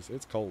tonight, guys.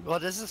 It's cold. Well,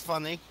 this is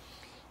funny.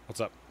 What's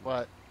up?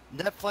 What?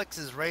 Netflix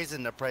is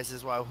raising the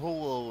prices while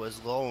Hulu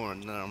is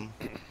lowering them.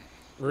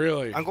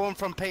 Really? I'm going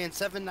from paying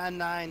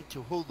 $7.99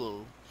 to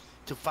Hulu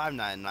to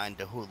 $5.99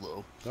 to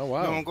Hulu. Oh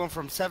wow! No, I'm going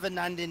from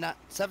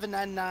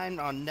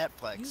 $7.99 on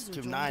Netflix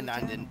to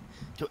 $9.99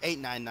 to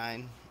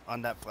 $8.99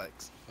 on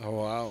Netflix. Oh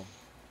wow!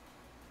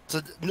 So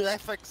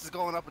Netflix is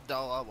going up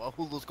 $1 while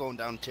Hulu's going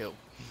down $2.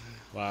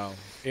 Wow!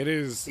 It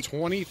is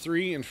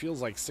 23 and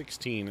feels like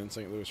 16 in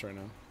St. Louis right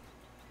now.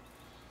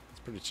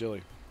 It's pretty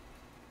chilly.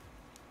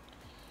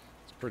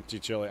 It's pretty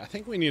chilly. I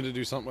think we need to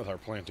do something with our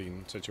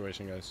planting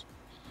situation, guys.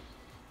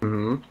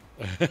 Mm-hmm.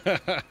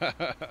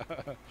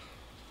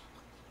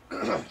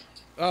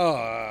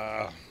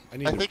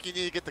 I think you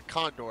need to get the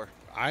condor.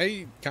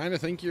 I kind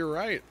of think you're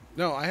right.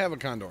 No, I have a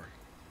condor.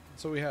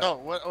 So we have. Oh,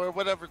 or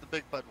whatever the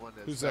big bud one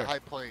is. Who's the there? High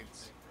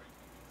Plains.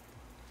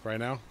 Right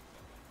now?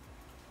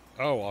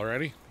 Oh,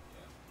 already?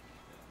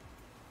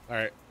 All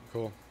right,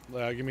 cool.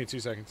 Give me 2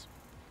 seconds.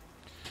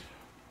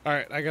 All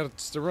right, I got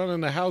to run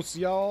in the house,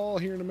 y'all,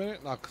 here in a minute,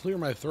 and I'll clear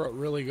my throat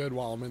really good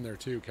while I'm in there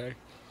too. Okay.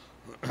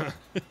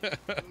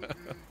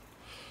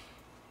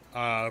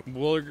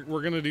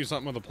 We're gonna do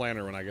something with the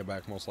planter when I get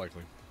back, most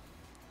likely.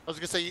 I was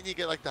gonna say you need to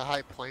get like the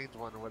High Plains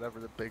one or whatever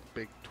the big.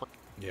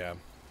 Yeah.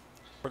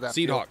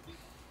 Seed Hawk.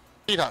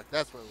 Seed Hawk.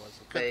 That's what it was.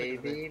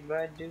 Baby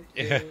bud, dude.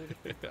 Yeah.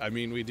 I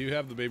mean, we do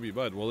have the baby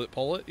bud. Will it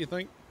pull it? You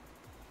think?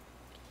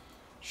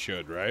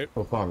 Should, right?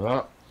 We'll find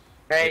out.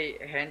 Hey,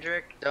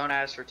 Hendrick, don't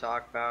ask for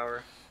talk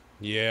power.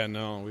 Yeah,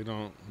 no, we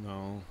don't.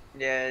 No.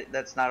 Yeah,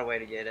 that's not a way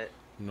to get it.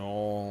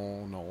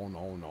 No.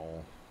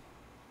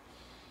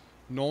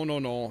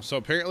 So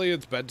apparently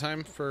it's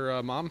bedtime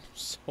for Mom.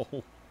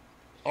 So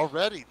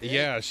already? Dude.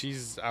 Yeah,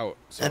 she's out.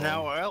 So. An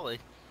hour early.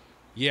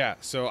 Yeah,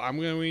 so I'm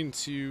going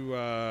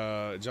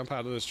to jump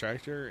out of this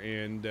tractor,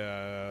 and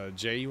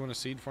Jay, you want to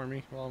seed for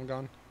me while I'm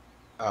gone?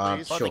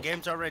 Sure. The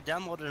game's already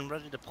downloaded and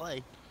ready to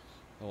play.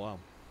 Oh wow,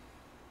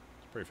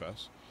 it's pretty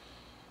fast.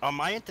 On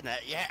my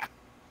internet, yeah.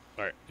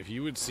 All right, if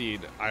you would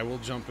seed, I will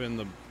jump in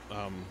the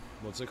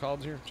what's it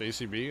called here,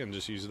 JCB, and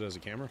just use it as a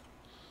camera.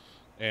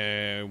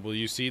 And will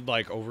you seed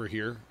like over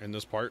here in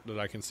this part that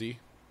I can see,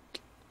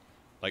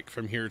 like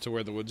from here to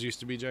where the woods used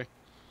to be, Jay?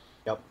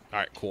 Yep. All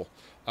right, cool.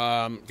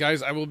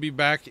 Guys, I will be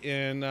back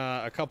in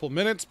a couple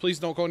minutes. Please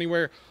don't go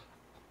anywhere.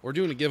 We're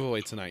doing a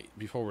giveaway tonight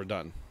before we're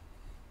done.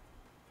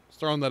 Just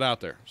throwing that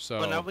out there. So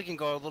But now we can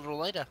go a little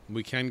later.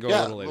 We can go a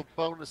little later.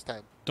 Bonus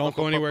time. Don't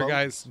go anywhere,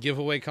 guys.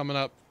 Giveaway coming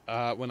up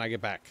when I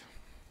get back.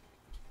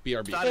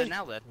 BRB. Start it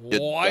now, then.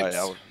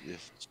 What?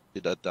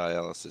 Did that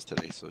dialysis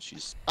today, so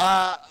she's.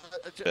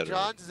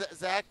 John,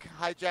 Zach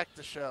hijacked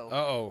the show.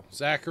 Uh-oh.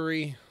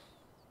 Zachary.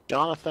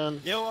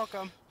 Jonathan. You're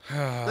welcome.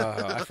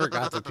 I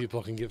forgot that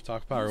people can give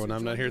talk power when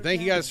I'm not here.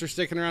 Thank you guys for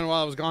sticking around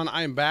while I was gone.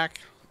 I am back,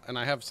 and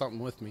I have something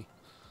with me.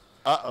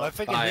 I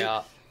figured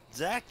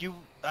Zach,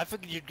 I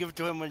figured you'd give it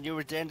to him when you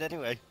were dead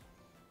anyway.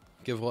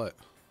 Give what?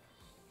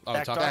 Oh,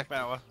 Zach talk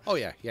power. Oh,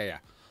 yeah.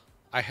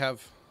 I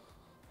have...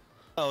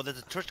 Oh, there's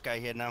a Twitch guy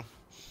here now.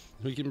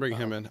 We can bring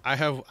him in. I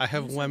have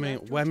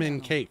lemon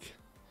cake.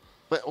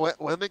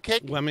 Lemon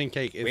cake? Lemon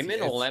cake.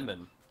 Women or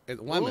lemon? It's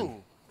lemon.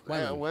 Ooh.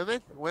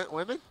 Women?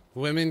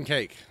 Women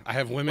cake. I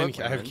have women.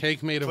 I have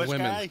cake made of Twitch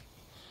women. Guy?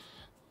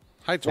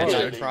 Hi, Twitch.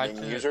 And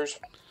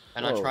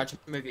I tried to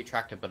move your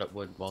tractor, but it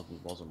wasn't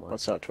working.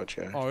 What's up, Twitch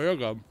guy? Oh, you're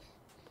good.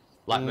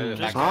 Like moving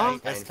back.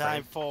 It's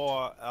time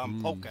for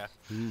poker.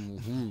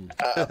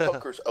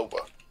 Poker's over.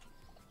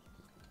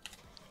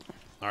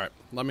 All right,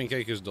 lemon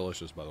cake is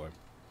delicious, by the way.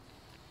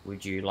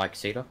 Would you like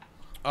cedar?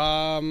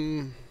 You're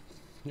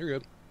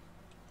good.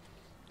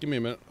 Give me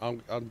a minute.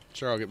 I'm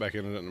sure I'll get back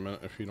into it in a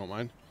minute if you don't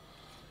mind.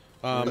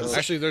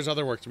 Actually, there's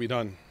other work to be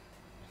done.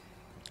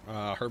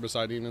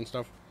 Herbiciding and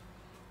stuff.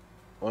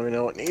 Let me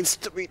know what needs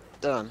to be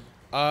done.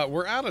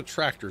 We're out of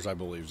tractors, I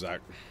believe,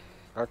 Zach.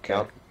 Okay.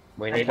 Yep.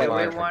 Do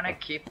we want to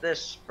keep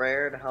this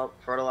sprayer to help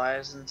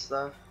fertilize and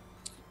stuff?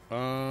 We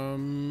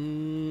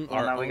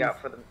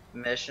got for the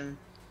mission.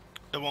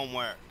 It won't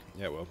work.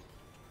 Yeah, it will.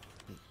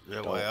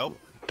 It will.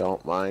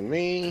 Don't mind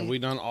me. Have we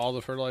done all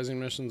the fertilizing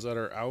missions that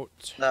are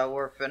out? No,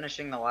 we're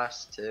finishing the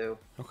last 2.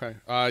 Okay.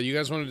 You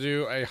guys want to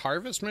do a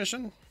harvest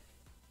mission?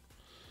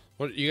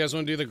 What you guys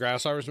want to do the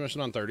grass harvest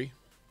mission on 30?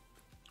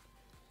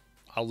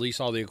 I'll lease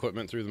all the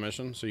equipment through the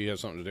mission, so you have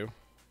something to do.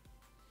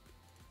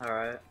 All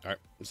right.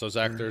 So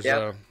Zach, there's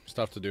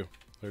stuff to do.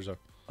 There's a.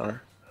 All right.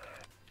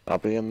 I'll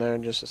be in there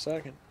in just a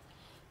second.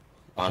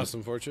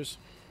 Awesome, Fortress.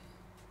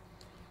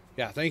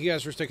 Yeah, thank you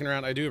guys for sticking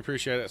around. I do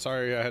appreciate it.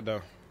 Sorry I had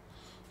to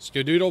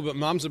Skadoodle, but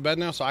Mom's in bed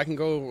now, so I can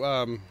go.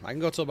 I can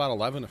go till about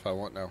 11 if I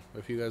want now.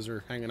 If you guys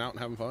are hanging out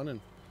and having fun and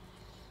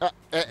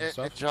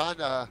John,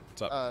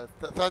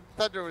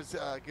 Thunder was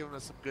giving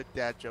us some good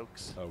dad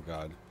jokes. Oh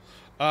God.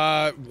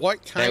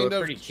 What kind They of? were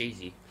pretty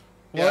cheesy.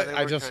 What Yeah,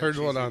 I just heard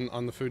one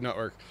on the Food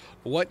Network.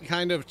 What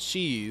kind of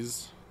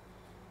cheese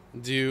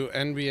do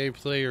NBA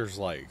players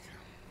like?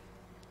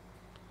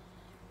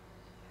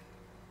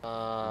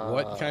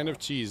 What kind of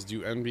cheese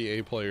do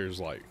NBA players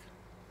like?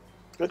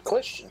 Good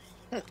question.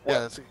 Yeah,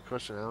 that's a good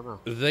question. I don't know.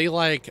 They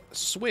like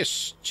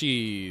Swiss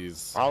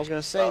cheese. I was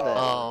gonna say that.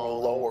 Oh,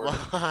 Lord.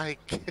 my.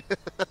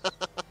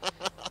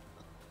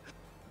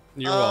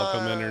 You're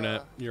welcome,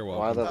 Internet. You're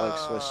welcome. Why they like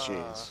Swiss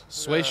cheese?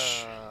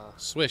 Swish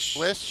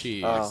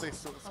cheese.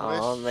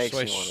 Oh, it makes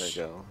me want to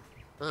go.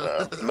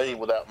 Me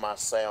without my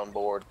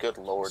soundboard. Good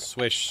Lord.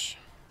 Swish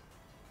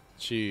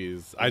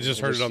cheese. I just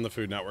heard it on the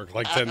Food Network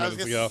like 10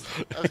 minutes ago.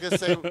 I was going to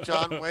say,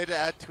 John, way to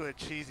add to a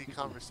cheesy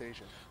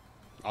conversation.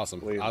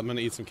 Awesome. I'm going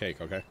to eat some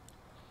cake, okay?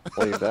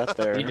 Leave that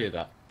there. You do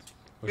that.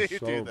 It's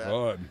so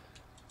good.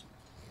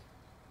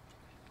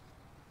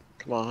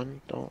 Come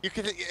on, don't. You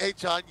can, hey,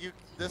 John,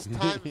 this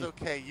time is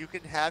okay. You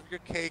can have your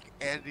cake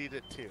and eat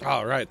it too.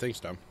 All right. Thanks,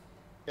 Tom.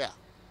 Yeah.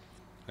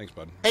 Thanks,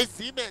 bud. Hey,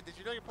 Z-Man, did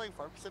you know you're playing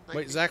Farm Sim 19?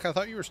 Wait, Zach, I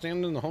thought you were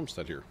standing in the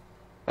homestead here.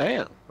 I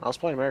am. I was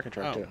playing American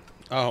Truck too.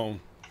 Oh.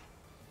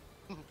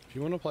 If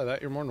you want to play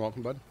that, you're more than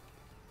welcome, bud.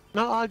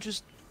 No, I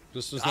just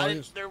as long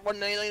as there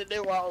wasn't anything to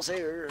do while I was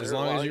here. as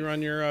long as you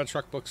run your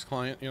truck books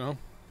client, you know.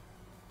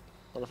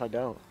 What if I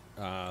don't?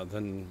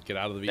 Then get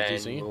out of the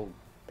VTC.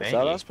 Is that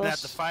what I was supposed At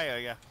the fire,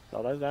 yeah.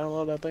 Thought I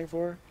download that thing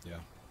for? Yeah.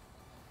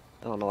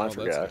 I don't know. I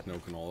forgot. That's like no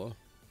canola.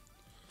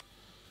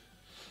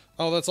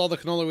 Oh, that's all the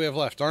canola we have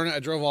left. Darn it! I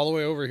drove all the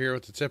way over here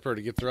with the tipper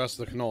to get the rest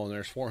of the canola, and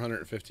there's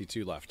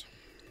 452 left.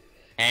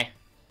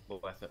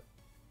 Worth it.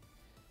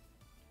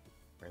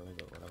 Really,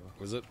 but whatever.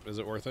 Is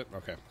it worth it?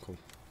 Okay, cool.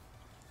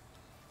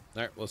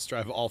 All right, let's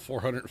drive all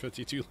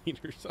 452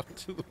 liters up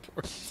to the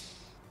port.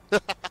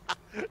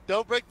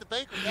 Don't break the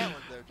bank with that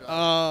one there,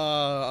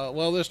 John.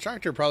 Well, this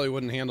tractor probably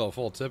wouldn't handle a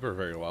full tipper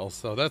very well,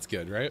 so that's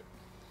good, right?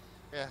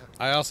 Yeah.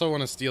 I also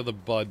want to steal the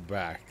bud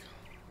back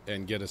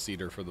and get a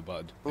seeder for the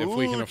bud if Ooh,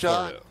 we can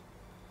afford it.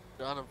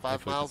 John, I'm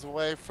 5 miles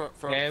away from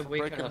we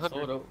breaking can 100.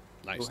 afford it.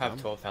 Nice, We'll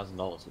have Tom.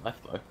 $12,000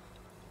 left though.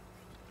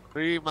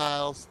 3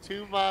 miles,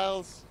 2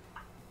 miles.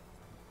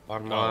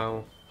 1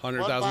 mile.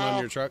 100,000 on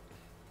your truck.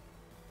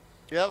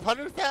 Yep,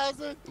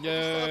 100,000.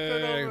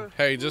 Yay!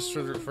 Hey, just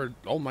for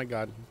oh my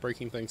God,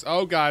 breaking things.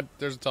 Oh God,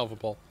 there's a telephone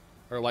pole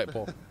or a light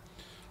pole.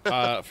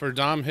 For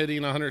Dom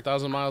hitting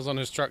 100,000 miles on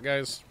his truck,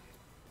 guys,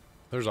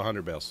 there's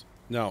 100 bales.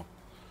 No,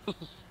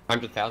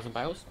 100,000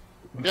 bales.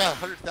 Yeah,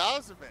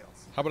 100,000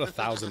 bales. how about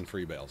 1,000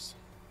 free bales?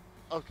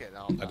 Okay,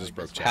 no. I just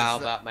broke chat. How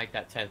about make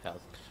that 10,000?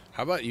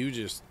 How about you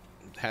just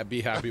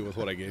be happy with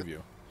what I gave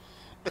you?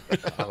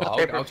 I'll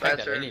take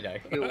that any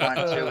day. If you want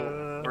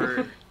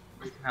to,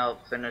 we can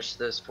help finish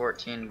this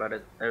 14,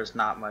 but there's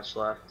not much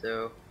left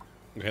too.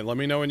 Okay, let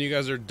me know when you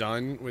guys are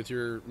done with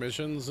your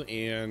missions,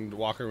 and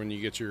Walker, when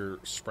you get your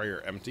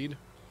sprayer emptied,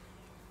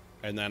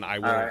 and then I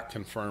will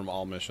confirm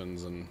all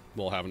missions, and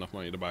we'll have enough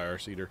money to buy our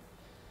cedar.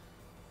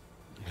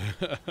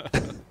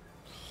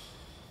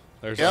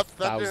 There's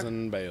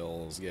 1,000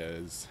 bales,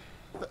 guys.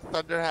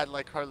 Thunder had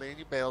like hardly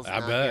any bales. I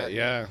bet,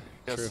 yeah.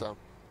 True. Some.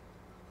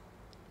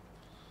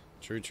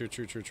 True.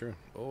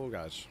 Oh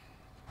gosh.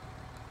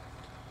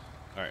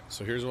 All right,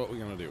 so here's what we're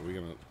gonna do. We're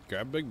gonna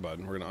grab Big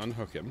Bud. We're gonna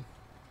unhook him.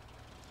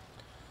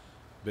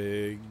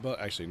 Big Bud.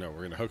 Actually, no.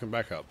 We're gonna hook him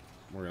back up.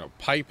 We're gonna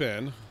pipe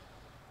in.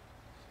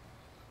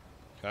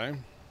 Okay.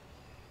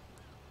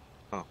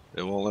 Oh,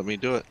 it won't let me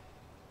do it.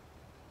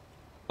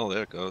 Oh,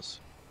 there it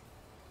goes.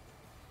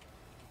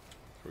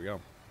 Here we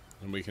go.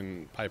 And we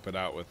can pipe it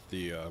out with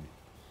the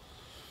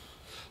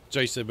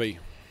JCB.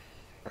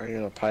 Are you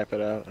gonna pipe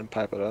it out and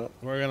pipe it up?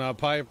 We're gonna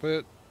pipe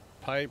it.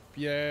 Pipe,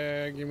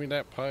 yeah. Give me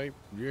that pipe,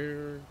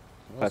 yeah.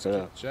 Let's Pipe it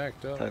get up.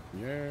 jacked up, Pipe.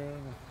 yeah.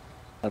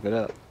 Pipe it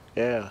up.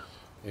 Yeah.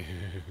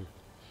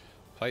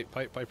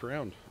 pipe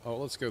around. Oh,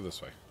 let's go this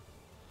way.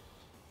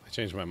 I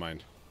changed my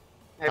mind.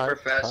 Hey,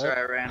 Professor,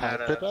 I ran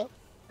out of...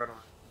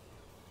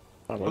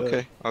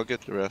 Okay, I'll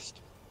get the rest.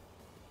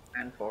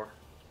 And 4.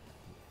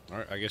 All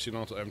right, I guess you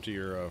don't have to empty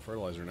your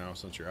fertilizer now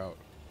since you're out.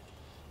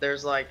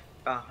 There's like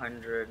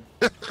 100.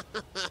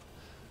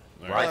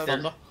 Right,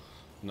 Thunder?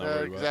 No,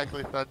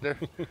 exactly, Thunder.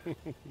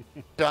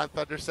 John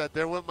Thunder said,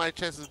 there went my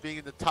chances of being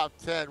in the top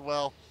 10.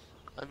 Well,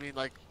 I mean,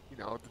 like, you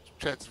know, the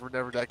chances were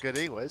never that good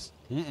anyways.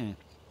 Mm-mm.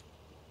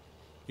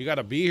 You got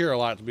to be here a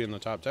lot to be in the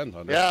top 10,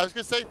 Thunder. Yeah, I was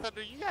going to say,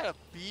 Thunder, you got to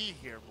be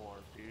here more,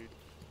 dude.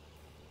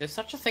 There's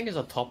such a thing as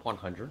a top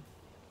 100.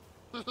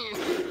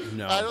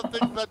 No. I don't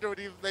think Thunder would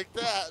even make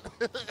that.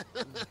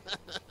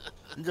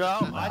 No,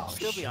 I'd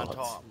still be on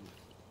top.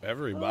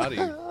 Everybody.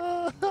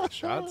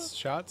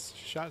 Shots. What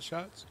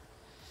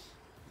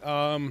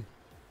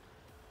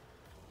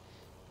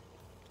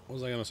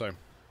was I gonna say?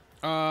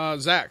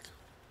 Zach.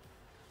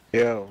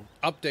 Yo.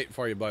 Update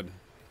for you, bud.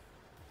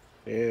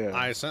 Yeah.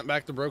 I sent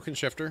back the broken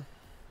shifter.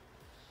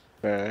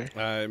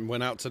 Okay.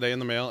 Went out today in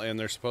the mail, and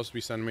they're supposed to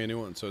be sending me a new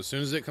one. So as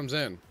soon as it comes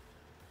in,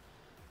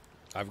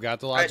 I've got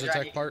the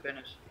Logitech part.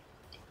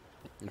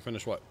 You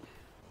finish what?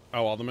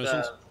 Oh, all the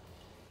missions?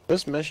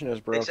 This mission is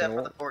broken. Except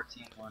for the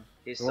 14 one.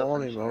 He's It still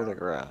won't let me finishing mow out. the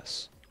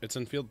grass. It's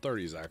in field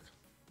 30, Zach.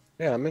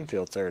 Yeah, I'm in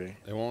field 30.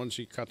 They won't let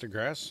you cut the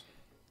grass?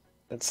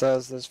 It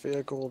says this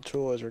vehicle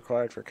tool is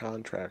required for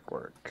contract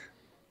work.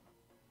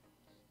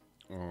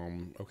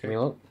 Okay.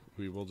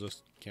 We will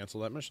just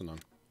cancel that mission then.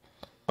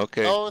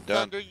 Okay, Oh,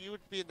 done. Thunder, you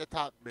would be in the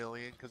top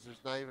million because there's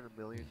not even a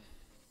million.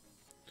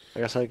 I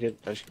guess I'll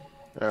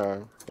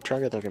try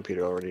to get the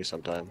computer over to you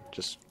sometime.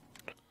 Just.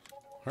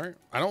 Alright.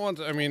 I don't want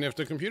to, I mean, if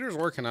the computer's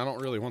working, I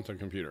don't really want the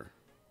computer.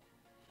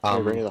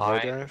 Bring you the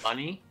hard drive?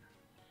 Money?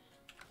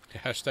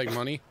 Hashtag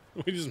money.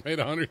 We just made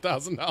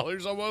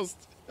 $100,000 almost.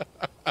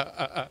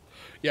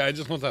 Yeah, I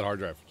just want that hard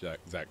drive,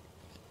 Zach.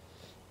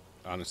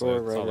 Honestly,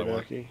 that's all I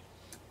want.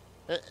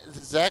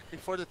 Zach,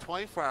 before the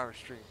 24-hour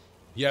stream.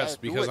 Yes,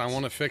 because I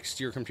want to fix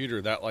your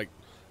computer. That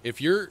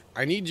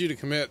I need you to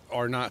commit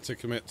or not to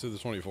commit to the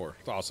 24.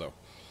 Also,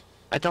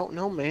 I don't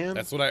know, man.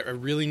 That's what I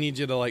really need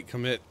you to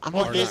commit. I'm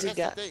a busy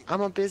guy.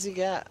 I'm a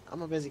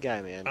busy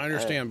guy, man. I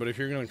understand, but if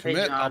you're going to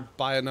commit, I'll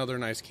buy another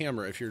nice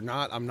camera. If you're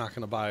not, I'm not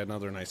going to buy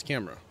another nice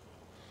camera.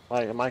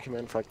 Like, am I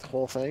committing for the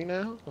whole thing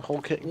now? The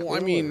whole kit? Well, I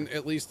mean,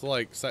 at least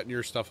setting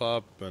your stuff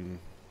up and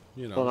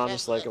Well, not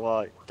just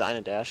dine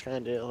and dash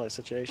kind of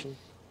situation.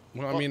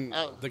 Well, I mean,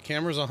 the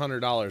camera's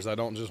 $100. I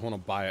don't just want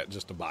to buy it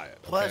just to buy it.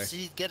 Plus,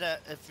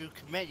 if you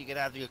commit, you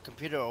gotta have your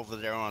computer over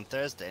there on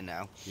Thursday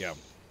now. Yeah.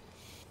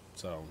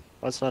 So.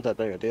 Well, it's not that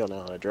big a deal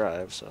now that I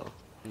drive, so.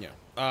 Yeah.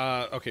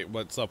 Okay,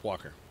 what's up,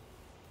 Walker?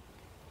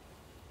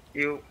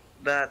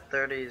 That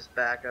 30 is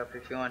back up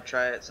if you want to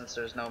try it since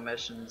there's no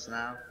missions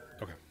now.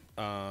 Okay.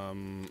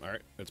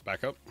 Alright, it's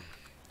back up.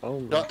 Oh,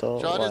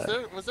 John,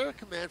 was there a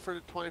command for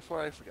the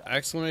 24? I forgot.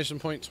 Exclamation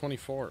point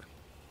 24.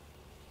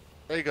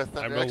 There you go,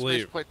 Thunder. I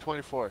believe. Point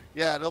 24.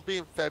 Yeah, it'll be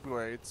in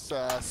February. It's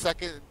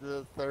second to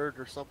the third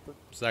or something.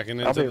 Second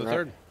into the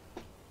third.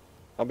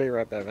 I'll be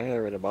right back. I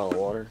gotta read a bottle of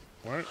water.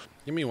 Alright,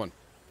 give me one.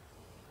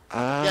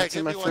 It's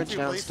in my fridge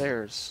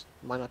downstairs.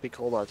 Might not be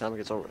cold by the time it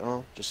gets over.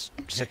 Oh, just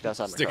stick it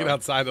outside. Stick it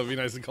outside. It'll be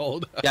nice and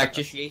cold. Yeah,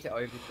 just yeet it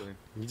over to him.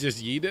 You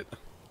just yeet it.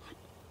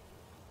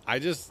 I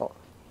just. Oh,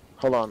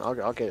 hold on,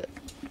 I'll get it.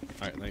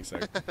 Alright, thanks,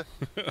 Zach.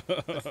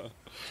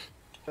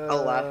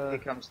 I'll laugh if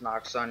he comes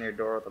knocks on your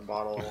door with a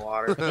bottle of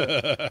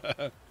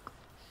water.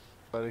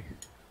 Buddy.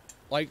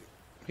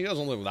 He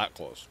doesn't live that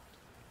close.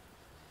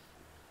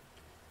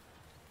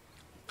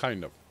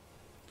 Kind of.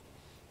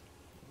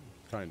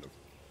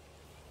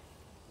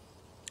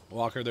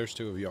 Walker, there's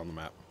two of you on the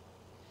map.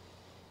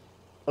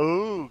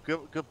 Ooh,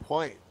 good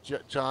point,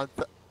 John.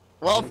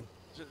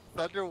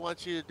 Thunder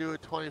wants you to do a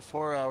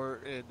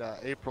 24-hour in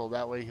April.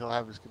 That way he'll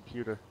have his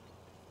computer.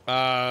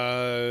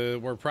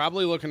 We're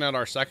probably looking at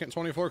our second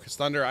 24 because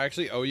Thunder, I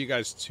actually owe you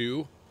guys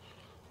two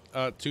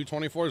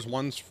 24s.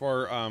 One's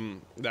for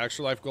the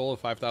extra life goal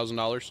of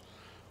 $5,000.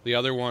 The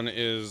other one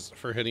is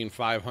for hitting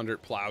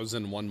 500 plows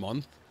in 1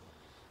 month.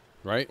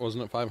 Right?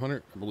 Wasn't it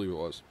 500? I believe it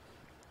was.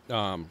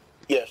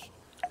 Yes.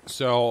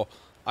 So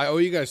I owe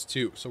you guys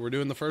two. So we're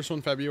doing the first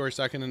one February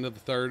 2nd into the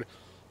 3rd.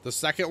 The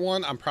second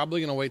one, I'm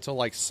probably gonna wait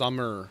till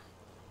summer,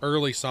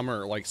 early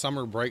summer,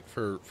 summer break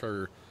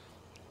for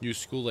you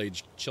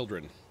school-age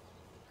children.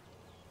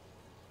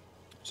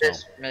 So.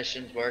 This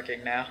mission's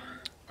working now.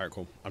 All right,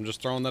 cool. I'm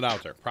just throwing that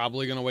out there.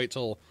 Probably gonna wait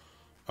till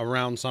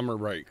around summer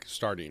break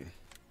starting.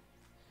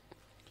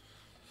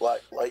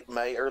 Like late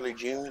May, early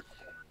June.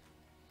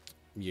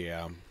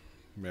 Yeah.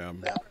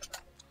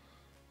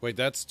 Wait,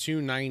 that's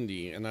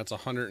 290, and that's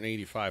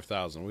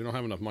 185,000. We don't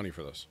have enough money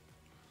for this.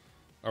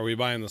 Are we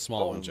buying the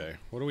small one, Jay?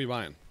 What are we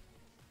buying?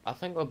 I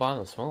think we're buying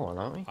the small one,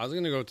 aren't we? I was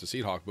gonna go to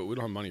Seed Hawk, but we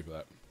don't have money for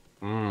that.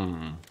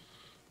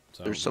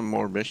 So. There's some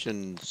more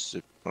missions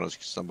if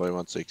somebody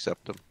wants to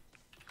accept them.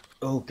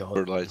 Oh, God.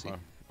 Fertilizing.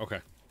 Okay.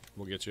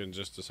 We'll get you in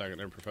just a second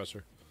there,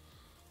 Professor.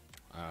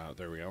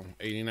 There we go.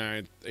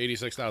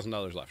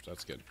 $86,000 left.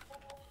 That's good.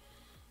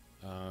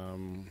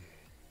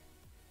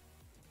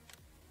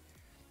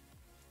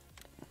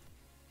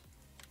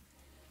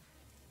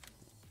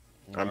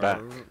 I'm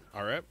back.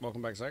 All right.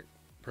 Welcome back, Zach.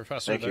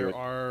 Professor, there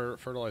are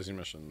fertilizing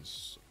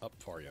missions up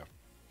for you.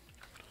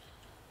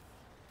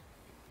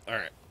 All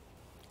right.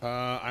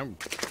 I'm...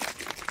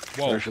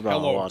 Whoa.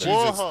 Hello.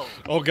 Jesus. Whoa.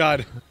 Oh,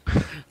 God.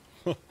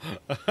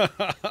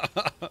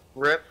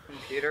 RIP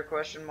computer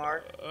question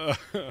mark?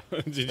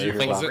 Was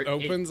it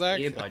open, Zach?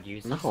 No, it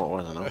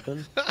wasn't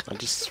open.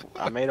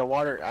 I made a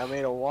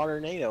water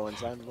NATO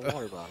inside of the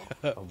water bottle.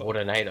 A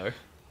water NATO.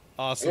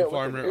 Awesome,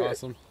 farmer.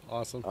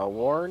 Awesome. A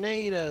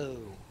Warnado.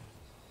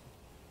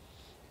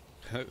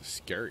 That's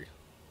scary.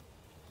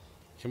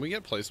 Can we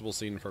get placeable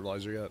seed and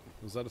fertilizer yet?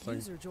 Is that a thing?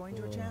 User joined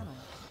your channel.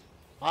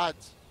 What?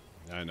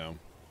 I know.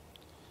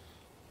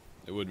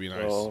 It would be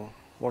nice. Well,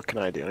 what can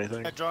I do?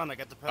 Anything? Hey, John, I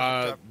got the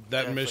perfect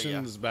that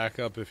mission's back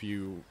up if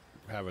you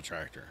have a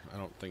tractor. I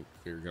don't think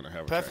you're gonna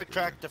have a perfect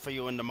tractor for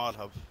you in the mod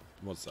hub.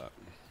 What's that?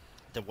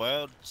 The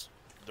world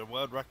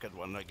record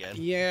one again.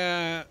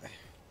 Yeah.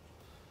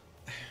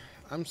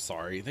 I'm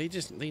sorry. They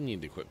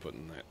need to quit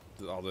putting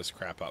all this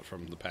crap out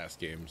from the past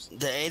games.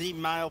 The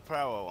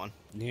 80-mile-per-hour one.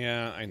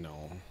 Yeah, I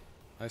know.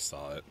 I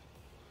saw it.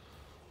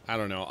 I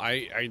don't know.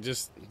 I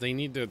just they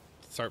need to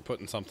start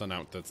putting something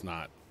out that's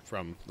not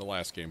from the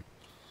last game.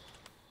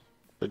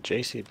 The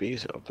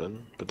JCB's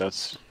open, but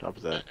that's up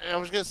to that. I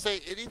was gonna say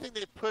anything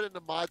they put in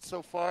the mod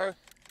so far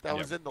that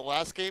was in the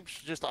last game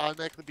should just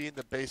automatically be in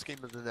the base game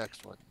of the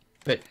next one.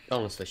 But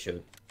honestly,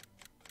 should.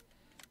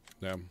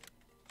 Yeah.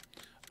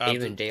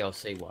 Even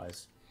DLC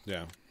wise.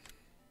 Yeah.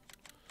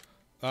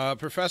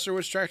 Professor,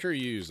 which tractor are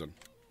you using?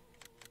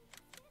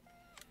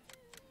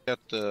 Got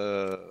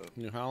the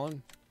New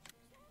Holland.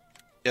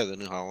 Yeah, the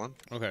New Holland.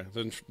 Okay,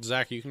 then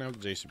Zach, you can have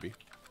the JCB.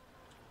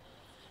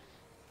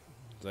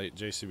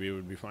 JCB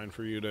would be fine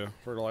for you to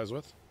fertilize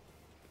with,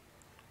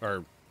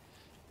 or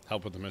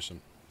help with the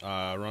mission.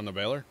 Run the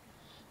baler.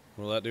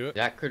 Will that do it?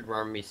 That could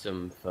run me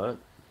some fert.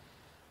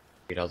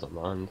 He doesn't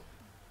mind.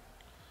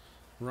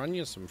 Run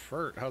you some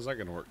fert. How's that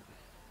gonna work?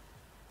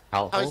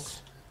 How?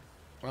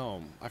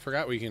 Oh, I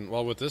forgot we can.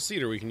 Well, with this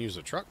seeder, we can use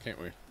a truck, can't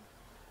we?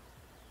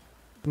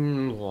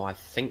 Well, I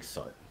think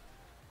so.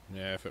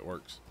 Yeah, if it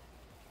works.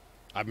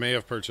 I may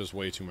have purchased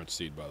way too much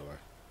seed, by the way.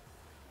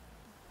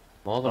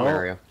 All the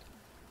merrier.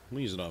 We'll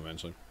use it all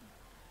eventually.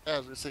 Yeah, I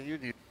was gonna say you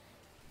need.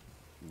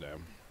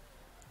 Damn.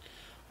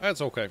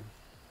 That's okay.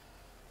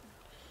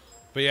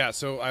 But yeah,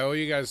 so I owe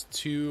you guys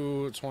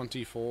 2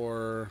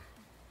 24-hour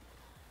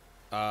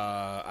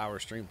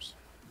streams.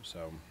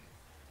 So.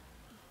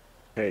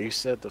 Okay, you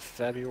said the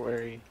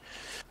February.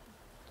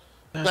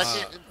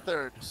 2nd and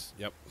 3rd.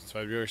 Yep, it's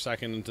February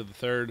 2nd into the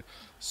 3rd.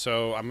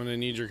 So I'm gonna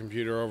need your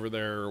computer over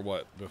there.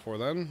 What before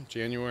then?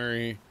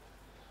 January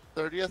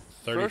 30th.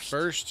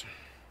 31st.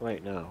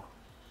 Wait, no.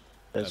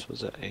 This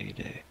was an A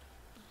day.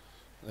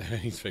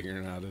 He's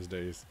figuring out his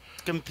days.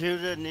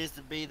 Computer needs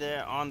to be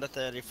there on the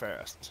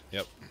 31st.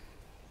 Yep.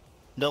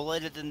 No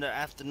later than the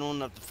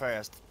afternoon of the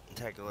 1st,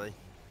 technically.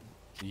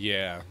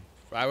 Yeah,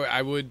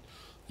 I would.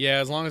 Yeah,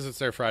 as long as it's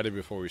there Friday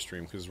before we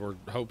stream, because we're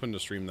hoping to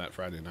stream that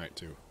Friday night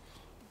too.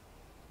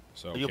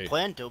 So You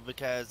plan to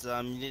because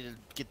you need to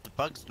get the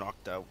bugs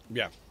knocked out.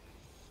 Yeah.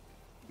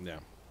 Yeah.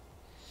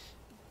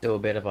 Do a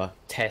bit of a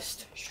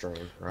test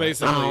stream, right?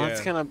 Basically, oh,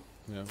 it's gonna.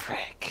 Yeah.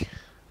 Frick.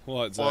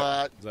 What?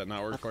 Does that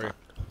not work for you?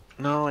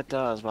 No, it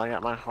does. But I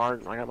got my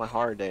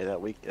hard day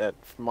that week, that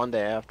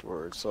Monday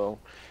afterwards. So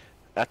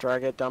after I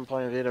get done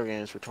playing video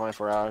games for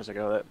 24 hours, I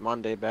go that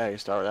Monday back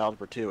start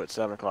Algebra 2 at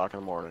 7 o'clock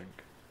in the morning.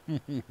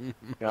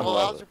 Well,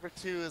 Algebra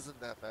 2 isn't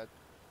that bad.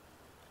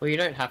 Well, you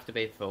don't have to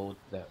be for all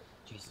that.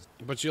 Jesus.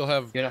 But you'll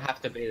have. You don't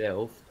have to be there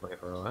all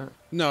 24, right?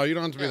 No, you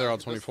don't have to be there all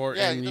 24,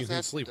 and you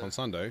can sleep on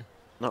Sunday.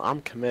 No,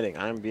 I'm committing.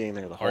 I'm being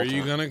there the whole time. Are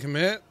you gonna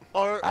commit?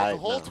 Or the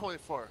whole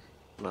 24?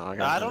 No,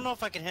 I don't know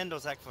if I can handle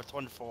Zach for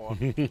 24.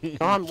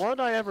 Don, what did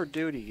I ever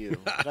do to you?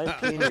 Did I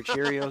clean your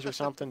Cheerios or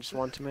something just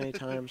one too many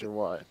times, or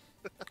what?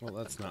 Well,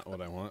 that's not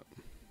what I want.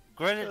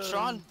 Granted,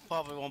 Sean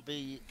probably won't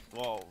be.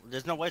 Well,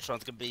 there's no way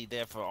Sean's gonna be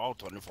there for all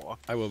 24.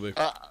 I will be.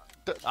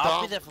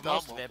 I'll be there for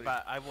most of it,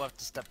 but I will have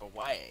to step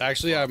away.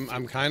 Actually,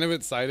 I'm kind of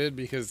excited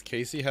because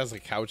Casey has a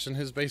couch in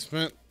his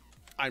basement.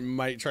 I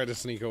might try to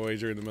sneak away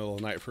during the middle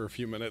of the night for a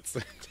few minutes.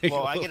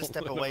 Well, I gotta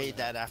step away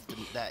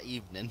that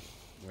evening.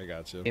 I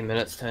got you. A few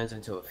minutes turns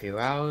into a few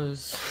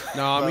hours.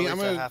 No, I mean, I'm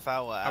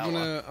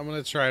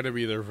gonna try to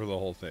be there for the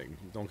whole thing.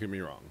 Don't get me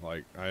wrong.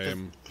 Like, I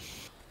am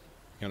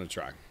gonna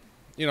try.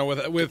 You know,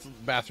 with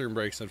bathroom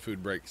breaks and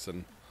food breaks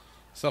and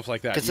stuff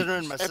like that.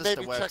 Considering my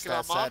sister works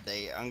that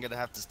Saturday, I'm gonna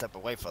have to step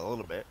away for a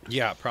little bit.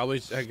 Yeah,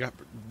 probably.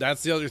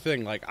 That's the other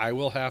thing. Like, I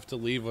will have to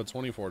leave a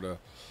 24 to,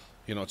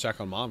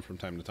 check on mom from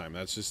time to time.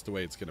 That's just the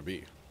way it's gonna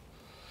be.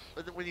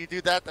 But when you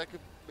do that, that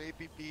could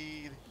maybe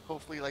be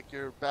hopefully like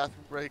your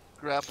bathroom break,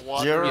 grab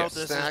water, Zero,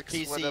 snacks,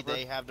 this is PC, whatever.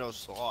 they have no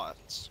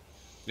slots.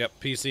 Yep,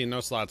 PC,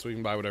 no slots. We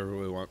can buy whatever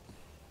we want.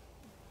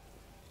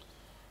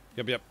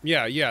 Yep.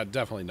 Yeah,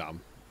 definitely,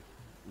 Dom.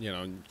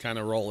 Kind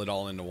of roll it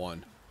all into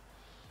one.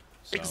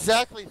 So.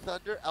 Exactly,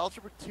 Thunder.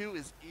 Algebra 2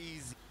 is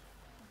easy.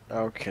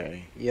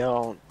 Okay,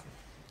 yo.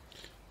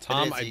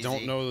 Tom, I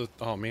don't know that.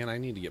 Oh man, I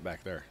need to get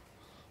back there.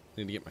 I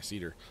need to get my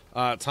cedar.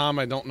 Tom,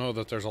 I don't know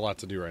that there's a lot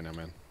to do right now,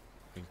 man.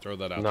 You can throw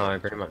that out. No,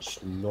 pretty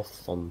much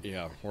nothing.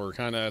 Yeah, we're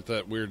kind of at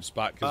that weird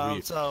spot because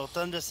we. So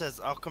Thunder says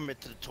I'll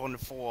commit to the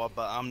 24,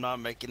 but I'm not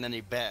making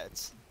any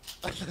bets.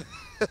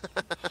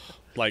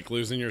 Like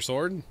losing your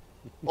sword?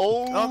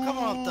 Oh, come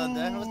on,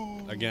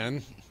 Thunder.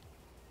 Again?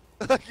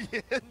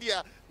 Again?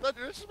 Yeah.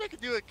 Thunder, let's just make a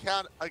new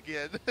account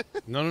again.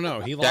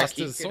 No. He lost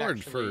his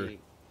sword for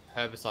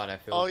herbicide. I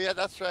feel. Oh yeah,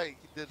 that's right.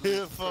 He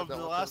did from the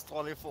last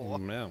 24.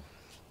 Yeah.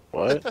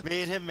 What?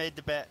 Me and him made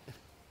the bet.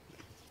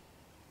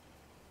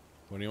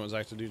 What do you want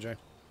Zach to do, Jay?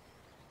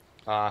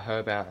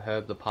 Herb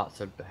the parts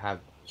that have.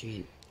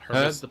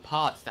 Herb the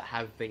parts that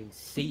have been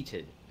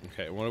seated.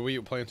 Okay, what are we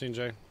planting,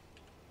 Jay?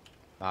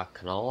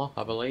 Canola,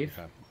 I believe.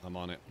 Okay, I'm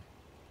on it.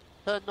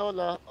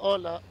 Canola,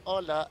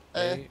 hola,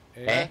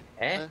 eh.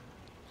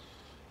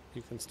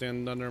 You can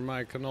stand under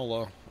my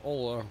canola.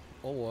 Ola,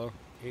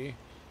 eh.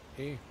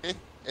 Hey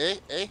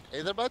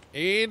there, bud.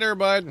 Hey there,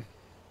 bud.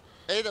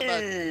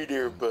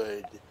 Eater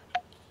bud.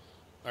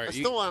 All right, I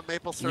still want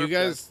maple syrup.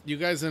 You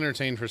guys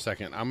entertain for a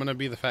second. I'm gonna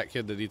be the fat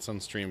kid that eats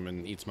on stream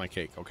and eats my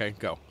cake. Okay,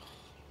 go.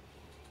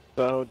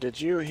 So, did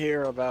you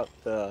hear about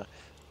the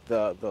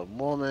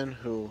woman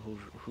who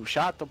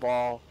shot the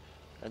ball,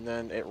 and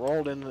then it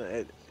rolled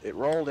into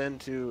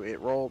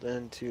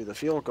the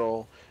field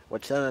goal,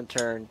 which then in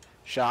turn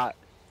shot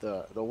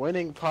the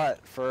winning putt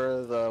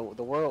for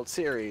the World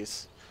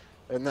Series,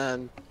 and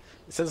then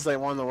since they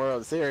won the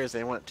World Series,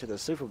 they went to the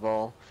Super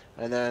Bowl,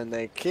 and then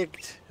they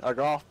kicked a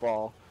golf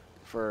ball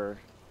for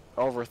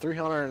over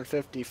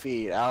 350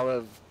 feet out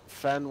of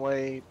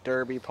Fenway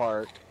Derby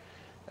Park,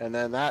 and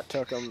then that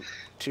took them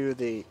to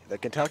the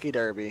Kentucky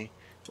Derby,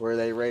 where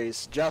they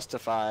raced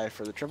Justify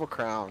for the Triple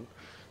Crown,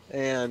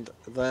 and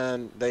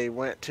then they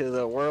went to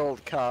the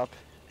World Cup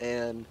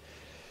and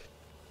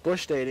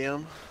Busch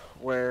Stadium,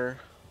 where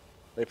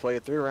they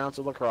played 3 rounds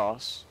of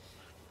lacrosse,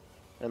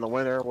 and the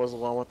winner was the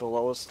one with the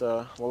lowest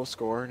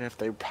score. And if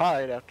they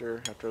tied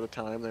after the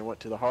time, they went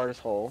to the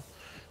hardest hole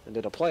and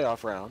did a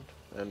playoff round,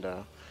 and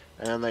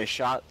they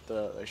shot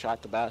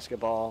the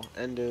basketball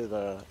into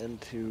the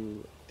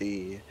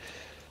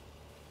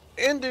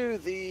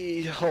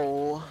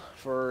hole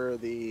for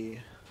the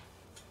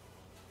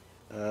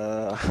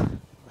I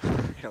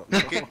don't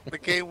know. The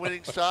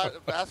game-winning shot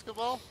of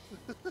basketball.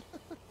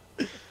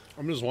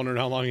 I'm just wondering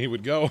how long he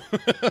would go.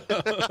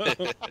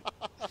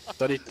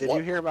 So did you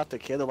hear about the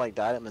kid that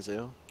died at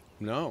Mizzou?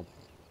 No.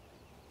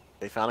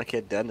 They found a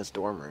kid dead in his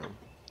dorm room.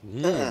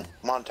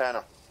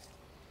 Montana.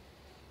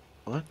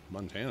 What?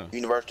 Montana.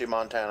 University of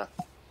Montana.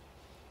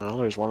 Oh,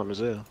 there's one at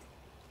Mizzou.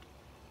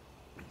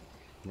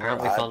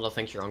 Apparently, Thunder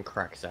thinks you're on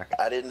crack, Zach.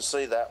 I didn't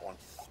see that one.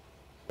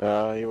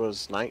 He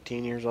was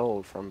 19 years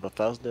old from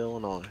Bethesda,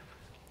 Illinois.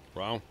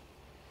 Wow.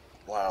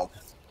 Wow.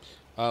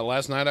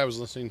 Last night I was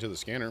listening to the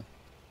scanner.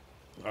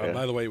 Yeah.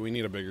 By the way, we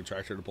need a bigger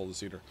tractor to pull the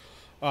cedar.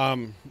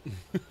 I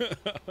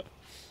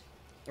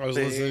was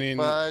listening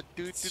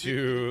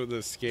to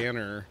the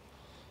scanner,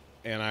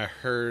 and I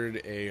heard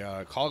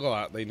a call go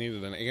out. They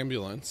needed an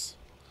ambulance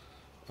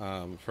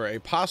for a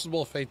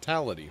possible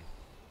fatality.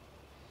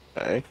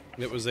 Okay.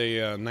 It was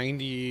a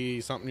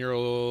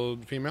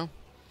 90-something-year-old female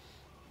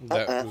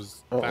that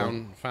was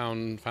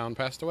found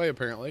passed away,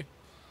 apparently.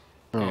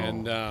 Oh.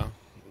 And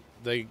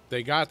they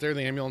got there,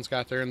 the ambulance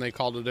got there, and they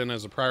called it in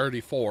as a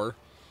priority 4,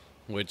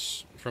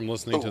 which, from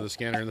listening to the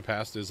scanner in the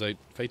past, is a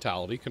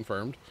fatality,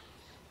 confirmed.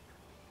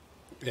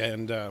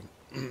 And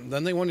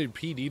then they wanted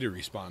PD to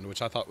respond,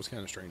 which I thought was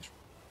kind of strange.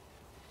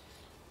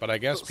 But I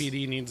guess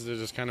PD needs to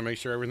just kind of make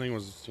sure everything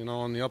was,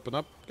 on the up and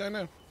up kind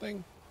of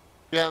thing.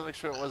 Yeah, make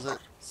sure it wasn't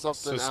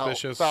something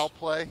suspicious. Foul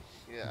play.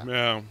 Yeah.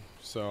 Yeah.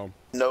 So.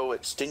 No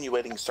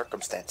extenuating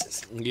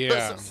circumstances.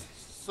 Yeah.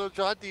 So,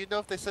 John, do you know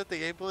if they sent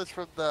the ambulance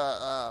from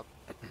the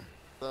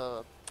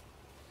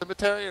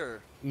cemetery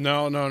or?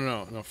 No.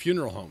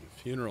 Funeral home.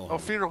 Oh,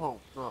 funeral home.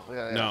 Oh,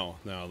 yeah. No.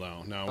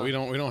 Oh. We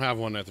don't have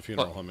one at the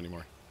funeral home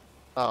anymore.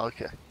 Oh,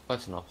 okay.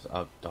 That's an opposite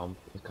of Dom.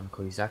 I was going to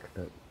call you Zach,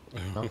 but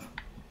no.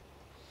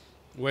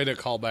 Way to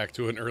call back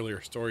to an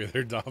earlier story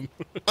there, Dom.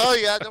 Oh,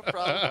 yeah, no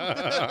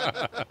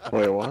problem.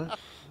 Wait, what?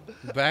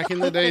 Back in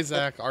the day,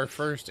 Zach, our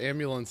first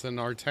ambulance in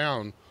our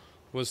town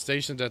was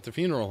stationed at the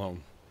funeral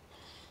home.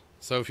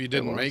 So if you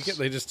didn't make it,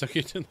 they just took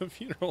you to the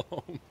funeral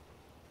home.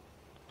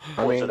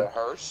 Was it a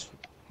hearse?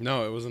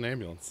 No, it was an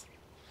ambulance.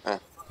 Huh.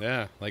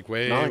 Yeah,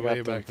 way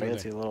back in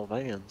fancy little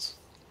vans.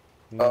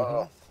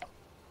 Mm-hmm.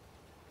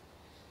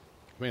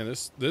 Man,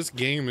 this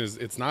game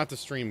it's not the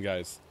stream,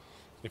 guys.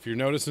 If you're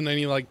noticing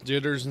any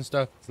jitters and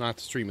stuff, it's not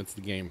the stream, it's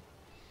the game.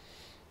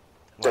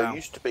 There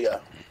used to be a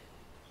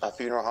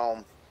funeral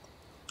home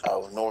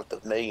north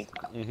of me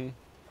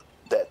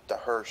that the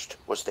hearse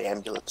was the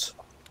ambulance.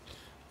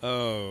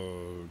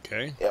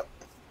 Okay. Yep.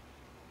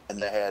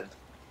 And they had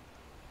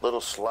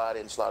little slide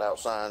in, slide out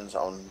signs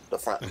on the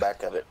front and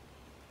back of it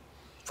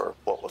for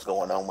what was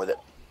going on with it.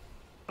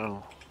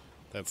 Oh.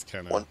 That's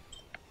kind of...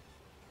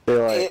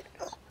 They're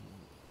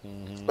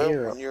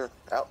Well, when you're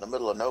out in the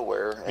middle of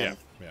nowhere and...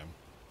 Yeah.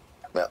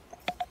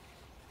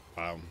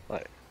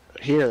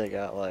 Here they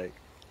got well,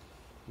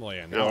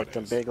 yeah,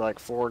 the big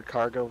Ford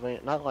cargo van,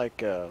 not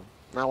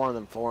not one of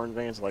them foreign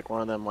vans,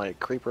 one of them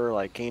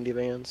creeper candy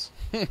vans.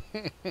 You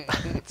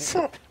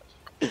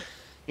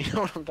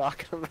know what I'm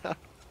talking about?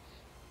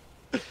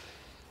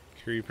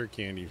 Creeper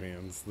candy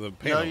vans.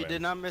 No, you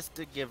did not miss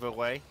the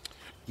giveaway.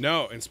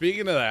 No, and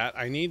speaking of that,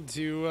 I need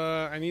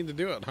to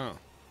do it, huh?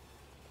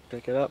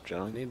 Pick it up,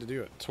 John. I need to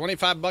do it.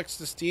 $25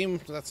 to Steam.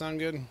 Does that sound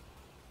good?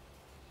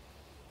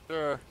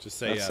 Sure. Just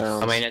say yes.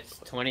 I mean, it's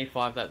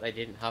 25 that they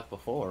didn't have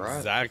before, right?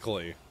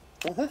 Exactly.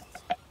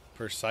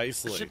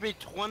 Precisely. It should be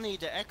 20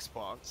 to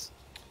Xbox.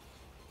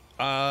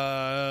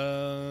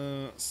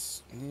 Yeah,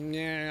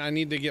 I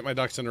need to get my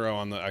ducks in a row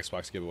on the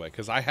Xbox giveaway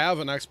because I have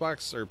an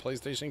Xbox or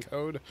PlayStation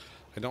code.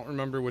 I don't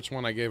remember which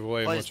one I gave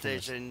away.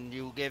 PlayStation,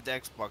 you gave the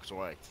Xbox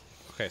away.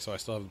 Okay, so I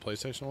still have the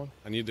PlayStation one?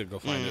 I need to go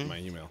find it in my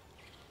email.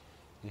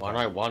 Well,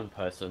 I know one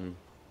person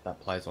that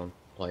plays on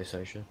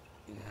PlayStation.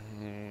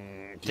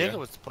 I think it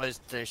was the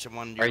PlayStation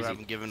one you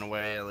haven't given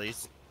away, at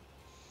least.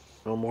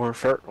 No more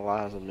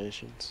fertilizer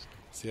missions.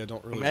 See, I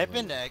don't really. It may have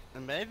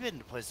been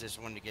the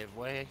PlayStation 1 to give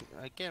away.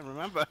 I can't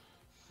remember.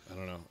 I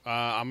don't know.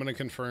 I'm gonna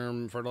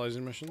confirm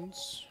fertilizing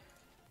missions.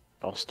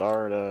 I'll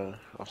start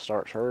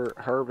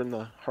Herb in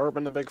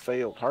the big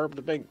field. Herb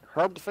the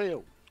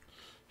field.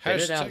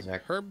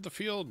 Hashtag Herb the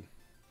field.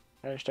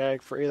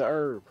 Hashtag free the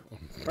herb.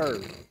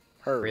 Herb.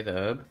 Free the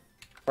herb.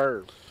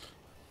 Herb.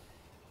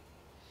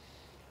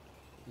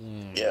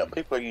 Yeah,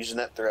 people are using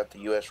that throughout the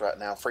U.S. right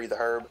now. Free the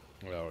herb.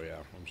 Oh yeah,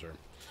 I'm sure.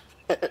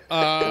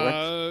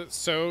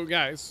 So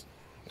guys,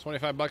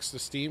 $25 to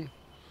Steam.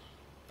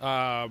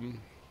 You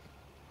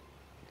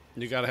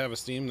gotta have a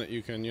Steam that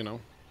you can,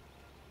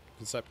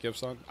 accept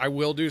gifts on. I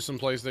will do some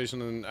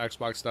PlayStation and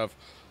Xbox stuff,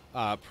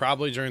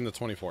 probably during the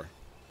 24.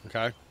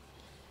 Okay,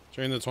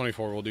 during the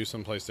 24, we'll do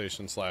some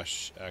PlayStation /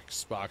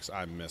 Xbox.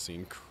 I'm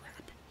missing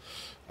crap.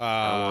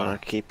 I want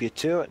to keep you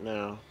to it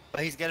now.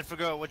 But he's got to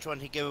figure out which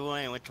one he gave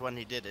away and which one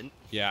he didn't.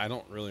 Yeah, I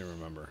don't really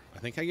remember. I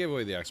think I gave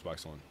away the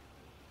Xbox one.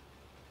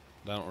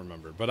 I don't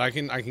remember, but I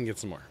can get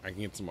some more.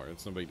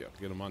 It's no big deal.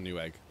 Get them on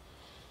Newegg.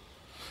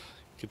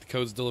 Get the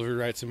codes delivered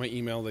right to my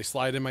email. They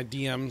slide in my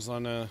DMs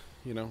on It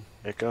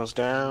goes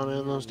down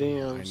in those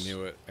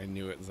DMs. I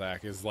knew it.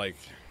 Zach is like,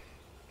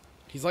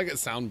 he's like a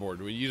soundboard.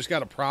 You just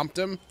gotta prompt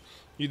him.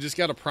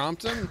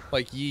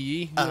 Like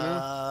yee.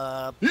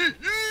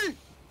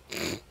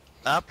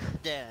 Up,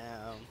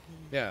 down.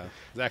 Yeah,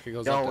 Zach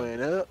goes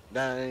going up,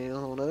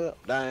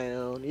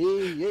 down,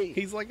 yee.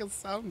 He's like a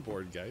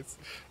soundboard, guys.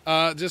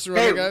 Just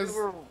remember, guys.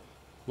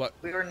 What?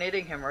 We were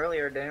needing him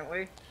earlier, didn't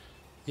we?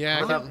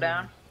 Yeah. Up,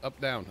 down. Up,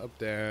 down, up,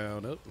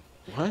 down, up.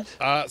 What?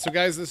 So,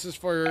 guys, this is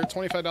for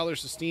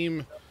 $25 to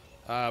Steam.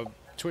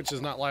 Twitch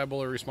is not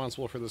liable or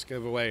responsible for this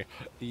giveaway.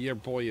 Your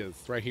boy is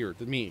right here.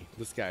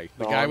 This guy,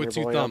 the guy with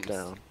 2 thumbs.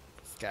 This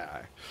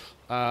guy.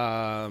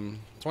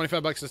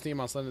 $25 to Steam.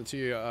 I'll send it to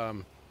you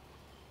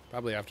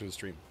probably after the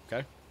stream.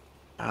 Okay.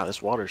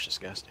 This water's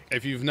disgusting.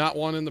 If you've not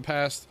won in the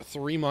past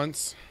 3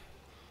 months,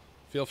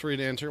 feel free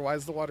to enter. Why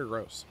is the water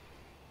gross?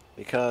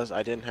 Because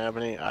I didn't have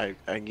any. I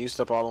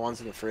used up all the ones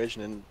in the fridge,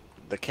 and then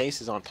the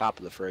case is on top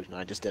of the fridge, and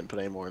I just didn't put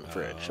any more in the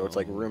fridge, so it's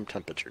like room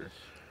temperature.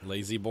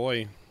 Lazy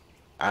boy.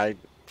 I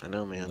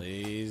know, man.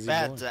 Lazy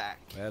Bad boy. Zach.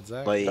 Bad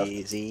Zach.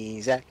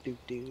 Lazy Zach.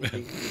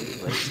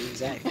 Lazy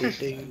Zach.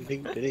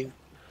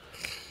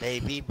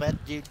 Baby, but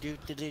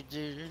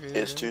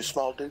It's too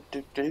small.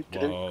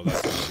 Whoa,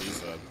 that's what she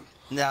said.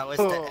 Now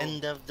it's the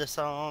end of the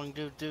song.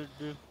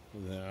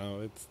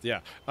 No, it's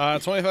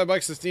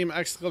 $25 to Steam!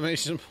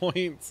 Exclamation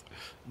points.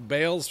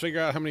 Bales.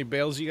 Figure out how many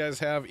bales you guys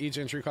have. Each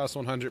entry costs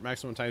 100.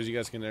 Maximum times you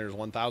guys can enter is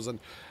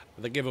 1,000.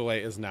 The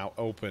giveaway is now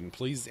open.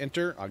 Please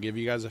enter. I'll give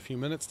you guys a few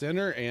minutes to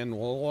enter, and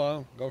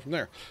we'll go from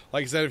there.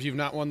 Like I said, if you've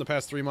not won the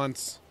past 3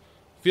 months,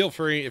 feel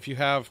free. If you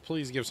have,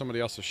 please give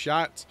somebody else a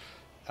shot.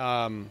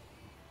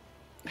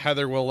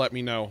 Heather will let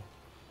me know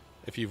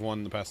if you've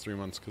won the past 3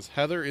 months, because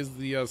Heather is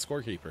the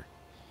scorekeeper.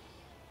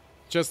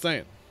 Just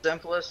saying.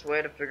 Simplest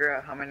way to figure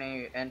out how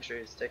many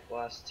entries take the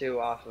last 2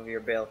 off of your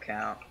bail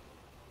count.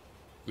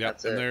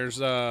 Yep, and there's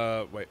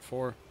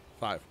 4,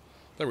 5.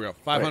 There we go.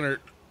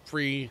 500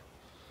 free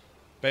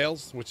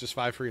bales, which is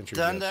 5 free entries.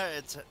 Thunder,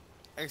 it's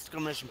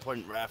exclamation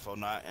point raffle,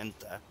 not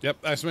enter.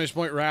 Yep, exclamation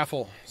point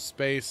raffle.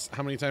 Space.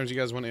 How many times you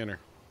guys want to enter?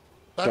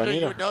 Thunder,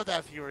 you would know that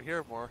if you were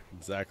here more.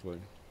 Exactly.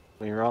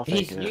 You're all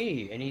he's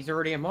new, and he's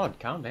already a mod.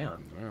 Calm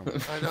down.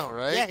 I know,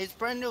 right? Yeah, he's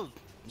brand new.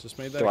 Just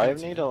made that. Do I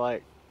need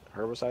to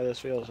herbicide this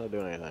field? Is that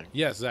doing anything?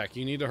 Yes, Zach.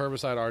 You need to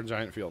herbicide our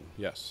giant field.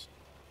 Yes.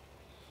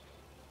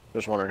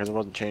 Just wondering because it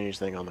wasn't changing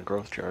anything on the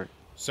growth chart.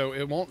 So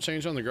it won't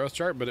change on the growth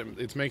chart, but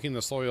it's making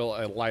the soil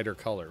a lighter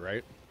color,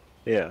 right?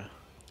 Yeah.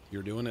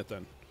 You're doing it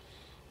then.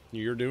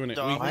 You're doing it.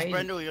 He's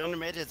brand new. He only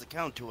made his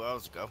account 2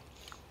 hours ago.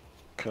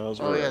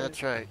 Oh yeah,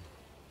 that's right.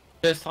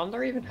 Does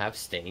Thunder even have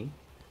Steam?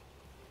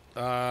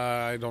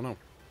 I don't know.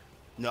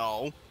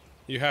 No.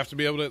 You have to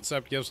be able to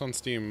accept gifts on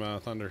Steam,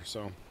 Thunder.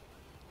 So.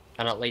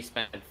 And at least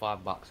spend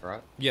 $5,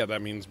 right? Yeah,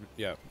 that means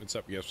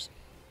accept gifts.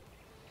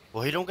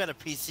 Well, he don't got a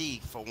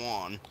PC for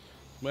one.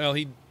 Well,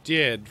 he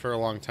did for a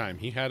long time.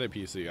 He had a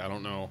PC. I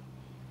don't know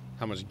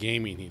how much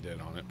gaming he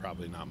did on it.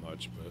 Probably not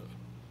much, but.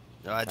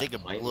 No, I think it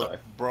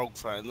broke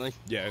finally.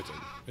 Yeah, it did.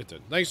 It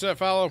did. Thanks for that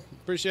follow.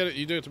 Appreciate it.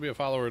 You do it to be a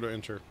follower to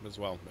enter as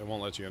well. It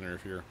won't let you enter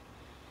if you're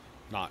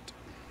not.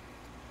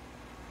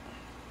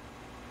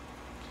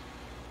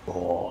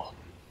 Oh.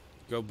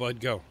 Go,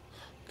 bud, go.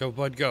 Go,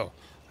 bud, go.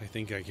 I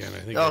think I can.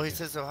 He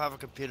says he'll have a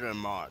computer in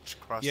March.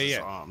 Cross his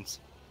arms.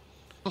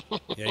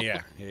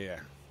 Yeah.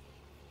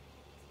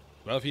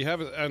 Well, if you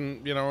have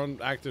an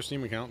active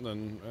Steam account,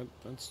 then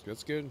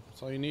that's good.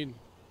 That's all you need.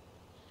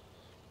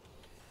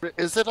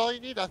 Is it all you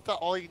need? I thought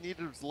all you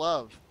needed was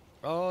love.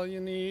 All you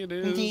need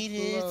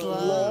is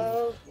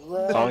love.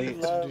 All you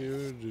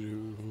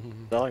do.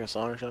 Is that like a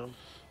song or something?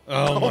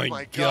 Oh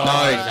my God.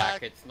 No,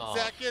 Zach, it's not.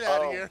 Zach, get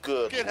out of here.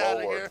 Good Get Lord. out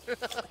of here.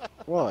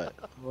 What?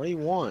 What do you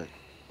want?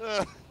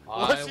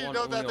 Once you want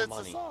know that real it's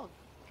money. a song.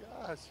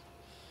 Gosh.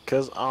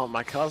 Because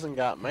my cousin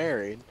got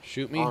married.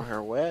 Shoot me. On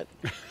her wet.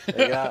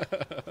 They got...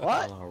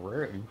 What?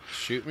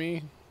 Shoot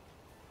me.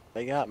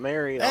 They got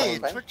married. Hey,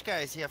 Twitch guy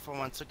is here for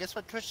once. So guess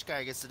what Twitch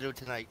guy gets to do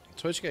tonight?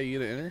 Twitch guy, you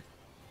get to enter?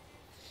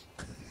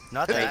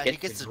 Not that he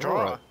gets to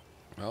draw.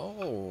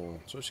 Oh,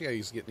 Twitch guy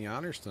is getting the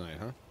honors tonight,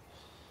 huh?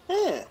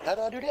 Yeah, how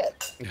do I do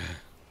that?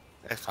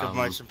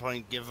 Exclamation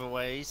point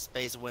giveaway,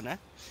 space winner.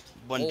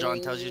 When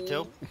John tells you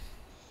to.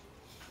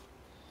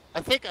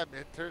 I think I'm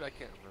entered. I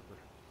can't remember.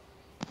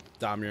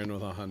 Dom, you're in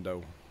with a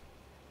hundo.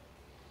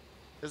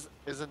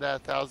 Isn't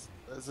that 1,000?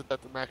 Isn't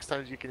that the max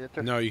times you can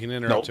enter? No, you can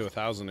enter up to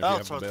 1,000 if you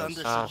have the biz.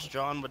 Thunder says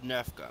John with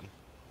Nerf gun.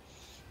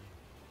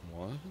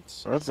 What?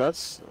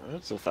 That's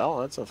a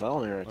felony. That's a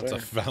felony right there.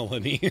 That's a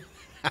felony.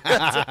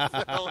 That's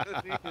a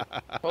felony.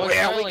 Well,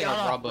 yeah, we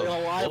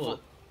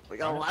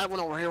got a live one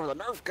over here with a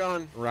Nerf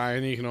gun.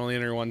 Ryan, you can only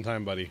enter one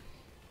time, buddy.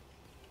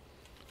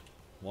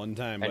 One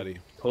time, buddy.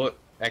 Put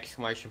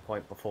exclamation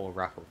point before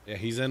raffle. Yeah,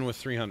 he's in with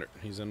 300.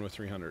 He's in with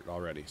 300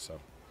 already, so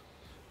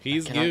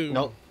he's good.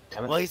 Nope.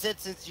 Well, he said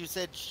since you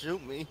said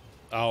shoot me.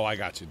 Oh, I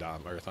got you,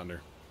 Dom or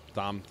Thunder.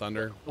 Dom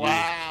Thunder.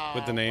 Wow.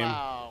 With the name.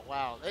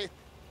 Wow. Hey,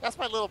 that's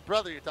my little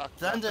brother you're talking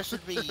Thunder about.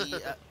 should be.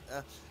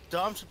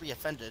 Dom should be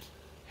offended.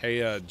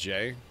 Hey,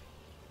 Jay.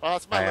 Oh,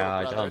 it's my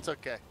little brother. It's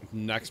okay.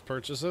 Next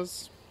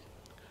purchases.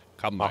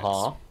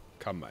 Combines.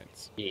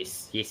 Combines.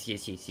 Yes.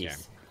 Yeah.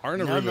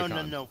 Aren't a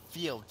Rubicon. No.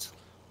 Fields.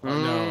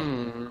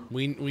 No.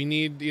 We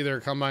need either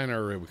a combine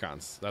or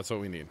Rubicons. That's what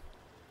we need.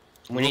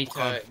 We need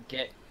to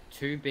get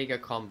 2 bigger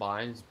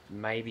combines,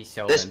 maybe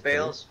sell This them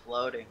bale's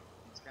floating.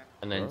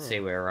 and then see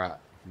where we're at.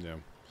 Yeah.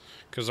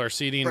 Because our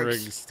seating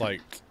rig's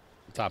like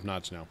top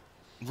notch now.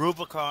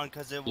 Rubicon,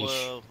 because it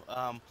will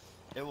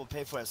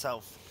pay for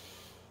itself.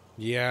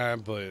 Yeah,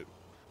 but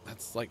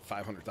that's like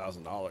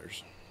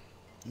 $500,000.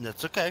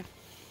 That's okay.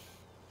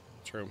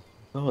 True.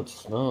 No,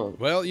 it's not.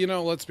 Well, you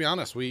know, let's be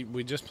honest. We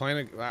just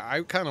plan to...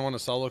 I kind of want to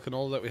sell the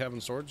canola that we have in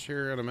storage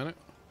here in a minute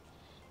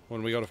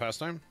when we go to Fast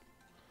Time.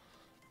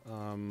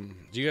 Do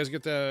you guys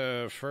get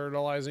the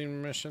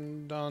fertilizing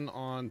mission done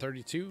on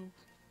 32?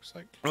 Looks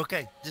like.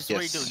 Okay, this is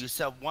what you do. You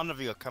sell one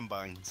of your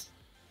combines.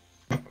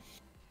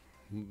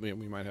 We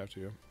might have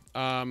to.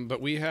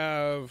 But we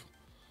have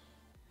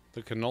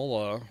the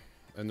canola,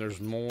 and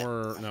there's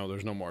more. No,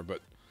 there's no more.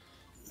 But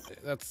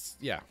that's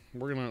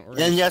We're gonna.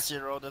 And yes,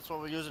 Zero. That's what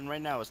we're using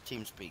right now is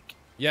TeamSpeak.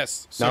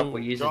 Yes. So we're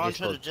using John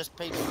Discord. should have just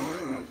paid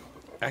for it.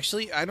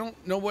 Actually, I don't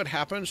know what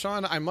happened,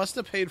 Sean. I must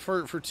have paid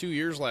for it for 2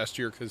 years last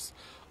year because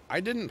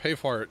I didn't pay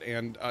for it,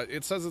 and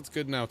it says it's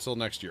good now till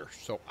next year.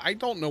 So I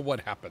don't know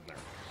what happened there.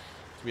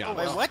 To be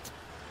honest. Wait, what?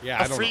 Yeah,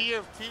 I don't know. A free year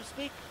of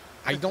TeamSpeak?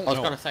 I don't know. I was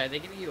gonna say, are they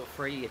giving you a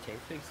free year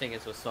TeamSpeak thing or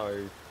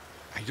so?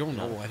 I don't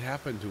know what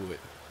happened to it.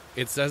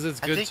 It says it's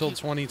good till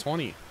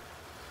 2020.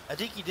 I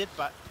think you did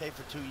pay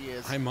for 2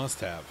 years. I must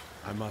have.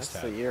 That's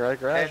the year I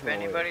graduated.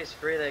 If anybody's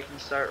free, they can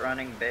start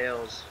running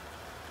bales.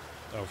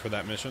 Oh, for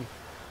that mission?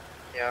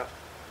 Yeah.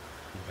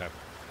 Okay.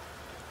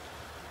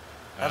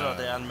 I thought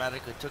they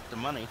automatically took the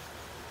money.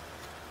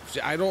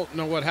 I don't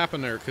know what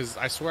happened there because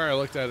I swear I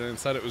looked at it and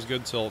said it was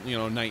good till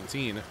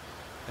 19,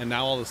 and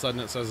now all of a sudden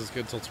it says it's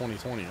good till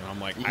 2020, and I'm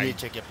like, you need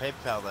to check your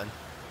PayPal then.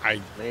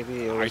 I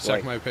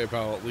check my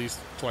PayPal at least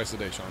twice a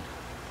day, Sean.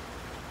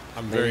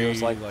 I'm very it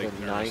was like the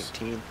nervous.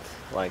 19th.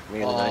 Like May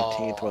the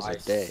 19th was a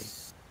day.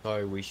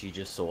 I wish you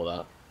just saw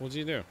that. What'd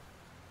you do?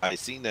 I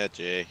seen that,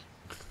 Jay.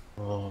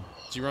 Oh.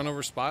 Did you run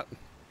over Spot?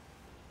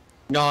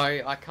 No,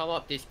 I come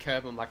up this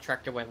curb and my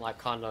tractor went like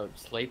kind of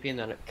sleepy, and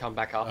then it come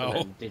back up and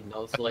then did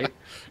not sleep.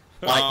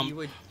 Like you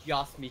were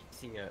just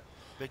mixing it.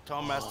 Big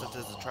Tom Master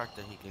has a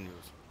tractor he can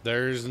use.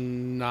 There's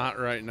not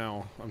right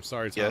now. I'm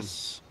sorry, Tom.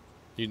 Yes.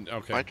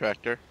 Okay. My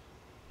tractor.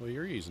 Well,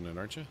 you're using it,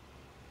 aren't you?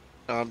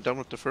 I'm done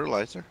with the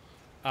fertilizer.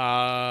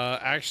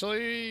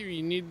 Actually,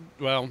 you need...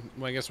 Well,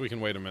 I guess we can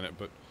wait a minute,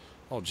 but...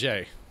 Oh,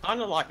 Jay.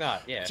 Kind of like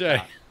that, yeah.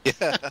 Jay.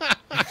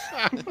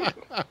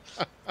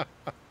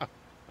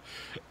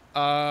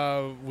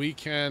 We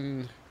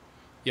can...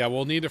 Yeah,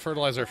 we'll need to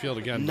fertilize our field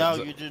again. No,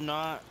 you do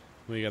not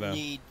we gotta...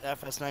 need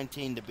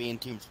FS19 to be in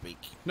TeamSpeak.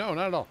 No,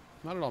 not at all.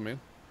 Not at all, man.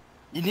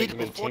 You need to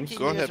be 14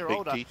 years or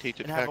older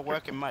and have a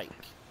working mic.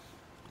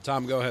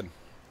 Tom, go ahead.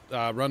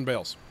 Run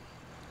bales.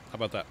 How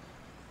about that?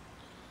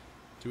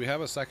 Do we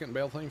have a second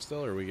bale thing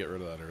still, or we get rid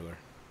of that earlier?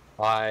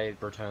 I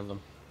returned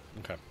them.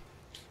 Okay.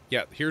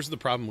 Yeah, here's the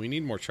problem. We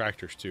need more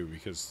tractors, too,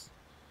 because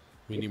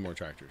we need more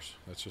tractors.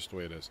 That's just the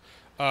way it is.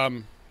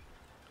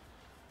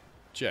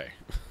 Jay,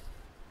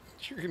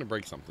 you're going to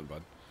break something,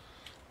 bud.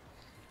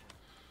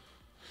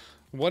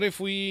 What if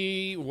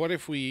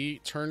we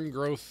turn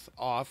growth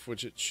off,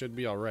 which it should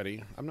be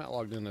already? I'm not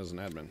logged in as an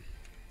admin.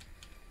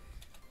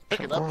 Pick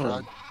it up,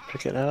 Rod.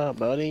 Pick it up,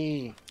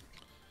 buddy.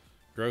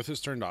 Growth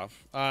is turned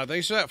off.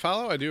 Thanks for that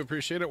follow. I do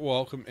appreciate it.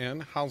 Welcome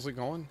in. How's it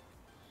going?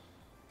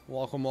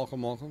 Welcome.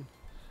 How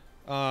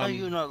are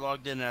you not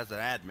logged in as an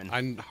admin?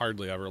 I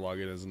hardly ever log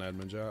in as an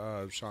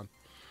admin, Sean.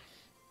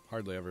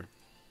 Hardly ever.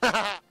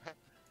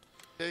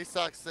 Jay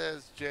Sock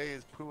says Jay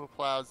is Puma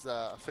Plow's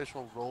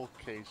official roll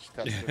cage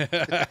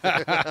tester.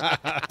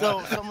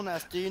 So, someone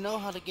asked, do you know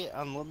how to get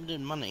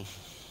unlimited money?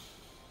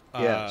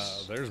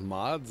 Yes. There's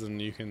mods, and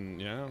you can,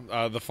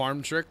 the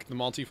farm trick, the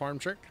multi-farm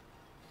trick.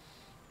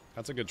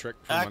 That's a good trick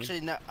for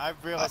Actually, money. no,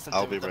 I've realized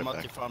I'll something be with the right back.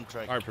 multi-farm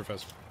trick. All right,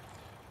 Professor.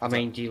 I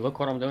mean, do you look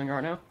what I'm doing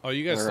right now? Oh,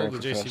 you guys All stole right,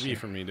 the Professor. JCB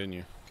from me, didn't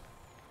you?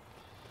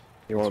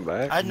 You want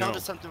back? I No.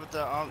 noticed something with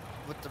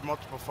the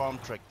multiple farm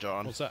trick,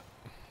 John. What's that?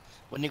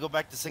 When you go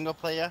back to single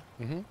player,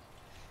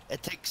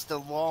 it takes the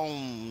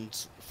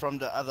loans from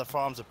the other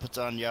farms and puts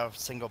on your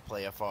single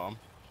player farm.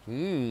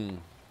 That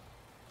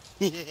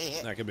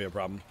could be a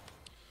problem.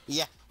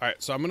 Yeah. All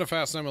right, so I'm going to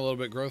fast time a little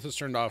bit. Growth is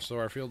turned off, so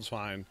our field's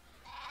fine.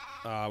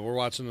 We're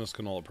watching this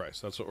canola price.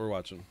 That's what we're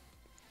watching.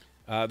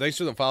 Thanks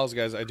for the follows,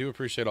 guys. I do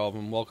appreciate all of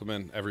them. Welcome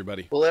in,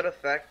 everybody. Will it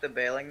affect the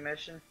bailing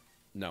mission?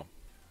 No.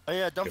 Oh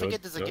yeah, don't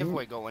forget there's a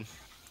giveaway going.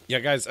 Yeah,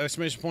 guys,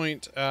 exclamation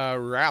point,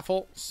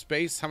 raffle,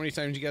 space, how many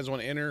times you guys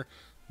want to enter.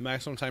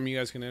 Maximum time you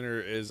guys can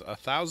enter is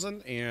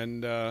 1,000,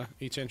 and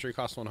each entry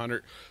costs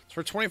 100. It's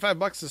for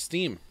 $25 to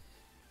Steam.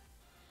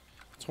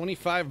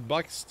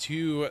 $25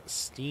 to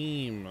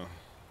Steam.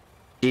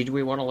 Did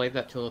we want to leave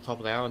that till the top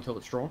of the hour until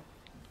it's drawn?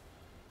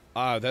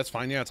 That's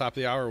fine. Yeah, top of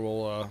the hour,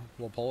 we'll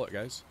pull it,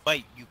 guys.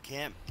 Wait, you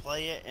can't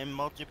play it in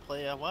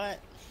multiplayer? What?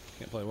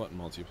 Can't play what in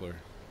multiplayer?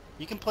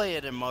 You can play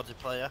it in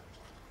multiplayer.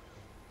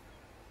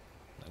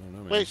 I don't know,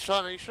 man. Wait,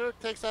 Sean, are you sure it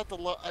takes out the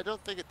I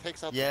don't think it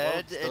takes out the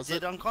loads, Yeah, it does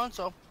did on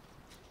console.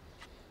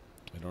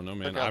 I don't know,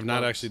 man. Hook up I've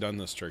not loads. actually done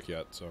this trick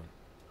yet, so.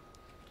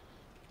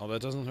 Oh, that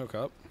doesn't hook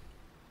up?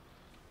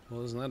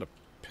 Well, isn't that a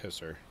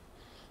pisser?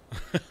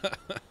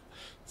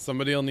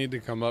 Somebody will need to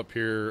come up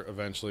here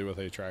eventually with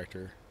a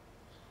tractor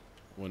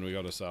when we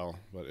go to sell,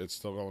 but it's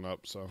still going up,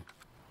 so.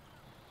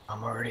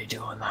 I'm already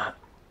doing that.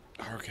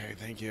 Okay,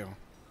 thank you.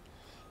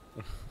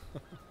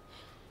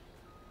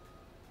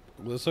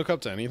 Will this hook up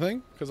to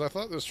anything? Because I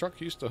thought this truck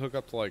used to hook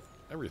up to, like,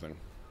 everything.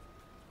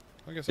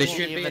 I guess There it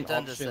should be an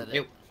done to option. set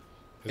It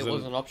Is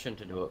was it- an option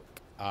to do it.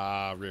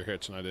 rear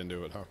hitch, and I didn't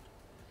do it, huh?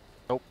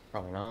 Nope.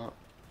 Probably not.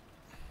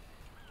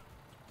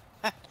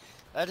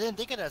 I didn't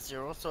think it at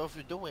 0, so if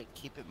you do it,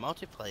 keep it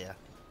multiplayer.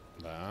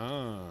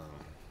 Ah.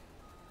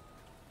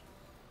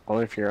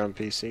 Or if you're on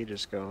PC,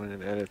 just go in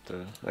and edit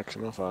the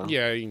XML file.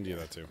 Yeah, you can do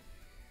that too.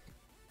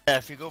 Yeah,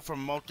 if you go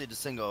from multi to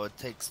single, it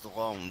takes the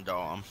loan,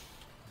 Dom.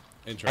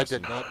 Interesting. I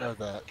did not know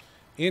that.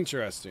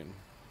 Interesting.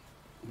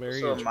 Very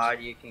So a interesting. mod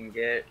you can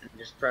get, and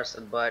just press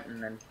a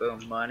button and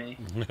boom, money.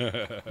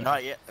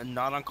 Not yet,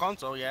 not on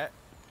console yet.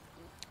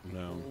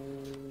 No.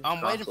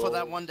 I'm waiting for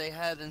that Console. one they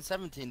had in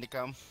 17 to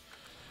come.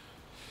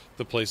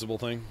 The placeable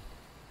thing.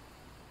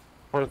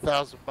 For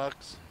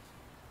 $1,000.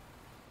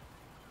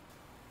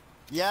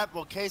 Yeah,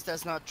 well, Case,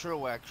 that's not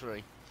true,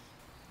 actually.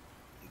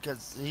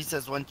 Because he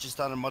says once you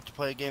start a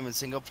multiplayer game in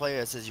single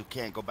player, it says you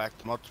can't go back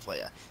to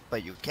multiplayer.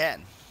 But you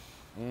can.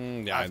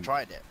 Yeah, I've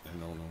tried it. I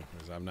don't know,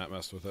 because I've not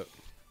messed with it.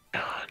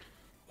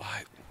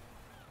 What?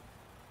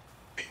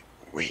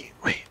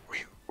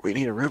 We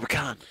need a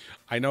Rubicon.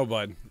 I know,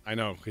 bud. I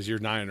know, because you're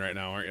 9 right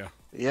now, aren't you?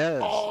 Yes.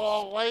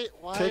 Oh, wait,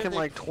 why Taking are they...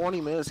 like 20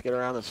 minutes to get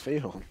around this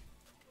field.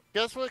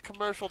 Guess what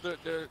commercial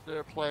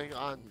they're playing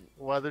on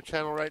Weather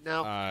Channel right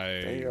now?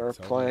 They are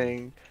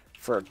playing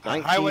for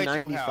Highway to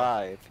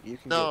 $19.95. You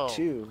can No. get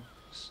 2.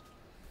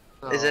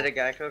 No. Is it a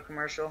Geico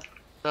commercial?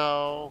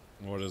 No.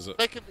 What is it?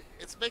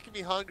 It's making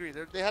me hungry.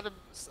 They had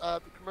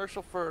a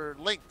commercial for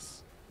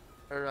Lynx,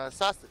 or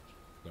sausage.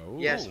 Oh.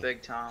 Yes,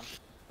 Big Tom.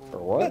 For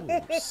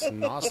what?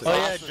 Sausage. Oh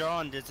yeah,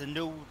 John, there's a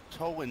new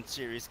towing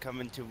series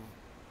coming to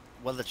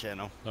Weather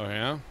Channel. Oh,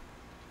 yeah?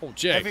 Oh,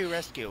 Jay. Heavy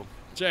Rescue.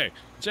 Jay.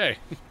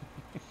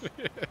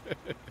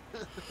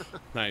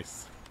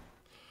 Nice.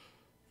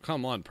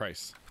 Come on,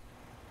 Price.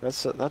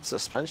 That's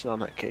suspension on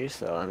that case,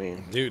 though. I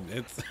mean, Dude,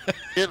 it's...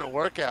 Getting a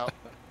workout.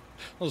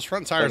 Those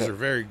front tires Okay. are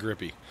very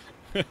grippy.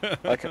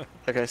 like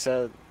I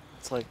said,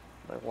 it's like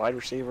wide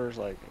receivers,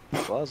 like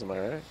gloves. Am I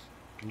right?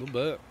 A little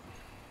bit.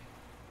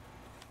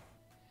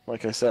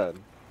 Like I said,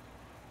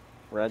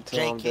 red till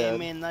Jay I'm came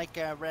dead. in like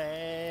a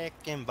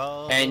wrecking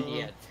ball. And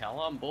yeah, tell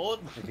I'm bored.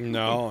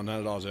 No, not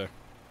at all, Jay.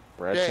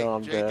 Red Jay, till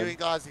I'm Jay dead. doing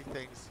Aussie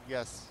things.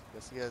 Yes,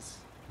 he is.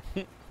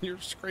 You're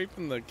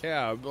scraping the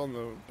cab on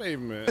the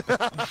pavement.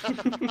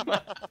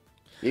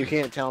 You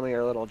can't tell me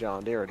your little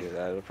John Deere do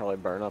that. It'll probably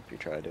burn up if you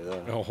try to do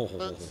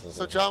that.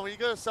 So John, when you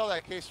go to sell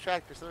that case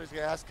tractor, somebody's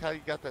gonna ask how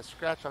you got that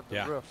scratch on the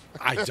Yeah. roof.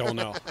 I don't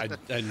know. I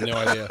had no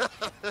idea.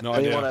 No I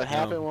mean, idea. what had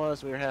happened No.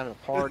 was we were having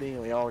a party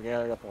and we all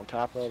gathered up on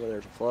top of it.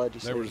 There's a flood.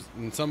 You There see? was,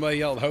 and somebody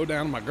yelled, "Ho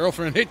down!" My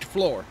girlfriend hit the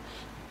floor.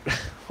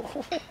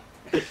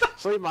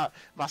 See, my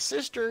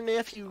sister,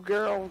 nephew,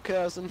 girl,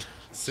 cousin.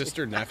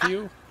 Sister,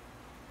 nephew?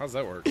 How's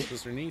that work?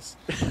 Sister, niece?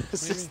 Maybe?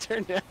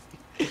 Sister,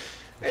 nephew.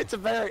 It's a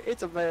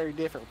very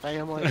different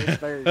family. It's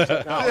very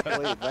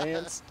technologically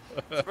advanced.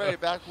 It's a very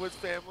backwoods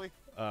family.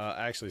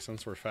 Actually,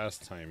 since we're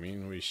fast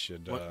timing, we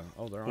should.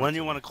 Oh, they're on. When do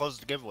you want to close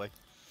the giveaway?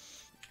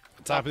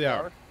 Top of the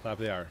hour. Top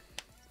of the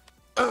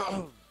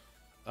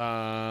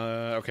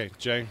hour. Okay,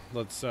 Jay,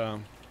 let's sell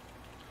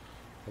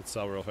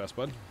real fast,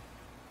 bud.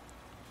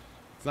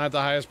 It's not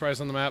the highest price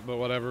on the map, but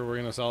whatever. We're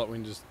gonna sell it. We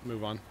can just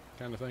move on,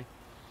 kind of thing.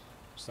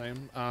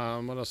 Same.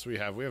 What else do we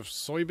have? We have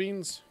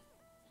soybeans.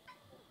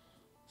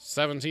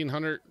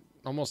 1,700,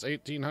 almost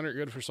 1,800.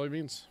 Good for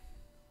soybeans.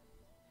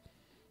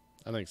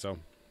 I think so.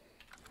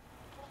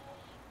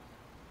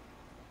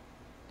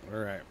 All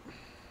right.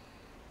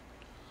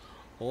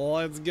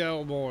 Let's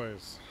go,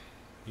 boys.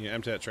 You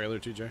empty that trailer,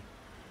 TJ?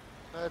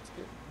 That's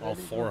good. All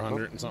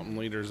 400 and something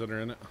liters that are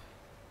in it.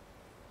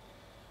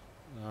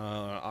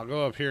 I'll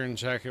go up here and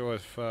check it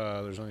if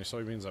there's any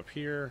soybeans up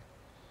here.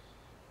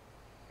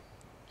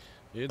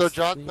 So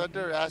John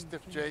Thunder asked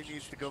if Jay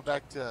needs to go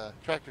back to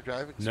tractor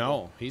driving school.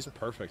 No, he's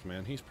perfect,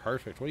 man. He's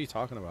perfect. What are you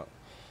talking about?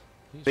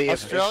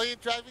 Australian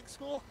driving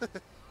school?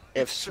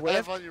 If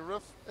Swift on your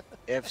roof?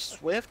 If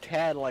Swift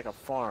had like a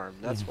farm,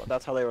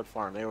 that's how they would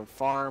farm. They would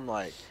farm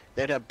like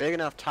they'd have big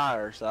enough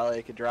tires so that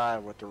they could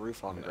drive with the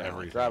roof on the ground,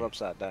 like, drive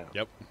upside down.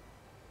 Yep.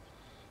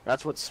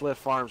 That's what Swift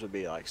Farms would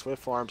be like.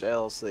 Swift Farms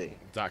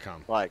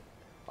LLC.com. Like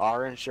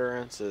our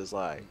insurance is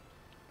like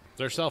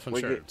they're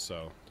self-insured,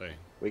 so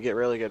we get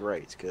really good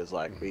rates because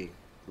like we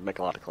make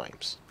a lot of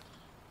claims.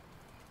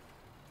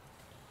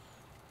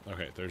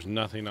 Okay, there's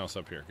nothing else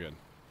up here. Good.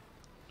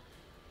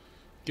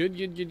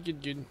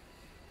 Good.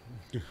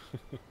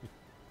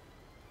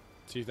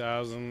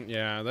 2000.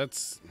 Yeah,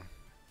 that's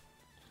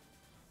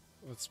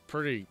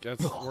pretty.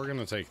 We're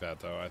gonna take that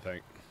though.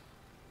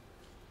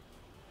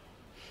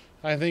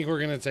 I think we're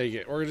gonna take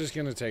it. We're just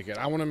gonna take it.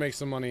 I want to make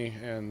some money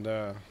and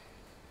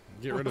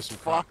get rid of some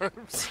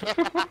farms.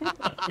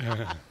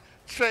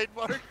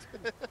 Trademarked.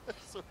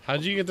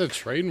 How'd you get the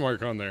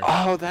trademark on there?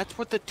 Oh, that's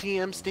what the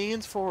TM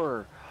stands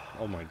for.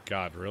 Oh my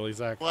God, really,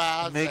 Zach?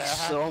 Wow, makes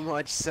so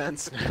much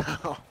sense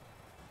now.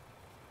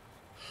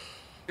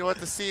 You know what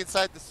the C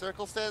inside the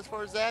circle stands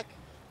for, Zach?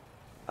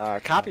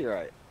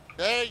 Copyright.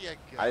 There you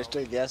go. I just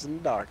took guess in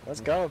the dark.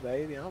 Let's go,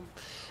 baby.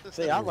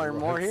 See, I learned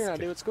more here than I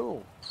do at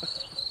school.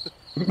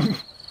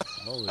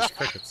 Oh, there's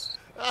crickets.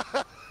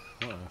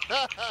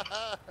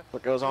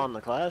 What goes on in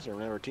the classroom?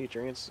 Whenever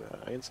teacher asks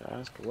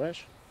a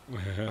question. I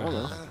don't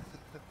know.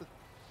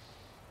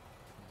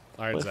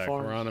 All right, Zach,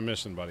 we're on a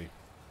mission, buddy.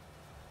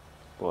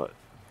 What?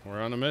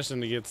 We're on a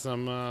mission to get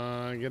some,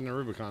 getting a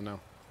Rubicon now.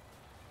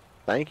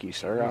 Thank you,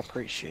 sir. I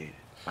appreciate it.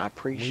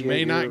 We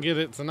may not get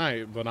it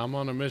tonight, but I'm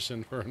on a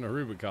mission for a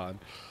Rubicon.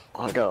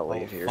 I gotta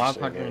leave here.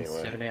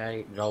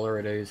 $578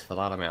 it is for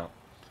that amount.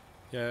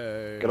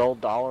 Yay. Good old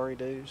dollary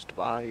dues to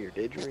buy your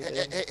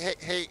didgeridoo.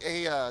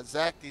 Hey,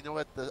 Zach, do you know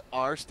what the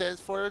R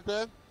stands for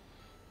then?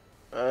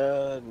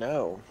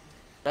 No.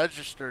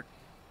 Registered.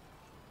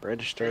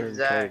 Registered. Hey,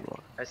 Zach,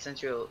 I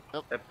sent you.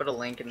 I put a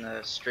link in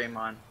the stream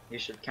on. You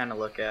should kind of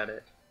look at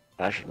it.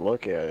 I should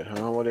look at it,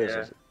 huh? What is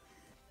it?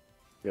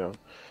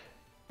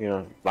 You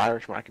know,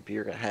 virus my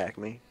computer can hack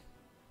me.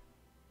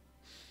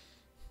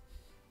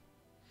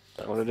 Is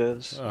that what it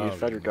is? Oh, You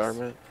federal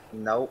government?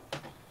 Nope.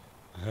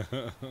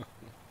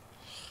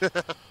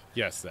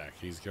 Yes, Zach,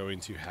 he's going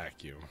to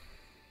hack you.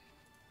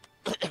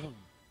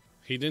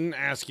 He didn't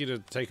ask you to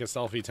take a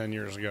selfie 10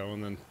 years ago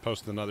and then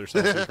post another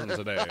selfie from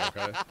today,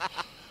 okay?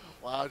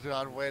 Wow,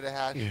 John, way to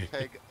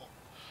hashtag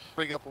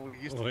bring up what we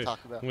used to talk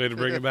about. Way to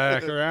bring it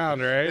back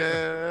around, right?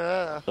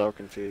 Yeah. So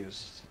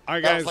confused. All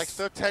right, that guys. was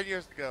like 10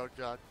 years ago,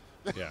 John.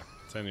 Yeah,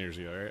 10 years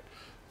ago, right?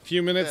 A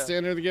few minutes to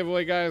enter the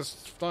giveaway, guys.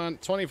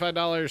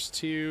 $25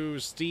 to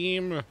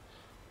Steam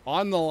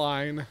on the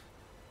line.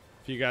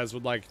 If you guys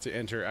would like to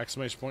enter,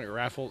 exclamation point,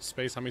 raffle,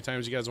 space, how many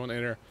times you guys want to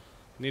enter.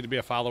 You need to be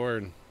a follower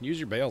and use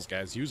your bales,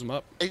 guys. Use them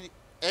up. And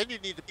you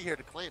need to be here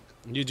to claim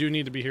it. You do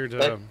need to be here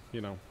to,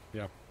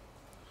 yeah.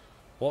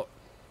 Well,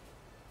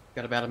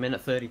 got about a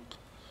minute 30.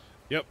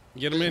 Yep,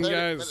 get them in,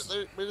 guys.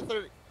 Minute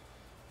 30.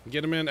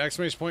 Get them in,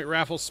 exclamation point,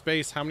 raffle,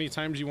 space, how many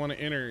times you want to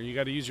enter. You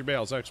got to use your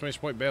bales, exclamation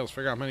point, bales.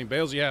 Figure out how many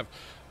bales you have.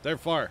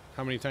 Therefore,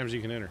 how many times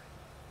you can enter.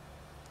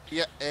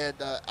 Yeah,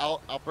 and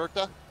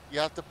Alberta, you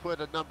have to put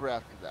a number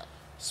after that.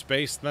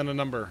 Space, then a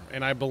number.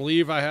 And I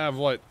believe I have,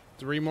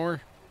 3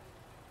 more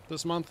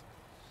this month?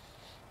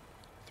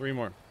 3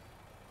 more.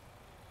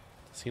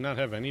 Does he not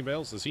have any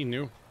bales? Is he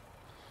new?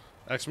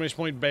 Exclamation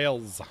point,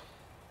 bales.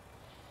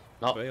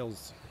 Not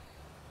bales.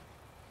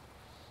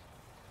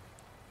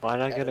 Why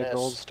did I get a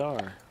gold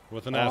star?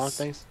 With an S.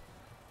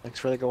 Thanks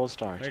for the gold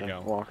star, there you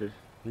go. Walker.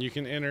 You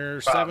can enter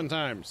 7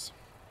 times.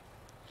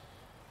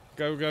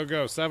 Go, go,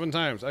 go. 7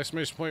 times.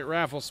 Exclamation point,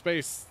 raffle,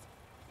 space.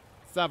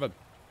 7.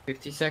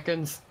 50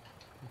 seconds.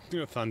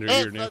 Thunder,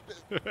 you're new.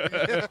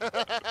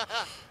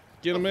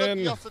 Get them in.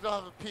 You also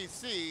don't have a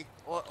PC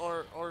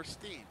or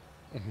Steam.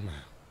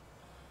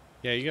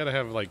 Yeah, you gotta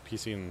have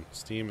PC and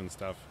Steam and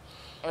stuff.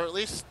 Or at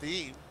least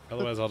Steam.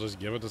 Otherwise, I'll just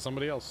give it to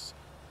somebody else.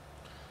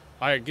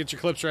 All right, get your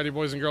clips ready,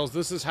 boys and girls.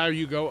 This is how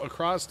you go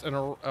across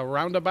a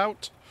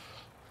roundabout.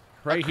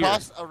 Right here.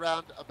 Across a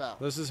roundabout.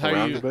 This is how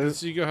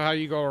how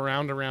you go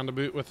around a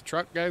roundabout with the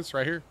truck, guys.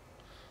 Right here.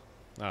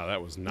 Oh,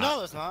 that was not.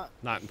 No, it's not.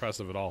 Not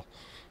impressive at all.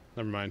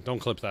 Never mind. Don't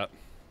clip that.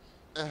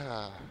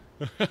 But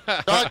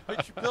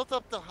you built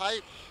up the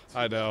hype.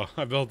 I know.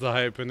 I built the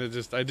hype, and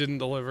I didn't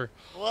deliver.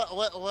 What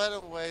a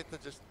way to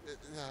just.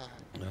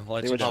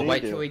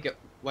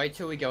 Wait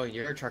till we go in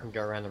your truck and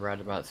go around the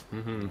roundabouts.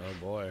 Oh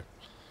boy.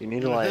 You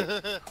need to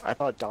I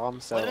thought Dom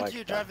said Why don't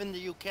you drive in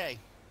the UK?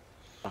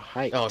 A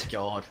height. Oh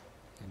god.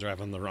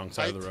 Driving the wrong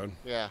side of the road.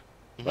 Yeah.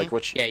 Like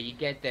which? Yeah, you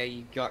get there,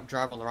 you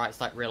drive on the right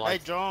side, realize.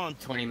 Hey, John.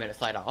 20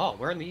 minutes later, oh,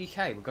 we're in the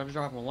UK. We've got to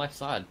drive on the left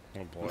side.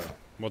 Oh boy.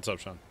 What's up,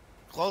 Sean?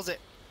 Close it.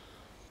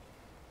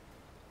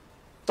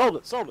 Sold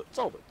it.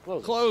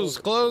 Close.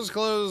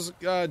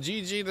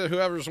 GG to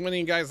whoever's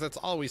winning, guys. That's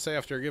all we say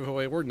after a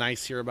giveaway. We're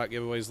nice here about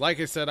giveaways. Like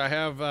I said, I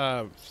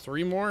have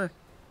 3 more.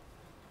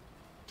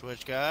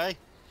 Twitch guy.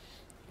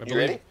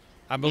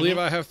 I believe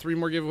I have 3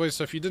 more giveaways.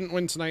 So if you didn't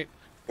win tonight,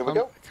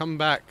 come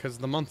back because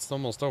the month's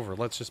almost over.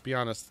 Let's just be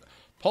honest.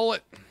 Pull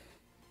it.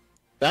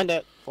 Send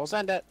it. Full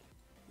send it.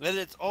 Then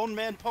it's Old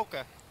Man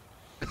Poker.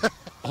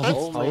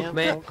 Old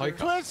man poker.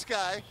 Twitch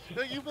guy.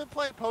 No, you've been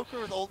playing poker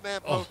with Old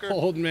Man Poker.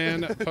 Old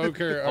Man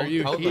Poker, are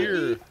you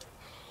here?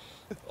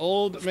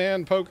 Old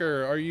Man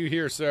Poker, are you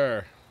here,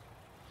 sir?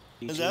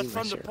 And that's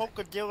from the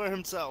poker dealer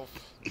himself.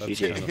 That's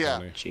kind of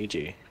funny.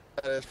 GG.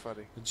 That is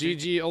funny.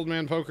 GG, Old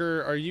Man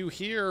Poker, are you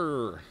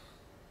here?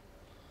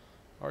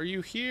 Are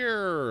you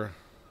here?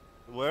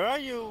 Where are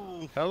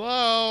you?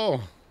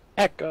 Hello.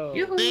 Echo.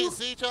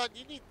 See, John,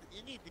 you need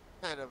to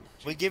kind of.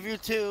 We give you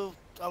to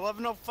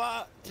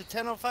 11:05 to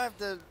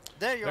 10:05.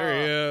 There you are.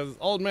 There he is.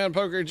 Old Man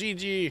Poker,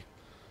 GG.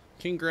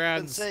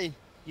 Congrats. Say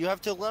you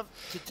have to 11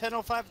 to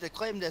 10:05 to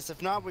claim this.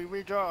 If not, we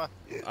redraw.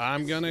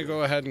 I'm gonna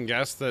go ahead and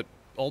guess that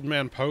Old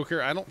Man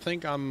Poker. I don't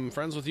think I'm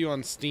friends with you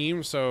on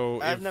Steam, so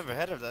I've never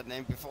heard of that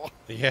name before.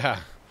 Yeah,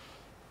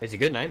 It's a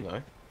good name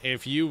though.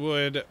 if you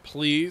would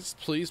please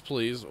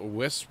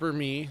whisper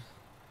me.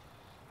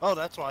 Oh,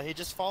 that's why he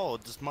just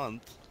followed this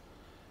month.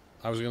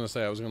 I was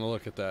gonna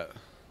look at that.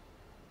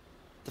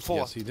 The 4th.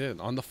 Yes, he did.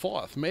 On the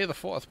 4th. May the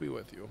 4th be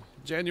with you.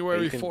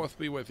 January 4th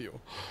be with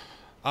you.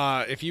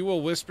 If you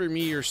will whisper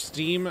me your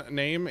Steam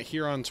name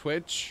here on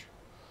Twitch,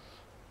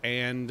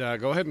 and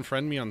go ahead and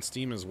friend me on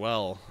Steam as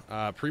well.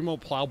 Primo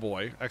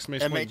Plowboy,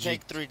 exclamation It may point G.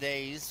 take 3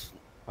 days.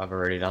 I've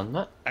already done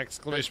that.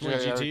 Exclamation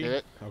point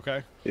GT.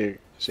 Okay. You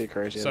see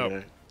Crazy.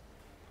 So,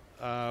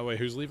 wait,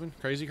 who's leaving?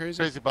 Crazy?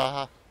 Crazy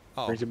Baja.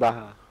 Oh. Crazy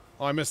Baja.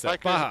 Oh, I missed Bye,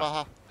 that. Crazy Baja. Baja.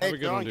 Have Hey, a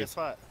good John, one, dude. guess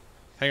what?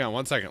 Hang on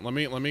 1 second. Let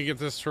me get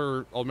this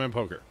for Old Man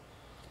Poker.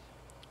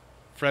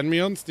 Friend me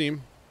on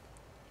Steam.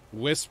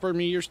 Whisper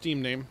me your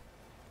Steam name,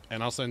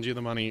 and I'll send you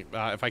the money.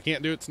 If I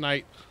can't do it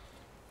tonight,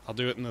 I'll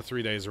do it in the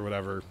 3 days or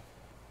whatever.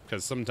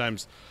 Because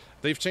sometimes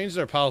they've changed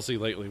their policy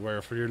lately, where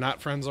if you're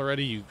not friends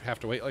already, you have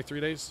to wait like 3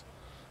 days.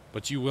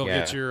 But you will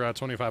get your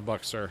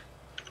 $25, sir.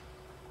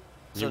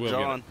 So, you will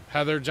John, get it.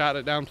 Heather, jot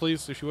it down,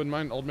 please, if you wouldn't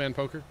mind. Old Man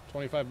Poker,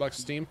 $25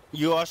 Steam.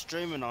 You are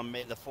streaming on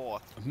May the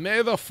 4th.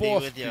 May the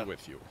 4th be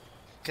with you.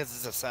 Because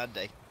it's a sad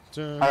day.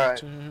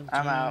 Alright,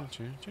 I'm out.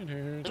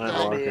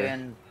 I'll be Walker.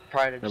 in.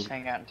 Probably just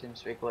hang out in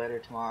TeamSpeak later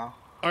tomorrow.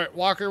 Alright,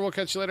 Walker, we'll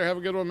catch you later. Have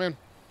a good one, man.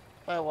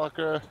 Bye,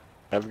 Walker.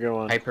 Have a good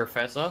one. Hey,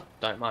 Professor,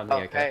 don't mind me, Oh,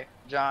 okay? hey,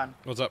 John.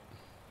 What's up?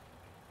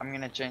 I'm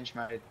gonna change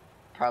my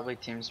probably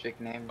TeamSpeak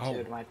name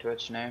to my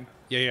Twitch name.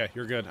 Yeah,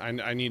 you're good.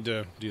 I need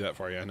to do that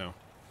for you, I know.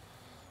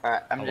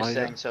 Alright, I'm just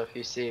saying, so if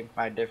you see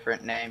my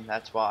different name,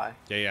 that's why.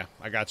 Yeah,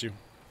 I got you.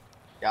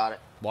 Got it.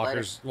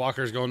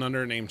 Walker's going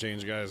under a name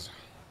change, guys.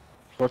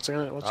 What's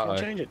gonna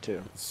change it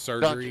to?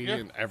 Surgery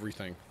and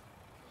everything.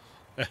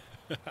 What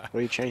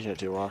are you changing it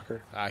to,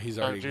 Walker? He's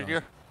already John Jr.?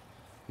 gone.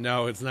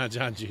 No, it's not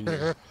John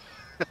Jr.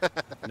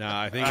 No,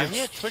 I think I it's...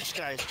 hear Twitch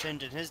guy is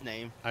changing his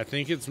name. I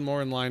think it's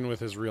more in line with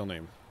his real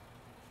name.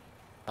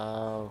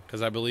 Oh.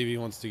 Because I believe he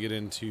wants to get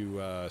into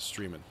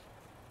streaming.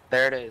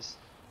 There it is.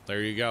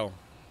 There you go.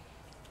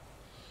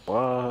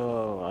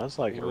 Whoa, that's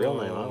like your real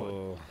name.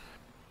 Whoa.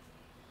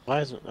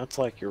 Why isn't that's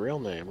like your real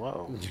name?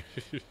 Whoa.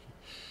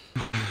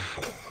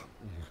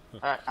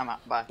 Alright, I'm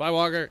out. Bye. Bye,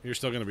 Walker. You're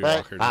still going to be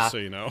Walker, just so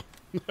you know.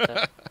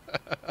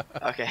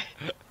 Okay.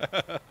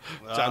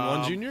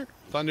 John 1 Jr.?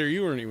 Thunder,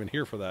 you weren't even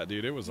here for that,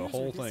 dude. It was a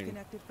whole thing.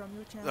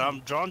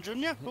 John Jr.?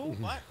 Who?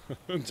 What?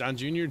 John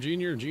Jr.,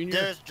 Jr.?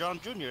 There's John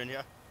Jr. in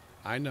here.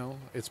 I know.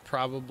 It's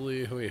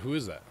probably... Wait, who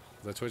is that?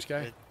 Is that Twitch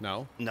guy?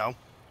 No. No.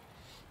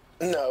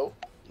 No.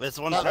 It's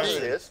one Not Jay. me,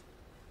 it is.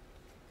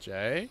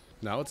 Jay?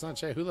 No, it's not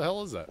Jay. Who the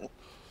hell is that?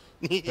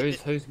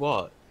 Who's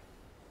what?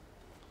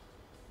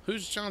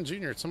 Who's John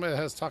Jr.? It's somebody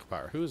that has talk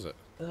power. Who is it?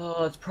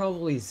 Oh, it's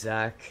probably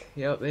Zach.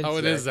 Yep, it's Oh,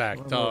 it is Zach.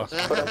 Duh.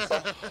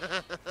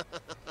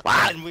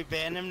 Can we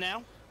ban him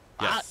now?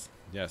 Yes.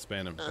 Yes,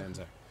 ban him. Ban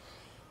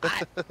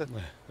Zach.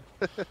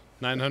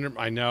 900.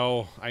 I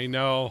know.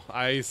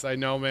 Ice. I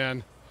know,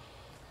 man.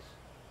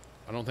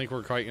 I don't think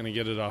we're quite going to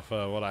get it off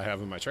what I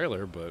have in my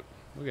trailer, but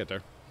we'll get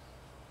there.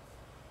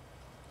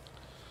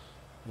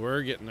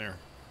 We're getting there.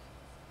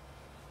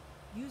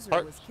 User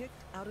was kicked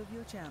out of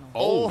your channel.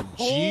 Oh,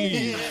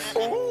 jeez.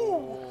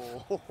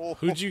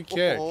 Who'd you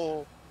kick?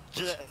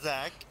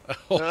 Zach.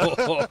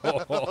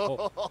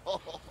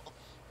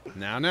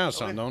 Now,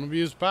 son, don't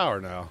abuse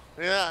power now.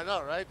 Yeah, I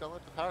know, right? Don't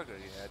let the power go to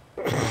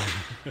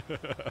your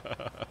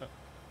head.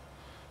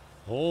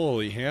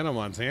 Holy Hannah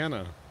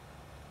Montana.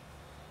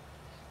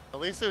 At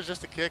least it was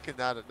just a kick and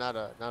not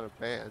a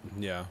ban.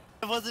 Yeah.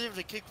 It wasn't even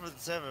a kick for the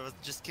server. It was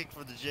just kick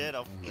for the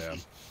channel. Yeah.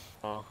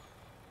 Oh.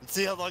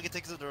 See how long it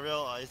takes him to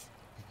realize.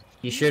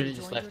 You should have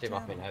just left him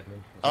up in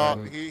admin. Oh,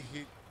 he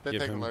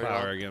Give him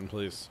power again,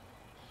 please.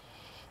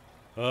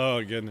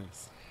 Oh,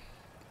 goodness.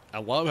 I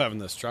love having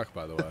this truck,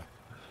 by the way.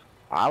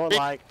 I would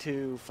like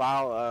to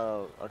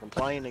file a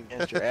complaint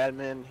against your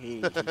admin.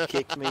 He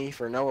kicked me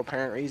for no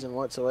apparent reason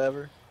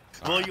whatsoever.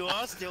 Well, you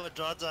are still with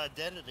John's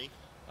identity.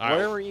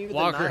 Where were you?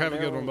 Walker, have a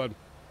good one, bud.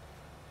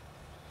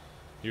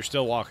 You're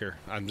still Walker.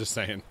 I'm just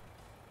saying.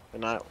 Good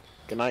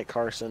night,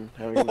 Carson.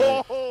 Have a good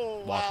night.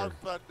 Oh, wow, Walker.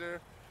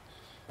 Thunder.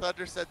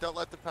 Thunder said, don't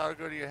let the power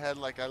go to your head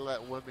like I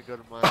let women go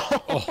to mine.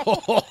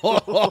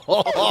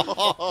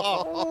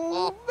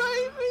 Oh,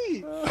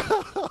 baby!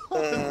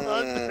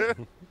 Thunder.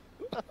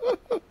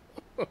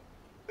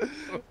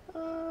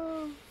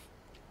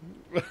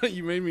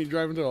 You made me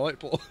drive into a light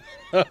pole.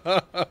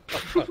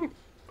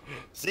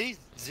 See?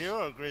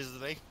 Zero agrees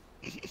with me.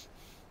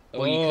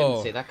 Well, you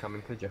couldn't see that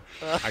coming, could you?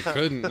 I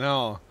couldn't,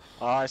 no.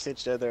 Oh, I see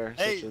what you did there.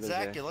 Hey,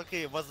 Zach, you're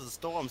lucky it wasn't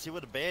storms. He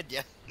would have banned you.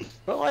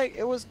 But, like,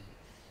 it was...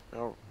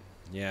 Oh.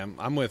 Yeah,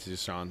 I'm with you,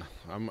 Sean.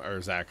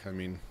 Or Zach, I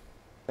mean.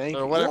 Thank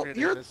Or you. whatever Well,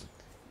 your name is.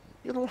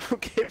 You're the one who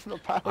gave him the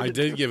power. I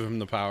did give him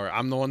the power.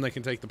 I'm the one that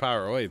can take the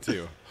power away,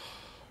 too.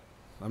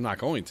 I'm not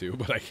going to,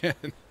 but I can.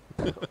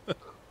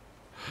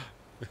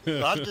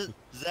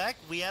 Zach,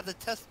 we had to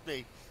test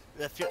me.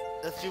 If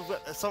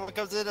someone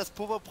comes in as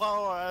Puma,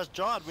 Plow, or as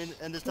John,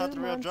 and it's not the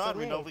real John,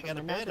 we know we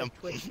gotta ban him.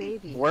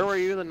 Where were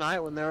you the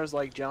night when there was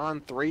like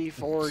John 3,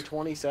 4,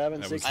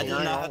 27, 69? I did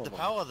not have the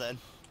power then.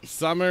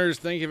 Summers,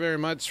 thank you very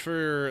much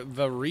for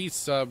the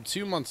resub.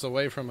 2 months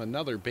away from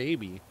another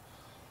baby.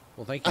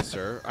 Well, thank you,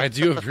 sir. I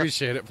do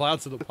appreciate it. Plow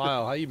to the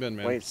pile. How you been,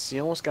 man? Wait, so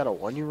you almost got a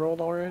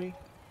 1-year-old already?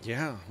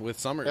 Yeah, with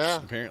Summers,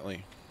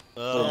 apparently. A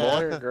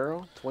boy or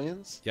girl?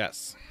 Twins?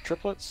 Yes.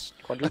 Triplets?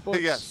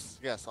 Quadruplets?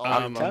 Yes. All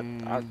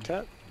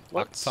Octet?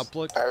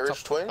 Octuplet?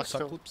 Irish twins?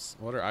 Octuplets?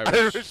 What are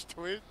Irish? Irish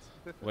twins?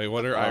 Wait,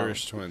 what are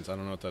Irish twins? I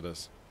don't know what that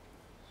is.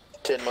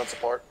 10 months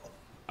apart.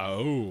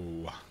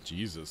 Oh,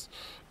 Jesus.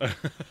 How's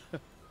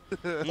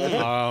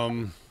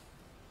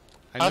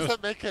that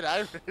make it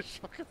Irish?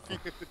 I'm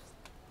confused.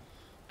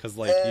 Because,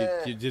 like,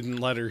 you didn't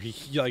let her,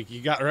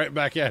 you got right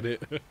back at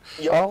it.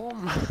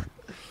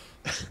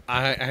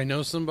 I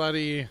know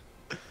somebody.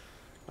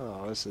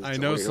 Oh, this is. I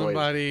know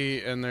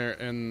somebody,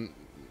 and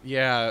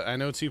yeah, I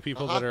know 2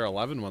 people that are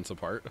 11 months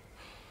apart.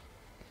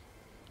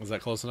 Was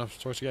that close enough,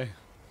 Torch Guy?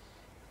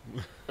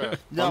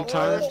 No,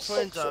 Irish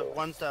twins are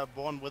ones that are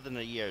born within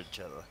a year of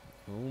each other.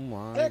 Oh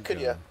my Yeah, could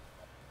you?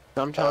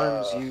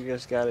 Sometimes you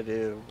just gotta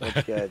do what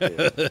you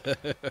gotta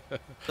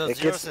do.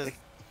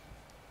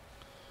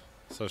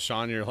 So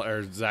Sean,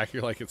 or Zach,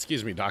 you're like,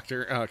 excuse me,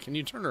 doctor, can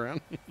you turn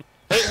around?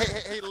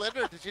 Hey,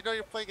 Leonard, did you know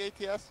you're playing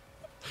ATS?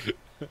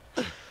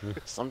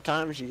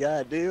 Sometimes you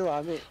gotta do.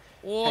 I mean,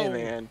 Whoa. hey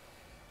man,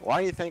 why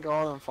do you think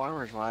all them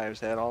farmers'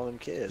 wives had all them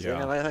kids? They Yeah.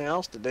 didn't have anything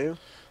else to do.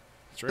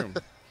 True.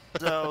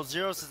 So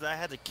Zero says I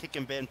had to kick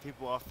and ban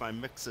people off my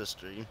Mixer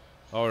stream.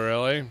 Oh,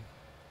 really?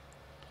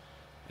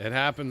 It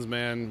happens,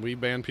 man. We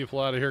ban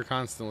people out of here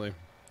constantly.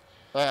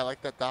 Oh, yeah,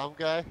 like that Dom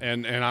guy?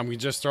 And I'm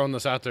just throwing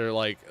this out there,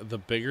 like, the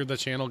bigger the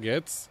channel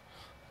gets,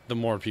 the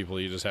more people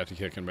you just have to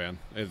kick and ban.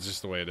 It's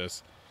just the way it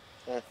is.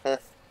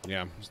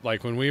 Yeah.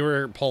 Like, when we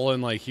were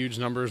pulling, like, huge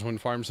numbers when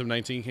Farm Sim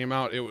 19 came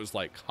out, it was,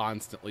 like,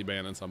 constantly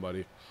banning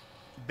somebody.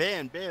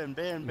 Ban.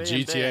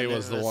 GTA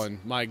was the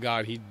one. My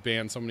God, he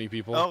banned so many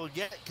people. Oh,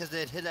 yeah, because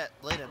they'd hit at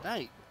late at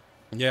night.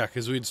 Yeah,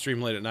 because we'd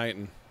stream late at night,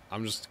 and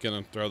I'm just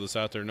going to throw this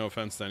out there. No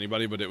offense to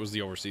anybody, but it was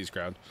the overseas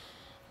crowd.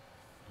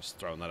 Just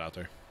throwing that out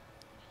there.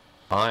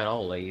 Fine,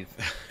 I'll leave.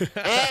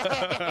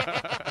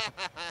 I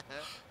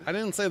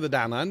didn't say the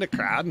down under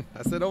crowd.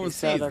 I said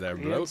overseas there,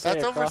 bro.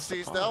 That's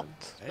overseas, though.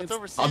 That's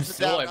overseas and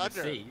down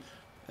under.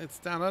 It's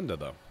down under,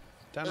 though.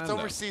 Down That's under.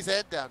 overseas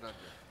and down under.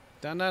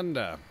 Down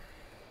under.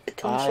 It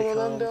comes from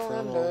land down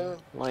under.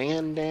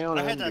 Land down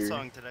I under. heard that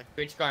song today.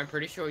 Which guy? I'm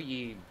pretty sure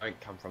you don't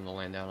come from the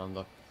land down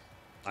under.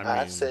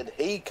 I said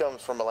he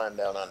comes from a land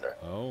down under.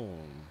 Oh.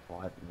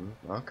 What?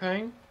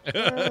 Okay.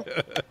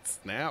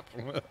 Snap.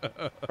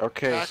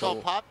 Okay, so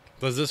pop.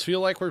 Does this feel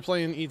like we're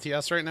playing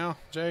ETS right now,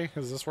 Jay?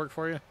 Does this work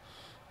for you?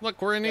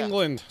 Look, we're in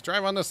England.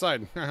 Drive on this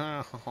side.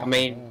 I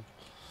mean,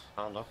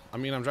 I don't know. I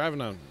mean, I'm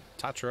driving a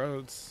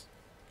Tatra. It's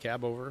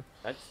cab over.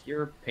 That's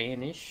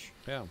European-ish.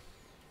 Yeah.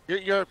 You're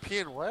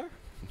European where?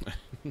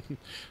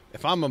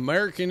 If I'm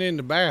American in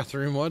the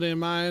bathroom, what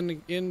am I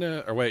in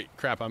the... Or wait,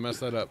 crap, I messed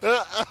that up.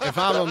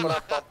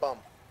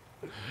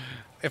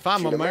 If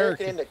I'm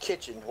American in the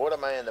kitchen, what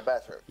am I in the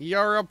bathroom?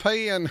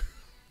 European.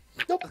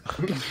 Nope.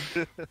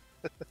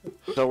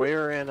 So we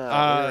were in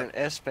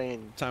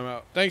Spain. Time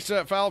out. Thanks for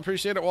that, Foul.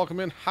 Appreciate it. Welcome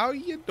in. How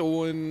you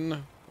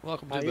doing?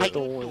 Welcome to the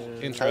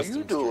interesting. How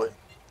you doing?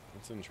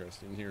 It's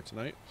interesting here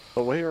tonight.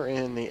 But we were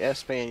in the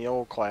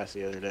Espanol class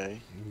the other day.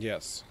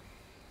 Yes.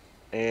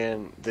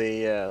 And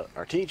the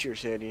our teacher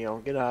said,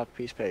 get out a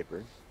piece of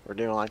paper. We're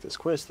doing like this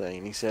quiz thing.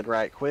 And he said,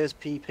 right, quiz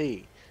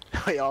PP.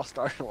 We all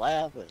started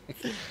laughing.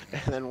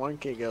 And then one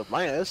kid goes,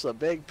 man, this is a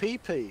big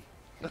PP.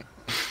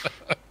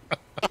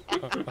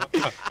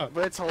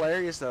 But it's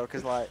hilarious, though,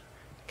 because, like,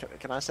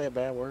 can I say a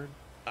bad word?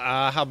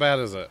 How bad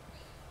is it?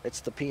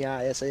 It's the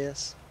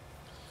PISS.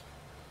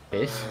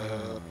 Piss?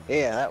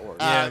 Yeah, that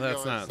works. Yeah,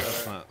 that's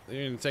not.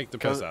 You can take the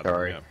piss out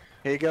of him.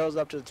 Yeah. He goes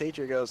up to the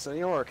teacher, goes,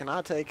 "Senor, can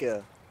I take a?"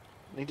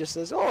 And he just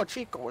says, "Oh,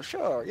 Chico,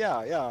 sure,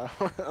 yeah."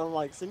 I'm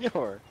like,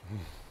 "Senor."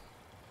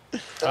 He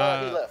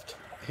left.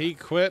 He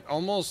quit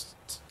almost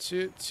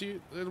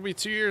it'll be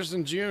 2 years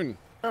in June.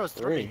 That was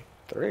 3.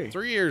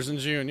 3 years in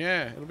June,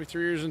 yeah. It'll be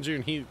 3 years in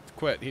June. He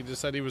quit. He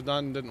just said he was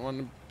done, didn't want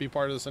to be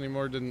part of this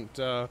anymore, didn't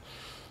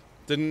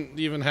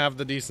even have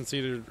the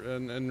decency to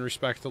and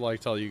respect to like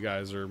tell you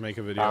guys or make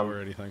a video or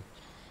anything.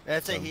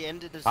 That's it. He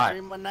ended the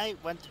stream one night,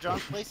 went to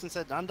John's place and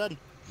said, "I'm done."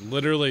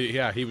 Literally,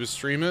 yeah, he was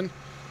streaming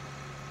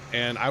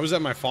and I was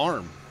at my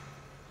farm.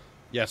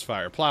 Yes,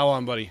 Fire. Plow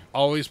on, buddy.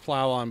 Always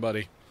plow on,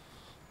 buddy.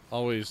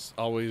 Always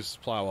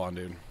plow on,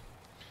 dude.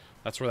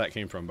 That's where that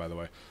came from, by the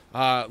way.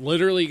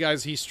 Literally,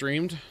 guys, he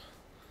streamed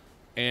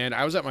and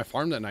I was at my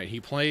farm that night. He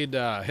played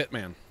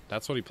Hitman.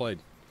 That's what he played.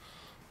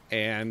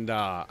 And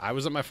I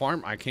was at my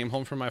farm. I came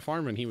home from my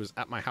farm, and he was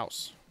at my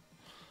house.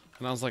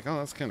 And I was like, oh,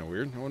 that's kind of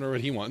weird. I wonder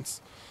what he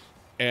wants.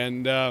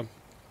 And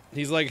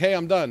he's like, hey,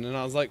 I'm done. And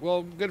I was like,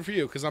 well, good for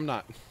you, because I'm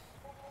not.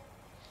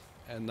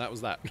 And that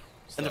was that.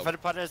 So, and the funny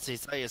part is, he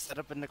saw you set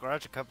up in the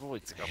garage a couple of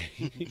weeks ago.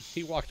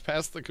 he walked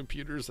past the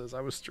computers as I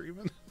was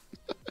streaming.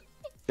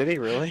 Did he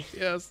really?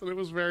 Yes, and it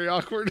was very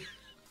awkward.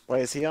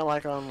 Wait, is he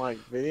on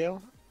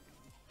video?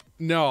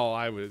 No,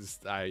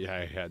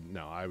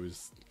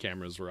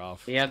 cameras were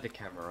off. He had the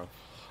camera off.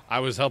 I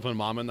was helping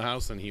Mom in the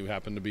house, and he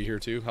happened to be here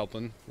too,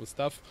 helping with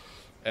stuff.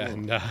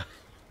 And,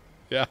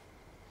 yeah.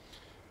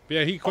 But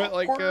yeah, he quit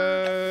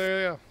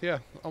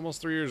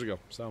almost 3 years ago.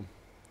 So,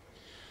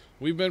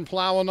 we've been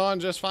plowing on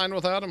just fine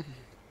without him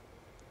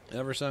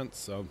ever since.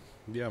 So,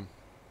 yeah.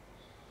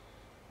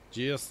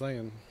 Just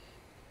saying.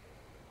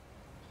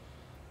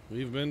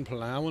 We've been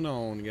plowing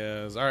on,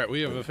 guys. All right,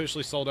 we have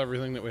officially sold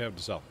everything that we have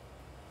to sell.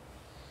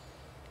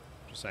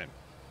 Just saying.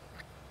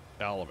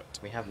 All of it.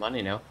 We have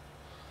money now.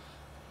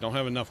 Don't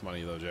have enough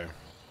money, though, Jay.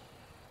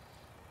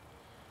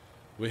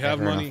 We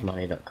have money.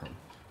 Money.com.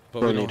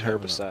 But we need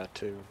don't herbicide,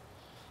 too.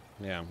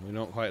 Yeah, we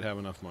don't quite have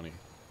enough money.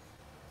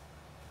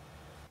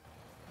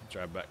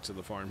 Drive back to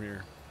the farm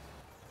here.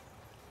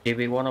 Do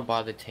we want to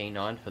buy the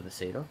T9 for the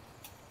cedar?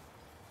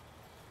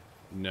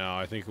 No,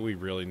 I think we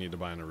really need to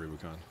buy an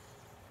Rubicon.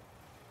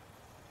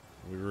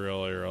 We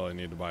really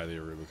need to buy the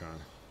Rubicon.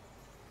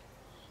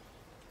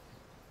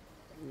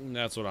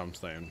 That's what I'm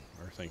saying,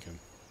 or thinking.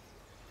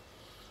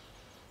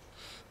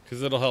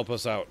 Because it'll help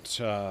us out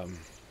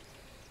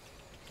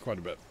quite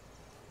a bit.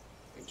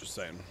 Just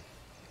saying.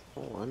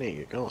 Oh, I need to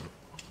get going.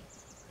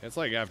 It's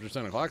like after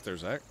 10 o'clock there,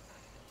 Zach.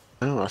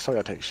 Oh, I still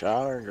got to take a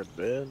shower and go to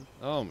bed.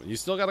 Oh, you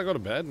still got to go to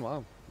bed?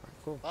 Wow.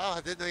 Cool. Wow,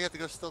 I didn't know you had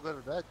to still go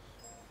to bed.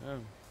 Yeah.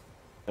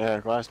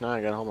 Yeah, last night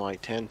I got home at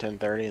like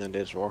 10:30 and then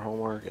did some more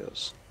homework.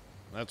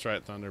 That's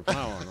right, Thunder.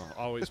 Plow on.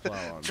 Always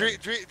plow on.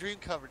 Dream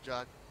cover,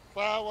 John.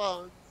 Plow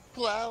on,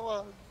 plow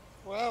on,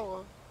 plow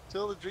on,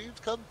 till the dreams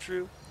come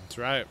true. That's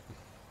right.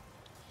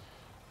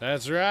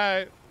 That's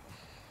right.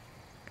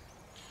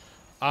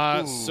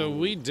 So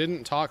we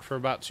didn't talk for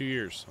about 2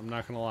 years. I'm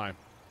not going to lie.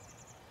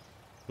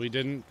 We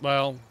didn't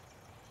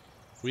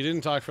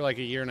talk for like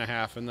a year and a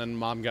half, and then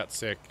Mom got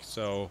sick,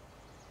 so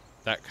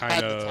that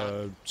kind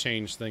of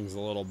changed things a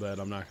little bit.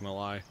 I'm not going to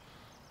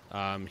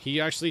lie.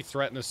 He actually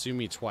threatened to sue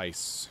me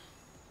twice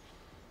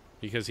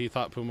because he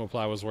thought Puma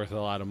Plow was worth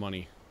a lot of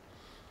money.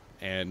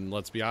 And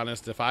let's be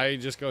honest, if I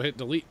just go hit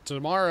delete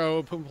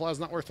tomorrow, Puma Plow is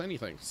not worth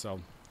anything.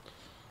 So,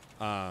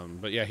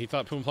 but yeah, he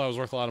thought Puma Plow was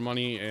worth a lot of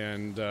money,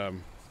 and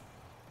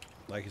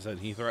like I said,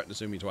 he threatened to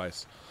sue me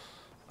twice.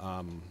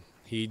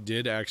 He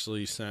did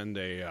actually send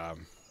a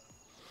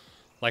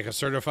like a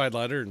certified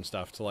letter and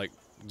stuff to like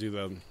do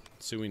the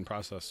suing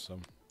process. So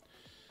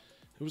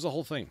it was a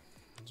whole thing.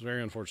 It was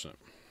very unfortunate.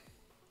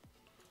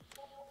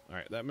 All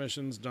right, that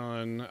mission's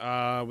done.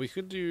 We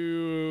could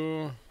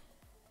do.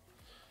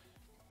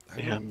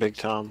 Yeah, Big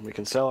Tom. We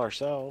can sell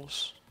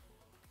ourselves.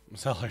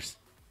 Sellers.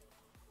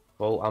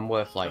 Well, I'm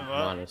worth like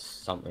minus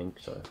something,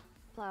 so.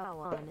 Plow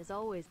on is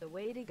always the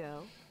way to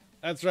go.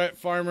 That's right,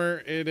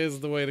 Farmer. It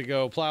is the way to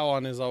go. Plow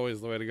on is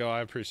always the way to go.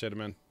 I appreciate it,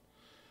 man.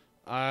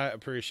 I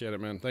appreciate it,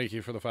 man. Thank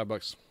you for the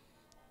 $5.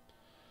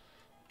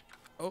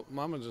 Oh,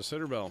 Mama just hit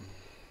her bell.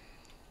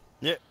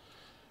 Yeah.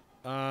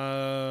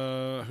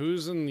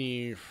 Who's in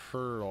the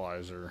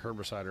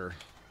herbicider?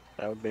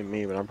 That would be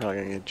me, but I'm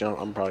probably gonna jump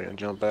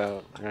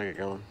out. I gotta get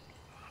going.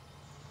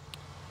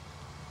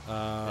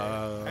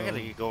 I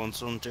gotta get going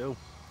soon too.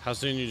 How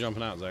soon are you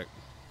jumping out, Zach?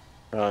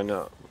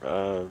 No.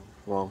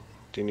 Well,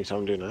 do you need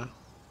something to do now?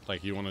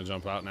 Like you want to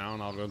jump out now,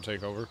 and I'll go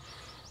take over.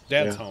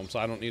 Dad's home, so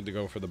I don't need to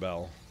go for the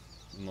bell,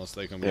 unless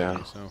they come get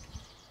me. So.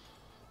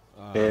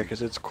 Yeah,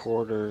 because it's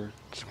quarter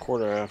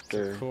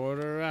after. It's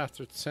quarter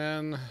after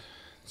 10.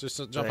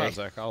 Just jump out,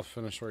 Zach. I'll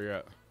finish where you're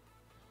at.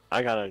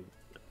 I gotta.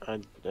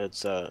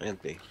 It's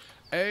empty.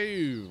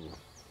 Oh,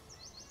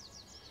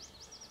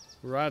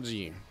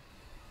 Raji.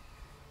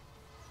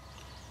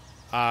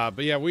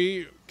 But yeah,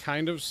 we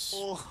kind of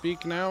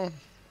speak now.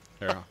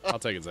 Here, I'll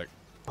take it, Zach.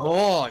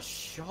 Oh,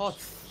 shot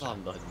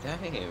Thunder,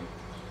 damn.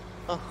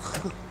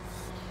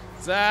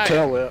 Zach.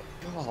 Tail whip.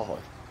 God.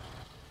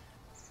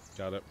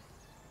 Got it.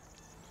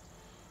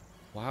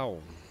 Wow.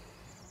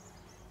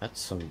 That's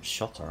some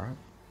shot, alright.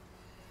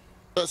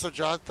 So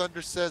John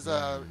Thunder says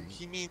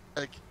he mean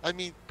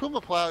Puma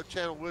Plow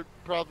channel would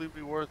probably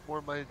be worth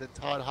more money than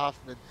Todd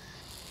Hoffman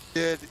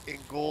did in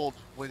gold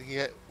when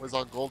he was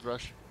on Gold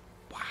Rush.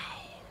 Wow.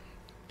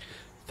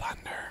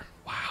 Thunder.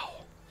 Wow.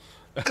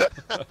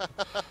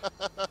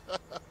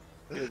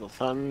 Little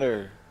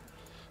thunder.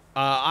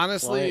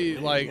 Honestly,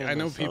 Lightning I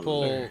know and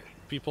thunder.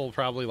 people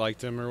probably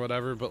liked him or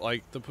whatever, but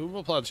like the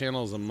Puma Plow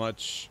channel is a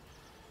much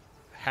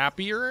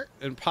happier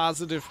and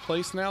positive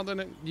place now than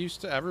it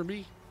used to ever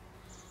be.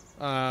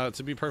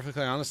 To be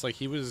perfectly honest, like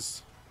he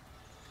was,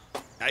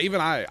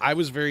 even I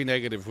was very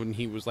negative when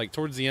he was like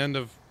towards the end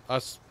of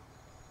us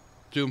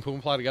doing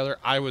Puma Plow together.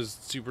 I was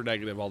super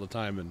negative all the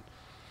time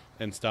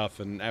and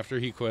stuff. And after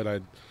he quit,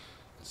 I'd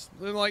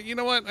like, you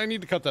know what? I need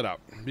to cut that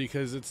out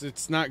because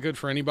it's not good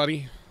for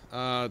anybody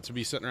to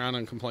be sitting around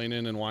and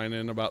complaining and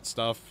whining about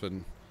stuff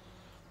and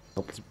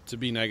to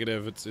be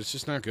negative. It's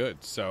just not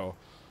good. So,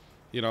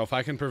 you know, if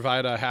I can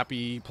provide a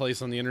happy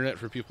place on the internet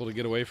for people to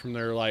get away from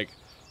their like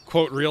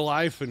quote real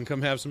life and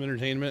come have some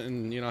entertainment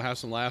and, you know, have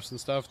some laughs and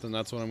stuff, then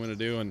that's what I'm going to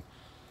do. And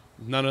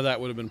none of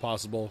that would have been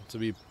possible, to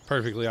be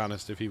perfectly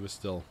honest, if he was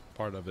still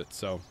part of it.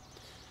 So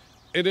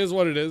it is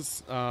what it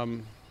is.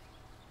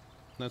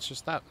 That's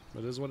just that.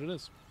 It is what it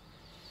is.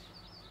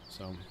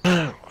 So,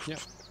 yeah.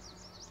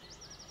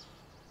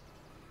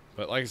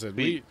 But like I said,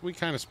 we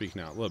kind of speak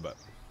now a little bit.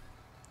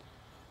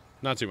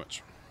 Not too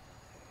much.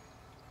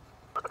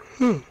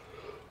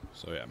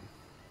 So, yeah.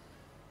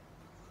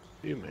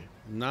 You may.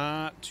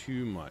 Not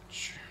too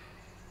much.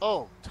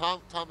 Oh,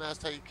 Tom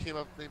asked how you came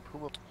up with the name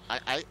Puma.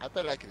 I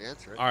bet I can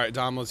answer it. All right,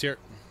 Dom, let's hear it.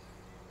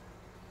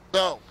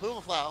 So,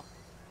 Puma Plow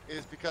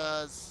is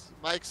because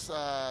Mike's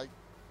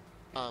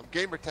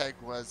gamer tag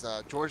was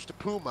George the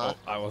Puma.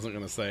 Oh, I wasn't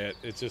going to say it.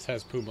 It just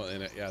has Puma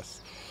in it,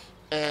 yes.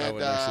 And I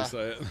would actually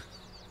say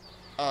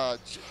it.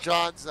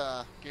 John's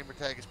gamer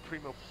tag is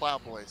Primo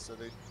Plowboy, so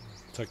they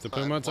took the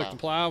Puma, took the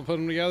Plow, put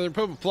them together,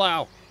 Puma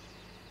Plow.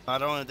 I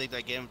don't even think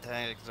that game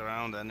tag's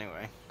around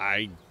anyway.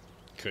 I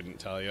couldn't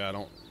tell you. I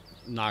don't.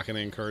 Not going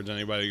to encourage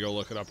anybody to go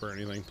look it up or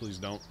anything. Please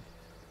don't.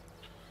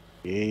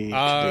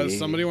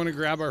 Somebody want to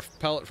grab our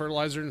pellet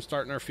fertilizer and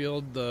start in our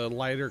field the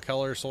lighter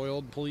color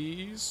soiled,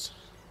 please?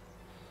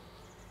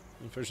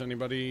 If there's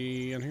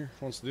anybody in here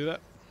who wants to do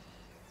that.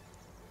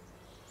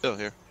 Still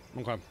here.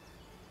 Okay.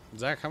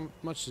 Zach, how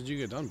much did you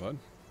get done, bud?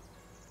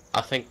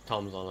 I think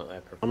Tom's on it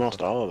there.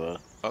 Almost all of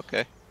it.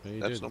 Okay.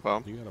 Yeah, that's no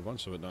problem. You got a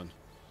bunch of it done.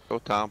 Go,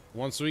 Tom.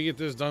 Once we get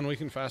this done, we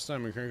can fast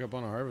time and crank up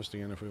on a harvest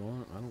again if we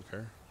want. I don't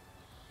care.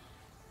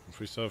 If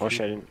we still Wish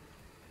I didn't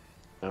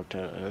have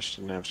to. I just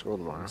didn't have school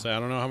tomorrow. Say, I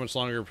don't know how much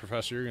longer,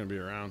 Professor, you're going to be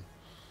around.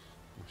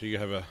 If you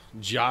have a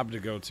job to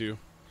go to.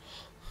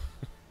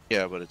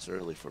 Yeah, but it's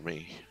early for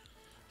me.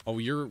 Oh,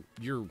 you're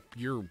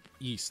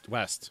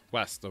west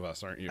of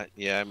us, aren't you?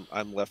 Yeah,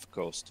 I'm left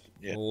coast.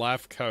 Yeah.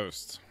 Left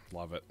coast,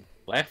 love it.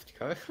 Left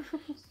coast.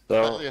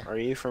 So, are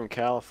you from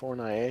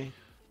California? Eh?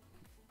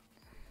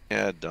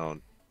 Yeah,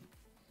 don't.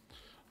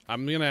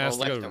 I'm gonna ask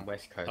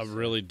West Coast, a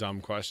really dumb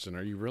question.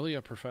 Are you really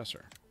a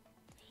professor?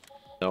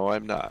 No,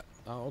 I'm not.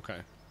 Oh, okay.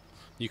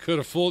 You could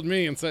have fooled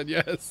me and said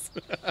yes.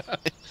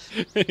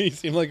 He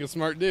seemed like a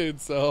smart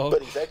dude, so.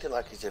 But he's acting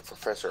like he's a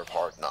professor of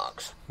hard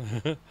knocks.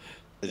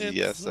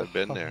 Yes, I've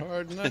been there.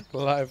 Hard knock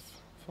life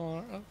for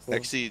us.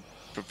 Actually,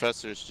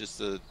 professor is just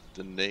the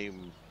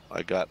name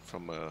I got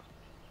from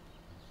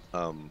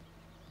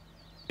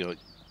you know,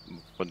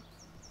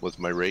 with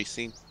my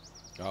racing.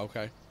 Oh,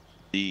 okay.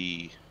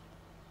 The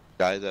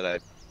guy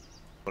that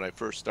when I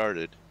first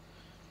started,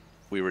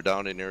 we were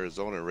down in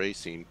Arizona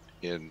racing,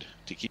 and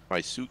to keep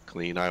my suit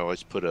clean, I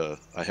always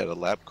I had a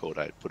lab coat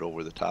I'd put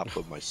over the top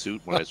of my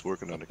suit when I was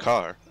working on the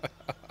car.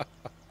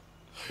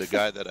 The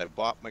guy that I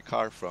bought my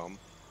car from,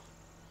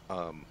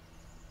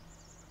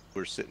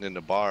 we're sitting in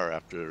the bar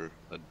after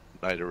a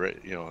night of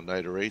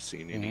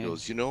racing, and he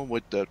goes, "You know,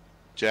 with the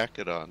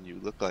jacket on, you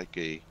look like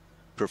a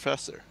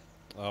professor."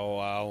 Oh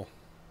wow!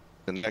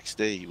 The next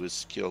day, he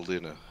was killed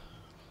in a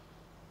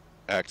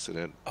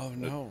accident. Oh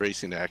no! A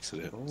racing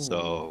accident. Ooh.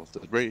 So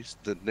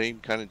the name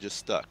kind of just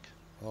stuck.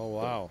 Oh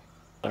wow!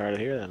 Sorry to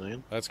hear that,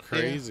 man. That's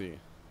crazy. Yeah.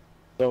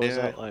 So is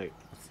that like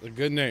a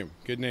good name?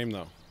 Good name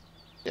though.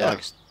 Yeah.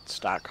 Like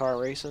stock car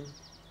racing.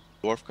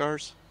 Dwarf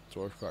cars.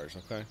 Dwarf cars.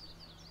 Okay.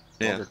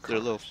 Yeah, they're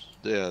little.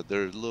 Yeah,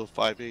 they're little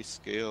 5/8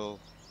 scale.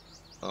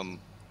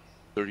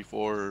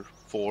 34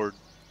 Ford.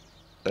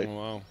 Oh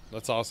wow,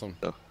 that's awesome.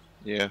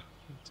 Yeah,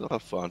 it's a lot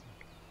of fun.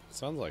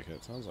 Sounds like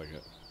it. Sounds like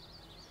it.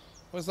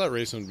 What's that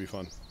racing would be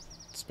fun?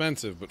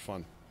 Expensive but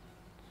fun.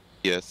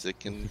 Yes, it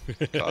can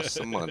cost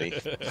some money.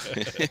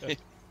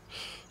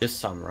 Just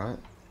some, right?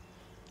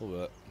 A little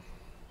bit.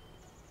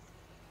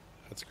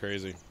 That's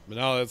crazy. But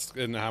no, that's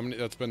in how many?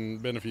 That's been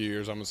a few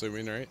years. I'm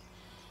assuming, right?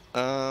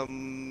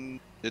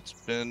 It's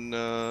been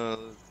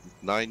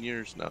 9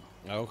 years now.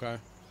 Oh, okay.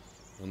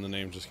 And the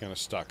name just kind of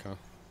stuck, huh?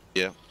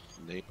 Yeah.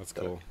 That's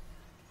cool.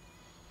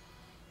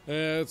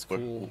 Yeah, it's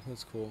cool.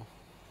 That's cool.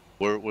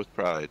 Wear it with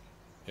pride.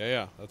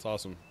 Yeah, that's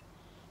awesome.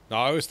 No,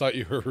 I always thought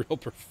you were a real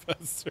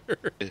professor.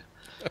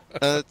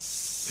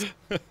 That's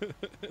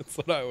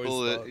what I always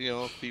thought. You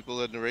know,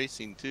 people in the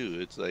racing too.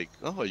 It's like,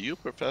 oh, are you a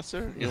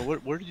professor? You know,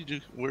 where do you do?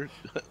 Where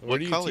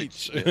do you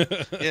college? teach?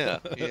 Yeah,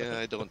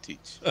 I don't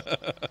teach. No,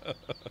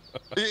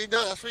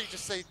 that's where you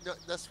just say. No,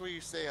 that's where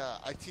you say,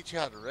 I teach you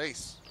how to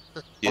race.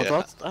 Yeah,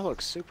 Oh, that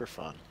looks super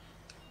fun.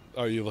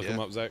 Oh, you look them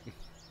up, Zach?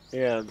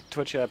 Yeah,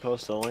 Twitch. I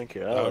posted a link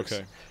here.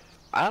 Okay.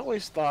 I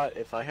always thought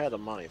if I had the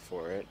money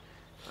for it,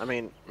 I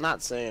mean,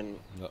 not saying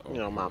you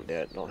know, mom and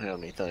dad don't have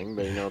anything,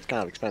 but you know, it's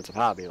kind of expensive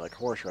hobby like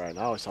horse riding.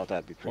 I always thought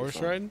that'd be pretty Horse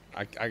fun. riding?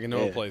 I can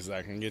know a place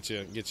that can get you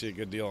a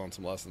good deal on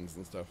some lessons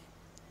and stuff.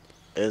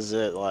 Is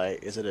it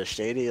a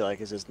shady?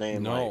 Like, is his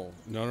name? No.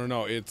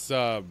 It's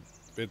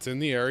in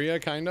the area,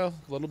 kind of,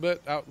 a little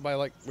bit out by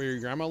like where your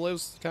grandma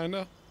lives, kind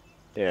of.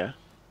 Yeah.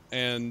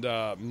 And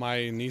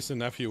my niece and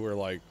nephew were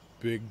like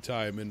big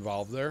time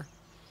involved there,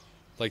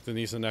 like the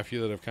niece and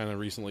nephew that have kind of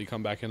recently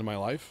come back into my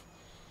life.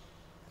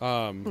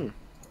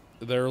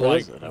 They're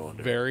What like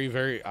very,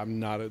 very. I'm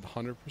not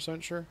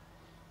 100% sure,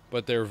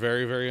 but they're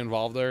very, very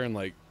involved there, and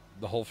like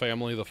the whole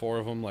family, the four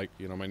of them, like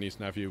you know, my niece,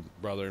 nephew,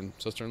 brother, and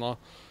sister-in-law,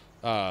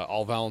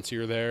 all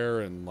volunteer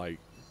there and like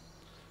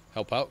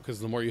help out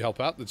because the more you help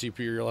out, the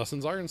cheaper your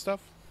lessons are and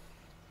stuff.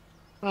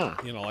 Huh.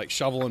 You know, like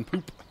shovel and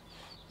poop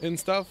and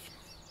stuff.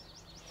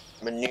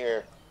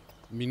 Manure.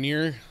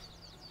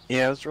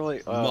 Yeah, it was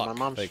really muck, my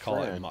mom's they call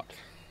friend. it muck.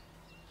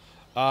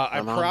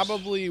 I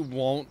probably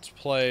won't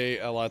play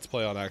a Let's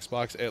Play on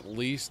Xbox, at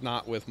least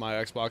not with my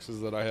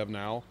Xboxes that I have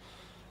now.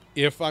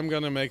 If I'm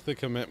going to make the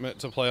commitment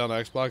to play on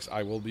Xbox,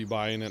 I will be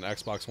buying an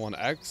Xbox One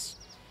X,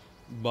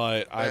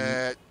 but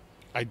I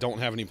don't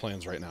have any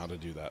plans right now to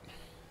do that.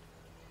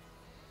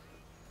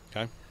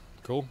 Okay,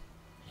 cool.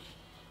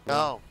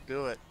 No,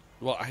 do it.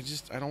 Well, I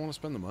don't want to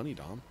spend the money,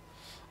 Dom.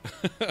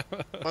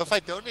 Well, if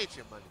I donate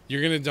you money.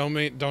 You're going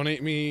to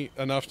donate me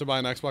enough to buy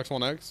an Xbox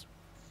One X?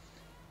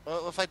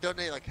 Well, if I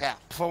donate like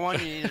half. For one,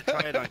 you need to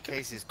try it on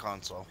Casey's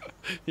console.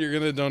 You're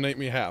going to donate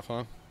me half,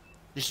 huh?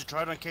 You should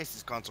try it on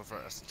Casey's console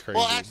first. Crazy.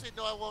 Well, actually,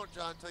 no, I won't,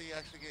 John, until you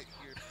actually get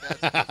your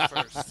dad's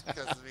first.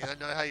 Because, I mean, I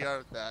know how you are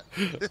with that.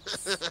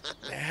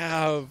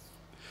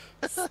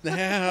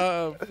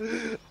 Snap.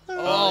 Oh,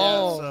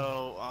 yeah,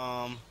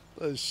 so,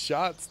 the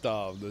shots,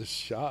 Dom. The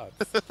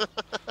shots.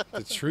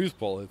 The truth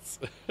bullets.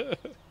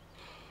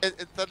 And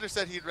Thunder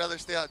said he'd rather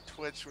stay on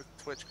Twitch with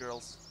Twitch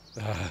girls.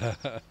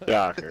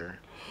 Shocker.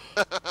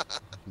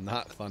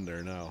 Not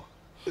Thunder, no.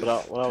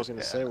 But what I was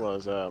gonna say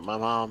was my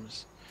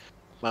mommy's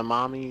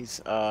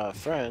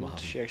friend.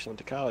 She actually went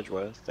to college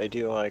with. They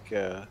do like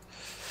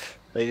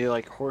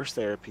horse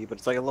therapy, but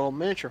it's like a little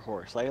miniature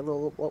horse, like a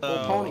little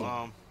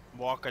pony.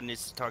 Walker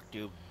needs to talk to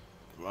you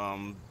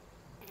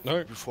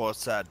Okay. before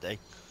Saturday.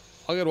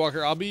 I'll get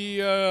Walker. I'll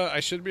be. I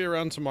should be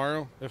around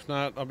tomorrow. If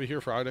not, I'll be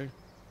here Friday.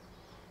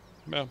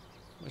 Yeah,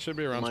 I should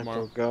be around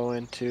tomorrow. Go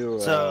into.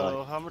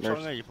 So, how much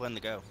longer are you planning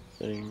to go?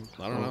 I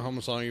don't know how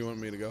much longer you want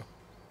me to go.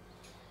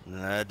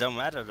 It don't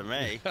matter to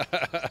me.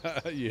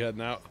 You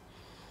heading out?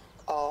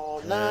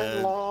 All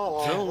night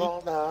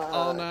long,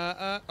 all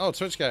night. Oh,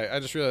 Twitch guy. I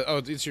just realized. Oh,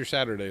 it's your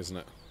Saturday, isn't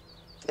it?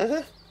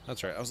 Mm-hmm.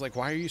 That's right. I was like,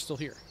 why are you still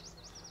here?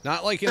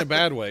 Not like in a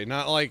bad way.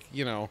 Not like,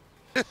 you know.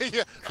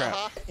 Yeah.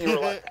 Crap. You were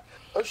like,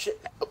 oh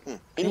shit,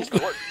 he needs to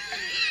work.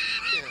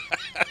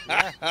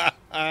 Kind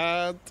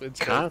of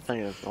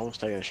thinking of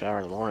almost taking a shower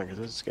in the morning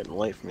because it's getting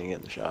late for me to get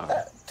in the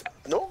shower.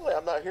 Normally,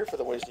 I'm not here for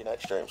the Wednesday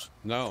night streams.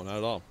 No, not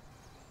at all.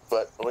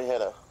 But we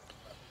had a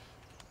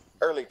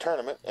early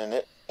tournament, and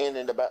it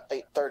ended about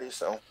 8:30,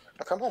 so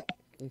I come home.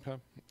 Okay.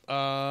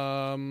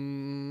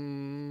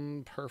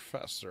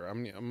 Professor,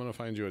 I'm gonna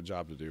find you a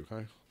job to do.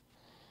 Okay.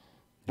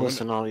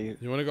 Listen, all you.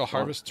 You want to go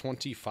harvest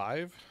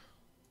 25?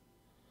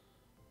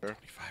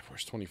 25.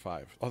 Where's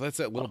 25? Oh, that's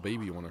that little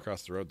baby one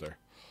across the road there.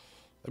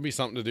 That'd be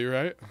something to do,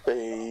 right?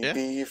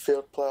 Baby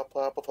field plow,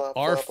 plow, plow,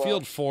 Our plow, plow.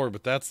 field 4,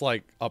 but that's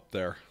like up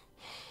there.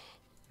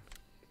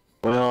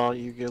 Well,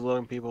 you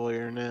good-looking people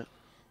here in it.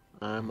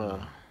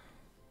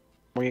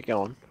 Where you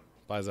going?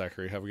 Bye,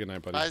 Zachary. Have a good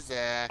night, buddy. Bye,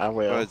 Zach. I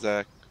will. Bye,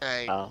 Zach.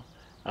 Hey. I'll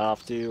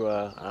have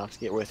to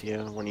get with you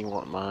when you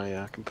want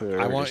my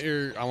computer. I want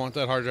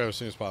that hard drive as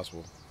soon as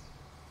possible.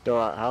 It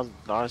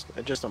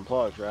just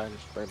unplugs, right?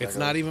 Just bring it It's back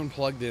not up. even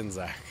plugged in,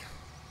 Zach.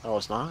 Oh,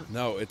 it's not?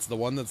 No, it's the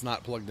one that's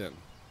not plugged in.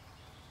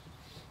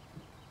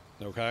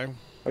 Okay?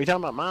 Are you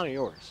talking about mine or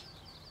yours?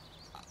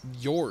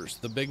 Yours,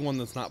 the big one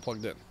that's not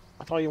plugged in.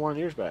 I thought you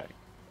wanted yours back.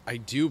 I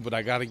do, but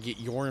I gotta get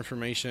your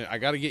information. I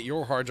gotta get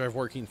your hard drive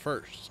working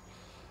first.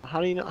 How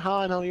do you know? How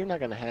I know you're not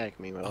gonna hack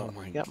me, Will? Oh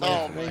my God!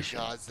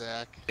 God,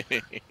 Zach.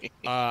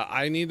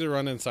 I need to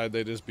run inside.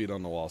 They just beat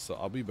on the wall, so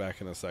I'll be back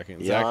in a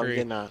second. Yeah, Zachary,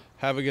 good night.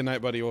 have a good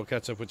night, buddy. We'll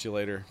catch up with you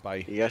later.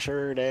 Bye. Yeah,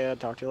 sure, Dad.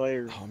 Talk to you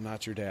later. Oh, I'm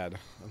not your dad.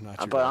 I'm not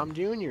your But dad. I'm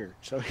Junior,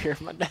 so you're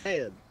my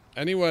dad.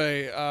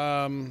 Anyway,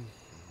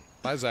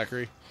 bye,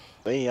 Zachary.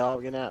 See y'all.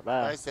 Good night.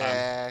 Bye. Bye,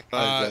 Zach.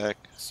 Bye, Zach.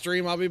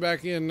 Stream, I'll be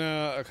back in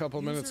a couple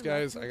minutes,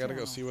 guys. I gotta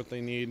go see what they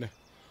need.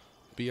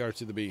 BR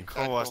to the B.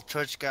 Oh, our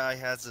Twitch guy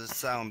has his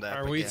sound app.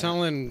 Are we again.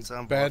 telling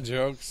Soundboard. bad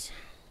jokes?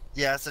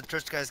 Yeah, so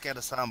Twitch guy's got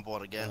a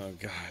soundboard again. Oh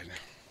God.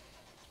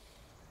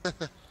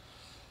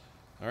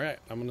 All right,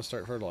 I'm gonna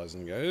start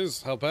fertilizing,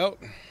 guys. Help out.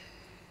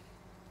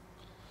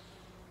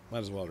 Might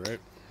as well, right?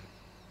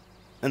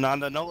 And on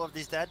the note of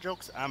these dad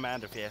jokes, I'm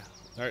out of here.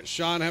 All right,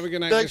 Sean, have a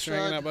good night. Thanks, Thanks for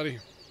hanging Sean. out, buddy.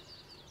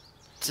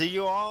 See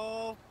you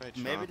all Right,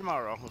 maybe Sean.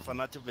 tomorrow if I'm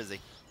not too busy.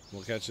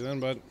 We'll catch you then,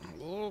 bud.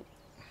 Whoa.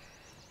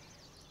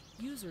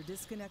 User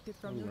disconnected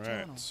from your All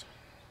channel. right.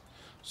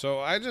 So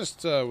I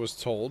just was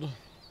told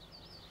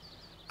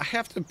I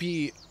have to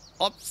be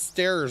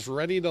upstairs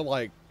ready to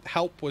like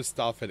help with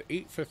stuff at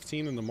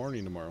 8:15 in the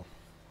morning tomorrow.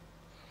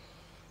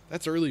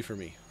 That's early for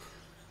me.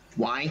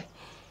 Why?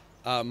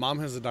 Mom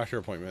has a doctor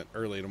appointment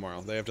early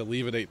tomorrow. They have to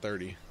leave at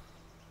 8:30.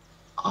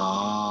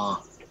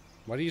 Ah,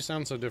 Why do you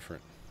sound so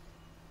different?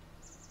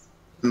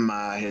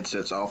 my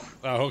headset's off.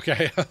 Oh,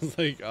 okay. I was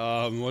like,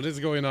 what is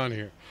going on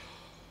here?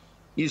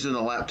 Using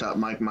the laptop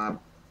mic, my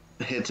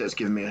headset's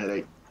giving me a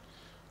headache.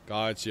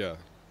 Gotcha.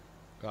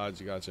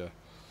 Gotcha.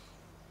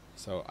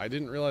 So I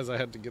didn't realize I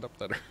had to get up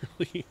that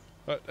early,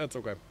 but that's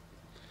okay.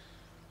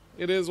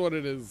 It is what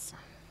it is.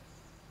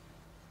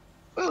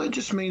 Well, it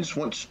just means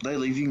once they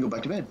leave, you can go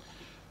back to bed.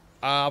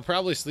 I'll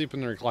probably sleep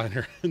in the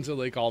recliner until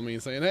they call me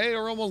saying, hey,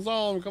 we're almost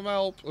home, come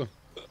help.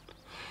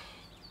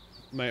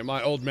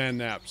 my old man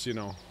naps, you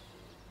know.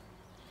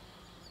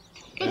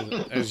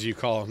 As you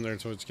call him there,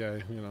 Twitch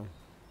guy, you know.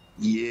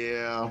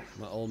 Yeah.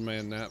 My old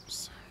man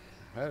naps.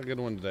 I had a good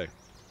one today.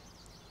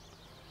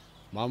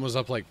 Mom was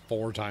up like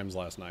 4 times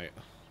last night.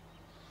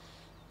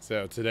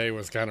 So today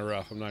was kind of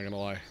rough, I'm not going to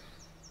lie.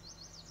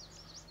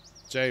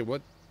 Jay,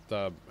 what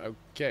the...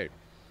 Okay.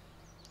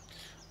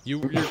 You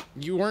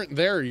weren't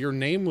there. Your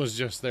name was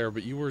just there,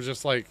 but you were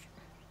just like...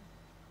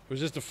 It was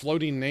just a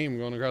floating name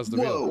going across the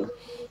Whoa. field.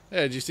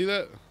 Yeah, did you see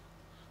that?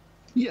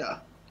 Yeah.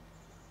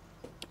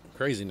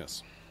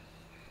 Craziness.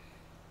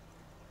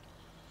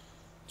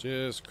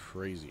 Just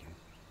crazy.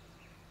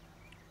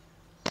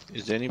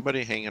 Is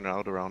anybody hanging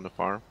out around the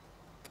farm?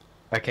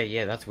 Okay,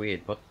 yeah, that's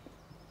weird, but...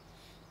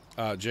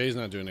 Jay's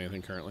not doing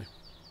anything currently.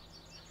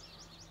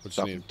 What you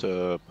Something need?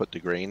 to put the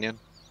grain in?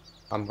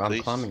 I'm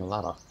please? climbing a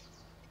ladder.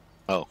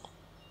 Oh.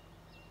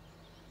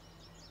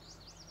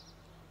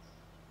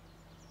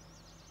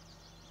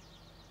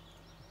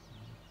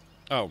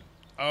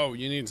 Oh,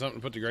 you need something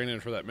to put the grain in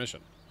for that mission.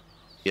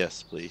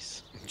 Yes,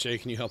 please. Jay,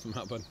 can you help him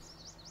out, bud?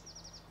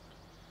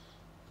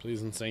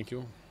 Please and thank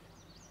you.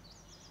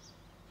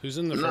 Who's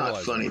in the Not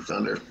fertilizer? funny,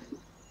 Thunder.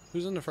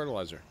 Who's in the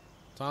fertilizer?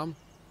 Tom?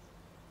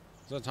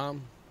 Is that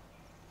Tom?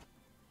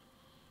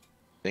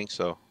 Think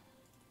so.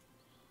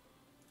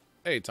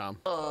 Hey, Tom.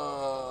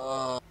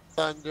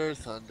 Thunder.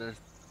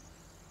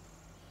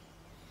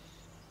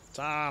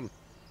 Tom.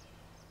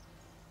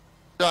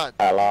 Done.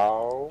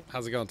 Hello.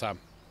 How's it going, Tom?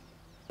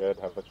 Good.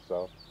 How about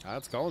yourself?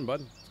 It's going,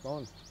 bud. It's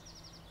going.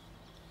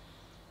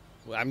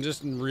 Well, I'm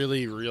just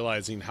really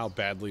realizing how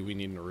badly we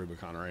need a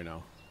Rubicon right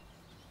now.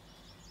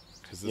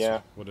 Because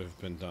this would have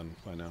been done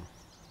by now.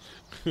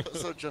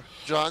 So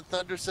John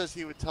Thunder says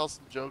he would tell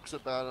some jokes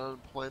about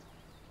unemployment.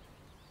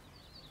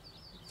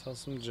 Tell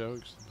some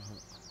jokes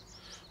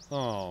about...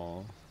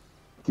 Oh.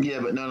 Yeah,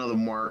 but none of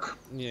them work.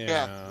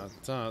 Yeah.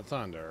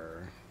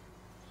 Thunder.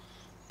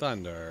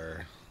 That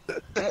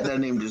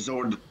doesn't even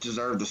deserve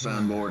the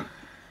soundboard.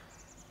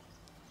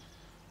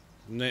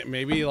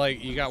 Maybe,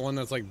 like, you got one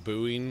that's, like,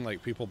 booing,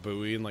 like, people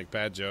booing, like,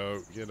 bad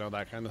joke, you know,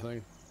 that kind of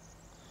thing.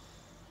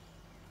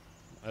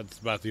 That's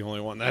about the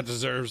only one that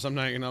deserves, I'm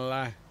not gonna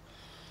lie.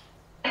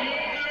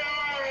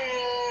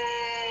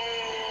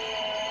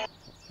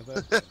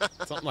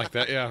 Something like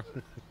that, yeah.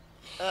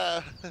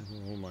 Oh,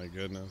 my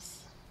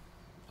goodness.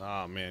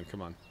 Oh, man,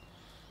 come on.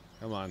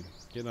 Come on,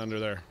 get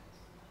under there.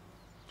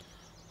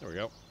 There we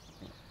go.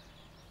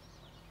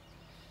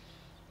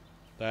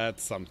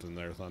 That's something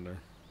there, Thunder.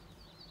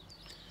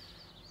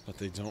 But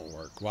they don't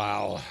work.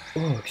 Wow.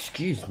 Oh,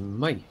 excuse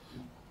me.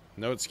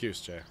 No excuse,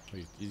 Jay.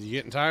 You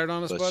getting tired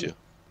on us, Bless bud? you.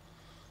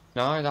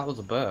 No, that was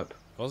a burp.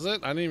 Was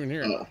it? I didn't even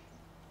hear it.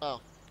 Oh.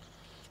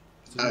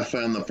 I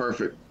found the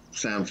perfect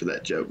sound for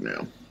that joke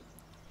now.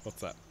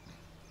 What's that?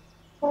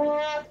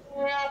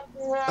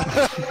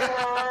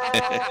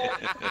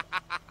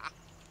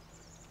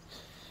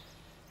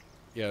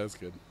 Yeah, that's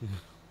good.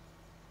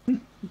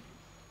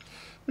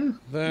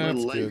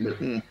 That's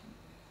good.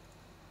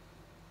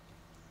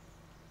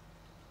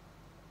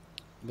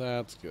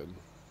 That's good.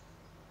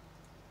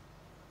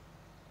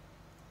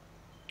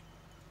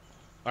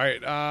 All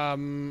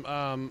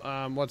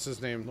right. What's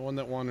his name? The one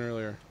that won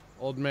earlier.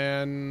 Old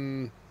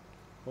man.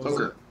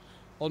 Poker.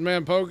 Old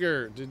man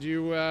Poker. Did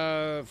you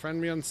friend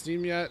me on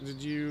Steam yet?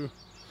 Did you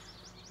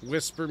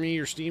whisper me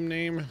your Steam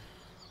name?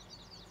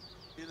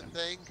 Do the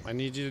thing. I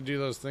need you to do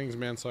those things,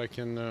 man, so I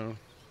can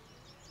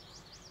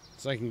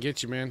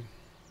get you, man.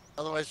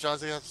 Otherwise, John's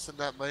gonna have to send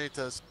that money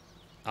to us.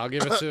 I'll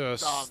give it to a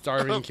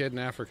starving kid in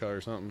Africa or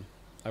something.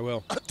 I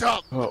will.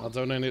 Tom. I'll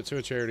donate it to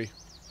a charity.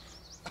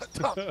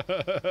 Tom.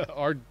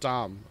 Or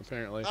Dom,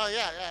 apparently. Oh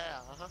yeah.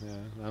 Yeah,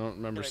 I don't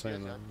remember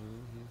saying that.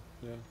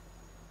 Yeah.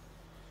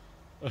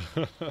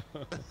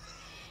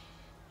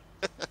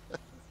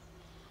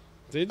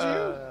 Did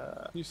you?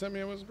 You sent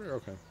me a whisper?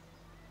 Okay.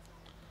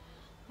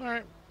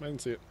 Alright, I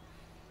didn't see it.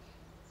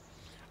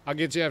 I'll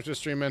get you after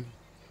stream, man.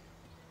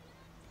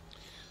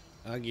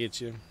 I'll get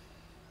you.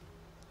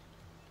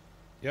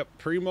 Yep,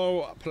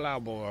 Primo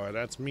Plowboy.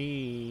 That's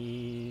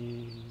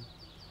me.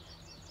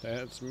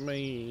 That's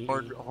me.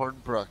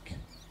 Hornbrook.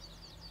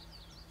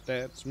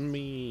 That's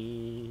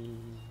me.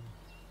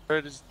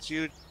 Where does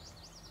you?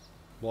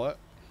 What?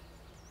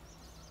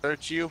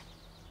 Search you?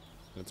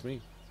 That's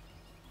me.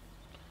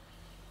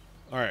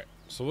 Alright,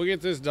 so we'll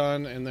get this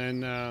done, and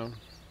then, I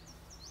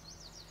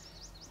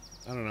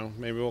don't know,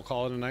 maybe we'll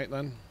call it a night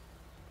then?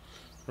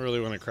 I really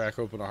want to crack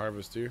open a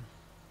harvest, too.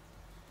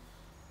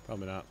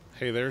 Probably not.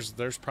 Hey,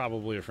 there's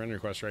probably a friend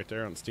request right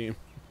there on Steam.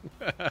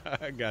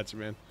 Gotcha,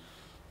 man.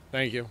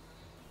 Thank you.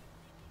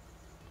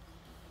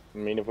 I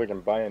mean, if we can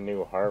buy a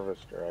new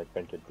harvester, I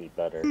think it'd be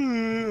better.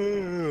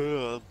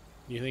 You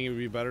think it would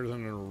be better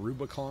than a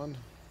Rubicon?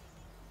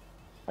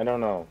 I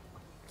don't know.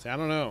 See, I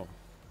don't know.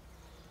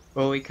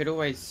 Well, we could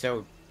always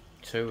sell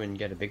 2 and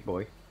get a big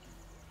boy.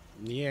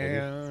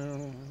 Yeah.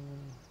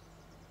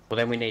 Well,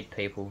 then we need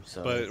people,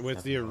 so... But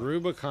with the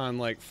Rubicon,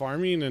 like,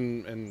 farming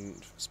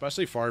and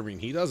especially farming,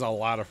 he does a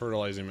lot of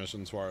fertilizing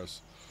missions for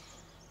us.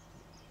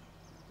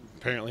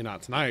 Apparently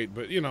not tonight,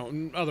 but, you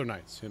know, other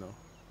nights, you know.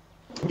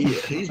 Yeah,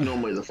 he's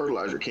normally the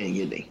fertilizer king,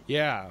 isn't he?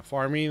 Yeah,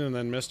 farming, and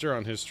then Mr.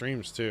 on his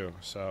streams, too,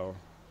 so...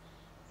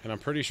 And I'm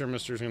pretty sure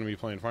Mr.'s going to be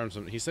playing Farm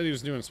Sim. He said he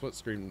was doing split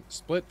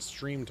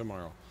stream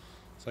tomorrow.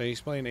 So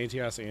he's playing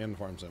ATS and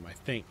Farm Sim, I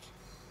think.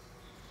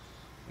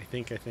 I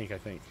think. I think I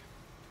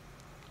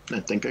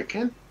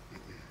can.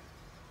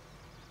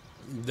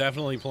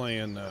 Definitely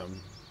playing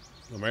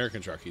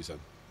American Truck, he said.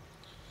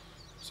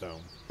 So.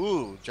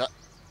 Ooh, job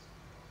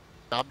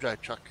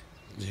drive truck.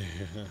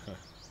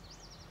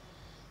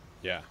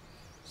 Yeah.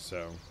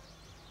 So.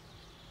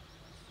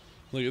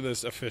 Look at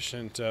this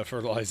efficient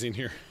fertilizing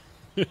here.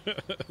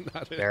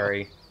 Not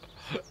Very.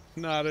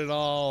 Not at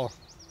all.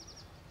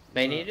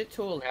 They needed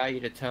to allow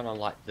you to turn on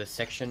like the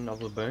section of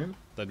the boom.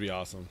 That'd be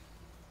awesome.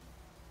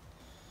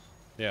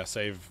 Yeah,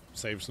 save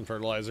some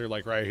fertilizer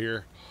like right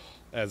here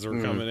as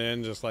we're coming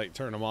in. Just like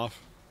turn them off.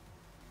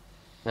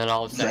 And I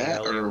was saying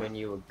earlier when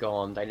you were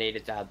gone, they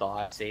needed to add the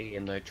IC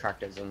and the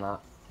tractors and that.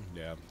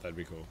 Yeah, that'd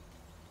be cool.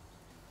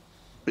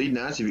 Be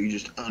nice if you could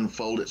just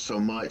unfold it so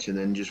much and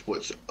then just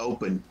what's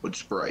open would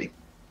spray.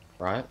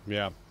 Right?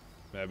 Yeah,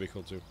 that'd be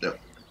cool too. Yep.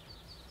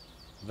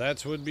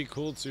 That would be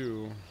cool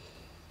too.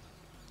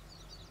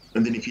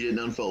 And then if you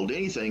didn't unfold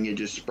anything, you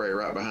just spray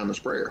right behind the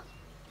sprayer.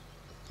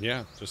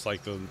 Yeah, just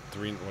like the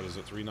 3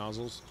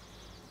 nozzles?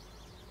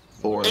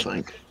 4, I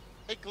think.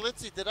 Hey,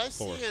 Glitzy, did I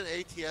see you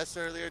in ATS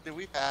earlier? Did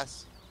we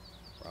pass?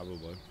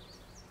 Probably.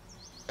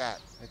 That,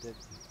 I did.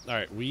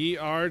 Alright, we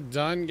are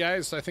done,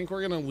 guys. I think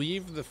we're going to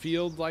leave the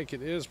field like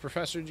it is.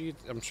 Professor G,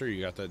 I'm sure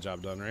you got that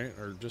job done, right?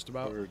 Or just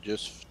about? We're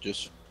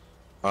just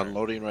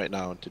unloading right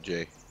now into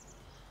Jay.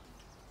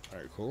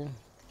 Alright, cool.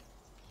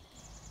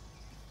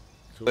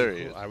 There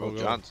he is. I will go.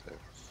 John's there.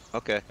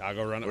 Okay. I'll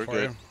go run it for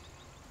good. you.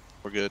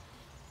 We're good.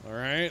 All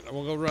right,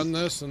 we'll go run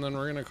this, and then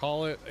we're gonna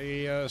call it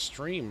a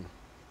stream.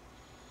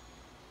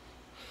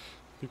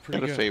 Be pretty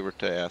Got a good. favor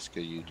to ask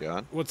of you,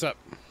 John. What's up?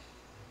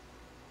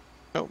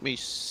 Help me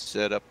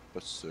set up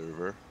a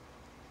server.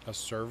 A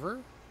server?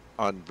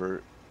 On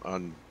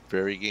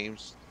Very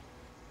Games.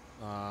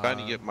 Trying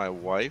to get my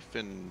wife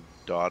and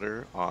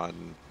daughter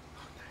on.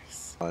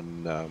 Nice.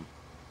 On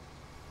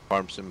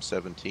Farm Sim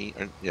 17.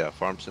 Yeah,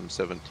 Farm Sim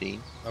 17.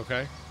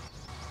 Okay.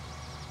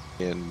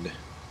 And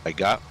I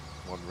got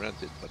one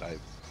rented, but I'm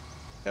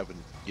having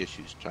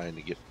issues trying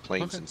to get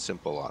Plains and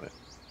Simple on it.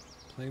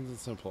 Plains and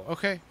Simple.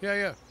 Okay.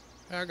 Yeah,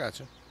 I got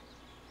you.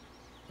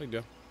 Big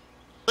deal.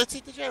 Let's see,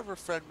 did you ever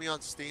friend me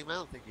on Steam? I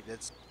don't think you did.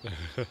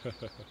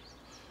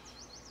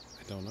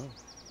 I don't know.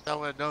 I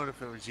would have known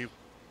if it was you.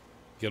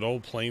 Good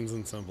old Plains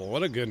and Simple.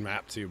 What a good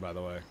map too, by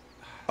the way.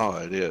 Oh,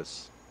 it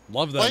is.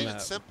 Love that Plain map.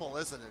 and simple,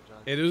 isn't it, John?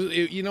 It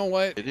is. You know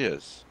what? It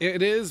is.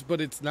 It is, but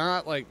it's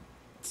not like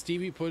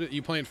Stevie put it.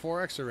 You playing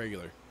 4X or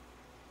regular?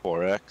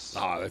 4X.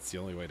 Oh, that's the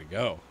only way to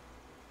go.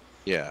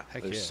 Yeah.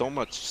 Heck There's yeah. so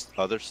much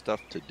other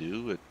stuff to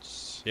do.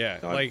 It's Yeah,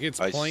 like it's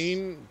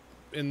plain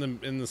in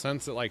the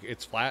sense that like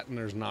it's flat and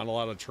there's not a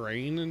lot of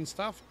terrain and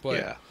stuff, but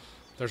yeah,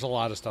 there's a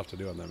lot of stuff to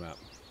do on that map.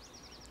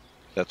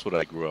 That's what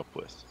I grew up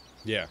with.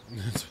 Yeah.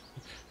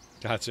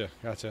 Gotcha.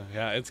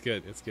 Yeah, it's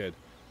good.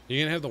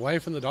 You're gonna have the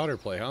wife and the daughter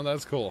play, huh?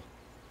 That's cool.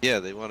 Yeah,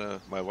 they want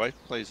to. My wife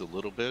plays a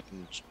little bit,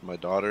 and my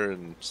daughter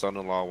and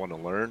son-in-law want to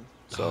learn.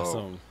 So,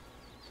 awesome.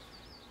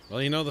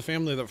 Well, you know, the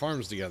family that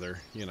farms together,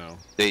 you know,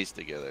 stays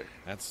together.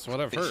 That's what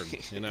I've heard.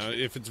 You know,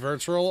 if it's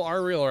virtual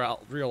or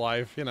real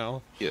life, you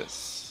know.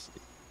 Yes.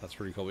 That's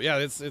pretty cool. But yeah,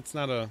 it's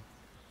not an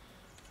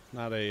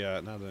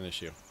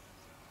issue.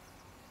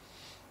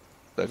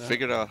 I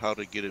figured out how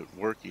to get it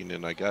working,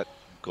 and I got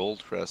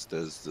Goldcrest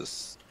as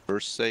this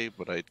first save,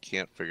 but I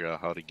can't figure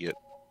out how to get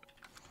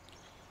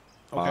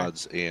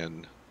mods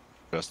and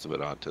the rest of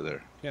it onto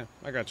there. Yeah,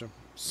 I got you.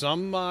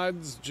 Some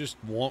mods just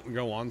won't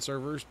go on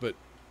servers, but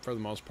for the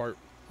most part.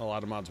 A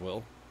lot of mods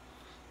will.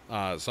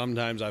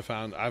 Sometimes I've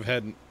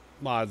had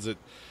mods that,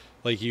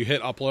 like, you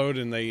hit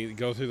upload and they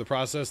go through the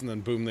process and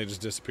then boom, they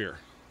just disappear.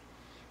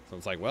 So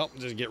it's like, well,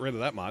 just get rid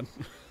of that mod.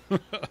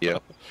 Yeah.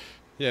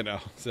 You know,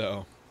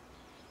 so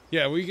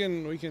yeah, we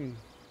can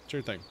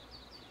sure thing.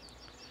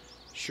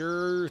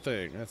 Sure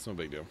thing. That's no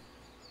big deal.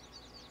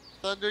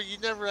 Thunder, you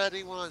never had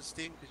anyone on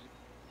Steam.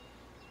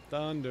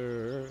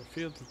 Thunder,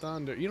 feel the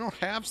thunder. You don't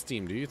have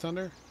Steam, do you,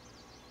 Thunder?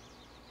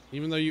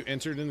 Even though you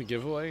entered in the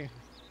giveaway?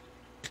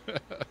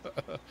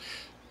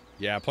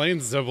 Yeah, Plain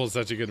Simple is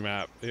such a good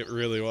map. It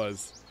really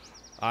was.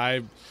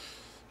 I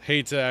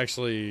hate to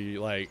actually,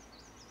 like,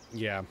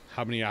 yeah,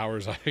 how many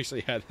hours I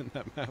actually had in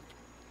that map.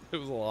 It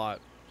was a lot.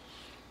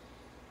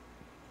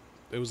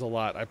 It was a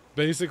lot. I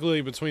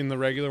basically, between the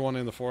regular one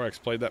and the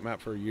 4X, played that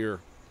map for a year.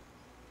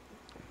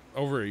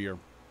 Over a year.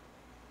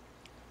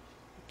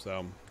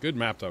 So, good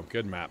map, though.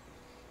 Good map.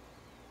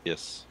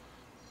 Yes.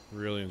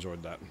 Really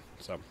enjoyed that.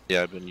 So.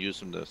 Yeah, I've been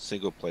using the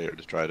single player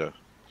to try to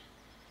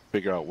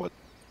figure out what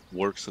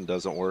works and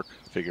doesn't work,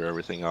 figure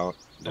everything out.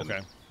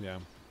 Okay, yeah.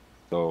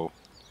 So,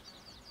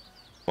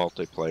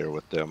 multiplayer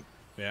with them.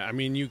 Yeah, I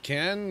mean, you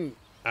can,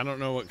 I don't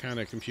know what kind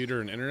of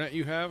computer and internet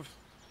you have.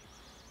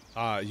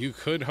 You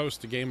could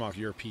host a game off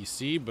your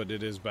PC, but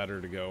it is better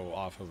to go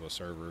off of a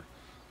server.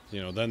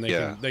 You know, then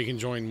they can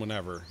join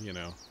whenever, you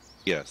know.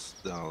 Yes.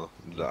 No,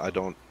 I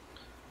don't.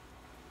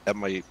 At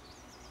my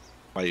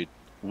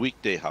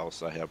weekday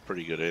house, I have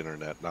pretty good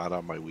internet, not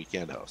on my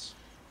weekend house.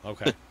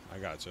 Okay, I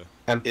gotcha.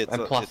 And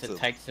plus it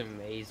takes some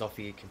ease off of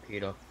your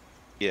computer.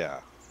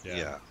 Yeah.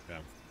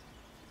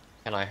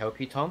 Can I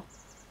help you, Tom?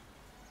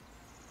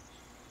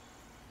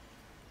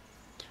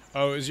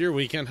 Oh, is your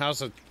weekend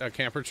house a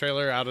camper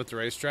trailer out at the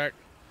racetrack?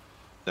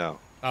 No.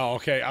 Oh,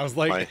 okay. I was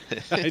like,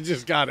 I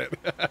just got it.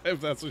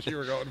 If that's what you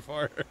were going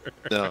for.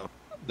 No.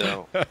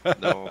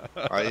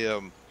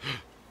 I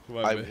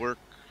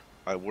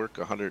work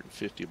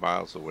 150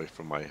 miles away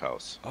from my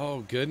house.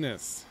 Oh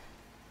goodness.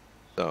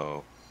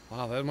 So.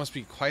 Wow, that must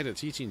be quite a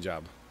teaching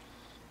job.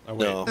 Oh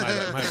wait, no.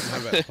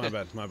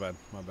 my bad.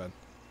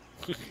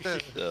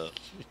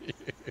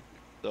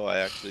 So I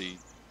actually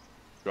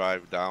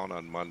drive down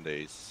on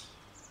Mondays.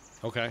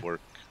 Okay.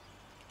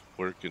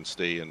 Work and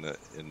stay in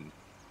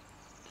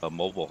a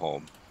mobile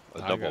home,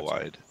 a double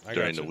wide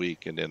during the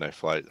week, and then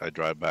I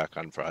drive back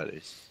on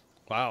Fridays.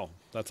 Wow,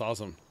 that's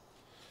awesome.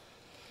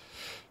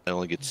 I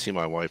only get to see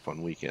my wife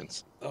on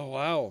weekends. Oh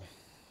wow.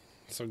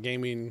 So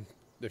gaming,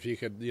 if you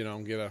could,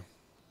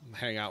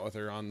 hang out with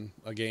her on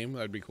a game,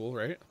 that'd be cool,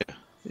 right?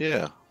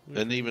 Yeah.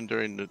 And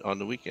even on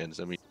the weekends,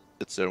 I mean,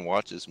 sits there and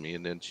watches me,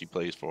 and then she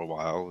plays for a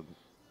while. And,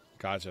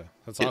 gotcha.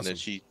 That's awesome. And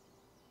then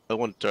I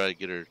want to try to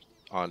get her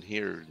on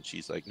here, and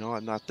she's like, "No,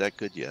 I'm not that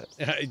good yet."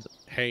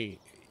 Hey,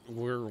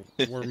 we're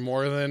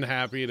more than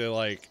happy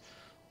to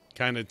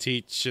kind of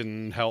teach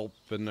and help,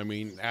 and I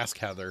mean, ask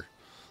Heather.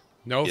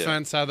 No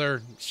offense,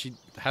 Heather.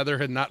 Heather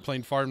had not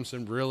played Farm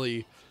Sim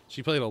really.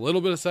 She played a little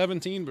bit of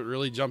 17, but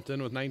really jumped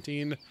in with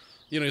 19.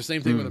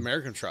 Same thing with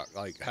American Truck.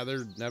 Like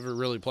Heather never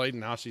really played,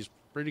 and now she's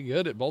pretty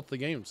good at both the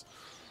games.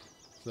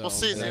 So, we'll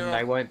see. And then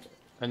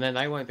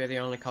they won't be the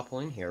only couple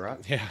in here, right?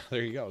 Yeah,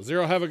 there you go.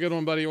 Zero, have a good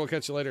one, buddy. We'll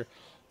catch you later.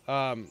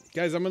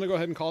 Guys, I'm gonna go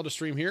ahead and call it a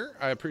stream here.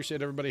 I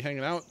appreciate everybody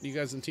hanging out. You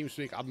guys in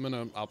TeamSpeak,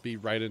 I'll be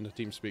right into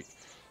TeamSpeak,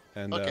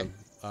 and okay.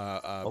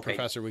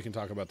 Professor, we can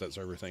talk about that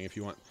server thing if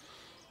you want.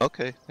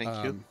 Okay,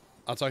 thank you.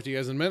 I'll talk to you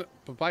guys in a minute.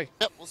 Bye.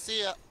 Yep, we'll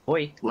see ya.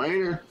 Bye.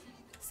 Later.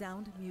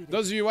 Sound muted.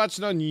 Those of you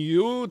watching on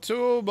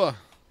YouTube,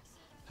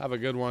 have a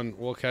good one.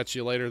 We'll catch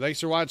you later. Thanks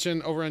for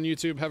watching over on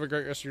YouTube. Have a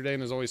great rest of your day,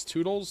 and as always,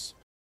 toodles.